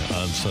rain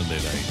on Sunday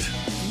night?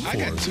 I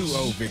got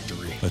 2-0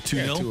 victory. A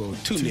 2-0?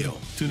 2-0.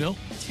 2-0?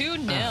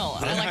 2-0.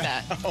 I like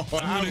that.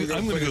 I'm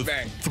going to go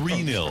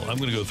 3-0. I'm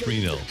going to go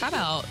 3-0. How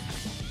about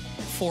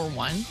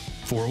 4-1?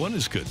 4-1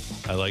 is good.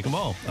 I like them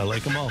all. I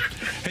like them all.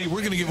 Hey, we're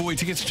going to give away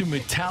tickets to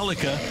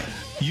Metallica.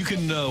 You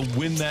can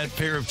win that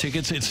pair of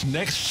tickets. It's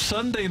next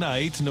Sunday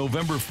night,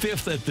 November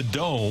 5th at the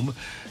Dome.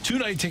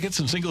 2-night tickets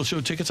and single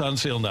show tickets on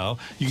sale now.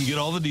 You can get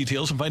all the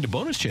details and find a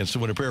bonus chance to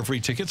win a pair of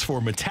free tickets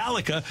for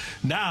Metallica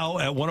now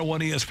at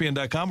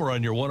 101ESPN.com or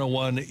on your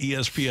 101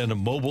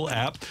 ESPN mobile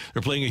app.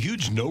 They're playing a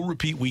huge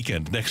no-repeat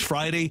weekend next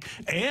Friday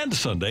and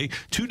Sunday.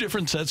 2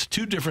 different sets,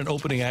 2 different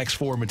opening acts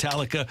for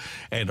Metallica.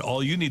 And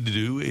all you need to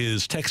do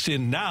is text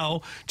in now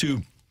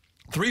to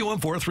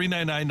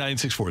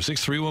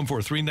 314-399-9646,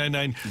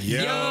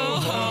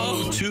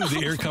 314-399-YO-HO to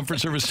the Air Comfort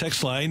Service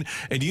text line.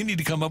 And you need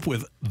to come up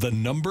with the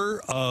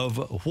number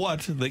of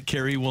what that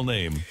Carrie will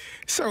name.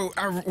 So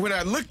when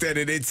I looked at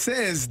it, it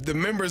says the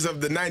members of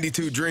the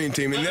 92 Dream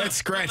Team, and that's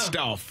scratched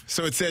off.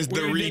 So it says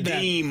the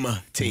Redeem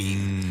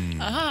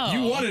Team. Oh.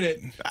 You wanted it.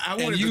 I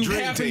wanted the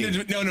Dream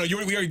Team. We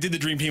already did the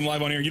Dream Team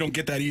live on air. You don't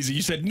get that easy.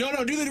 You said, no,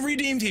 do the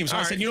Redeem Team. So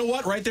I said, you know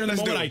what? Right there in the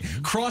moment, I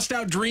crossed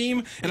out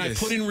Dream, and I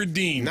put in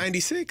Redeem.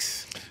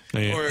 96?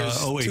 Or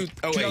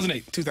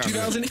 2008.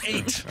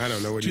 2008. I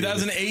don't know what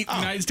 2008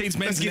 United States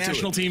men's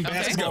national team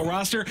basketball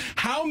roster.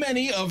 How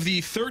many of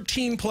the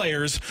 13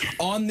 players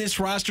on this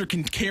roster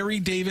can Carrie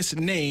Davis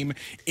name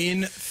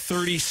in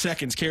 30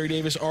 seconds? Carrie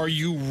Davis, are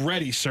you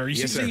ready, sir?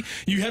 Yes, sir.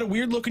 You had a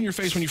weird look in your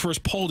face when you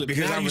first pulled it.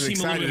 Because now I was you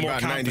seem a little excited bit more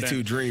about confident.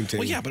 92 Dream Team.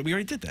 Well, yeah, but we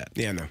already did that.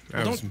 Yeah, no.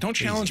 Well, don't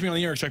challenge me on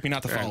the air. Expect me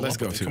not to follow. Let's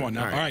go. Come on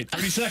now. All right,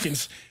 30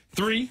 seconds.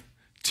 3,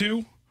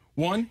 2,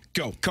 1,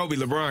 go. Kobe,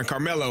 LeBron,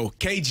 Carmelo,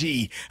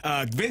 KG,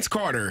 Vince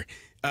Carter.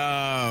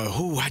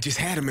 I just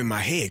had him in my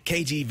head.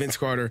 KG, Vince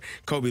Carter,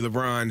 Kobe,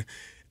 LeBron,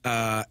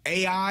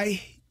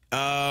 AI,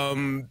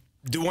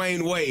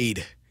 Dwayne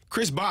Wade,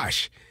 Chris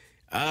Bosh.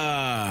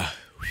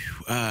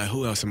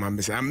 Who else am I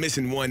missing? I'm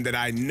missing one that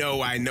I know.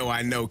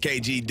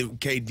 KD,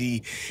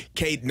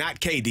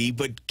 not KD,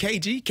 but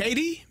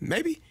KD,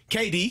 maybe?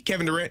 KD,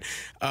 Kevin Durant.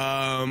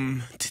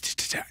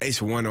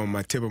 It's one on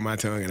my tip of my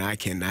tongue, and I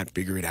cannot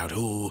figure it out.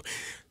 Who?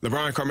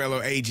 LeBron,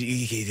 Carmelo, AG,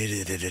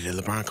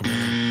 LeBron,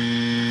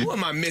 Carmelo. Who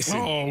am I missing?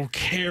 Oh,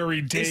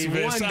 Carrie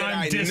Davis.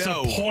 I'm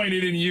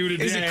disappointed in you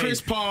today. Is it Chris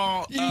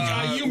Paul?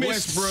 You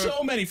missed Westbrook?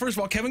 so many. First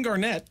of all, Kevin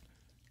Garnett,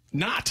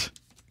 not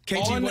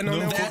KG on that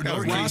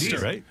roster.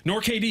 KD, right?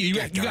 Nor KD. You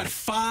got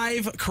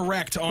 5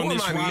 correct on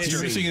this roster.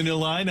 You're missing an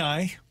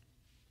Illini.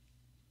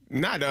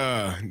 Not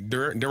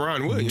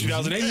Deron Williams.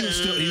 2008, he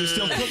was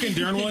still cooking.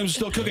 Deron Williams was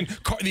still cooking.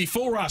 The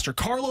full roster: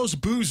 Carlos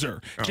Boozer,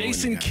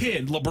 Jason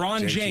Kidd,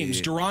 LeBron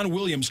James, Deron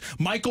Williams,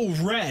 Michael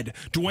Redd,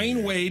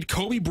 Dwayne Wade,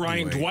 Kobe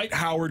Bryant, Dwight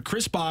Howard,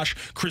 Chris Bosh,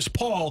 Chris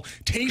Paul,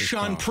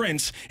 Tayshaun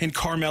Prince, and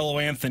Carmelo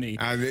Anthony.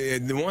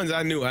 The ones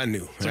I knew.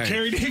 So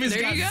Carrie Davis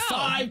got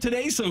 5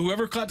 today. So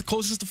whoever got the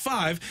closest to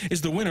 5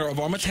 is the winner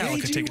of our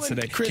Metallica tickets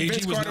today.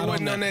 Vince Carter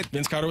wasn't on that.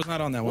 Vince Carter was not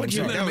on that one.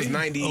 That was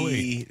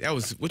 90. That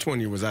was which one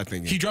year was I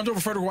thinking? He jumped over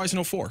Frederick Weiss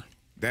in 04.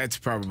 That's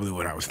probably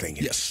what I was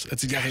thinking. Yes,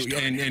 that's exactly.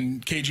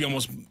 And KG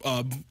almost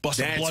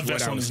busted a blood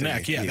vessel on his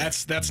neck. Yeah,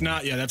 that's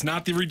not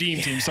the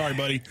Redeem Team. Sorry,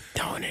 buddy.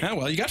 Darn it.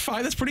 Well, you got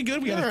 5. That's pretty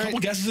good. We got a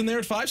couple guesses in there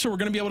at 5, so we're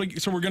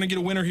gonna get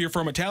a winner here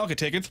for Metallica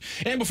tickets.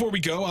 And before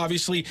we go,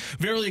 obviously,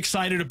 very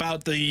excited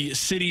about the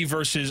City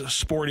versus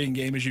Sporting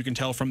game, as you can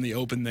tell from the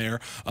open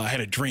there. I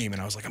had a dream,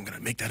 and I was like, I'm gonna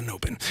make that an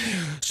open.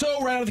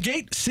 So right out of the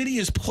gate, City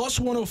is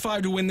plus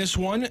 105 to win this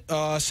one.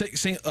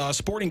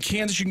 Sporting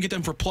Kansas, you can get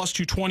them for plus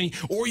 220,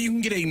 or you can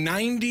get a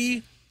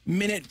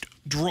 90-minute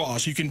draw,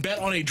 so you can bet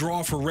on a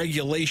draw for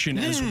regulation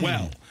as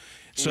well.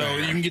 So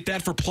you can get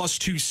that for plus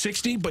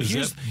 260. But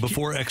Is that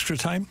before extra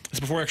time? It's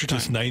before extra time.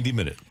 Just 90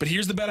 minute. But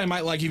here's the bet I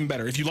might like even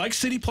better. If you like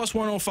City plus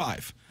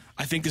 105,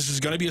 I think this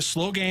is going to be a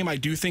slow game. I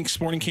do think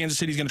Sporting Kansas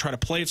City is going to try to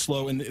play it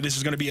slow, and this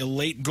is going to be a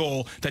late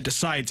goal that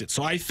decides it.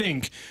 So I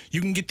think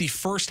you can get the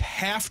first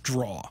half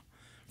draw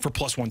for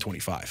plus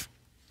 125.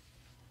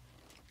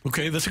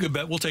 Okay, that's a good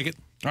bet. We'll take it.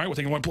 All right, we'll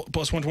take it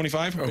plus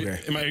 125. Okay.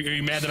 Are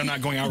you mad that I'm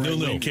not going outright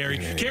win, Carrie?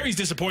 Carrie's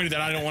disappointed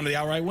that I don't want the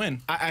outright win.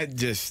 I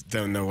just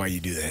don't know why you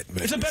do that.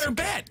 But it's a better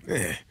bet.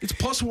 Yeah. It's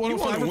plus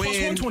 105 or plus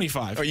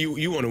 125. Or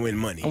you want to win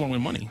money. I want to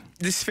win money.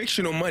 This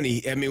fictional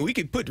money, I mean, we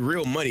could put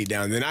real money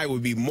down, then I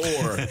would be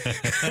more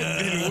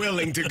than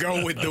willing to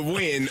go with the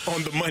win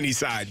on the money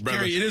side, brother.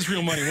 Carrie, it is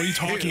real money. What are you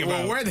talking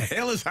about? Well, where the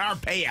hell is our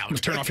payout?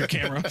 Just turn off your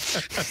camera.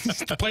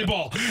 Play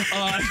ball.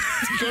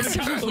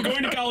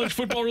 Going to college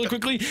football really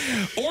quickly.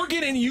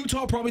 Oregon and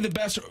Utah, probably the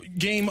best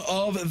game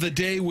of the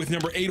day, with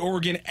number 8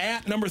 Oregon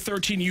at number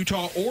 13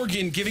 Utah.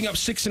 Oregon giving up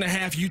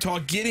 6.5. Utah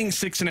getting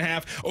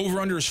 6.5. Over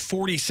under is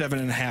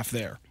 47.5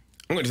 there.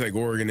 I'm going to take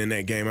Oregon in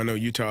that game. I know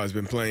Utah has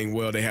been playing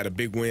well. They had a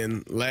big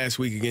win last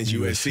week against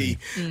USC.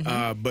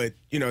 But,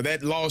 you know,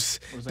 that loss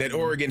that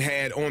Oregon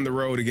had on the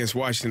road against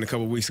Washington a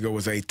couple of weeks ago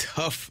was a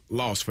tough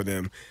loss for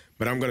them.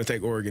 But I'm going to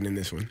take Oregon in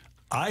this one.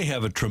 I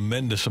have a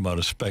tremendous amount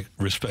of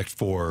respect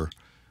for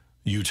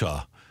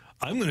Utah.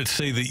 I'm going to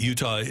say that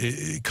Utah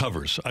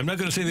covers. I'm not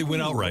going to say they win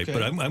outright,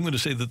 but I'm going to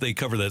say that they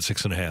cover that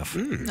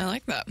 6.5. I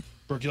like that.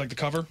 Brooke, you like the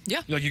cover?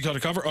 Yeah. You like Utah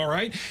to cover? All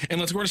right. And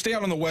we're going to stay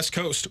out on the West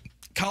Coast.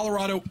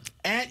 Colorado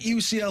at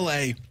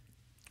UCLA.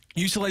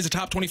 UCLA is a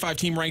top 25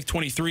 team, ranked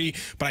 23,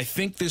 but I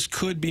think this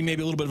could be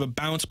maybe a little bit of a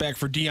bounce back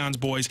for Deion's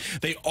boys.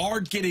 They are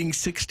getting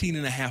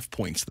 16.5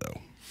 points, though.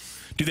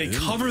 Do they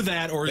cover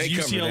that, or is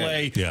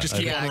UCLA just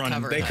keep on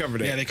running? They cover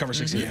that. Yeah, they cover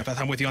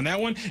 16.5. I'm with you on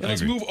that one. And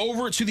let's move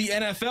over to the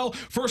NFL.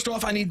 First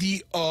off, I need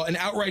an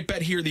outright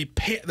bet here. The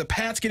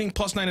Pats getting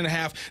plus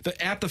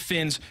 9.5. At the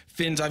Fins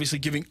obviously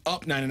giving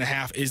up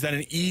 9.5. Is that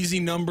an easy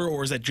number,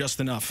 or is that just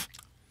enough?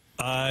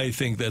 I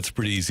think that's a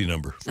pretty easy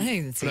number. I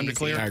think it's For them to easy.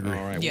 clear? I agree.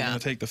 All right, Yeah. we're going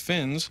to take the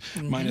Fins,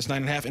 minus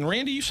 9.5. And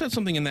Randy, you said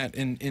something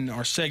in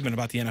our segment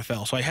about the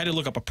NFL, so I had to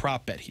look up a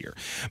prop bet here.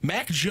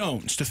 Mac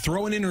Jones to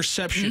throw an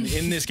interception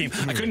in this game.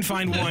 I couldn't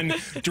find one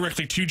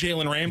directly to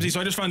Jalen Ramsey, so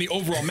I just found the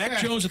overall. Mac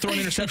Jones to throw an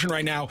interception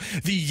right now.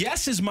 The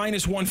yes is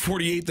minus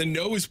 148. The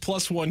no is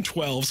plus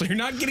 112. So you're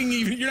not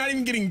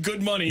even getting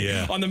good money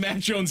on the Mac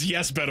Jones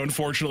yes bet,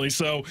 unfortunately.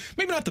 So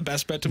maybe not the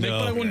best bet to make,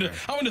 but I wanted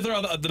to throw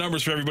out the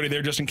numbers for everybody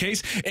there just in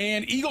case.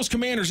 And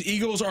Eagles-Commanders.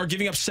 Eagles are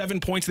giving up 7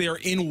 points. They are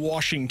in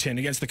Washington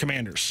against the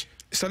Commanders.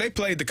 So they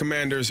played the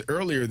Commanders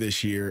earlier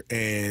this year,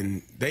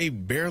 and they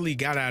barely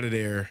got out of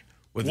there.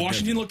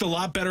 Washington looked a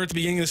lot better at the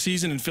beginning of the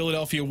season, and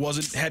Philadelphia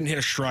hadn't hit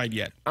a stride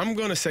yet. I'm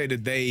going to say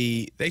that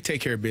they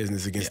take care of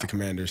business against the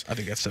Commanders. I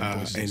think that's 7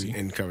 points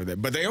and cover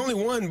that. But they only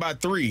won by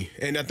 3,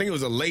 and I think it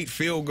was a late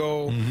field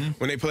goal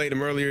when they played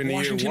them earlier in the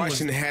year.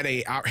 Washington had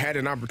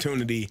an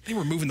opportunity. They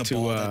were moving the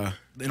ball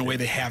in a way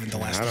they haven't the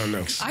last 2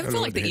 weeks. I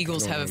feel like the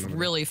Eagles have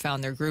really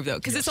found their groove, though,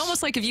 because it's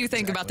almost like if you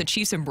think about the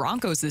Chiefs and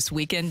Broncos this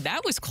weekend,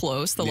 that was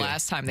close the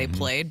last time they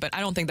played, but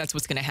I don't think that's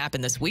what's going to happen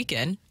this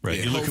weekend.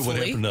 Right. You look at what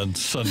happened on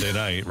Sunday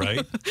night,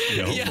 right?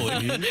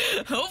 Hopefully.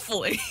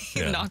 Hopefully.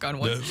 Knock on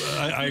wood.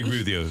 I agree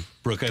with you,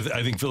 Brooke.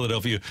 I think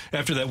Philadelphia,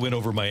 after that win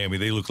over Miami,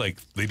 they look like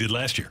they did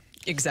last year.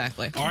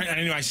 Exactly. All right, and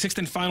anyway, 6th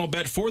and final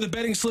bet for the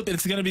betting slip.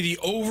 It's going to be the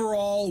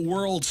overall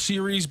World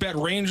Series bet.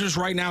 Rangers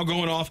right now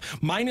going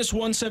off minus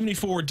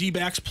 174,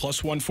 D-backs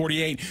plus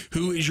 148.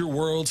 Who is your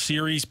World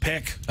Series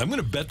pick? I'm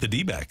going to bet the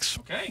D-backs.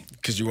 Okay.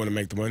 Because you want to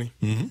make the money?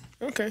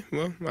 Mm-hmm. Okay,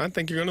 well, I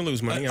think you're going to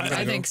lose money.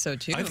 I think so,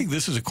 too. I think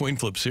this is a coin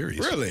flip series.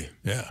 Really?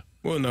 Yeah.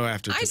 We'll know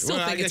after. I still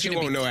think it's going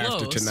to be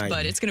close, tonight.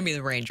 but it's going to be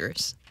the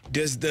Rangers.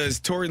 Does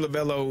Torey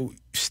Lovello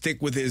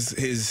stick with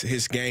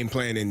his game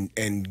plan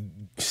and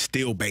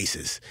steal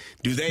bases?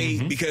 Do they?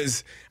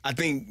 Because I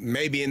think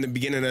maybe in the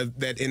beginning of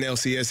that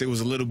NLCS, it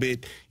was a little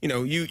bit,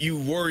 you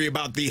worry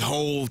about the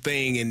whole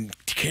thing and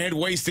can't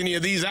waste any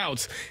of these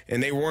outs,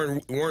 and they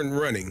weren't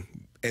running.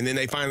 And then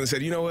they finally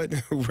said, you know what,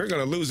 we're going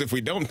to lose if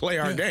we don't play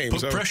our game.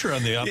 Put pressure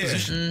on the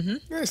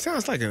opposition. Yeah, it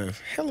sounds like a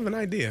hell of an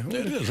idea.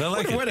 It is. I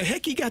like it. Where the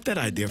heck he got that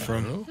idea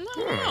from?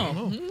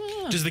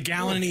 Does the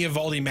Gallen and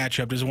Eovaldi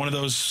matchup, does one of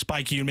those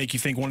spike you and make you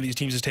think one of these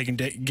teams is taking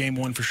game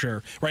one for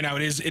sure? Right now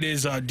it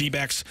is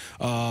D-backs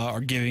are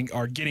getting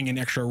an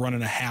extra run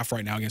and a half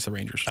right now against the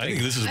Rangers. I think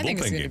this is a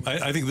bullpen game.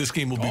 I think this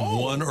game will be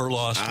won or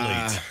lost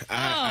late.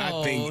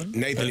 I think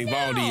Nathan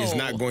Eovaldi is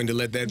not going to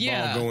let that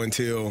ball go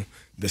until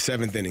the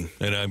 7th inning.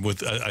 And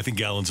I think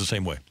Gallen's the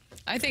same way.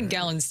 I think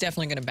Gallen's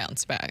definitely going to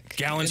bounce back.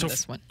 Gallen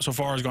so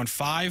far has gone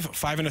 5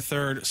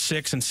 1/3,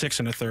 6 and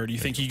 6 1/3. You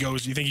think he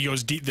goes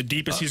deep, the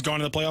deepest he's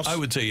gone in the playoffs? I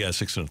would say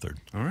 6 1/3.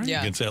 All right.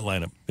 Against that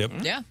lineup. Yep.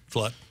 Yeah.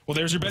 Flat. Well,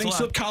 there's your betting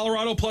slip.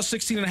 Colorado plus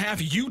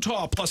 16.5,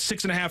 Utah plus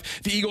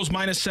 6.5, the Eagles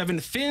minus 7,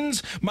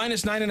 Fins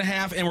minus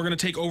 9.5, and we're going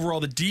to take overall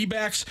the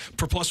D-backs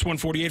for plus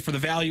 148 for the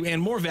value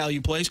and more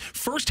value plays.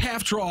 First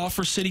half draw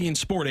for City and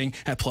Sporting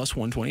at plus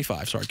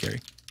 125. Sorry, Kerry.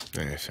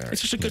 Sorry.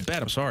 It's just a good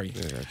bet. I'm sorry.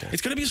 Okay.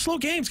 It's going to be a slow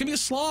game. It's going to be a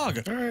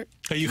slog. All right.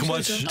 Hey, you can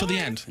watch until the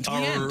end.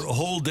 Our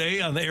whole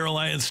day on the Air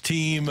Alliance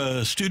team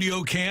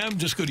studio cam.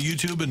 Just go to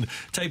YouTube and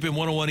type in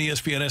 101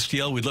 ESPN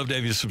STL. We'd love to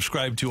have you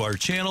subscribe to our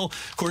channel.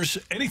 Of course,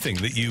 anything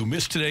that you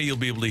missed today, you'll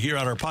be able to hear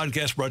on our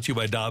podcast brought to you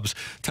by Dobbs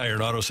Tire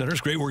and Auto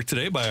Centers. Great work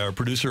today by our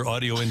producer,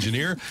 audio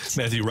engineer,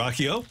 Matthew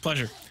Rocchio.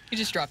 Pleasure. He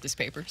just dropped his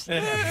papers.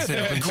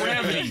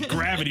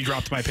 Gravity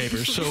dropped my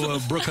papers. So,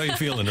 Brooke, how you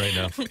feeling right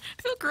now? I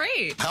feel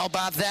great. How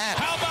about that?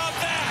 How about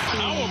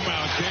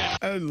that?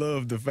 I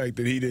love the fact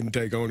that he didn't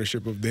take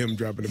ownership of them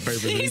dropping the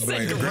papers. He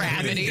said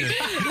gravity.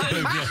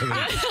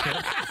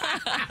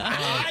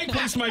 I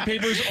placed my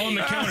papers on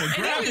the counter.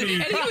 Gravity.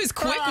 And he was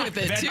quick with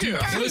it, that too.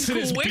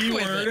 duplicitous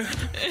B-word.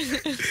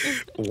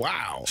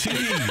 Wow.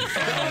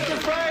 Your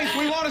face.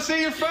 We want to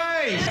see your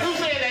face. Who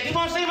said that? You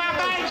want to see my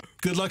face?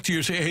 Good luck to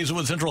your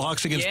Hazelwood Central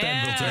Hawks against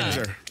Benville today. Thank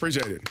you, sir.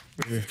 Appreciate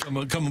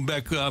it. Coming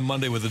back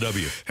Monday with a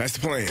W. That's the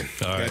plan.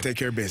 All right. Gotta take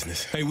care of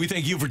business. Hey, we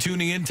thank you for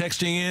tuning in,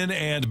 texting in,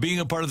 and being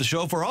a part of the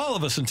show. For all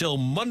of us until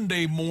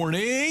Monday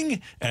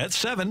morning at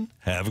 7.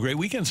 Have a great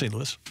weekend, St.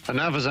 Louis. And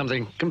now for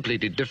something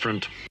completely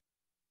different.